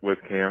rolling with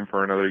Cam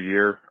for another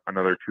year,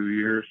 another 2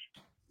 years.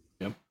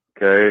 Yep.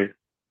 Okay,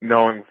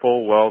 knowing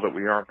full well that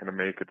we aren't going to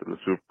make it to the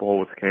Super Bowl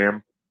with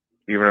Cam,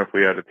 even if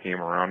we had a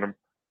team around him.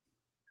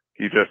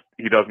 He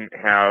doesn't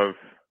have.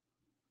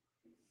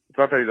 It's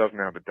not that he doesn't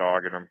have the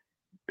dog in him.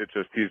 It's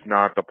just he's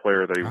not the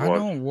player that he was. I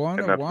don't want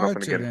and to that's watch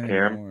nothing it against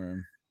anymore.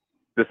 Cam.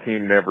 This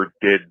team never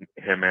did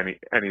him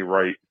any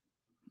right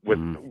with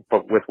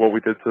what we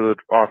did to the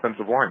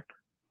offensive line.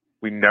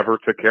 We never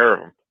took care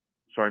of him.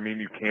 So, I mean,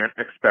 you can't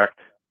expect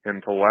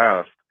him to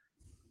last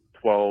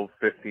 12,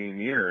 15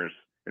 years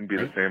and be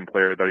the same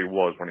player that he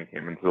was when he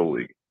came into the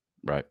league.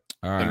 Right.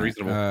 All right.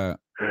 Unreasonable.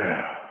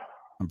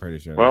 I'm pretty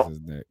sure Well, this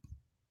is Nick.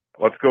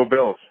 Let's go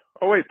Bills.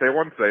 Oh, wait, they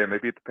won today, and they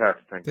beat the Pats.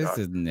 Thank This God.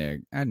 is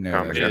Nick. I know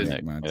Tom that's again.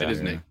 Nick Montana. It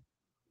is Nick.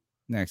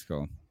 Next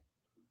call.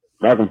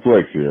 Malcolm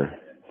Flex here.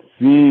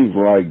 Seems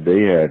like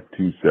they had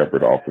two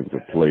separate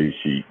offensive play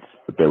sheets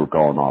that they were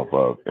calling off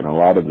of. And a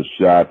lot of the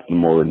shots, the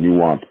more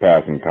nuanced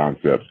passing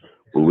concepts,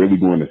 were really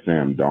going to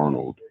Sam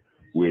Darnold,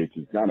 which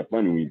is kind of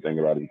funny when you think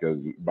about it, because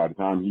by the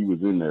time he was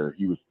in there,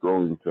 he was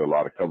throwing to a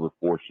lot of cover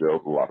four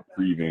shells, a lot of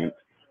prevents,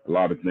 a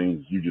lot of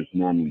things you just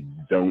normally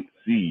don't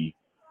see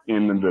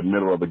in the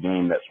middle of a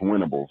game that's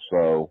winnable.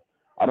 So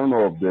I don't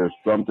know if there's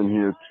something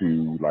here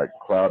to like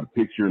cloud the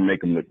picture and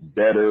make them look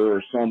better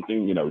or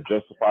something,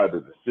 justify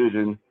the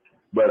decision.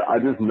 But I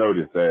just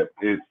noticed that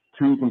it's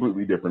two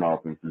completely different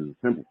offenses.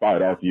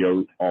 Simplified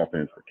RPO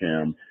offense for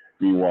Cam.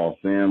 Meanwhile,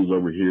 Sam's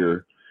over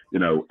here,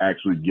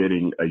 actually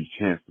getting a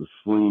chance to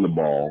sling the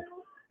ball.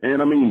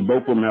 And I mean,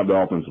 both of them have the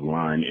offensive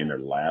line in their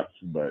laps,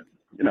 but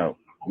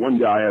one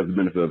guy has the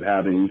benefit of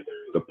having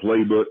the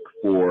playbook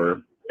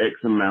for X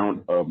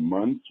amount of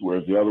months,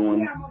 whereas the other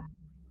one.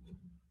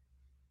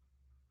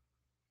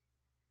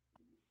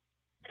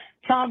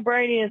 Tom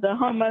Brady is a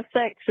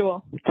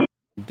homosexual.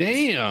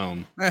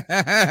 Damn. All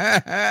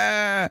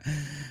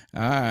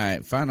right,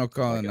 final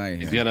call of the night.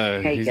 He's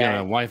got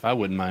a wife I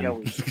wouldn't mind.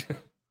 Joey.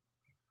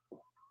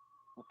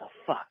 What the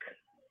fuck?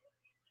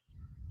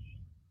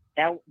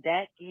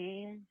 That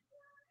game,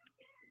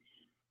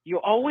 you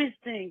always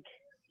think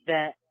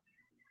that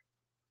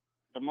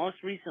the most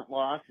recent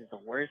loss is the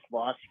worst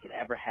loss you could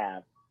ever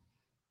have.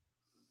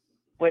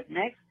 But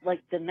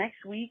the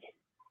next week,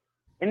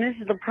 and this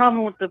is the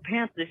problem with the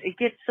Panthers, it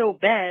gets so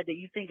bad that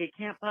you think it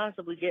can't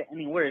possibly get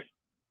any worse.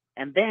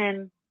 And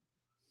then,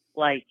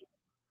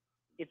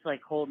 it's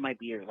like, hold my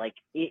beer.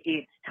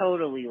 It's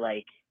totally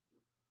like,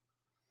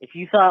 if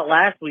you thought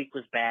last week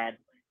was bad,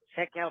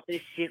 check out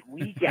this shit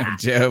we got.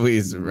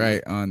 Joey's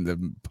right on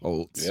the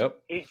pulse.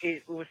 Yep.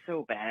 It was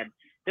so bad.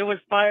 There was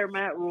fire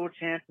Matt Rule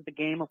chance at the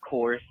game, of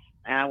course.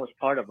 And I was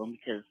part of them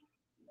because,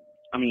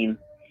 I mean,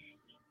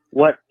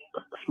 what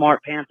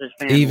smart Panthers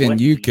fans even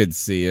you could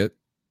see it.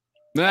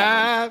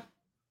 I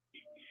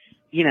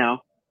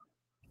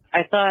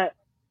thought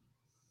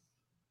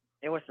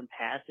there were some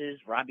passes.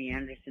 Robbie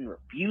Anderson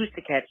refused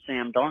to catch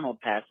Sam Darnold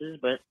passes,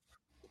 but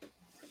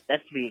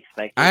that's to be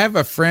expected. I have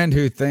a friend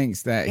who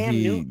thinks that Cam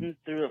he Newton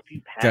threw a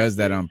few passes. does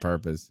that on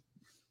purpose.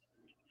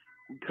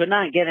 Could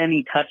not get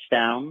any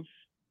touchdowns.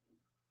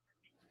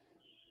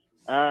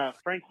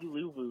 Frankie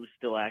Louvu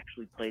still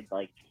actually played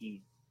like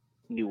he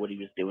knew what he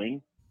was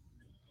doing.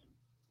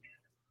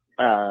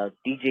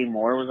 DJ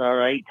Moore was all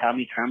right.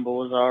 Tommy Tremble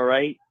was all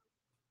right.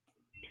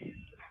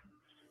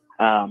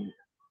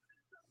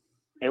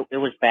 It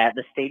was bad.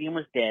 The stadium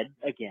was dead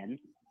again.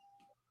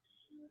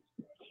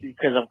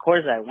 Because of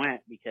course I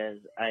went because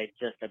I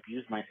just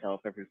abused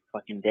myself every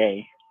fucking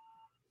day.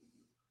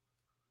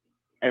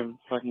 Every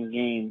fucking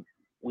game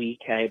week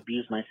I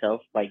abuse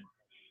myself by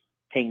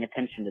paying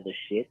attention to this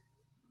shit.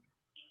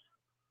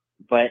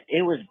 But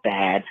it was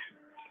bad.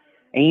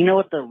 And you know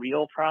what the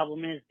real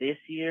problem is this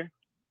year?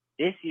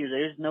 This year,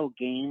 there's no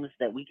games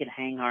that we can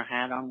hang our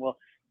hat on. Well,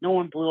 no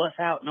one blew us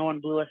out. No one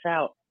blew us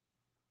out.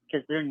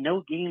 Because there are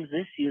no games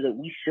this year that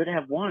we should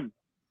have won.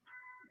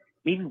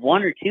 Maybe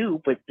one or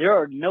two, but there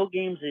are no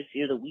games this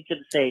year that we could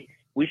say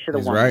we should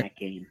have He's won right. that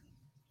game.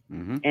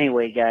 Mm-hmm.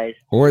 Anyway, guys.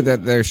 Or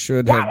that there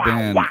should have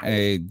been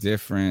a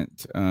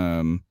different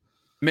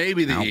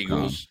Maybe the outcome.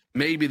 Eagles.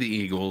 Maybe the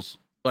Eagles.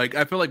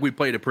 I feel like we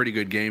played a pretty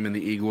good game in the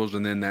Eagles,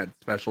 and then that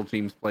special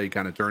teams play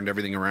kind of turned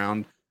everything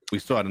around. We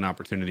still had an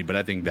opportunity, but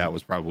I think that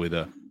was probably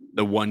the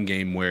one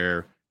game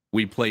where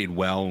we played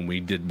well and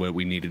we did what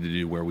we needed to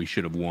do where we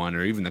should have won,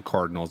 or even the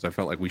Cardinals. I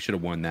felt like we should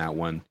have won that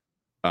one.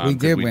 We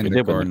did win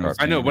the Cardinals.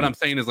 I know. What I'm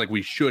saying is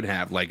we should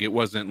have. It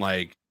wasn't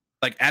like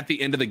at the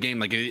end of the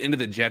game, at the end of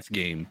the Jets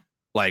game,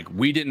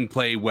 we didn't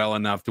play well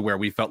enough to where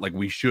we felt like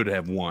we should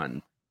have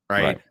won.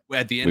 Right.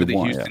 At the end of the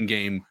Houston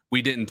game,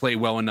 we didn't play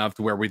well enough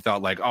to where we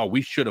thought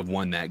we should have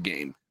won that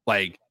game.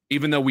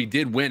 Even though we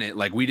did win it,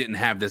 we didn't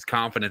have this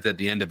confidence at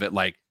the end of it.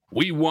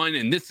 We won,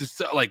 and this is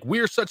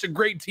we're such a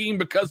great team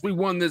because we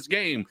won this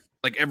game.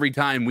 Every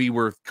time we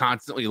were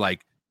constantly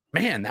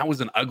man, that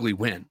was an ugly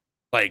win.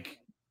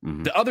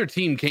 The other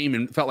team came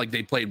and felt like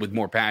they played with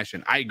more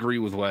passion. I agree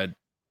with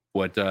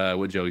what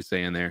Joey's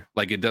saying there.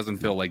 It doesn't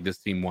feel like this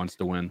team wants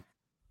to win.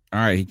 All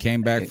right, he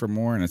came back for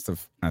more, and it's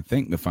I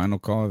think the final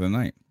call of the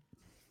night.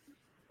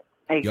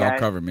 Hey, y'all guys,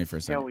 covered me for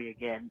a second. Joey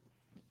again.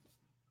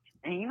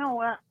 And you know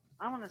what?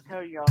 I'm going to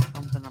tell y'all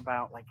something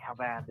about how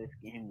bad this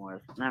game was.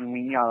 I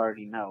mean, y'all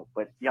already know,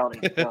 but y'all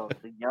didn't know,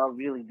 so y'all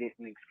really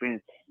didn't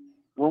experience it.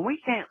 When we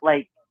came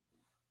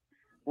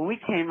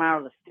out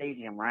of the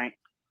stadium, right,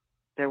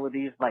 there were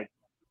these,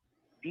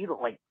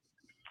 beautiful,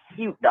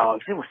 cute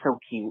dogs. They were so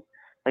cute.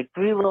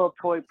 3 little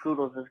toy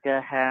poodles this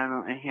guy had,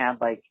 and he had,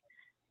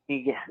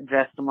 he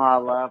dressed them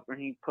all up,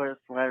 and he put a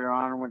sweater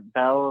on them with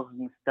bells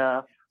and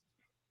stuff.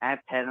 I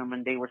pet them,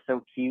 and they were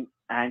so cute.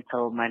 I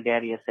told my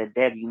daddy, I said,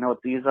 Daddy, you know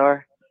what these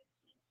are?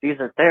 These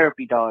are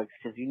therapy dogs,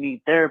 because you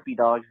need therapy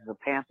dogs as a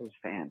Panthers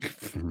fan.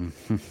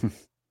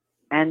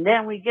 And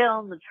then we get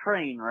on the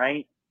train,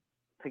 right,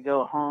 to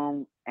go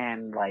home,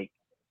 and, the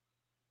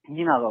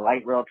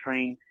light rail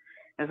train.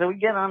 And so we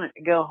get on it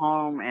to go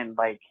home, and,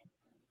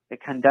 the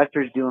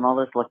conductor's doing all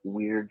this,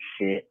 weird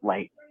shit,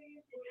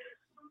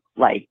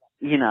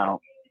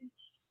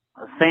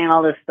 saying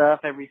all this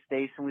stuff every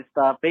station we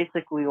stop,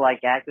 basically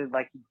acted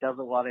like he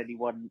doesn't want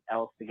anyone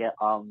else to get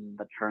on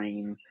the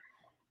train.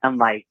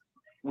 And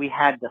we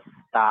had to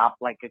stop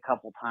a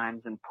couple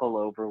times and pull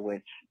over,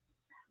 which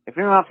if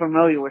you're not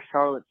familiar with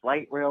Charlotte's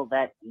light rail,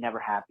 that never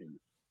happens.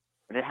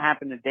 But it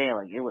happened today.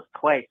 Like, it was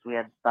twice we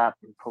had to stop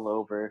and pull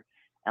over,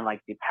 and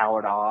like they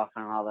powered off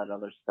and all that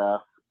other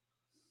stuff.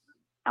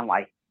 And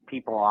like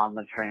people on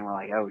the train were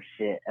like, "Oh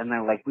shit!" And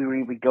then like we were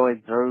even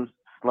going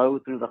slow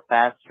through the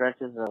fast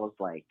stretches. I was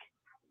like,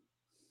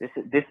 "This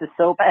is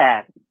so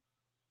bad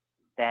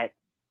that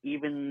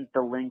even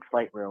the Lynx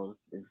light rail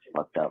is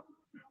fucked up."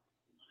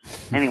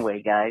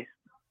 Anyway, guys.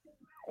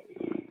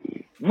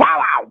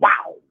 Wow!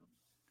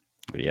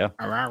 But yeah.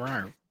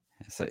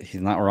 So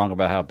he's not wrong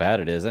about how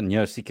bad it is. And,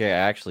 CK, I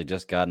actually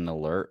just got an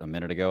alert a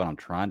minute ago, and I'm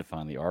trying to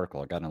find the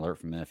article. I got an alert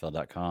from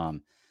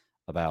NFL.com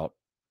about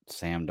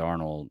Sam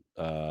Darnold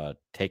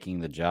taking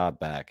the job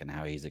back and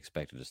how he's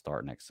expected to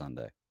start next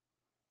Sunday.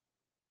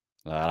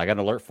 I got an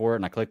alert for it,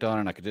 and I clicked on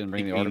it, and I didn't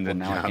bring the article, and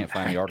now I can't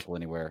find the article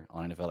anywhere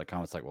on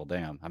NFL.com. It's like, well,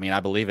 damn. I mean,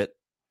 I believe it.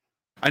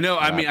 I know.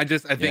 I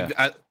think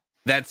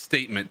that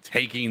statement,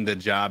 taking the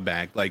job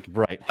back, like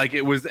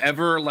it was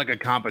ever like a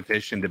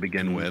competition to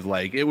begin with.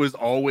 Like, it was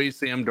always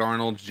Sam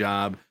Darnold's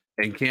job,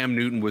 and Cam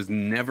Newton was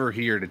never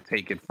here to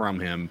take it from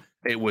him.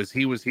 He was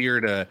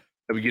here to,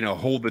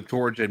 hold the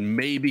torch and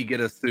maybe get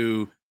us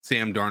through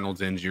Sam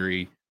Darnold's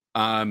injury.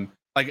 I'll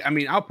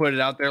put it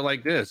out there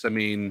like this. I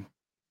mean,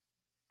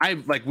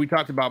 we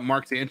talked about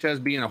Mark Sanchez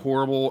being a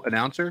horrible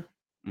announcer.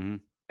 Mm-hmm.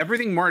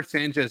 Everything Mark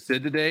Sanchez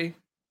said today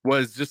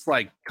was just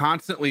like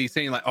constantly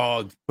saying like,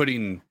 "Oh,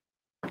 putting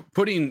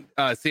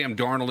Sam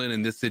Darnold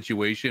in this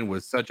situation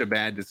was such a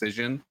bad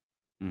decision."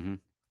 Mm-hmm.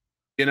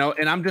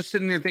 And I'm just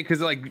sitting there thinking,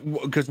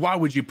 because why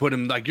would you put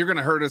him? Like, you're going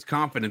to hurt his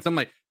confidence. I'm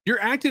like,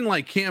 you're acting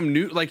like Cam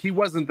Newton, like he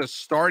wasn't the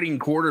starting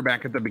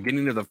quarterback at the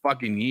beginning of the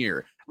fucking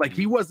year. Like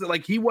he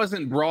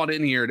wasn't brought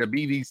in here to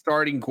be the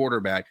starting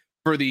quarterback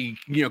for the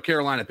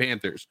Carolina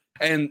Panthers.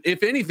 And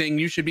if anything,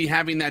 you should be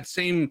having that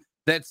same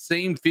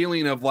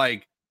feeling of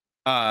like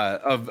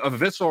of a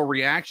visceral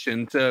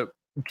reaction to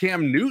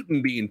Cam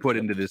Newton being put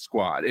into this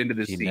squad, into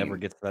this team. He never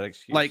gets that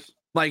excuse.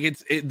 Like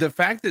it's the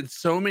fact that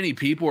so many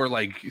people are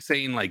like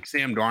saying like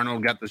Sam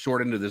Darnold got the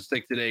short end of the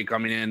stick today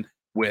coming in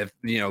with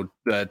the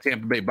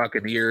Tampa Bay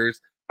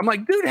Buccaneers. I'm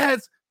like, dude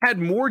has had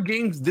more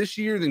games this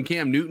year than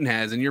Cam Newton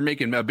has, and you're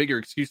making a bigger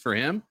excuse for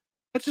him.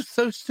 That's just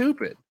so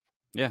stupid.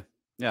 Yeah.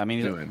 I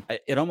mean,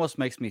 it almost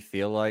makes me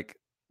feel like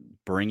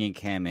bringing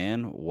Cam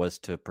in was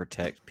to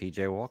protect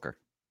PJ Walker.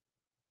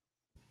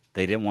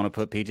 They didn't want to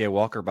put PJ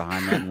Walker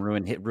behind that and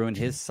ruin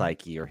his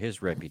psyche or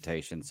his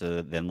reputation.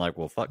 So then, like,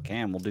 well, fuck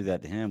Cam, we'll do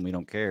that to him. We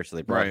don't care. So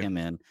they brought him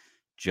in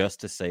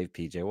just to save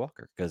PJ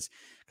Walker. Because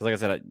like I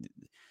said,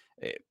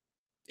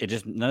 it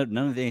just none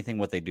of anything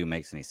what they do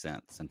makes any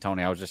sense. And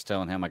Tony, I was just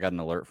telling him I got an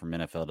alert from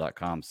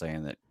NFL.com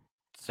saying that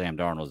Sam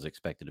Darnold is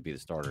expected to be the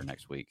starter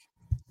next week.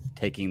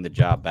 Taking the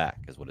job back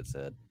is what it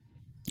said.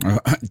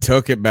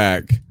 Took it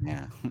back.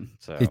 Yeah.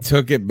 So he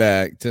took it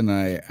back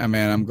tonight. I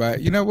mean, I'm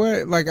glad. You know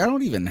what? Like, I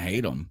don't even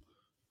hate him.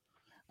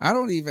 I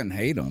don't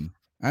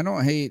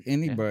hate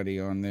anybody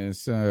on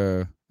this.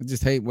 I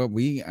just hate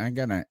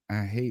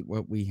I hate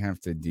what we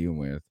have to deal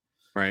with.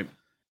 Right.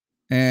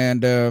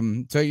 And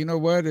so you know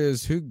what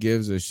is, who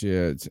gives a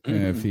shit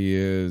if he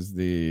is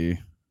the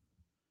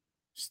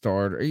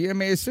starter? I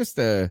mean, it's just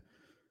I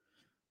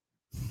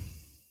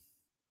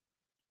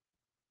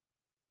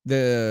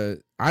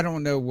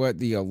don't know what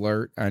the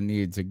alert I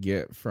need to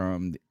get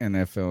from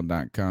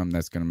NFL.com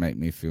that's going to make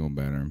me feel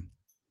better.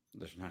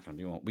 There's not going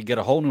to be one. We get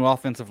a whole new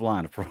offensive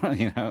line. Like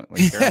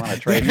Carolina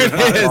trade.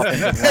 Yes.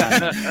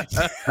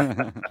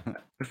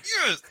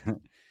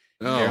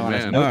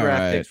 Man. No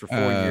draft picks for 4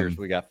 years.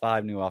 We got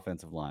 5 new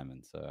offensive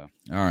linemen. So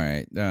all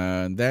right.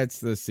 That's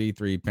the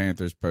C3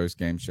 Panthers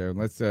post-game show.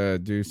 Let's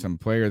do some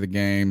player of the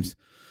games,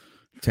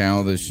 tell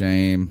of the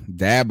shame,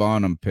 dab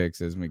on them picks,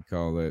 as we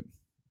call it.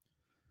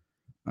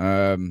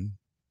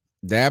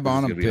 Dab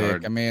on them pick.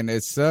 Hard. I mean,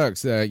 it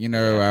sucks. I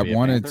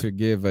wanted to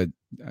give a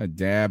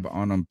dab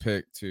on them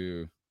pick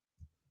to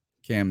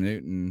Cam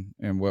Newton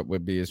and what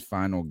would be his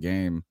final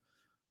game,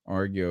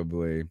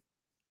 arguably,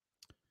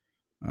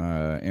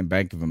 in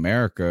Bank of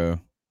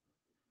America,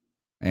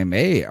 and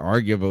may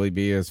arguably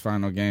be his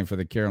final game for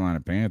the Carolina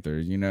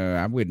Panthers.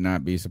 I would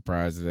not be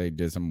surprised if they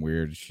did some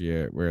weird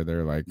shit where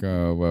they're like,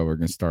 oh, well, we're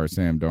going to start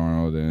Sam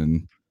Darnold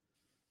and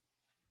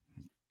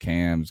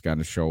Cam's got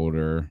a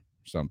shoulder.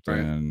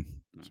 Something,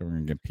 so we're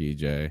gonna get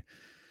PJ.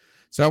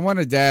 So I want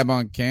to dab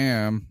on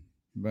Cam,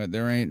 but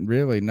there ain't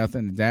really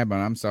nothing to dab on.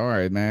 I'm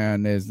sorry,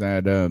 man. Is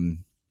that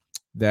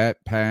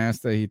that pass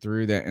that he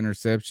threw, that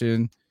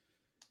interception?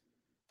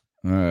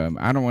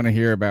 I don't want to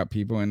hear about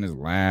people in his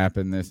lap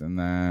and this and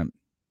that.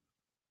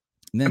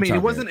 And I mean,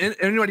 it wasn't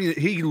anybody.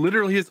 He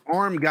literally, his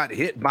arm got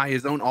hit by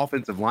his own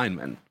offensive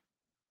lineman.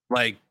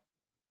 Like,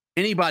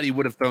 anybody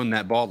would have thrown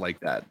that ball like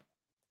that.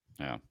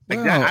 Yeah.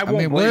 Like that.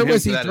 Where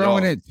was he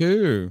throwing it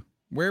to?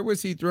 Where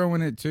was he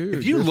throwing it to?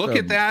 If you look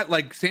at that,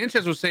 like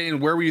Sanchez was saying,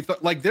 where were you?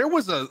 Like there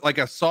was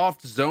a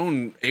soft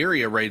zone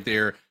area right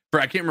there for,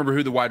 I can't remember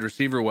who the wide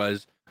receiver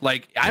was.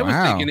 Like I was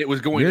thinking it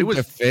was going. You're it was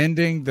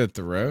defending the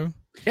throw.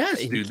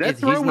 Yes, dude. That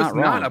throw was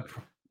not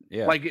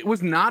like it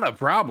was not a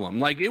problem.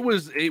 Like it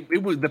was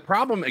the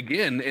problem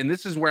again. And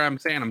this is where I'm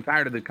saying I'm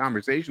tired of the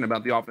conversation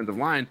about the offensive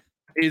line.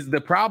 is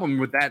the problem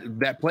with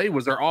that play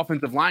was our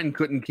offensive line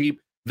couldn't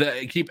keep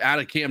out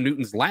of Cam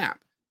Newton's lap,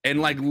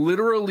 and like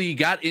literally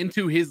got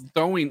into his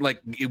throwing,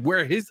 like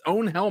where his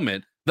own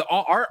helmet,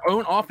 our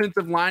own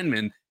offensive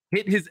lineman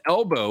hit his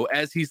elbow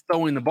as he's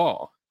throwing the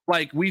ball.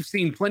 Like we've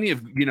seen plenty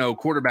of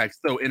quarterbacks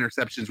throw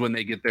interceptions when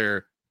they get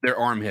their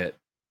arm hit.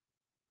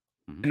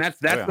 And that's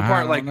the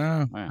part. Like,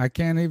 I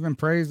can't even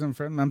praise him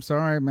for him. I'm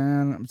sorry,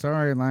 man. I'm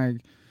sorry.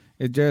 Like,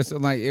 it just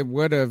like it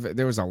would have.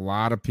 There was a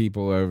lot of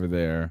people over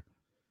there,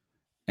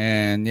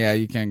 and yeah,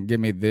 you can give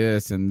me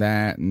this and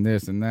that and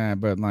this and that,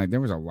 but like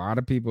there was a lot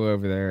of people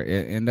over there.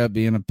 It ended up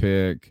being a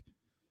pick.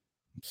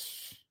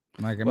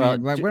 Like, I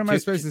mean, like, what am I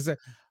supposed to say?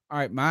 All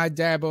right, my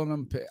dab on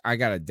them. I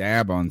got to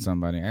dab on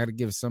somebody. I got to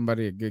give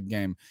somebody a good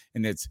game,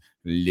 and it's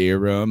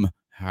Lirim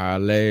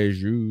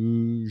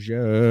Hallelujah.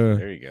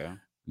 There you go.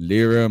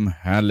 Lirim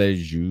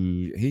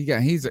Hallelujah.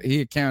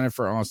 He accounted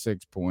for all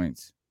 6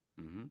 points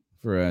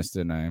for us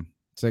tonight.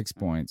 6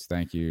 points.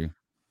 Thank you.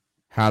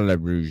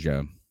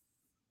 Hallelujah.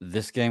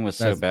 This game was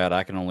so bad.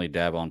 I can only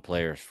dab on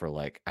players for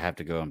like I have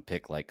to go and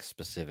pick like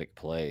specific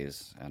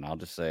plays, and I'll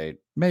just say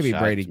maybe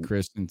Brady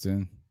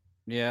Christensen.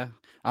 Yeah,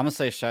 I'm gonna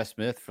say Shi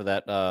Smith for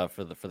that.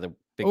 For the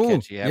big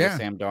catch he had with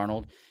Sam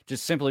Darnold,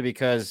 just simply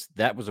because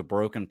that was a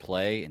broken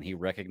play and he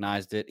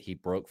recognized it. He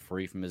broke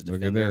free from his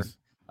defender,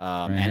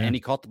 and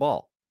he caught the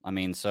ball. I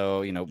mean,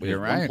 so it was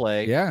one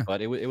play,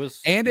 but it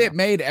was, and it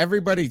made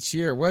everybody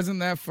cheer.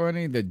 Wasn't that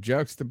funny? The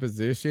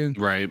juxtaposition,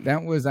 right?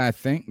 That was, I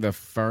think, the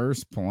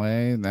first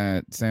play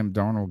that Sam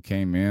Darnold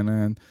came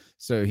in,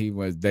 so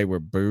they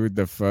were booed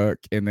the fuck,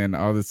 and then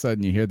all of a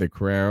sudden you hear the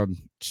crowd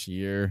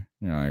cheer.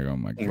 You're like, oh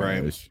my gosh.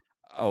 Right.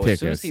 Oh, as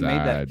soon as he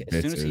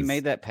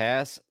made that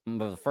pass,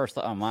 the first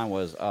thought on mine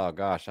was, oh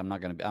gosh, I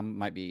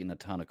might be eating a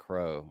ton of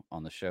crow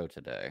on the show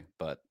today,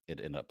 but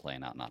it ended up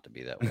playing out not to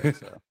be that way.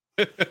 So.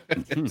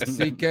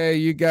 CK,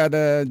 you got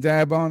a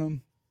dab on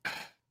him?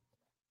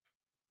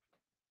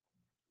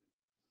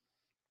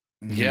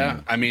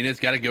 Yeah, I mean, it's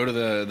got to go to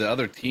the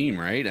other team,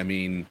 right? I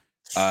mean,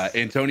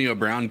 Antonio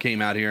Brown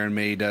came out here and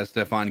made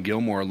Stephon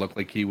Gilmore look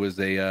like he was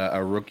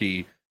a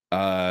rookie,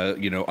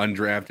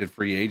 undrafted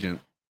free agent.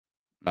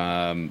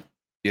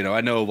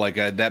 I know like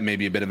that may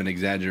be a bit of an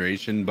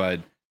exaggeration, but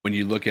when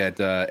you look at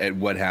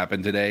what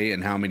happened today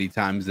and how many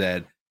times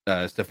that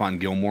Stephon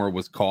Gilmore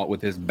was caught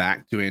with his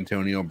back to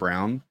Antonio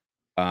Brown,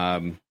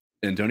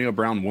 Antonio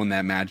Brown won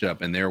that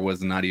matchup, and there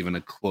was not even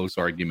a close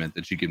argument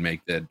that you could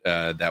make that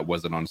that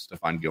wasn't on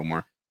Stephon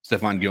Gilmore.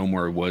 Stephon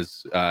Gilmore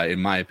was, in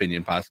my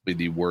opinion, possibly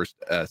the worst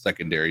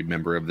secondary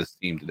member of this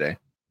team today.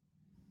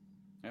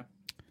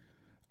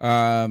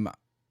 Yeah.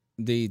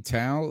 The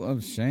towel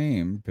of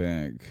shame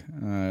pick,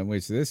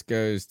 which this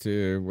goes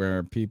to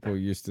where people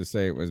used to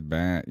say it was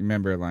bad. You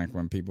remember, like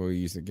when people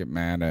used to get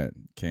mad at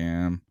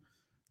Cam,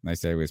 they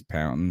say it was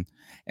pouting,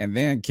 and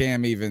then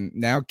Cam even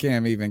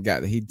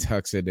he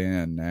tucks it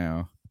in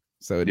now,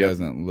 so it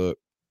doesn't look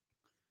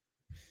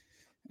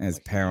as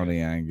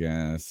pouty, I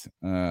guess.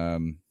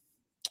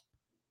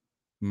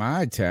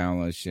 My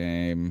towel of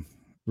shame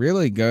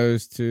really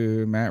goes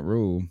to Matt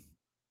Rule.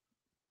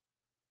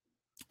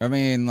 I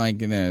mean, like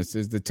this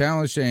is the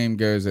towel of shame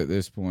goes at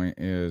this point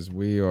is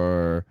we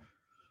are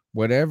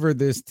whatever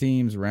this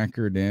team's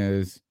record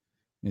is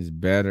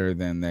better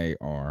than they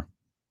are.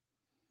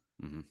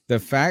 Mm-hmm. The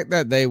fact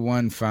that they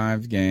won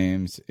 5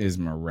 games is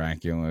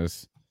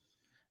miraculous.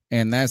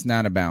 And that's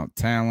not about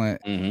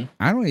talent. Mm-hmm.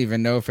 I don't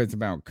even know if it's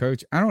about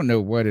coach. I don't know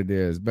what it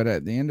is. But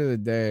at the end of the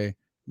day,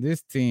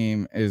 this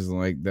team is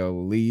like the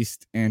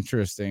least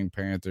interesting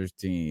Panthers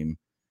team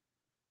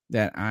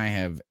that I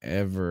have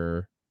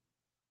ever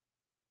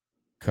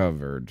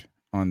covered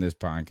on this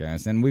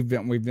podcast. And we've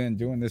been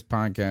doing this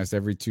podcast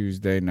every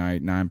Tuesday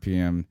night, 9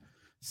 p.m.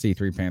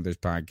 C3 Panthers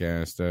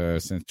podcast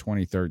since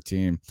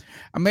 2013.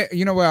 I mean,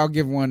 you know what? I'll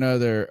give one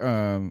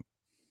other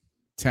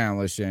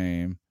talent of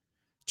shame.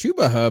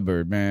 Chuba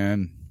Hubbard,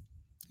 man,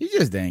 he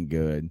just ain't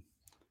good.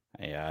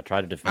 Yeah, I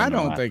tried to defend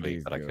him last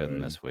week, but I couldn't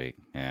this week.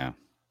 Yeah.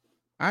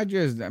 Out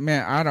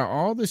of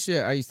all the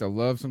shit, I used to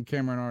love some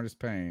Cameron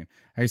Artis-Payne.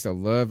 I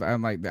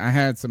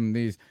had some of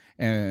these,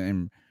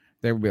 and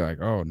they would be like,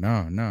 oh,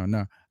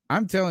 no.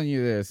 I'm telling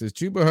you this, is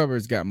Chuba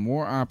Hubbard's got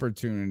more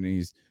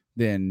opportunities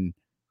than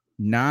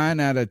 9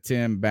 out of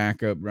 10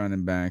 backup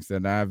running backs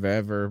that I've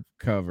ever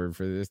covered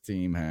for this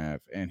team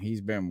have, and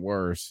he's been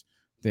worse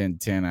than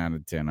 10 out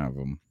of 10 of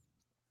them.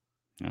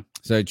 Yeah.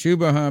 So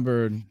Chuba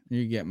Hubbard,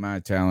 you get my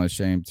talent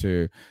shame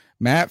too.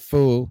 Matt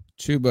Fool,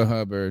 Chuba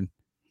Hubbard,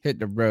 hit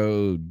the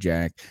road,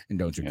 Jack, and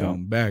don't you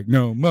come back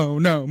no more.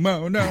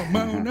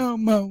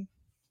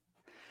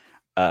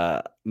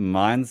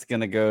 Mine's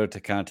gonna go to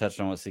kind of touch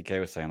on what CK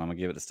was saying. I'm gonna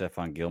give it to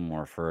Stephon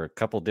Gilmore for a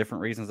couple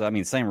different reasons. I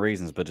mean, same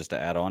reasons, but just to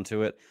add on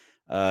to it.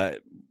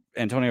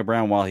 Antonio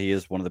Brown, while he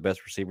is one of the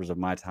best receivers of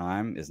my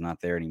time, is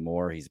not there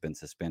anymore. He's been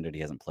suspended.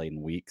 He hasn't played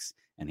in weeks,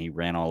 and he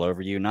ran all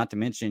over you. Not to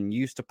mention,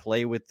 you used to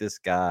play with this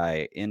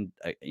guy in,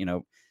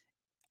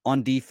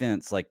 on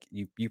defense. Like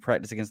you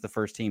practice against the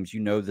first teams. You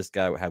know this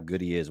guy, how good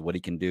he is, what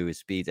he can do, his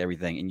speeds,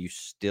 everything, and you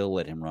still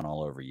let him run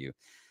all over you.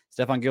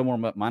 Stephon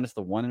Gilmore, minus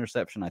the 1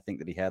 interception I think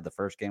that he had the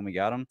first game we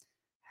got him,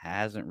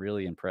 hasn't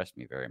really impressed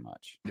me very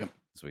much. Yep.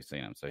 Since we've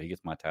seen him. So he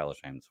gets my Tyler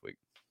Shame this week.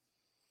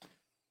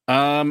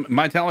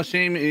 My Tyler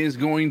Shame is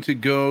going to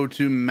go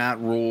to Matt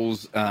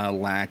Rule's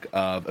lack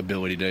of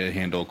ability to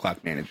handle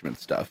clock management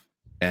stuff.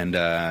 And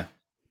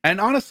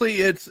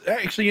honestly, it's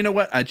actually, you know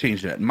what? I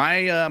changed it.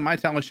 My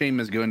Tyler Shame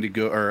is going to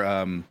go,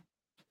 or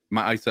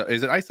my ice up.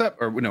 Is it ice up?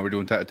 Or no, we're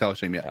doing Tyler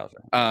Shame yet.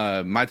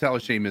 My Tyler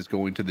Shame is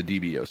going to the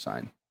DBO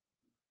sign.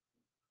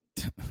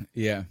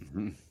 Yeah.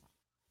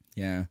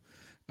 Yeah.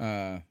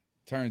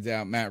 Turns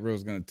out Matt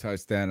Rule's going to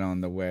touch that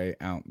on the way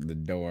out the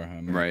door.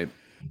 Right.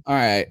 All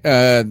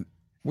right.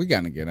 We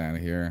got to get out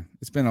of here.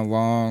 It's been a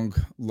long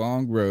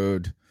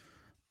road.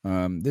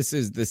 This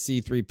is the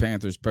C3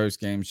 Panthers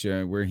post-game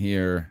show. We're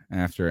here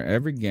after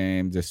every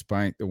game,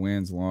 despite the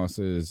wins,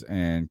 losses,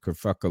 and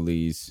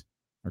kerfuckles.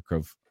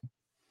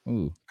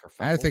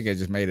 I think I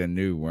just made a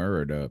new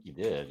word up. You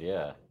did,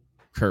 yeah.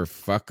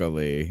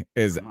 Kerfuckly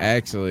is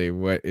actually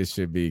what it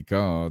should be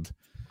called,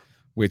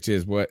 which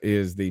is what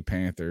is the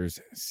Panthers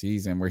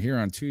season. We're here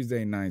on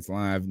Tuesday nights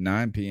live,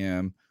 9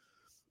 p.m.,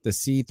 the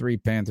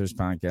C3 Panthers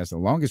podcast, the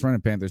longest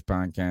running Panthers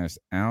podcast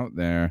out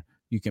there.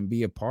 You can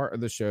be a part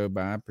of the show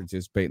by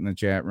participating in the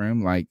chat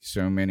room like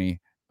so many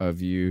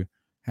of you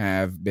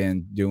have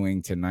been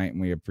doing tonight,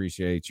 and we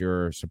appreciate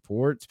your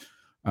support.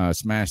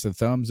 Smash the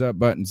thumbs up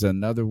buttons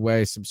another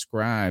way.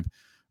 Subscribe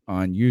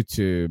on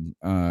YouTube.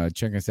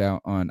 Check us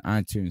out on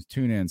iTunes,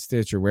 TuneIn,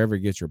 Stitcher, wherever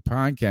you get your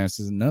podcasts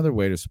is another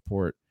way to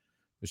support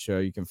the show.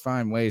 You can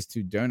find ways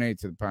to donate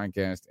to the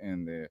podcast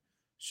in the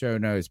show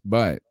notes,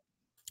 but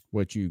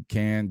what you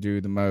can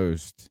do the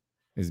most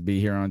is be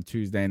here on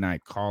Tuesday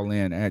night. Call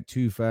in at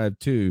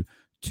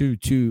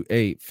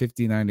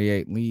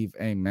 252-228-5098. Leave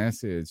a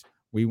message.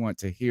 We want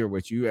to hear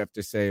what you have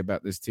to say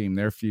about this team,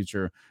 their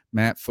future.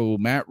 Matt Fool,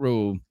 Matt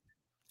Rule,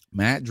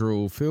 Matt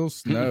Drool, Phil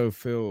Snow,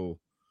 Phil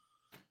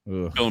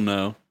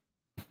No.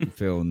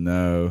 Phil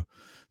No.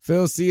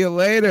 Phil, see you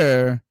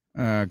later.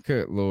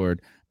 Good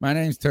Lord. My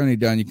name's Tony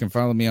Dunn. You can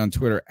follow me on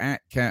Twitter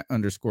at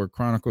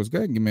 @cat_chronicles. Go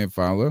ahead and give me a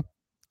follow.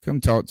 Come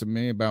talk to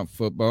me about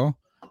football.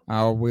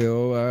 I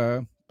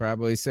will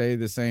probably say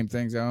the same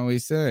things I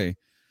always say.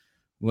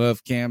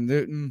 Love Cam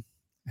Newton.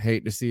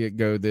 Hate to see it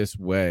go this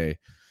way.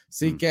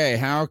 CK,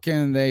 how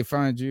can they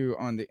find you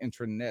on the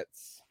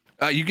intranets?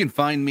 You can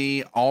find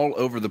me all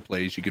over the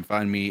place. You can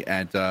find me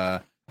at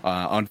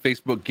on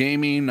Facebook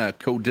Gaming,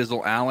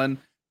 Codizzle Allen.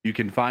 You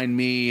can find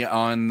me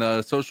on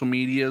the social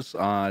medias,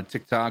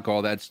 TikTok,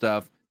 all that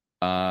stuff.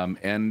 Go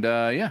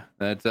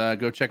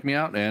check me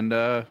out. And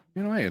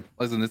hey,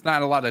 listen, it's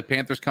not a lot of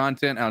Panthers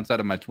content outside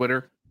of my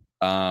Twitter.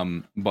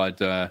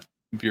 But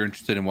if you're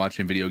interested in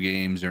watching video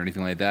games or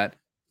anything like that,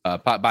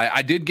 pop by.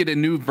 I did get a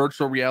new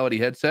virtual reality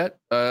headset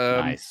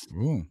Nice.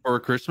 for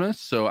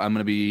Christmas, so I'm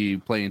gonna be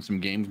playing some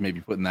games,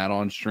 maybe putting that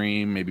on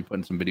stream, maybe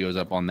putting some videos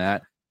up on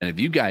that. And if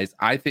you guys,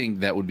 I think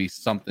that would be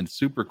something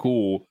super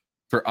cool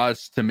for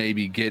us to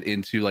maybe get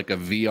into like a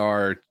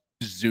VR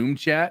Zoom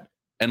chat,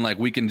 and like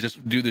we can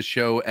just do the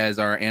show as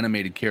our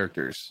animated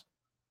characters.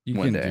 You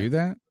one can day. do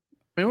that?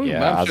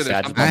 Yeah,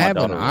 I have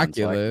an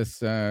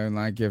Oculus.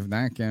 Like if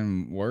that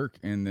can work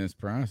in this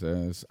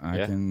process,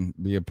 I can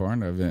be a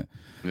part of it.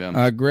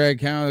 Yeah.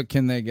 Greg, how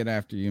can they get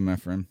after you, my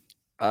friend?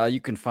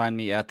 You can find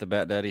me at the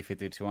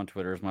BatDaddy52 on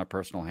Twitter is my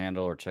personal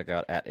handle, or check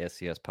out at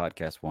SCS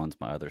Podcast One's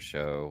my other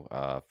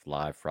show,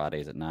 live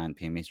Fridays at 9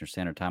 p.m. Eastern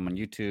Standard Time on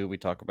YouTube. We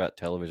talk about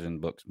television,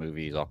 books,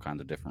 movies, all kinds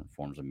of different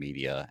forms of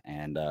media.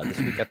 And this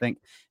week, I think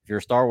if you're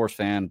a Star Wars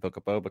fan, Book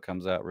of Boba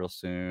comes out real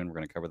soon. We're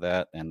going to cover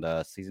that, and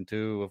season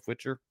 2 of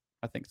Witcher,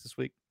 I think it's this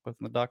week, both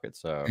in the docket.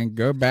 So And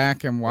go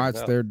back and watch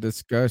their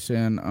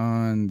discussion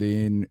on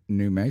the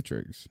new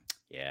Matrix.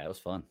 Yeah, it was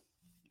fun.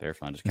 Very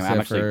fun. Just came Except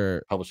I'm actually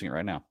for- publishing it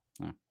right now.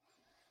 Yeah.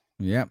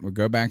 Yep, we'll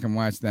go back and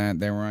watch that.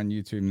 They were on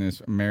YouTube in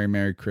this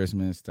Merry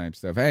Christmas type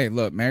stuff. Hey,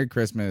 look, Merry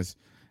Christmas.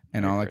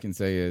 And all I can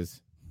say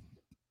is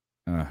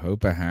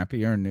hope a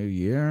happier new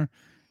year.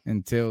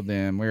 Until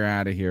then, we're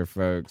out of here,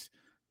 folks.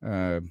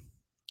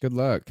 Good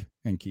luck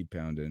and keep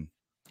pounding.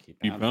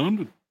 Keep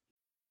pounding.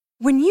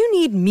 When you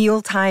need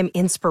mealtime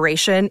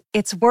inspiration,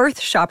 it's worth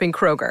shopping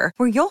Kroger,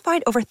 where you'll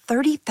find over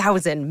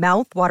 30,000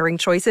 mouth-watering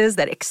choices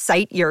that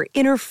excite your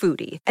inner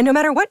foodie. And no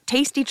matter what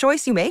tasty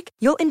choice you make,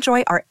 you'll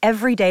enjoy our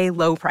everyday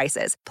low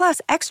prices, plus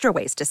extra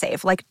ways to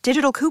save, like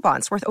digital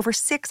coupons worth over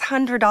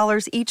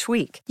 $600 each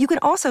week. You can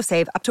also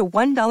save up to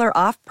 $1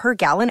 off per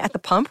gallon at the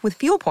pump with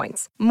fuel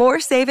points.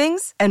 More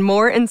savings and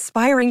more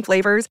inspiring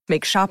flavors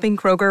make shopping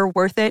Kroger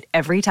worth it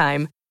every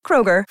time.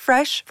 Kroger,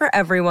 fresh for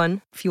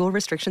everyone. Fuel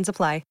restrictions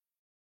apply.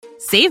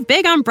 Save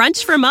big on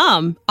brunch for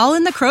mom, all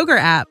in the Kroger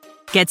app.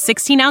 Get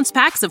 16-ounce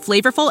packs of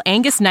flavorful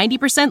Angus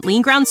 90%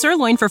 lean ground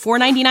sirloin for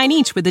 $4.99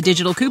 each with a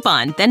digital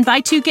coupon. Then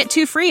buy 2, get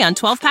 2 free on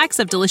 12 packs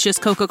of delicious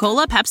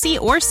Coca-Cola,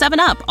 Pepsi, or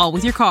 7-Up, all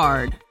with your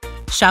card.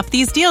 Shop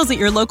these deals at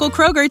your local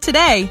Kroger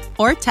today,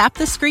 or tap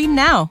the screen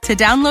now to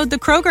download the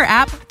Kroger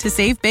app to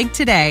save big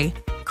today.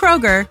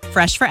 Kroger,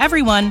 fresh for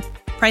everyone.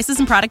 Prices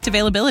and product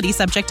availability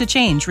subject to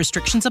change.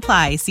 Restrictions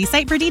apply. See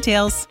site for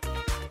details.